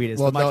 It's actually Wheatus.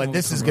 Well, The no, Michael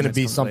this is Romance going to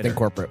be comes something later.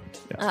 corporate.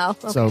 Oh.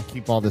 Okay. So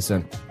keep all this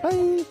in.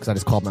 Because I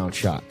just called my own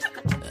shot.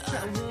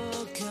 I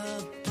woke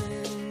up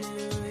in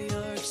New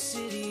York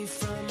City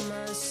from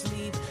my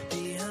sleep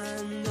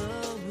behind the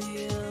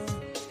wheel.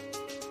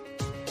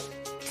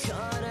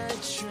 Caught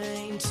a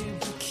train to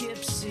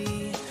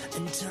Poughkeepsie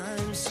and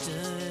time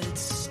stood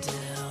still.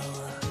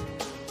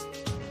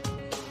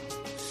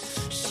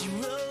 She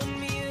wrote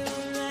me a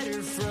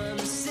letter from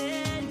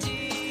San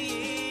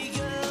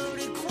Diego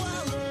to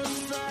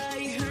qualify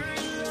her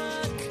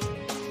luck.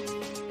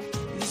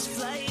 These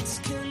flights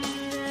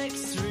connect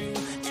through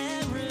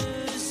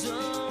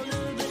Arizona,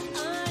 but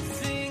I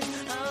think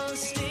I'll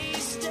stay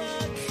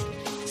stuck.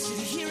 So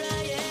here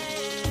I am.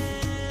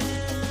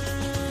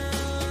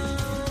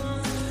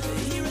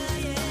 Here I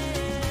am.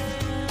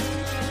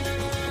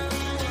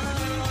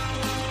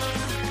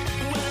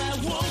 When I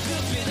woke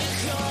up in a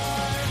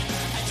car,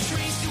 I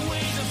traced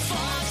away the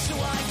fog so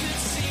I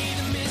could see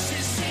the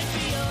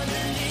Mississippi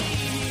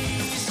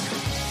underneath.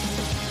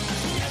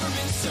 I've never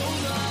been so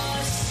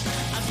lost.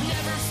 I've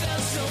never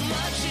felt so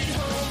much at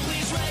home.